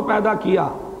جنوں کو پیدا کیا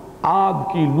آگ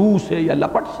کی لو سے یا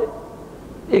لپٹ سے۔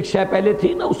 ایک شے پہلے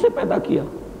تھی نا، اس سے پیدا کیا۔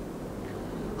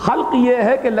 خلق یہ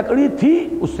ہے کہ لکڑی تھی،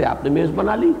 اس سے آپ نے میز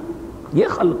بنا لی، یہ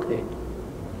خلق ہے۔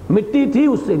 مٹی تھی،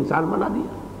 اس سے انسان بنا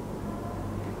دیا۔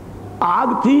 آگ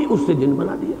تھی، اس سے جن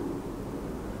بنا دیا۔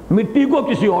 مٹی کو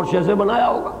کسی اور شے سے بنایا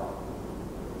ہوگا،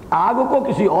 آگ کو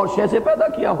کسی اور شے سے پیدا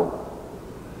کیا ہوگا۔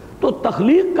 تو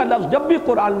تخلیق کا لفظ جب بھی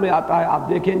قرآن میں آتا ہے آپ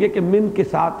دیکھیں گے کہ من کے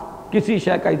ساتھ کسی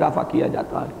شے کا اضافہ کیا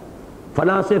جاتا ہے،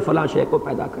 فلاں سے فلاں شے کو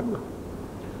پیدا کرنا۔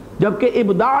 جبکہ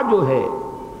ابداع جو ہے،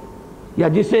 یا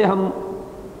جسے ہم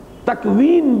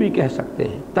تکوین بھی کہہ سکتے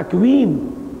ہیں، تکوین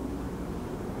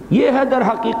یہ ہے در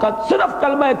حقیقت صرف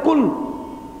کلمہ کن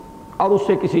اور اس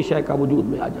سے کسی شے کا وجود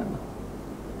میں آ جانا،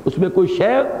 اس میں کوئی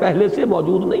شے پہلے سے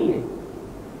موجود نہیں ہے۔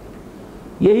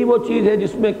 یہی وہ چیز ہے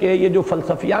جس میں کہ یہ جو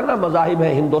فلسفیانہ مذاہب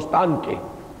ہیں ہندوستان کے،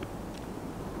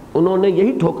 انہوں نے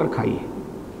یہی ٹھوکر کھائی ہے۔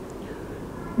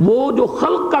 وہ جو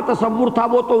خلق کا تصور تھا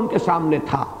وہ تو ان کے سامنے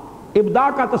تھا، ابداع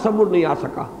کا تصور نہیں آ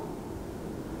سکا،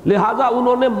 لہذا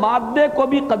انہوں نے مادے کو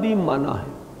بھی قدیم مانا ہے۔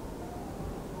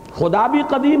 خدا بھی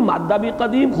قدیم، مادہ بھی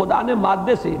قدیم، خدا نے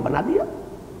مادے سے بنا دیا۔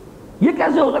 یہ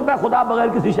کیسے ہو سکتا ہے خدا بغیر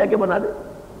کسی شے کے بنا دے؟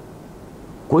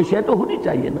 کوئی شے تو ہونی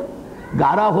چاہیے نا۔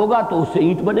 گارا ہوگا تو اس سے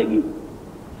اینٹ بنے گی،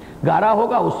 گارا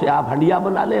ہوگا اس سے آپ ہنڈیا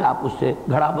بنا لیں، آپ اس سے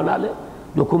گھڑا بنا لیں،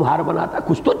 جو کمہار بناتا ہے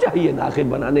کچھ تو چاہیے نا آخر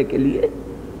بنانے کے لیے۔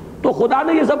 تو خدا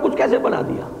نے یہ سب کچھ کیسے بنا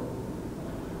دیا؟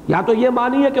 یا تو یہ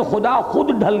مانیے کہ خدا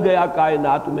خود ڈھل گیا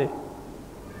کائنات میں،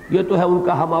 یہ تو ہے ان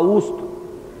کا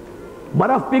ہماوست۔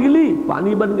 برف پگھلی،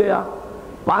 پانی بن گیا،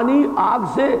 پانی آگ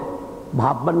سے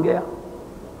بھاپ بن گیا،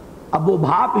 اب وہ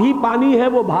بھاپ ہی پانی ہے،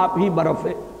 وہ بھاپ ہی برف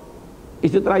ہے۔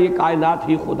 اسی طرح یہ کائنات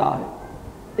ہی خدا ہے۔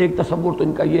 ایک تصور تو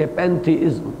ان کا یہ ہے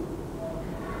پینتھیزم۔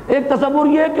 ایک تصور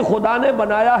یہ ہے کہ خدا نے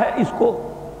بنایا ہے اس کو،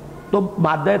 تو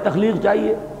مادہ تخلیق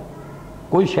چاہیے،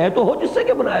 کوئی شے تو ہو جس سے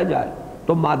کہ بنایا جائے،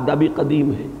 تو مادہ بھی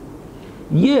قدیم ہے۔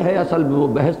 یہ ہے اصل میں وہ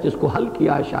بحث جس کو حل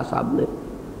کیا ہے شاہ صاحب نے،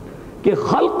 کہ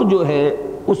خلق جو ہے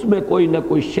اس میں کوئی نہ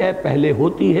کوئی شے پہلے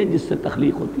ہوتی ہے جس سے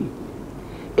تخلیق ہوتی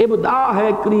ہے۔ ابداع ہے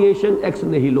کریشن ایکس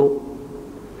نیہیلو۔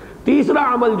 تیسرا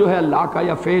عمل جو ہے اللہ کا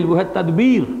یا فعل وہ ہے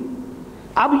تدبیر۔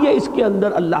 اب یہ اس کے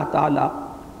اندر اللہ تعالیٰ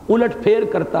الٹ پھیر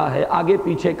کرتا ہے، آگے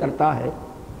پیچھے کرتا ہے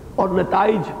اور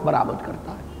نتائج برآمد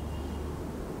کرتا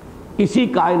ہے۔ اسی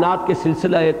کائنات کے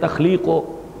سلسلہ تخلیق و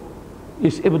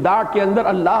اس ابداع کے اندر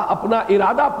اللہ اپنا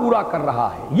ارادہ پورا کر رہا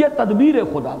ہے، یہ تدبیر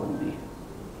خداوندی ہے۔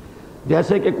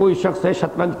 جیسے کہ کوئی شخص ہے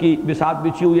شطرنج کی بساط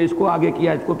بچھی ہوئی ہے، اس کو آگے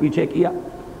کیا، اس کو پیچھے کیا،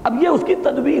 اب یہ اس کی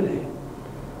تدبیر ہے،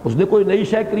 اس نے کوئی نئی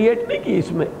شے کریٹ نہیں کی۔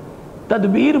 اس میں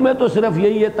تدبیر میں تو صرف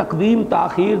یہی ہے تقدیم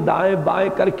تاخیر دائیں بائیں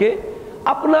کر کے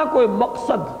اپنا کوئی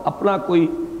مقصد، اپنا کوئی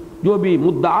جو بھی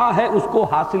مدعا ہے اس کو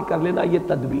حاصل کر لینا، یہ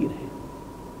تدبیر ہے۔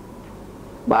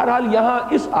 بہرحال یہاں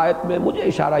اس آیت میں مجھے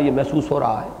اشارہ یہ محسوس ہو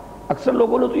رہا ہے، اکثر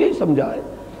لوگوں نے تو یہی سمجھا ہے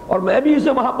اور میں بھی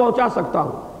اسے وہاں پہنچا سکتا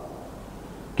ہوں،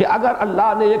 کہ اگر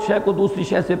اللہ نے ایک شے کو دوسری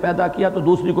شے سے پیدا کیا تو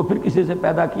دوسری کو پھر کسی سے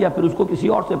پیدا کیا، پھر اس کو کسی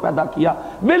اور سے پیدا کیا،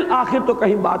 بالآخر تو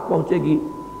کہیں بات پہنچے گی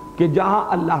کہ جہاں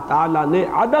اللہ تعالیٰ نے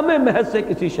عدم محض سے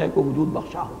کسی شے کو وجود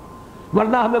بخشا ہو،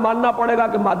 ورنہ ہمیں ماننا پڑے گا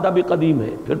کہ مادہ بھی قدیم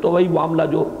ہے، پھر تو وہی معاملہ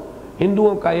جو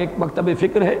ہندوؤں کا ایک مکتب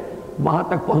فکر ہے وہاں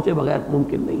تک پہنچے بغیر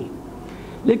ممکن نہیں ہے۔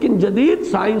 لیکن جدید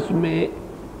سائنس میں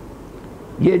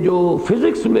یہ جو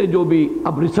فزکس میں جو بھی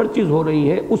اب ریسرچز ہو رہی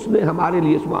ہیں اس نے ہمارے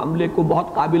لیے اس معاملے کو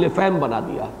بہت قابل فہم بنا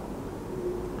دیا۔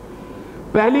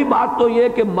 پہلی بات تو یہ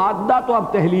کہ مادہ تو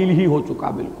اب تحلیل ہی ہو چکا،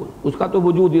 بالکل اس کا تو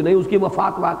وجود ہی نہیں، اس کی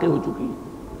وفات واقع ہو چکی ہے،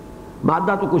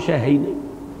 مادہ تو کچھ ہے ہی نہیں،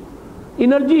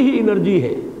 انرجی ہی انرجی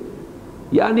ہے۔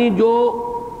 یعنی جو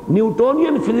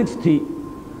نیوٹونین فزکس تھی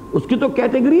اس کی تو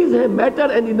کیٹیگریز ہیں، میٹر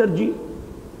اینڈ انرجی،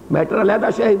 میٹر علیحدہ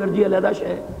شے ہے، انرجی علیحدہ شے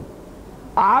ہے۔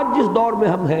 آج جس دور میں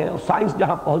ہم ہیں اور سائنس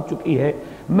جہاں پہنچ چکی ہے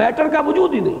میٹر کا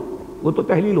وجود ہی نہیں، وہ تو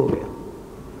تحلیل ہو گیا،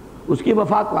 اس کی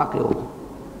وفات واقع ہو گئی،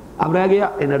 اب رہ گیا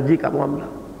انرجی کا معاملہ۔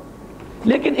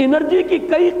 لیکن انرجی کی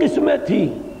کئی قسمیں تھیں،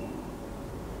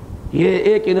 یہ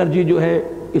ایک انرجی جو ہے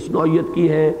اس نوعیت کی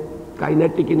ہے،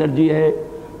 کائنیٹک انرجی ہے،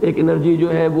 ایک انرجی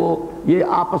جو ہے وہ یہ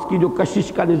آپس کی جو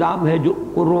کشش کا نظام ہے جو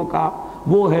کروں کا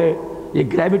وہ ہے، یہ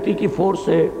گریوٹی کی فورس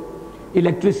ہے،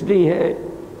 الیکٹرسٹی ہے،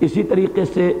 اسی طریقے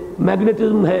سے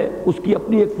میگنیٹزم ہے، اس کی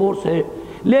اپنی ایک فورس ہے۔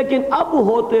 لیکن اب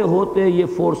ہوتے ہوتے یہ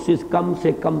فورسز کم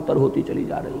سے کم تر ہوتی چلی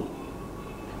جا رہی ہیں،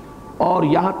 اور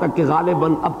یہاں تک کہ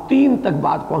غالباً اب 3 تک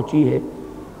بات پہنچی ہے۔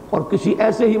 اور کسی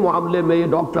ایسے ہی معاملے میں یہ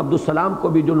ڈاکٹر عبدالسلام کو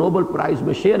بھی جو نوبل پرائز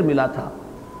میں شیئر ملا تھا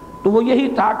تو وہ یہی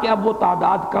تھا کہ اب وہ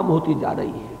تعداد کم ہوتی جا رہی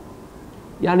ہے،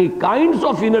 یعنی کائنڈز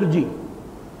آف انرجی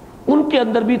ان کے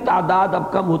اندر بھی تعداد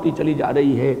اب کم ہوتی چلی جا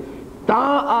رہی ہے،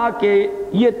 تاں آ کے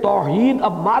یہ توحید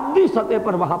اب مادی سطح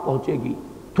پر وہاں پہنچے گی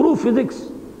تھرو فزکس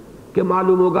کہ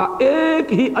معلوم ہوگا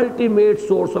ایک ہی الٹیمیٹ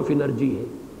سورس آف انرجی ہے،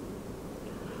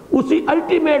 اسی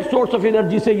الٹیمیٹ سورس آف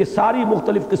انرجی سے یہ ساری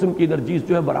مختلف قسم کی انرجیز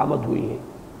جو ہے برآمد ہوئی ہیں۔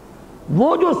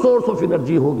 وہ جو سورس آف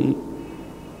انرجی ہوگی،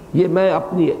 یہ میں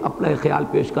اپنا خیال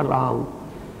پیش کر رہا ہوں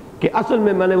کہ اصل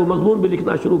میں نے وہ مضمون بھی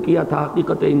لکھنا شروع کیا تھا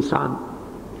حقیقت انسان،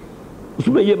 اس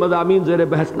میں یہ مضامین زیر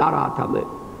بحث لا رہا تھا میں۔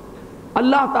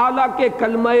 اللہ تعالیٰ کے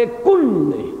کلمہ کن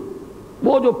نے،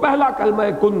 وہ جو پہلا کلمہ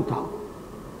کن تھا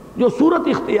جو صورت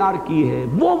اختیار کی ہے،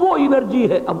 وہ انرجی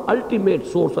ہے اب الٹیمیٹ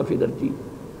سورس آف انرجی،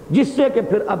 جس سے کہ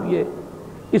پھر اب یہ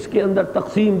اس کے اندر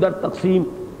تقسیم در تقسیم،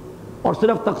 اور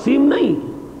صرف تقسیم نہیں،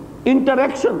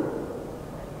 انٹریکشن۔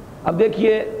 اب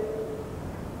دیکھیے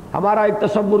ہمارا ایک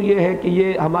تصور یہ ہے کہ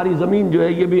یہ ہماری زمین جو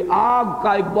ہے یہ بھی آگ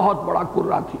کا ایک بہت بڑا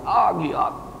کرہ تھی، آگ ہی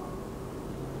آگ۔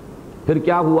 پھر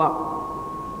کیا ہوا؟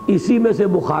 اسی میں سے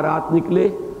بخارات نکلے،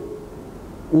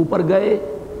 اوپر گئے،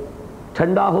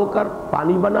 ٹھنڈا ہو کر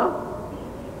پانی بنا،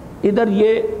 ادھر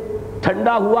یہ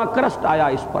ٹھنڈا ہوا، کرسٹ آیا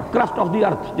اس پر، کرسٹ آف دی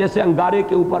ارتھ، جیسے انگارے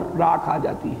کے اوپر راکھ آ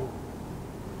جاتی ہے،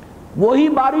 وہی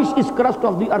بارش اس کرسٹ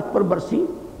آف دی ارتھ پر برسی،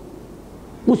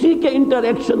 اسی کے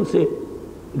انٹریکشن سے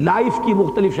لائف کی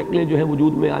مختلف شکلیں جو ہیں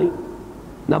وجود میں آئیں،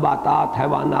 نباتات،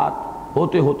 حیوانات،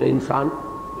 ہوتے ہوتے انسان۔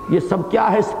 یہ سب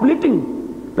کیا ہے؟ سپلٹنگ،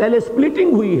 پہلے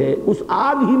سپلٹنگ ہوئی ہے، اس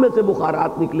آگ ہی میں سے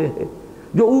بخارات نکلے ہیں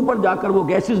جو اوپر جا کر وہ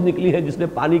گیسز نکلی ہیں جس نے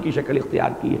پانی کی شکل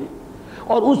اختیار کی ہے،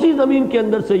 اور اسی زمین کے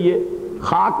اندر سے یہ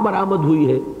خاک برآمد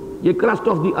ہوئی ہے، یہ کرسٹ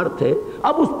آف دی ارتھ ہے۔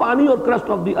 اب اس پانی اور کرسٹ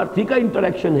آف دی ارتھ ہی کا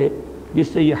انٹریکشن ہے جس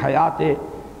سے یہ حیات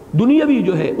دنیاوی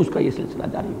جو ہے اس کا یہ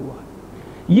سلسلہ جاری ہوا ہے۔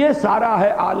 یہ سارا ہے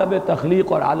عالم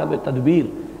تخلیق اور عالم تدبیر،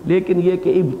 لیکن یہ کہ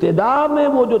ابتدا میں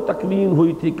وہ جو تکوین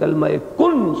ہوئی تھی کلمہ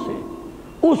کن سے،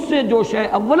 اس سے جو شے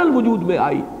اول الوجود میں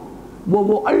آئی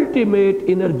وہ الٹیمیٹ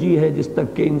انرجی ہے جس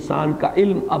تک کہ انسان کا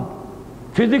علم اب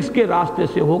فزکس کے راستے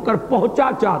سے ہو کر پہنچا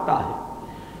چاہتا ہے۔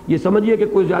 یہ سمجھیے کہ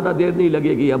کوئی زیادہ دیر نہیں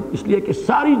لگے گی اب، اس لیے کہ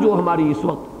ساری جو ہماری اس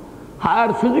وقت ہائر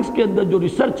فزکس کے اندر جو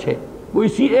ریسرچ ہے وہ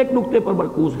اسی ایک نقطے پر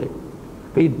مرکوز ہے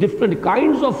کہ ڈفرینٹ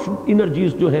کائنڈز آف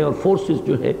انرجیز جو ہیں اور فورسز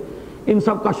جو ہے ان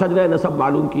سب کا شجرہ نسب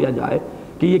معلوم کیا جائے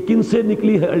کہ یہ کن سے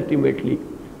نکلی ہے الٹیمیٹلی،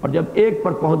 اور جب ایک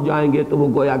پر پہنچ جائیں گے تو وہ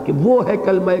گویا کہ وہ ہے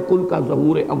کلمہ کن کا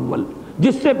ظہور اول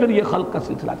جس سے پھر یہ خلق کا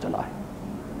سلسلہ چلا ہے۔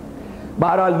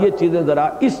 بہرحال یہ چیزیں ذرا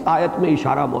اس آیت میں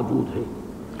اشارہ موجود ہے۔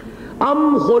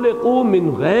 ام خلقوا من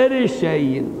غیر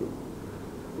شیء،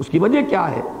 اس کی وجہ کیا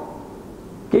ہے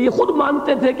کہ یہ خود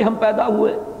مانتے تھے کہ ہم پیدا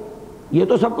ہوئے، یہ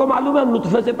تو سب کو معلوم ہے ہم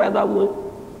نطفے سے پیدا ہوئے،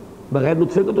 بغیر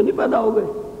نطفے کو تو نہیں پیدا ہو گئے،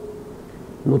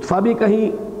 نطفہ بھی کہیں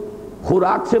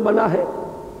خوراک سے بنا ہے،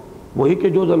 وہی کہ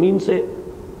جو زمین سے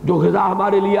جو غذا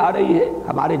ہمارے لیے آ رہی ہے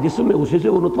ہمارے جسم میں اسی سے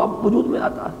وہ نطفہ وجود میں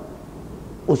آتا ہے،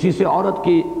 اسی سے عورت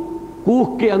کی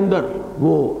کوکھ کے اندر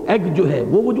وہ ایگ جو ہے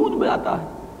وہ وجود میں آتا ہے۔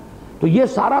 تو یہ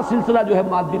سارا سلسلہ جو ہے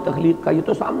مادی تخلیق کا یہ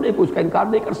تو سامنے کوئی اس کا انکار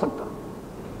نہیں کر سکتا۔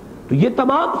 تو یہ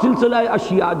تمام سلسلہ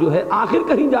اشیاء جو ہے آخر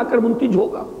کہیں جا کر منتج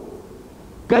ہوگا،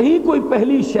 کہیں کوئی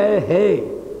پہلی شے ہے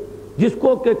جس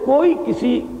کو کہ کوئی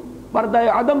کسی پردہ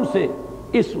عدم سے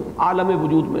اس عالم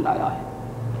وجود میں لایا ہے۔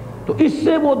 تو اس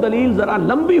سے وہ دلیل ذرا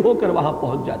لمبی ہو کر وہاں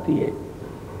پہنچ جاتی ہے،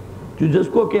 جس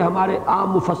کو کہ ہمارے عام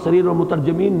مفسرین اور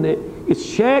مترجمین نے اس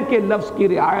شے کے لفظ کی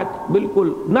رعایت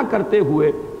بالکل نہ کرتے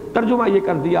ہوئے ترجمہ یہ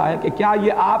کر دیا ہے کہ کیا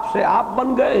یہ آپ سے آپ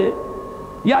بن گئے ہیں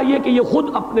یا یہ کہ یہ خود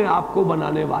اپنے آپ کو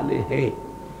بنانے والے ہیں۔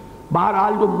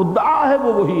 بہرحال جو مدعا ہے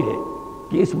وہ وہی ہے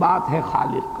کہ اس بات ہے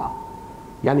خالق کا،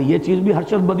 یعنی یہ چیز بھی ہر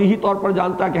شخص بدیہی طور پر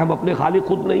جانتا ہے کہ ہم اپنے خالق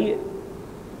خود نہیں ہیں،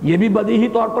 یہ بھی بدیہی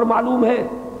طور پر معلوم ہے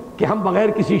کہ ہم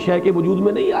بغیر کسی شے کے وجود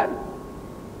میں نہیں آئے،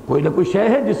 کوئی نہ کوئی شے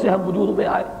ہے جس سے ہم وجود میں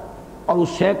آئے، اور اس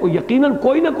شے کو یقیناً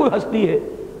کوئی نہ کوئی ہستی ہے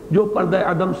جو پردہ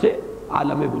عدم سے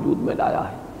عالم وجود میں لایا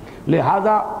ہے۔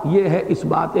 لہذا یہ ہے اس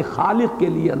بات خالق کے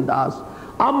لیے انداز،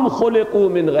 ام خلقوا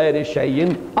من غیر شیء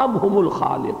ام هم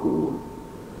الخالقون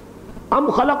ام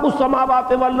خلقوا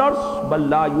السماوات والارض بل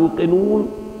لا یوقنون،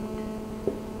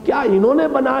 کیا انہوں نے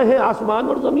بنائے ہیں آسمان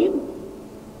اور زمین؟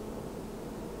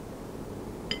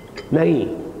 نہیں،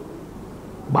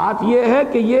 بات یہ ہے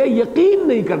کہ یہ یقین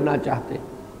نہیں کرنا چاہتے۔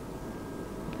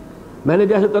 میں نے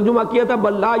جیسے ترجمہ کیا تھا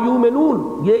بل لا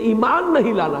یؤمنون، یہ ایمان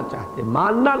نہیں لانا چاہتے،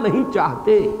 ماننا نہیں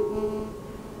چاہتے۔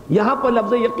 یہاں پر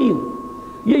لفظ یقین،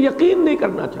 یہ یقین نہیں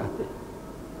کرنا چاہتے،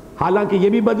 حالانکہ یہ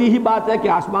بھی بدیہی بات ہے کہ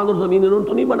آسمان اور زمین انہوں نے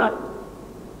تو نہیں بنائے،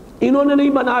 انہوں نے نہیں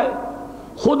بنائے،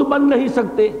 خود بن نہیں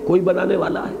سکتے، کوئی بنانے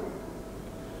والا ہے۔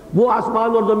 وہ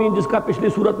آسمان اور زمین جس کا پچھلی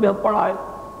صورت میں ہم پڑھا ہے،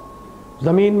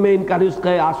 زمین میں ان کا رزق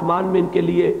ہے، آسمان میں ان کے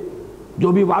لیے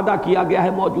جو بھی وعدہ کیا گیا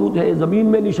ہے موجود ہے، زمین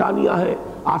میں نشانیاں ہیں،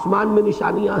 آسمان میں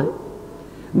نشانیاں ہیں،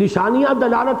 نشانیاں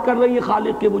دلالت کر رہی ہیں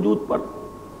خالق کے وجود پر،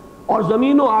 اور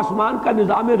زمین و آسمان کا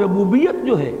نظام ربوبیت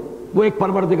جو ہے وہ ایک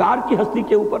پروردگار کی ہستی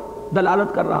کے اوپر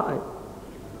دلالت کر رہا ہے۔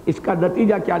 اس کا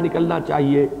نتیجہ کیا نکلنا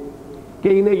چاہیے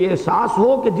کہ انہیں یہ احساس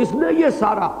ہو کہ جس نے یہ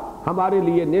سارا ہمارے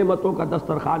لیے نعمتوں کا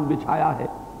دسترخوان بچھایا ہے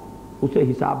اسے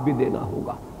حساب بھی دینا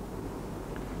ہوگا۔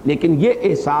 لیکن یہ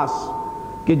احساس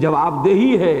کہ جواب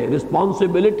دہی ہے،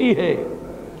 رسپانسبلٹی ہے،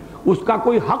 اس کا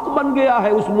کوئی حق بن گیا ہے،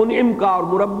 اس منعم کا اور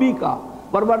مربی کا،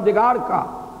 پروردگار کا،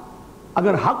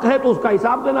 اگر حق ہے تو اس کا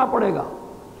حساب دینا پڑے گا،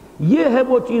 یہ ہے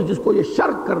وہ چیز جس کو یہ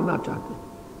شرک کرنا چاہتے ہیں،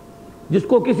 جس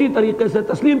کو کسی طریقے سے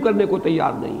تسلیم کرنے کو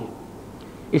تیار نہیں ہے۔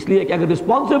 اس لیے کہ اگر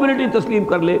رسپانسبلٹی تسلیم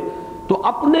کر لے تو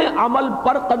اپنے عمل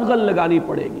پر قدغن لگانی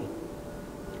پڑے گی،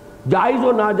 جائز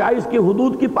و ناجائز کی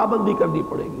حدود کی پابندی کرنی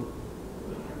پڑے گی،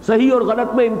 صحیح اور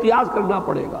غلط میں امتیاز کرنا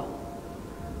پڑے گا،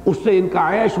 اس سے ان کا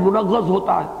عیش منغص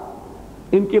ہوتا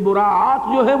ہے، ان کی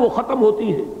مراعات جو ہے وہ ختم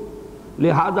ہوتی ہے،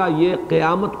 لہذا یہ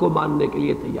قیامت کو ماننے کے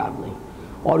لیے تیار نہیں۔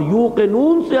 اور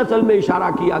یوقنون سے اصل میں اشارہ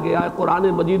کیا گیا ہے قرآن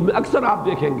مجید میں، اکثر آپ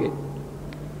دیکھیں گے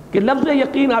کہ لفظ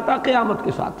یقین آتا قیامت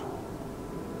کے ساتھ،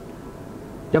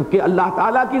 جبکہ اللہ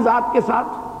تعالیٰ کی ذات کے ساتھ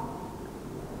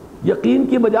یقین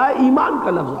کی بجائے ایمان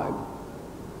کا لفظ آئے گا،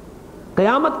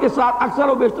 قیامت کے ساتھ اکثر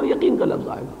و بیشتر یقین کا لفظ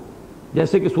آئے گا،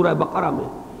 جیسے کہ سورہ بقرہ میں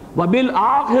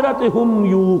وَبِالْآخِرَةِ هُمْ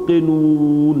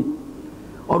يُوقِنُونَ،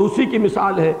 اور اسی کی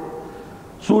مثال ہے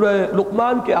سورہ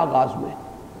لقمان کے آغاز میں،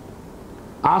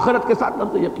 آخرت کے ساتھ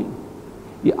لفظ یقین۔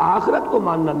 یہ آخرت کو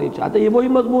ماننا نہیں چاہتے، یہ وہی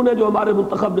مضمون ہے جو ہمارے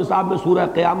منتخب نصاب میں سورہ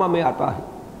قیامہ میں آتا ہے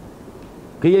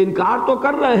کہ یہ انکار تو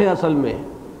کر رہے ہیں، اصل میں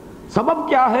سبب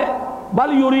کیا ہے؟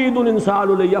 بل یرید الانسان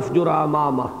لیفجر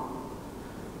امامہ،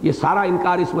 یہ سارا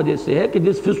انکار اس وجہ سے ہے کہ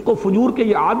جس فسق و فجور کے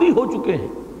یہ عادی ہو چکے ہیں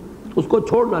اس کو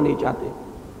چھوڑنا نہیں چاہتے،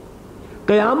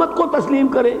 قیامت کو تسلیم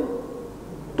کریں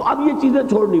تو اب یہ چیزیں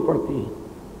چھوڑنی پڑتی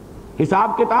ہیں،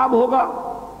 حساب کتاب ہوگا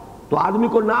تو آدمی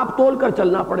کو ناپ تول کر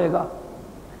چلنا پڑے گا،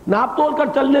 ناپ تول کر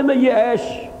چلنے میں یہ عیش،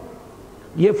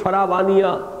 یہ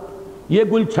فراوانیاں، یہ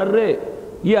گل چھرے،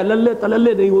 یہ اللے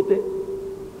تللے نہیں ہوتے،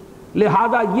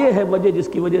 لہذا یہ ہے وجہ جس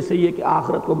کی وجہ سے یہ کہ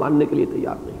آخرت کو ماننے کے لیے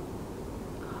تیار نہیں۔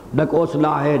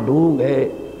 ڈکوسلا ہے، ڈھونگ ہے،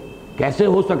 کیسے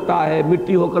ہو سکتا ہے،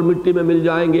 مٹی ہو کر مٹی میں مل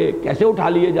جائیں گے، کیسے اٹھا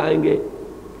لیے جائیں گے،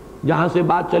 جہاں سے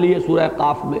بات چلی ہے سورہ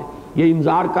قاف میں، یہ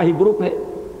انذار کا ہی گروپ ہے۔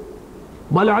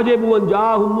 بل عجبوا ان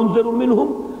جاءهم منذر منهم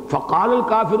فقال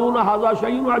الكافرون هذا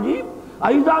شيء عجيب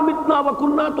أإذا متنا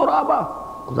وكنا ترابا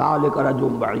ذلك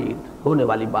رجل بعيد، ہونے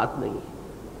والی بات نہیں ہے۔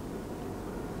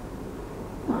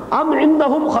 ام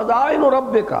عندهم خزائن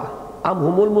ربک ام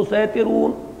هم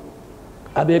المسیطرون،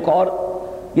 اب ایک اور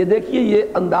یہ دیکھیے،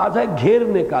 یہ انداز ہے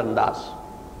گھیرنے کا انداز،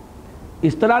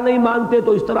 اس طرح نہیں مانتے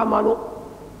تو اس طرح مانو،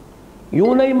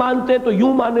 یوں نہیں مانتے تو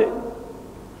یوں مانے،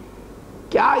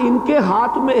 کیا ان کے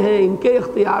ہاتھ میں ہے، ان کے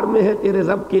اختیار میں ہے تیرے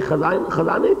رب کی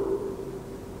خزانے؟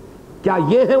 کیا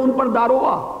یہ ہے ان پر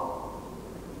داروغہ؟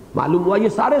 معلوم ہوا یہ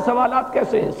سارے سوالات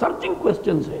کیسے ہیں؟ سرچنگ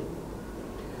کوسچنز ہیں،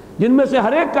 جن میں سے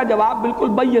ہر ایک کا جواب بالکل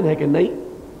بین ہے کہ نہیں۔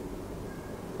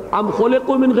 ام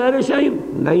خلقوا من غیر شیء،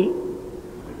 نہیں۔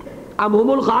 ام هم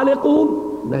الخالقون،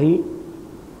 نہیں۔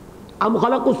 ام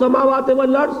خلقوا السماوات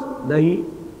والارض، نہیں۔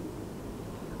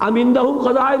 ام عندهم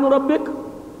خزائن ربک،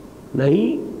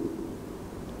 نہیں.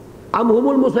 ام ہم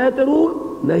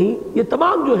المسیطرون نہیں. یہ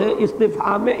تمام جو ہے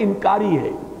استفہام انکاری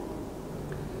ہے.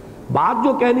 بات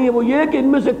جو کہنی ہے وہ یہ کہ ان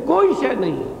میں سے کوئی شے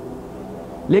نہیں ہے،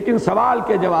 لیکن سوال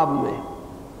کے جواب میں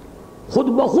خود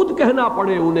بخود کہنا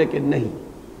پڑے انہیں کہ نہیں.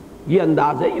 یہ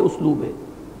انداز ہے، یہ اسلوب ہے،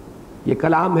 یہ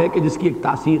کلام ہے کہ جس کی ایک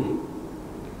تاثیر ہے.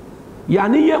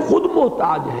 یعنی یہ خود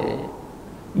محتاج ہے.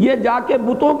 یہ جا کے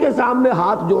بتوں کے سامنے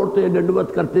ہاتھ جوڑتے ہیں،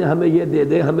 ڈنڈوت کرتے ہیں، ہمیں یہ دے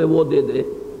دے، ہمیں وہ دے دے،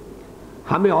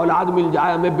 ہمیں اولاد مل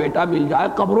جائے، ہمیں بیٹا مل جائے.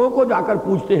 قبروں کو جا کر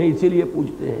پوچھتے ہیں، اسی لیے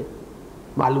پوچھتے ہیں.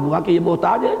 معلوم ہوا کہ یہ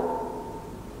محتاج ہے،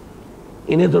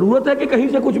 انہیں ضرورت ہے کہ کہیں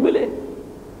سے کچھ ملے.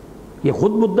 یہ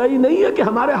خود مدعی نہیں ہے کہ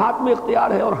ہمارے ہاتھ میں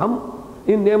اختیار ہے اور ہم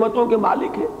ان نعمتوں کے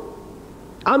مالک ہیں.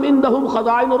 ام عندہم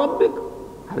خزائن ربک،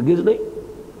 ہرگز نہیں.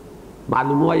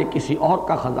 معلوم ہوا یہ کسی اور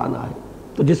کا خزانہ ہے.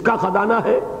 تو جس کا خزانہ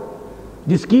ہے،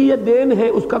 جس کی یہ دین ہے،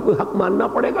 اس کا کوئی حق ماننا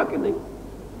پڑے گا کہ نہیں؟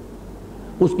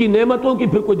 اس کی نعمتوں کی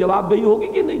پھر کوئی جواب دہی ہوگی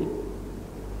کہ نہیں؟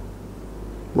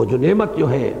 وہ جو نعمت جو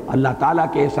ہے اللہ تعالیٰ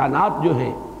کے احسانات جو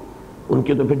ہیں ان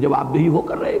کی تو پھر جواب دہی ہو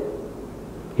کر رہے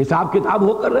گا، حساب کتاب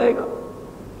ہو کر رہے گا.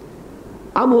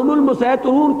 ام ہم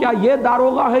المسیطرون، کیا یہ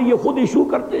داروغہ ہے، یہ خود ایشو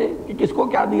کرتے ہیں کہ کس کو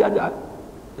کیا دیا جائے؟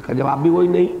 اس کا جواب بھی وہی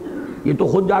نہیں. یہ تو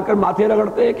خود جا کر ماتھے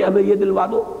رگڑتے ہیں کہ ہمیں یہ دلوا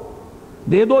دو،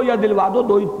 دے دو یا دلوا دو،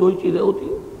 دو ہی چیزیں ہوتی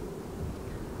ہیں.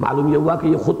 معلوم یہ ہوا کہ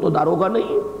یہ خود تو داروغہ نہیں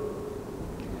ہے.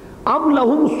 ام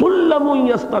لہم سلم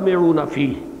یستمعون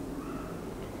فیہ،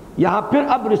 یہاں پھر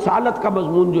اب رسالت کا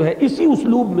مضمون جو ہے اسی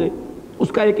اسلوب میں اس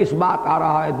کا ایک اثبات آ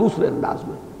رہا ہے دوسرے انداز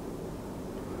میں.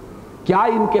 کیا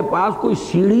ان کے پاس کوئی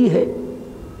سیڑھی ہے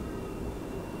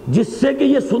جس سے کہ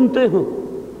یہ سنتے ہوں؟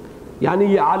 یعنی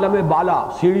یہ عالم بالا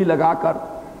سیڑھی لگا کر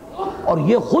اور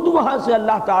یہ خود وہاں سے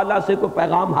اللہ تعالیٰ سے کوئی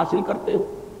پیغام حاصل کرتے ہوں.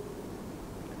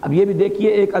 اب یہ بھی دیکھیے،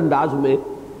 ایک انداز میں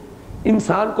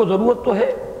انسان کو ضرورت تو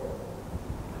ہے،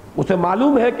 اسے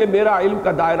معلوم ہے کہ میرا علم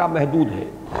کا دائرہ محدود ہے.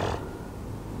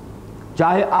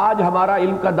 چاہے آج ہمارا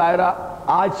علم کا دائرہ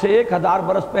آج سے 1000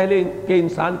 برس پہلے کے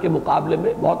انسان کے مقابلے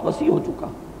میں بہت وسیع ہو چکا،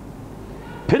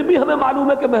 پھر بھی ہمیں معلوم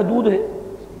ہے کہ محدود ہے.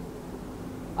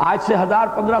 آج سے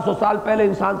 1500 سال پہلے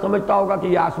انسان سمجھتا ہوگا کہ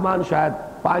یہ آسمان شاید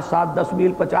 5, 7, 10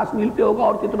 میل 50 میل پہ ہوگا،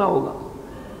 اور کتنا ہوگا.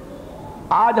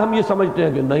 آج ہم یہ سمجھتے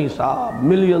ہیں کہ نہیں صاحب،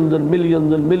 millions and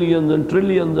millions and millions and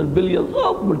trillions and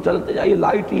billions, چلتے جائیے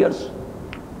لائٹ ایئرس.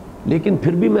 لیکن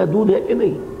پھر بھی محدود ہے کہ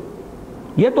نہیں؟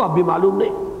 یہ تو اب بھی معلوم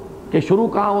نہیں کہ شروع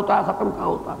کہاں ہوتا ہے، ختم کہاں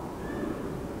ہوتا ہے.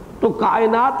 تو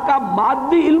کائنات کا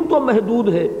مادی علم تو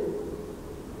محدود ہے.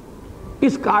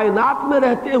 اس کائنات میں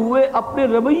رہتے ہوئے اپنے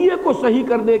رویے کو صحیح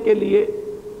کرنے کے لیے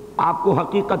آپ کو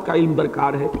حقیقت کا علم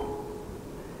درکار ہے.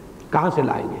 کہاں سے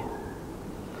لائیں گے؟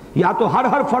 یا تو ہر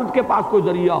فرد کے پاس کوئی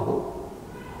ذریعہ ہو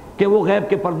کہ وہ غیب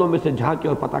کے پردوں میں سے جھانکے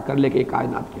اور پتہ کر لے کہ یہ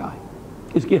کائنات کیا ہے،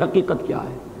 اس کی حقیقت کیا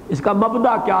ہے، اس کا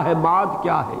مبدا کیا ہے، معاد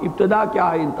کیا ہے، ابتدا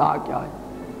کیا ہے، انتہا کیا ہے،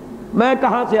 میں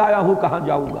کہاں سے آیا ہوں، کہاں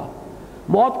جاؤں گا،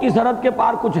 موت کی سرحد کے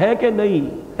پار کچھ ہے کہ نہیں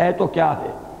ہے، تو کیا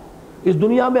ہے، اس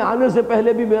دنیا میں آنے سے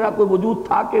پہلے بھی میرا کوئی وجود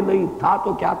تھا کہ نہیں تھا،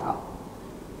 تو کیا تھا.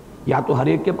 یا تو ہر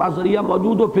ایک کے پاس ذریعہ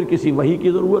موجود ہو، پھر کسی وحی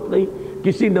کی ضرورت نہیں،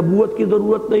 کسی نبوت کی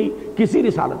ضرورت نہیں، کسی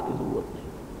رسالت کی ضرورت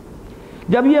نہیں.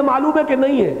 جب یہ معلوم ہے کہ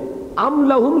نہیں ہے، ام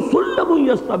لہم سلم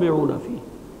یستمعون فیہ،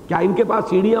 کیا ان کے پاس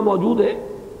سیڑھیاں موجود ہیں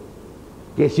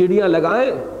کہ سیڑھیاں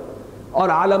لگائیں اور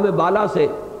عالم بالا سے،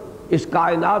 اس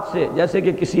کائنات سے، جیسے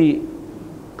کہ کسی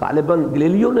غالباً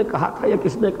گلیلیو نے کہا تھا یا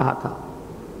کس نے کہا تھا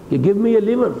کہ گیو می اے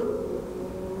لیور،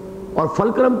 اور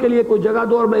فلکرم کے لیے کوئی جگہ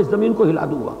دو اور میں اس زمین کو ہلا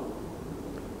دوں گا.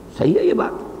 صحیح ہے یہ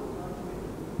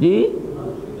بات؟ جی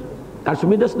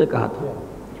ارشمیدس نے کہا تھا.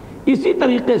 اسی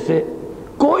طریقے سے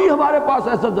کوئی ہمارے پاس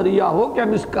ایسا ذریعہ ہو کہ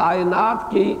ہم اس کائنات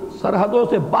کی سرحدوں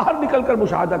سے باہر نکل کر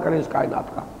مشاہدہ کریں اس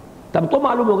کائنات کا، تب تو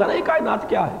معلوم ہوگا نا یہ کائنات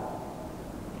کیا ہے.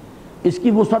 اس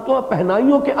کی وسعتوں اور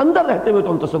پہنائیوں کے اندر رہتے ہوئے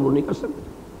تو ہم تصور نہیں کر سکتے.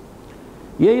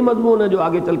 یہی مضمون ہے جو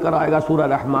آگے چل کر آئے گا سورہ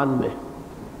رحمان میں،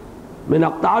 من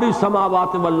اقطار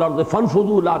السماوات والارض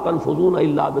فانفذوا لا تنفذون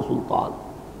الا بسلطان.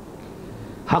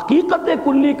 حقیقت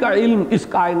کلی کا علم اس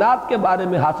کائنات کے بارے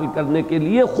میں حاصل کرنے کے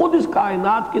لیے خود اس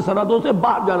کائنات کی سرحدوں سے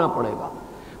باہر جانا پڑے گا.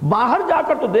 باہر جا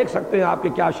کر تو دیکھ سکتے ہیں آپ کہ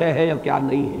کیا شے ہے یا کیا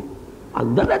نہیں ہے،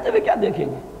 اندر رہتے ہوئے کیا دیکھیں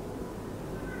گے؟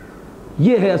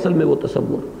 یہ ہے اصل میں وہ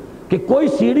تصور کہ کوئی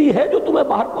سیڑھی ہے جو تمہیں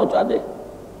باہر پہنچا دے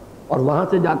اور وہاں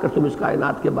سے جا کر تم اس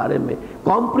کائنات کے بارے میں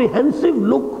کمپریہنسو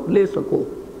لک لے سکو،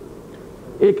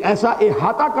 ایک ایسا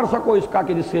احاطہ کر سکو اس کا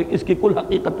کہ جس سے اس کی کل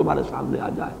حقیقت تمہارے سامنے آ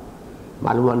جائے.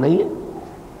 معلوم نہیں ہے.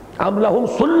 ام لہم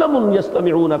سلم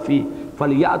یستمعون فیہ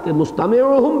فلیأت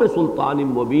مستمعہم بسلطان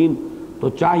مبین. تو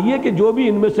چاہیے کہ جو بھی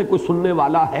ان میں سے کوئی سننے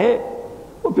والا ہے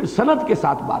وہ پھر سند کے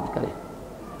ساتھ بات کرے،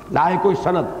 لائے کوئی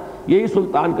سند. یہی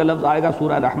سلطان کا لفظ آئے گا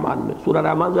سورہ رحمان میں. سورہ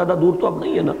رحمان زیادہ دور تو اب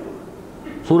نہیں ہے نا،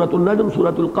 سورۃ النجم،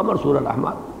 سورۃ القمر، سورۃ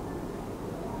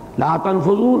احمد. لا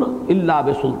تنفذون الا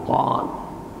بسلطان،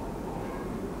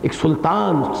 ایک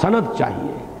سلطان، سند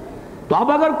چاہیے. تو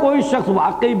اب اگر کوئی شخص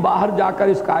واقعی باہر جا کر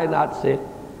اس کائنات سے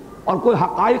اور کوئی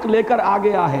حقائق لے کر آ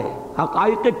گیا ہے،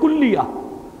 حقائق کلیہ،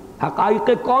 حقائق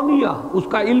کونیہ، اس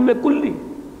کا علم کلی،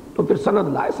 تو پھر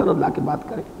سند لائے، سند لا کے بات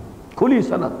کرے، کھلی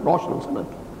سند، روشن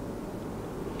سند.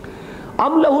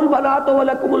 ام لہ البنات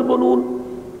ولکم البنون.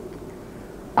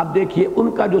 اب دیکھیے ان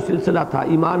کا جو سلسلہ تھا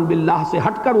ایمان باللہ سے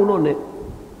ہٹ کر، انہوں نے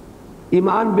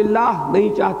ایمان باللہ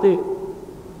نہیں چاہتے،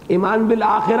 ایمان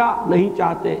بالآخرہ نہیں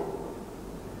چاہتے.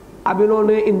 اب انہوں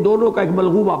نے ان دونوں کا ایک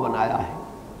ملغوبہ بنایا ہے.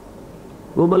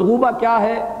 وہ ملغوبہ کیا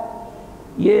ہے؟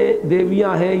 یہ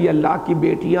دیویاں ہیں، یہ اللہ کی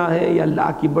بیٹیاں ہیں، یہ اللہ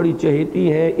کی بڑی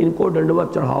چہیتی ہیں، ان کو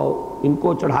ڈنڈوت چڑھاؤ، ان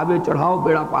کو چڑھاوے چڑھاؤ،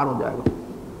 بیڑا پار ہو جائے گا.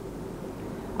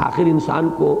 آخر انسان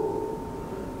کو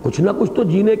کچھ نہ کچھ تو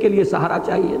جینے کے لیے سہارا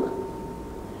چاہیے نا.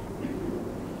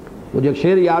 مجھے ایک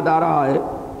شعر یاد آ رہا ہے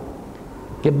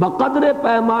کہ بقدر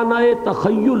پیمانہ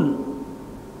تخیل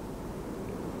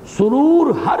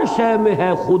سرور ہر شے میں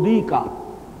ہے خودی کا،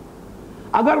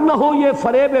 اگر نہ ہو یہ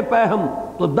فریب پہم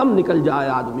تو دم نکل جائے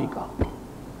آدمی کا.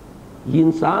 یہ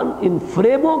انسان ان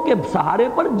فریبوں کے سہارے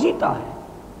پر جیتا ہے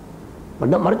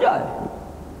ورنہ مر جائے.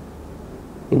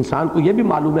 انسان کو یہ بھی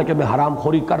معلوم ہے کہ میں حرام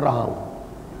خوری کر رہا ہوں،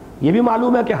 یہ بھی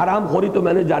معلوم ہے کہ حرام خوری تو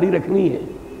میں نے جاری رکھنی ہے.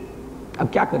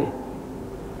 اب کیا کرے؟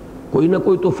 کوئی نہ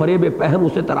کوئی تو فریب پہم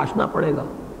اسے تراشنا پڑے گا،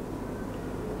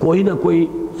 کوئی نہ کوئی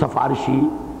سفارشی،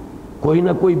 کوئی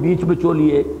نہ کوئی بیچ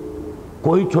بچولیے،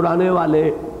 کوئی چھڑانے والے،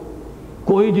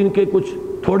 کوئی جن کے کچھ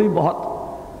تھوڑی بہت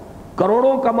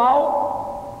کروڑوں کماؤ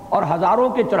اور ہزاروں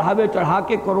کے چڑھاوے چڑھا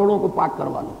کے کروڑوں کو پاک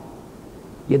کروا لو.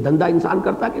 یہ دندہ انسان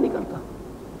کرتا کہ نہیں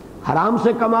کرتا؟ حرام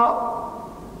سے کماؤ،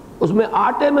 اس میں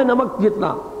آٹے میں نمک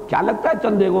جتنا کیا لگتا ہے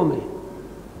چند دیگوں میں،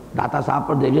 داتا صاحب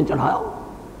پر دیگیں چڑھاؤ،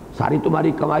 ساری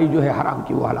تمہاری کمائی جو ہے حرام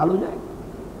کی وہ حلال ہو جائے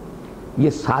گی. یہ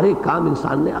سارے کام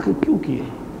انسان نے آخر کیوں کیے؟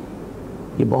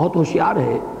 یہ بہت ہوشیار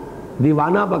ہے،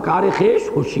 دیوانہ بکار خیش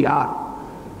ہوشیار،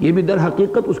 یہ بھی در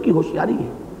حقیقت اس کی ہوشیاری ہے.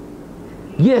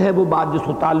 یہ ہے وہ بات جس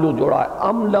کو تعلق جوڑا ہے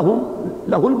ام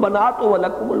لہ البنات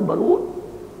ولکم البنون.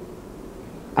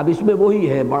 اب اس میں وہی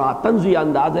ہے، بڑا طنزی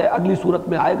انداز ہے، اگلی صورت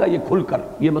میں آئے گا یہ کھل کر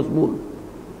یہ مضمون.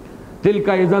 تلک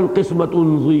اذن قسمۃ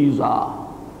ضیزیٰ،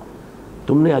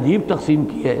 تم نے عجیب تقسیم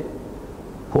کی ہے.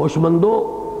 ہوش مندو،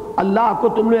 اللہ کو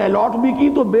تم نے الاٹ بھی کی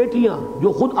تو بیٹیاں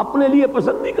جو خود اپنے لیے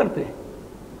پسند نہیں کرتے.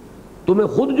 تمہیں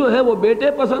خود جو ہے وہ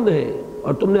بیٹے پسند ہیں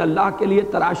اور تم نے اللہ کے لیے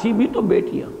تراشی بھی تو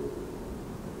بیٹیاں.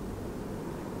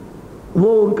 وہ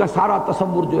ان کا سارا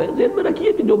تصور جو ہے ذہن میں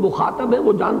رکھیے کہ جو مخاطب ہیں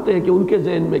وہ جانتے ہیں کہ ان کے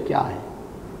ذہن میں کیا ہے.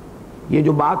 یہ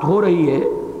جو بات ہو رہی ہے،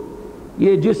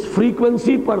 یہ جس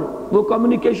فریکوینسی پر وہ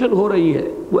کمیونیکیشن ہو رہی ہے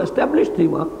وہ اسٹیبلش تھی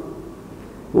وہاں.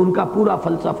 ان کا پورا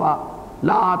فلسفہ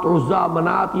لات، عزا،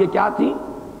 منات، یہ کیا تھی؟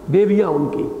 دیویاں ان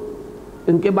کی.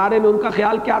 ان کے بارے میں ان کا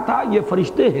خیال کیا تھا؟ یہ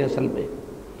فرشتے ہیں. اصل میں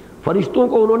فرشتوں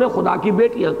کو انہوں نے خدا کی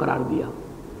بیٹیاں قرار دیا.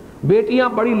 بیٹیاں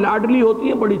بڑی لاڈلی ہوتی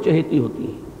ہیں، بڑی چہیتی ہوتی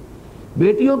ہیں،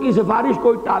 بیٹیوں کی سفارش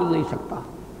کوئی ٹال نہیں سکتا.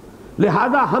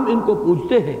 لہذا ہم ان کو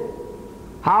پوچھتے ہیں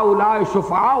ہؤلاء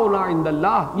شفعاؤنا عند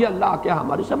اللہ، یہ اللہ کیا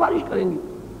ہماری سفارش کریں گی؟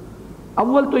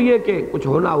 اول تو یہ کہ کچھ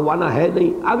ہونا ہوانا ہے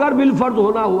نہیں، اگر بالفرض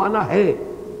ہونا ہوانا ہے،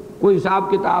 کوئی حساب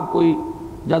کتاب، کوئی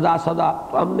جزا سزا،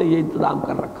 تو ہم نے یہ انتظام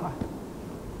کر رکھا ہے.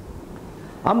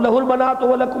 ام لہ البنات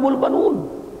ولکم البنون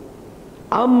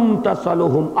ام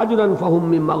تسألہم اجرا فہم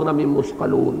من مغرم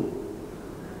مثقلون.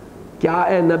 کیا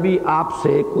اے نبی آپ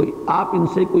ان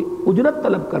سے کوئی اجرت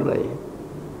طلب کر رہے ہیں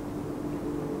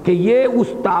کہ یہ اس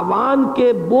تاوان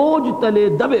کے بوجھ تلے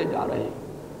دبے جا رہے ہیں؟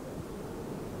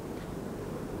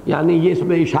 یعنی یہ اس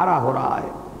میں اشارہ ہو رہا ہے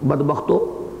بدبختو،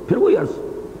 پھر وہی عرض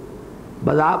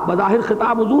بظاہر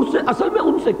خطاب حضور سے، اصل میں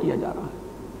ان سے کیا جا رہا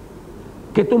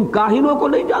ہے کہ تم کاہنوں کو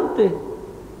نہیں جانتے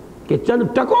کہ چند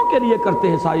ٹکوں کے لیے کرتے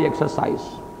ہیں ساری ایکسرسائز.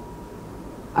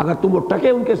 اگر تم وہ ٹکے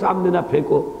ان کے سامنے نہ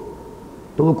پھینکو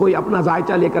تو وہ کوئی اپنا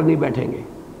ذائچہ لے کر نہیں بیٹھیں گے،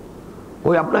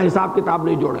 کوئی اپنا حساب کتاب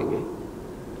نہیں جوڑیں گے.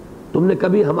 تم نے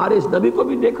کبھی ہمارے اس نبی کو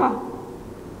بھی دیکھا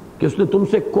کہ اس نے تم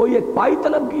سے کوئی ایک پائی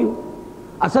طلب کی ہو؟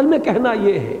 اصل میں کہنا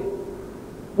یہ ہے،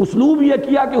 اسلوب یہ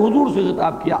کیا کہ حضور سے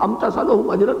خطاب کیا ام تسألہم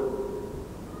اجرا،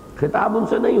 خطاب ان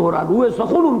سے نہیں ہو رہا، روئے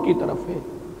سخن ان کی طرف ہے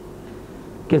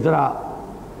کہ ذرا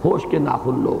ہوش کے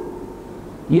ناخن لو.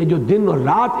 یہ جو دن اور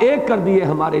رات ایک کر دیے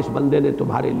ہمارے اس بندے نے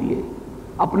تمہارے لیے،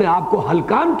 اپنے آپ کو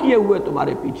ہلکان کیے ہوئے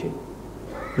تمہارے پیچھے،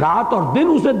 رات اور دن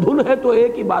اسے دھن ہے تو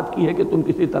ایک ہی بات کی ہے کہ تم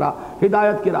کسی طرح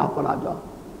ہدایت کی راہ پر آ جاؤ.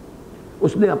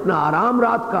 اس نے اپنا آرام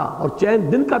رات کا اور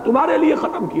چین دن کا تمہارے لیے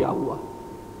ختم کیا ہوا،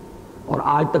 اور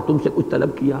آج تک تم سے کچھ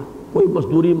طلب کیا؟ کوئی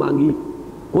مزدوری مانگی،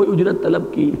 کوئی اجرت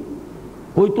طلب کی،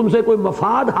 کوئی تم سے کوئی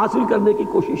مفاد حاصل کرنے کی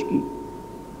کوشش کی؟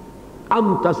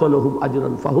 ام تصلهم اجرا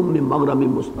فهم من مغرم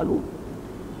مثقلون۔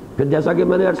 پھر جیسا کہ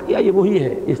میں نے عرض کیا یہ وہی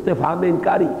ہے استفہام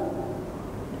انکاری،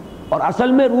 اور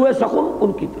اصل میں روئے سخن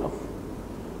ان کی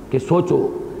طرف کہ سوچو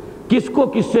کس کو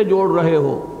کس سے جوڑ رہے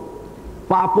ہو،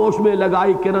 پاپوش میں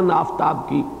لگائی کرن آفتاب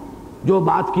کی، جو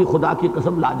بات کی خدا کی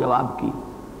قسم لاجواب کی،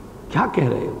 کیا کہہ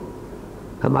رہے ہو؟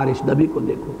 ہمارے اس نبی کو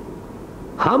دیکھو،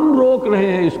 ہم روک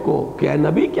رہے ہیں اس کو کہ اے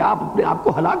نبی کیا آپ اپنے آپ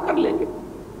کو ہلاک کر لیں گے؟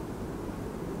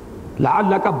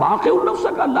 لعلک باقع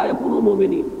نفسک الا یکونوا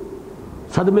مؤمنین،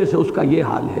 صدمے سے اس کا یہ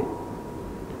حال ہے۔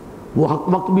 وہ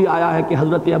وقت بھی آیا ہے کہ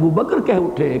حضرت ابو بکر کہہ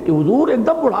اٹھے کہ حضور ایک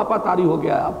دم بڑھاپا طاری ہو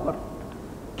گیا ہے آپ پر،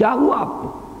 کیا ہوا آپ کو؟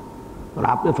 اور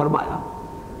آپ نے فرمایا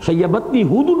شیبتنی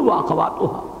ہود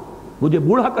واخواتھا، مجھے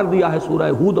بوڑھا کر دیا ہے سورہ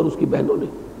ہود اور اس کی بہنوں نے،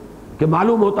 کہ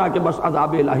معلوم ہوتا ہے کہ بس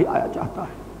عذاب الہی آیا چاہتا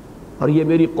ہے، اور یہ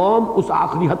میری قوم اس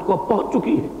آخری حد کو اب پہنچ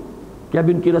چکی ہے کہ اب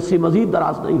ان کی رسی مزید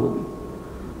دراز نہیں ہوگی۔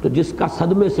 تو جس کا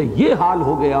صدمے سے یہ حال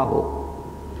ہو گیا ہو،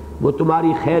 وہ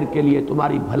تمہاری خیر کے لیے،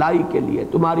 تمہاری بھلائی کے لیے،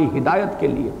 تمہاری ہدایت کے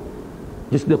لیے،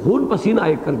 جس نے خون پسینہ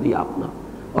ایک کر دیا اپنا،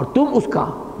 اور تم اس کا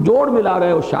جوڑ ملا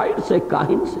رہے ہو شاعر سے،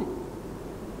 کاہن سے۔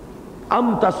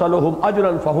 ام تصلهم اجرا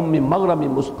فهم من مغرم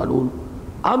مثقلون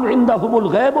ام عندهم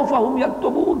الغیب فهم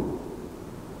یکتبون،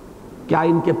 کیا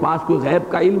ان کے پاس کوئی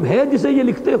غیب کا علم ہے جسے یہ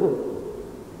لکھتے ہو؟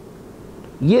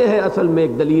 یہ ہے اصل میں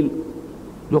ایک دلیل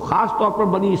جو خاص طور پر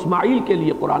بنی اسماعیل کے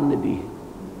لیے قرآن نے دی ہے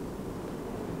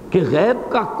کہ غیب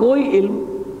کا کوئی علم،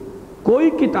 کوئی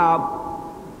کتاب،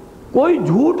 کوئی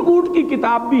جھوٹ موٹ کی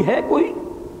کتاب بھی ہے کوئی؟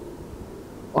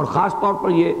 اور خاص طور پر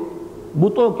یہ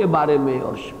بتوں کے بارے میں،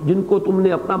 اور جن کو تم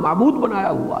نے اپنا معبود بنایا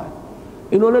ہوا ہے،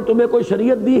 انہوں نے تمہیں کوئی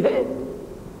شریعت دی ہے؟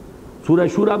 سورہ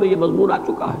شورى میں یہ مضمون آ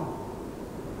چکا ہے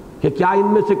کہ کیا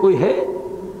ان میں سے کوئی ہے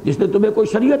جس نے تمہیں کوئی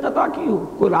شریعت عطا کی ہو،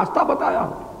 کوئی راستہ بتایا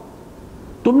ہو؟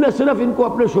 تم نے صرف ان کو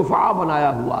اپنے شفعاء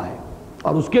بنایا ہوا ہے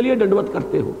اور اس کے لیے ڈنڈوت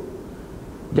کرتے ہو،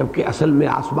 جبکہ اصل میں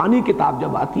آسمانی کتاب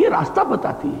جب آتی ہے راستہ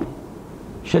بتاتی ہے،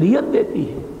 شریعت دیتی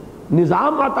ہے،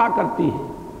 نظام عطا کرتی ہے،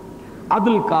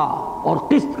 عدل کا اور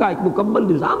قسط کا ایک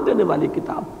مکمل نظام دینے والی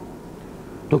کتاب۔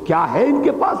 تو کیا ہے ان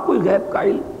کے پاس کوئی غیب کا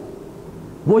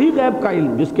علم؟ وہی غیب کا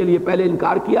علم جس کے لیے پہلے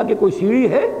انکار کیا کہ کوئی سیڑھی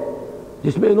ہے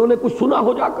جس میں انہوں نے کچھ سنا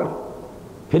ہو جا کر،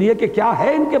 پھر یہ کہ کیا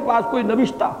ہے ان کے پاس کوئی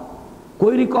نوشتہ،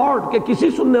 کوئی ریکارڈ کہ کسی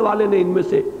سننے والے نے ان میں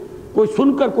سے کوئی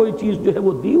سن کر کوئی چیز جو ہے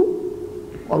وہ دی ہو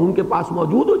اور ان کے پاس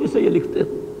موجود ہو جسے یہ لکھتے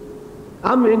ہو؟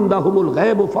 ام عندهم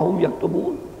الغیب فهم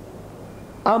یکتبون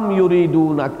ام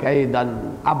یریدون کیدا۔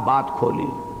 اب بات کھولی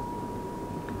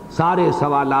سارے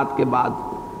سوالات کے بعد،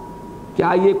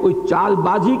 کیا یہ کوئی چال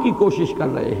بازی کی کوشش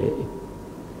کر رہے ہیں؟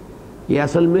 یہ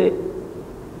اصل میں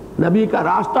نبی کا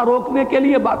راستہ روکنے کے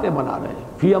لیے باتیں بنا رہے ہیں،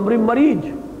 فی امر مریج،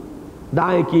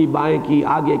 دائیں کی بائیں کی،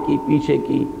 آگے کی پیچھے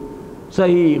کی،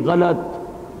 صحیح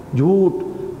غلط جھوٹ،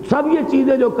 سب یہ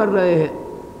چیزیں جو کر رہے ہیں۔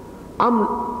 ام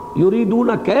یریدون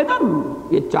کیدن،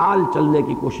 یہ چال چلنے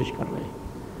کی کوشش کر رہے ہیں۔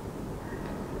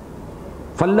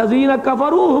 فالذین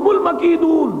کفروا هم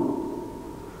المکیدون،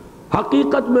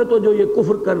 حقیقت میں تو جو یہ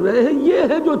کفر کر رہے ہیں یہ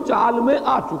ہے جو چال میں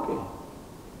آ چکے ہیں،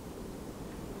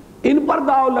 ان پر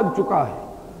داؤ لگ چکا ہے،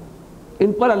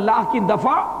 ان پر اللہ کی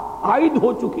دفع عائد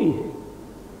ہو چکی ہے۔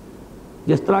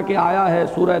 جس طرح کہ آیا ہے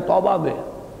سورہ توبہ میں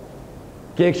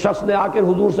کہ ایک شخص نے آ کر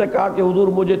حضور سے کہا کہ حضور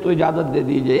مجھے تو اجازت دے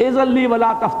دیجئے، اذن لی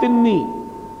ولا تفتنی،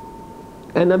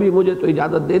 اے نبی مجھے تو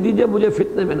اجازت دے دیجئے، مجھے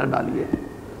فتنے میں نہ ڈالیے۔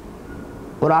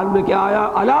 قرآن میں کیا آیا؟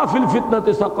 الا فی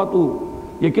الفتنۃ سقطوا،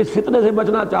 یہ کس فتنے سے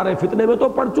بچنا چاہ رہے ہیں؟ فتنے میں تو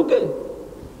پڑ چکے،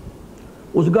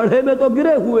 اس گڑھے میں تو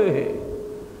گرے ہوئے ہیں۔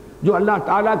 جو اللہ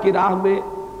تعالیٰ کی راہ میں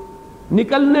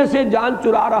نکلنے سے جان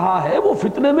چرا رہا ہے وہ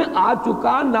فتنے میں آ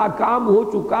چکا، ناکام ہو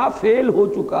چکا، فیل ہو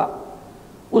چکا،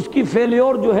 اس کی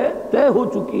فیلیور جو ہے طے ہو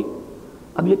چکی،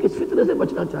 اب یہ کس فتنے سے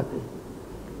بچنا چاہتے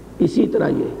ہیں؟ اسی طرح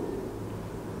یہ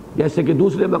جیسے کہ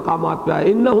دوسرے مقامات پہ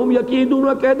آئے انہم یکیدون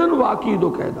کیدن واکید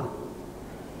کیدا،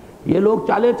 یہ لوگ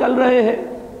چالیں چل رہے ہیں،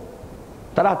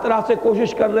 طرح طرح سے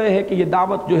کوشش کر رہے ہیں کہ یہ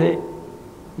دعوت جو ہے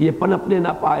یہ پنپنے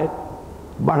نہ پائے،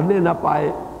 بڑھنے نہ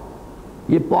پائے،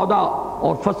 یہ پودا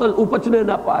اور فصل اپجنے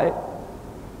نہ پائے،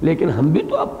 لیکن ہم بھی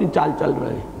تو اپنی چال چل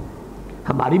رہے ہیں،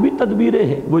 ہماری بھی تدبیریں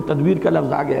ہیں۔ وہ تدبیر کا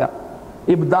لفظ آ گیا،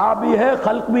 ابداع بھی ہے،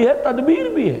 خلق بھی ہے، تدبیر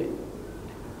بھی ہے۔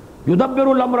 یدبر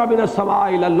الامر من السماء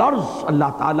الی الارض،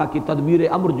 اللہ تعالیٰ کی تدبیر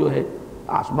امر جو ہے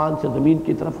آسمان سے زمین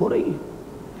کی طرف ہو رہی ہے،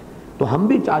 تو ہم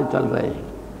بھی چال چل رہے ہیں۔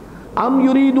 ام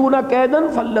یریدون کیدن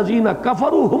فالذین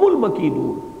کفروا هم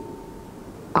المکیدون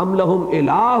ام لہم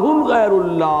الہ غیر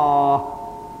اللہ،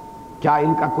 کیا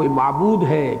ان کا کوئی معبود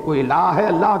ہے، کوئی الہ ہے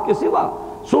اللہ کے سوا؟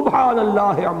 سبحان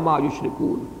اللہ عما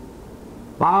یشرکون،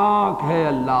 پاک ہے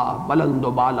اللہ بلند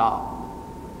و بالا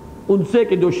ان سے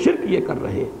کہ جو شرک یہ کر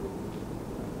رہے۔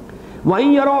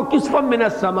 وَإِن يَرَوْا كِسْفًا مِّنَ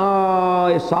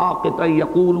السَّمَاءِ سَاقِطًا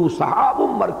يَقُولُوا سَحَابٌ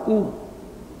مَّرْكُومٌ۔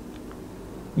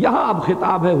 یہاں اب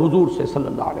خطاب ہے حضور سے صلی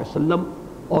اللہ علیہ وسلم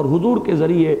اور حضور کے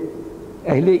ذریعے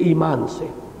اہل ایمان سے۔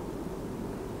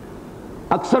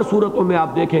 اکثر صورتوں میں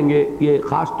آپ دیکھیں گے، یہ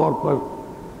خاص طور پر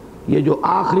یہ جو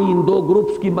آخری ان دو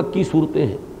گروپس کی مکی صورتیں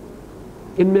ہیں،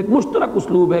 ان میں ایک مشترک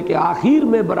اسلوب ہے کہ آخر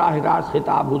میں براہ راست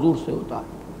خطاب حضور سے ہوتا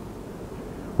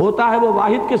ہے وہ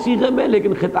واحد کے صیغے میں،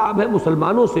 لیکن خطاب ہے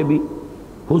مسلمانوں سے بھی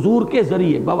حضور کے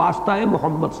ذریعے بواسطہ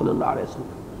محمد صلی اللہ علیہ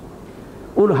وسلم۔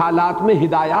 ان حالات میں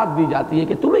ہدایات دی جاتی ہے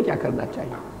کہ تمہیں کیا کرنا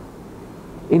چاہیے،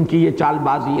 ان کی یہ چال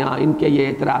بازیاں، ان کے یہ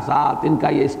اعتراضات، ان کا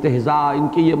یہ استہزاء، ان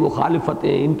کی یہ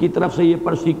مخالفتیں، ان کی طرف سے یہ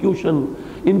پرسیکیوشن،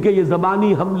 ان کے یہ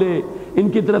زبانی حملے، ان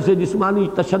کی طرف سے جسمانی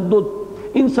تشدد،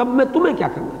 ان سب میں تمہیں کیا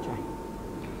کرنا چاہیے۔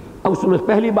 اب اس میں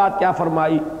پہلی بات کیا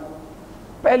فرمائی؟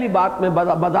 پہلی بات میں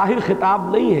بظاہر خطاب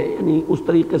نہیں ہے یعنی اس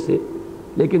طریقے سے،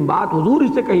 لیکن بات حضور ہی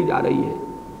سے کہی جا رہی ہے۔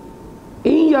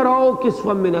 ان یروا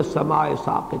کسفا من السماء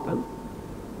ساقطا،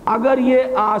 اگر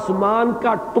یہ آسمان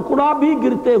کا ٹکڑا بھی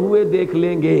گرتے ہوئے دیکھ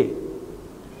لیں گے،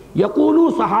 یقولوا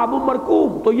سحاب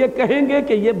مرکوم، تو یہ کہیں گے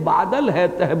کہ یہ بادل ہے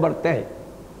تہ بر تہ،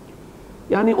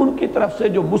 یعنی ان کی طرف سے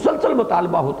جو مسلسل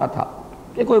مطالبہ ہوتا تھا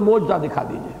کہ کوئی معجزہ دکھا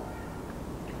دیجئے،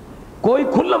 کوئی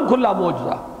کھلم کھلا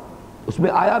معجزہ۔ اس میں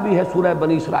آیا بھی ہے سورہ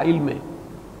بنی اسرائیل میں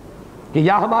کہ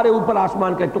یا ہمارے اوپر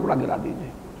آسمان کا ایک ٹکڑا گرا دیجئے،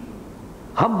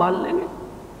 ہم مان لیں گے۔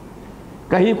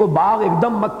 کہیں کوئی باغ ایک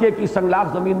دم مکے کی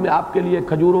سنگلاخ زمین میں آپ کے لیے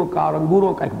کھجوروں کا اور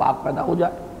انگوروں کا ایک باغ پیدا ہو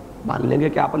جائے، مان لیں گے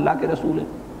کہ آپ اللہ کے رسول ہیں۔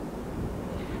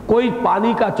 کوئی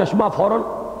پانی کا چشمہ فوراً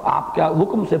آپ کے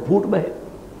حکم سے پھوٹ بہے،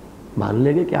 مان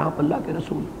لیں گے کہ آپ اللہ کے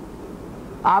رسول ہیں۔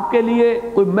 آپ کے لیے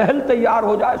کوئی محل تیار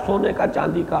ہو جائے سونے کا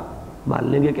چاندی کا، مان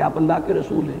لیں گے کہ آپ اللہ کے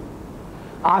رسول ہیں۔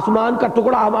 آسمان کا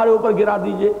ٹکڑا ہمارے اوپر گرا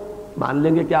دیجئے، مان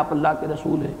لیں گے کہ آپ اللہ کے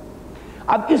رسول ہیں۔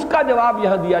 اب اس کا جواب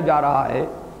یہاں دیا جا رہا ہے،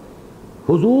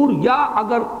 حضور، یا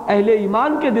اگر اہل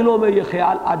ایمان کے دلوں میں یہ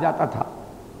خیال آ جاتا تھا،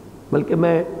 بلکہ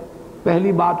میں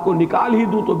پہلی بات کو نکال ہی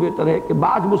دوں تو بہتر ہے کہ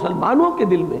بعض مسلمانوں کے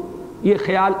دل میں یہ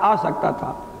خیال آ سکتا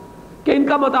تھا کہ ان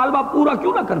کا مطالبہ پورا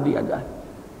کیوں نہ کر دیا جائے،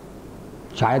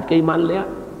 شاید کہ ایمان لے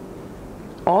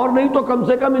آئے، اور نہیں تو کم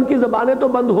سے کم ان کی زبانیں تو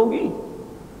بند ہوں گی۔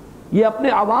 یہ اپنے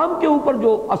عوام کے اوپر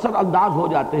جو اثر انداز ہو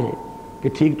جاتے ہیں کہ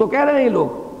ٹھیک تو کہہ رہے ہیں یہ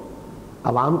لوگ،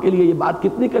 عوام کے لیے یہ بات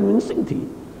کتنی کنونسنگ تھی۔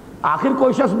 آخر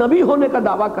کوئی شخص نبی ہونے کا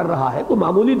دعویٰ کر رہا ہے، کوئی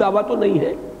معمولی دعویٰ تو نہیں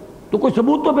ہے، تو کوئی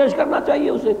ثبوت تو پیش کرنا چاہیے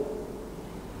اسے۔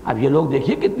 اب یہ لوگ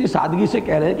دیکھیے کتنی سادگی سے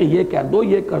کہہ رہے ہیں کہ یہ کر دو،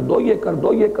 یہ کر دو، یہ کر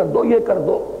دو، یہ کر دو، یہ کر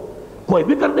دو، کوئی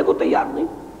بھی کرنے کو تیار نہیں۔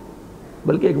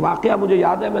 بلکہ ایک واقعہ مجھے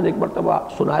یاد ہے، میں نے ایک مرتبہ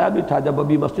سنایا بھی تھا جب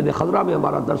ابھی مسجد خضرہ میں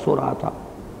ہمارا درس ہو رہا تھا،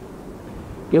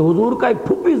 کہ حضور کا ایک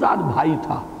پھوپھی زاد بھائی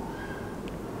تھا۔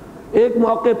 ایک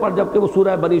موقع پر جبکہ وہ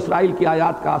سورہ بنی اسرائیل کی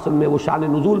آیات کا اصل میں وہ شان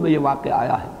نزول میں یہ واقعہ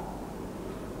آیا ہے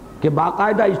کہ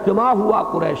باقاعدہ اجتماع ہوا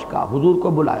قریش کا، حضور کو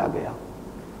بلایا گیا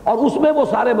اور اس میں وہ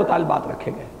سارے مطالبات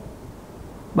رکھے گئے۔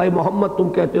 بھائی محمد تم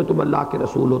کہتے ہو تم اللہ کے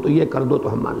رسول ہو، تو یہ کر دو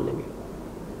تو ہم مان لیں گے،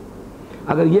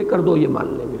 اگر یہ کر دو یہ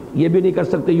مان لیں گے، یہ بھی نہیں کر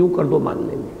سکتے یوں کر دو مان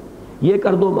لیں گے، یہ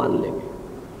کر دو مان لیں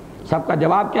گے۔ سب کا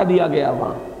جواب کیا دیا گیا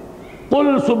وہاں؟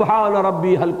 قل سبحان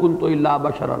ربی هل كنت الا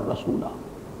بشرا رسولا،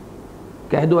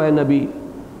 کہہ دو اے نبی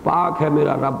پاک ہے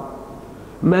میرا رب،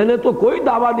 میں نے تو کوئی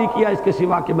دعویٰ نہیں کیا اس کے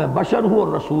سوا کہ میں بشر ہوں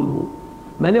اور رسول ہوں۔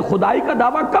 میں نے خدائی کا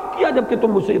دعویٰ کب کیا جبکہ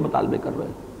تم مجھ سے یہ مطالبے کر رہے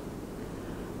ہو۔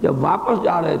 جب واپس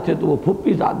جا رہے تھے تو وہ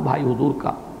پھوپھی زاد بھائی حضور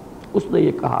کا، اس نے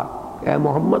یہ کہا اے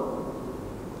محمد،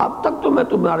 اب تک تو میں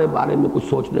تمہارے بارے میں کچھ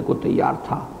سوچنے کو تیار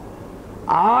تھا،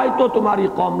 آج تو تمہاری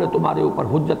قوم نے تمہارے اوپر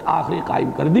حجت آخری قائم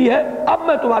کر دی ہے، اب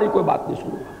میں تمہاری کوئی بات نہیں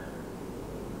سنوں گا۔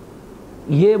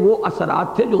 یہ وہ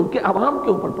اثرات تھے جو ان کے عوام کے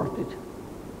اوپر پڑتے تھے۔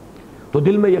 تو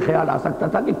دل میں یہ خیال آ سکتا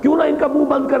تھا کہ کیوں نہ ان کا منہ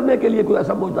بند کرنے کے لیے کوئی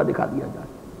ایسا معجزہ دکھا دیا جائے۔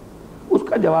 اس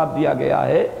کا جواب دیا گیا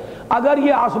ہے، اگر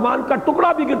یہ آسمان کا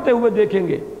ٹکڑا بھی گرتے ہوئے دیکھیں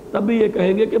گے تب بھی یہ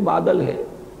کہیں گے کہ بادل ہے۔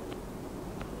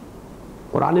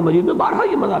 قرآن مجید میں بارہا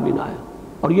یہ مضامین آیا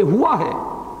اور یہ ہوا ہے،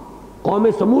 قوم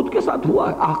سمود کے ساتھ ہوا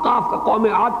ہے، احقاف کا قوم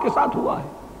عاد کے ساتھ ہوا ہے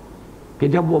کہ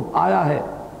جب وہ آیا ہے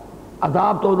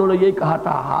عذاب تو انہوں نے یہی کہا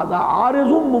تھا ھذا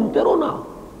عارض ممطرنا،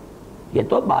 یہ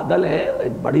تو بادل ہے،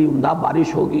 ایک بڑی عمدہ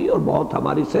بارش ہوگی اور بہت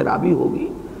ہماری سیرابی ہوگی،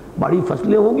 بڑی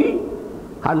فصلیں ہوں گی،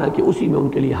 حالانکہ اسی میں ان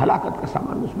کے لیے ہلاکت کا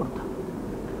سامان مثبت تھا۔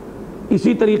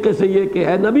 اسی طریقے سے یہ کہ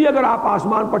اے نبی اگر آپ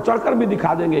آسمان پر چڑھ کر بھی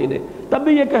دکھا دیں گے انہیں تب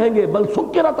بھی یہ کہیں گے بل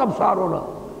سکرت ابصارنا،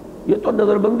 یہ تو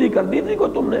نظر بندی کر دی تھی کو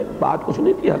تم نے، بات کچھ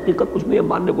نہیں تھی، حقیقت کچھ نہیں ہے،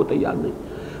 ماننے کو تیار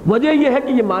نہیں۔ وجہ یہ ہے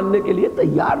کہ یہ ماننے کے لیے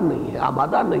تیار نہیں ہے،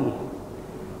 آمادہ نہیں ہے،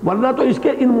 ورنہ تو اس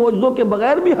کے ان معجزوں کے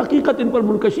بغیر بھی حقیقت ان پر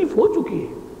منکشف ہو چکی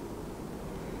ہے۔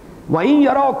 وَإِن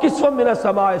يَرَوْا كِسْفًا مِّنَ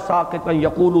السَّمَاءِ سَاقِطًا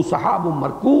يَقُولُوا سَحَابٌ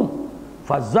مَّرْكُومٌ،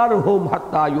 فَذَرْهُمْ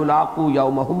حَتَّى يُلَاقُوا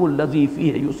يَوْمَهُمُ الَّذِي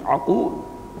فِيهِ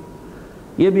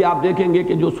يُصْعَقُونَ۔ یہ بھی آپ دیکھیں گے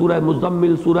کہ جو سورہ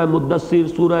مزمل، سورہ مدثر،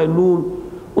 سورہ نون،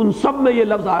 ان سب میں یہ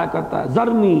لفظ آیا کرتا ہے،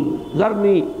 ذرنی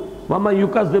ذرنی وَمَن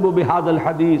يُكَذِّبُ بِهَذَا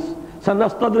الْحَدِيثِ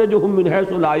سَنَسْتَدْرِجُهُم مِّنْ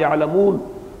حَيْثُ لَا يَعْلَمُونَ،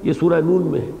 یہ سورہ نون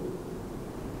میں ہے۔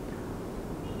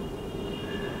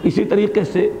 اسی طریقے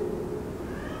سے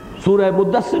سورہ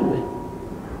مدثر میں،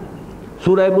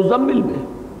 سورہ مزمل میں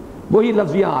وہی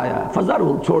لفظ یہاں آیا ہے،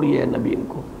 فَذَرْهُمْ، چھوڑیے نبی ان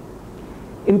کو،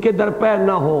 ان کے در پیر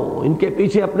نہ ہو، ان کے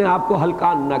پیچھے اپنے آپ کو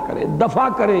ہلکان نہ کریں، دفع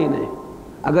کریں انہیں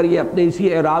اگر یہ اپنے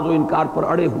اسی اعراض و انکار پر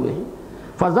اڑے ہوئے ہیں۔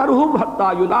 فَذَرْهُمْ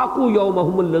حَتَّى يُلَاقُوا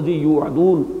يَوْمَهُمُ الَّذِي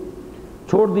يُوعَدُونَ،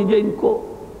 چھوڑ دیجئے ان کو،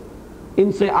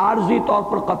 ان سے عارضی طور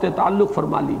پر قطع تعلق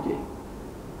فرما لیجئے،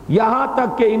 یہاں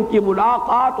تک کہ ان کی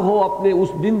ملاقات ہو اپنے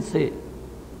اس دن سے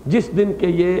جس دن کے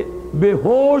یہ بے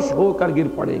ہوش ہو کر گر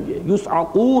پڑیں گے،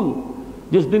 یُصْعَقُونَ،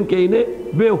 جس دن کہ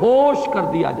انہیں بے ہوش کر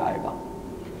دیا جائے گا۔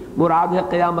 مراد ہے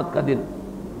قیامت کا دن،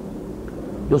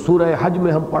 جو سورہ حج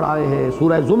میں ہم پڑھائے ہیں،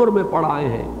 سورہ زمر میں پڑھائے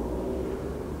ہیں۔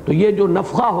 تو یہ جو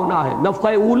نفخہ ہونا ہے، نفخہ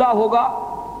اولا ہوگا،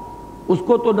 اس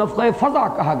کو تو نفخہ فزع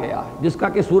کہا گیا ہے، جس کا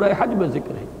کہ سورہ حج میں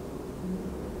ذکر ہے۔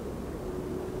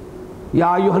 یا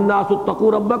ایھا الناس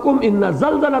اتقوا ربکم ان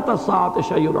زلزلۃ الساعۃ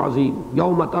شیء عظیم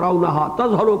یوم ترونها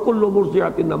تذہل کل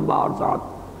مرضعۃ عما ارضعت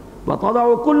وتضع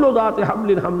كل ذات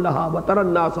حمل حملها وترى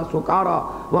الناس سکارى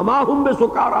وما هم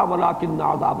بسکارى ولكن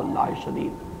عذاب اللہ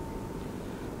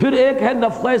شدید۔ پھر ایک ہے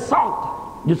نفخہ صعق،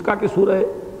 جس کا کہ سورہ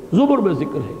زمر میں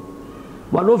ذکر ہے،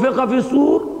 ونفخ فی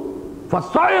الصور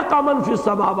فصعق من فی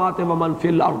السماوات ومن فی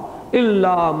الارض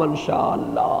الا من شاء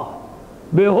اللہ،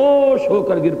 بے ہوش ہو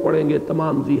کر گر پڑیں گے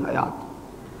تمام ذی حیات،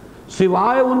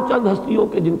 سوائے ان چند ہستیوں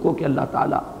کے جن کو کہ اللہ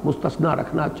تعالیٰ مستثنیٰ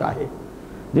رکھنا چاہے،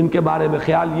 جن کے بارے میں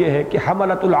خیال یہ ہے کہ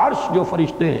حملۃ العرش جو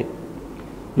فرشتے ہیں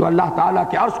جو اللہ تعالیٰ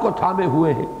کے عرش کو تھامے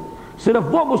ہوئے ہیں،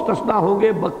 صرف وہ مستثنیٰ ہوں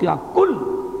گے، بقیہ کل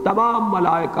تمام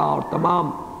ملائکہ اور تمام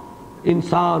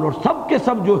انسان اور سب کے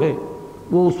سب جو ہے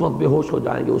وہ اس وقت بے ہوش ہو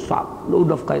جائیں گے اس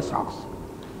نفخہ صعق سے۔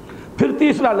 پھر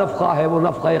تیسرا نفخہ ہے وہ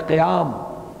نفخہ قیام،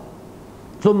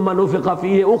 ثم نفخ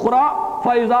فیہ اخری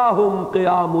فاذا هم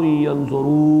قیام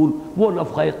ینظرون، وہ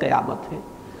نفخہ قیامت ہے۔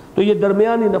 تو یہ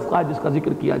درمیانی نفخہ جس کا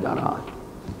ذکر کیا جا رہا ہے،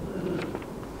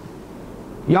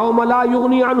 یوم لا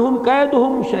یغنی عنہم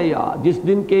کیدہم شیئا، جس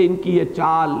دن کے ان کی یہ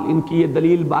چال، ان کی یہ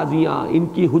دلیل بازیاں، ان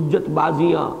کی حجت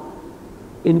بازیاں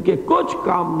ان کے کچھ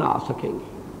کام نہ آ سکیں گے،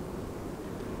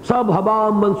 سب ہباء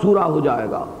منصورہ ہو جائے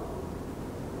گا۔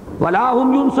 ولا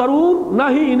ہم ینصرون، نہ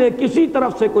ہی انہیں کسی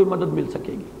طرف سے کوئی مدد مل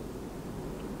سکے گی۔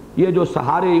 یہ جو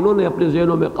سہارے انہوں نے اپنے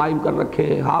ذہنوں میں قائم کر رکھے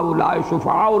ہیں، ہؤلاء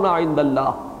شفعاؤنا عند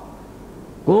اللہ،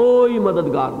 کوئی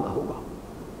مددگار نہ ہوگا۔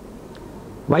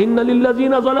 وَإِنَّ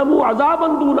لِلَّذِينَ ظَلَمُوا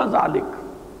عَذَابًا دُونَ ذَلِكَ،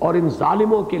 اور ان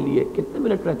ظالموں کے لیے، کتنے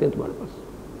منٹ رہتے ہیں تمہارے پاس؟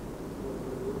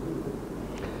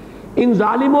 ان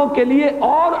ظالموں کے لیے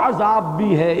اور عذاب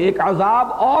بھی ہے، ایک عذاب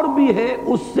اور بھی ہے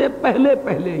اس سے پہلے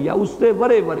پہلے یا اس سے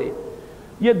ورے ورے۔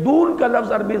 یہ دون کا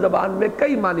لفظ عربی زبان میں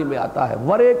کئی معنی میں آتا ہے،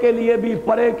 ورے کے لیے بھی،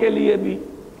 پرے کے لیے بھی،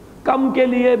 کم کے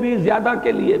لیے بھی، زیادہ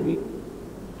کے لیے بھی۔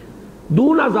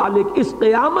 دون ذالک، اس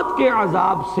قیامت کے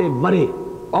عذاب سے ورے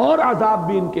اور عذاب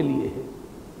بھی ان کے لیے ہے۔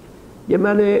 یہ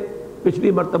میں نے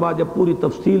پچھلی مرتبہ جب پوری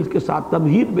تفصیل کے ساتھ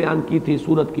تمہید بیان کی تھی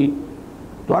سورت کی،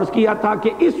 تو عرض کیا تھا کہ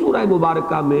اس سورہ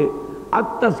مبارکہ میں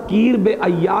التذکیر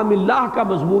بایام اللہ کا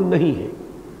مضمون نہیں ہے،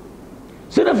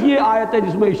 صرف یہ آیت ہے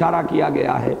جس میں اشارہ کیا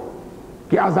گیا ہے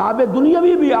کہ عذاب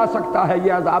دنیاوی بھی آ سکتا ہے،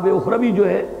 یہ عذاب اخروی جو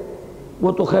ہے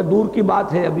وہ تو خیر دور کی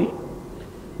بات ہے ابھی،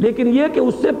 لیکن یہ کہ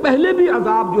اس سے پہلے بھی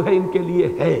عذاب جو ہے ان کے لیے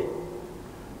ہے۔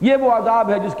 یہ وہ عذاب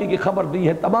ہے جس کی خبر دی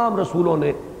ہے تمام رسولوں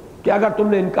نے کہ اگر تم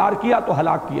نے انکار کیا تو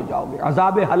ہلاک کیے جاؤ گے،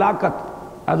 عذاب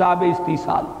ہلاکت، عذاب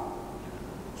استیصال۔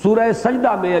 سورہ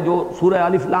سجدہ میں جو سورہ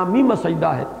الف لام میم سجدہ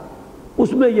ہے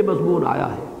اس میں یہ مضمون آیا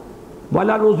ہے،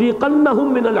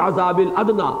 وَلَنُذِيقَنَّهُم مِّنَ الْعَذَابِ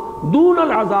الْأَدْنَىٰ دُونَ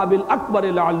الْعَذَابِ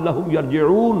الْأَكْبَرِ لَعَلَّهُمْ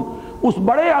يَرْجِعُونَ، اس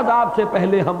بڑے عذاب سے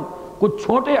پہلے ہم کچھ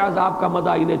چھوٹے عذاب کا مزہ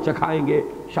انہیں چکھائیں گے،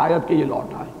 شاید کہ یہ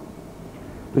لوٹ آئیں۔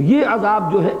 تو یہ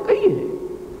عذاب جو ہے کئی ہے،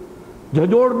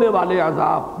 جھنجھوڑنے والے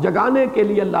عذاب، جگانے کے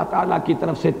لیے اللہ تعالیٰ کی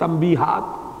طرف سے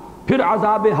تنبیہات، پھر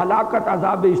عذاب ہلاکت،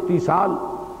 عذاب استیصال،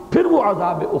 پھر وہ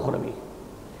عذاب اخروی۔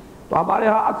 تو ہمارے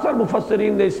ہاں اکثر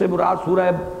مفسرین نے اس سے مراد سورہ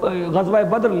غزوہ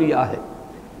بدر لیا ہے،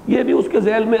 یہ بھی اس کے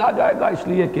ذیل میں آ جائے گا، اس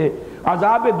لیے کہ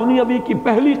عذاب دنیاوی کی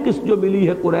پہلی قسط جو ملی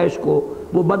ہے قریش کو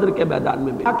وہ بدر کے میدان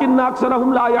میں ملی، لیکن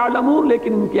اکثرهم لا يعلمون،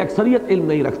 لیکن ان کی اکثریت علم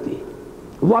نہیں رکھتی۔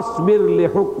 وَاصْبِرْ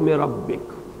لِحُكْمِ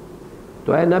رَبِّكَ،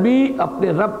 تو اے نبی اپنے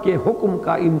رب کے حکم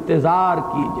کا انتظار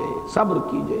کیجئے، صبر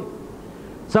کیجئے۔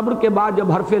 صبر کے بعد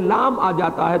جب حرف لام آ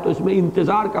جاتا ہے تو اس میں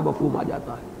انتظار کا مفہوم آ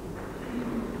جاتا ہے۔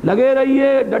 لگے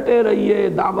رہیے، ڈٹے رہیے،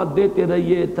 دعوت دیتے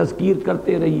رہیے، تذکیر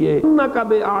کرتے رہیے۔ اِنَّکَ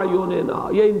بِأَعْیُنِنَا،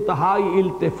 یہ انتہائی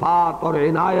التفات اور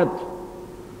عنایت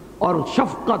اور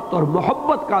شفقت اور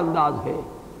محبت کا انداز ہے۔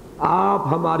 آپ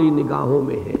ہماری نگاہوں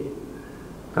میں ہیں،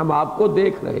 ہم آپ کو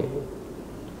دیکھ رہے ہیں۔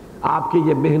 آپ کی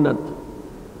یہ محنت،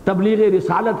 تبلیغ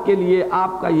رسالت کے لیے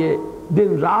آپ کا یہ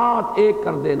دن رات ایک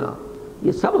کر دینا،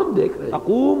 یہ سب ہم دیکھ رہے ہیں۔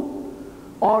 اقوم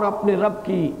اور اپنے رب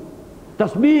کی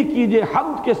تسبیح کیجئے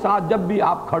حمد کے ساتھ جب بھی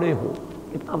آپ کھڑے ہوں،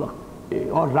 کتنا وقت،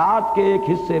 اور رات کے ایک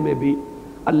حصے میں بھی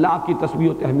اللہ کی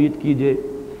تسبیح و تحمید کیجئے۔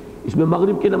 اس میں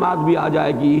مغرب کی نماز بھی آ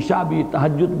جائے گی، عشاء بھی،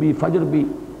 تہجد بھی، فجر بھی،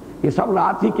 یہ سب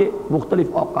رات ہی کے مختلف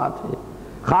اوقات ہیں۔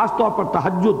 خاص طور پر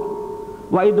تہجد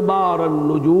وَإِدْبَارَ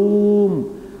النُّجُومِ،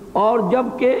 اور جب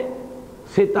کہ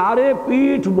ستارے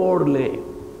پیٹھ موڑ لیں،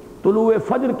 طلوع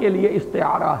فجر کے لیے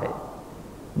استعارہ ہے،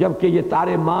 جب کہ یہ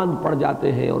تارے ماند پڑ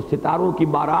جاتے ہیں اور ستاروں کی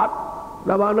بارات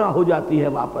روانہ ہو جاتی ہے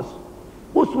واپس،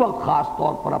 اس وقت خاص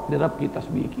طور پر اپنے رب کی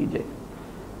تسبیح کیجئے۔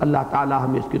 اللہ تعالی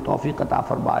ہمیں اس کی توفیق عطا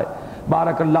فرمائے۔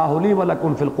 بارک اللہ لی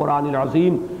ولکم فی القرآن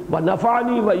العظیم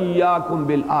ونفعنی وإیاکم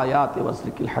بالآیات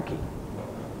والذکر الحکیم۔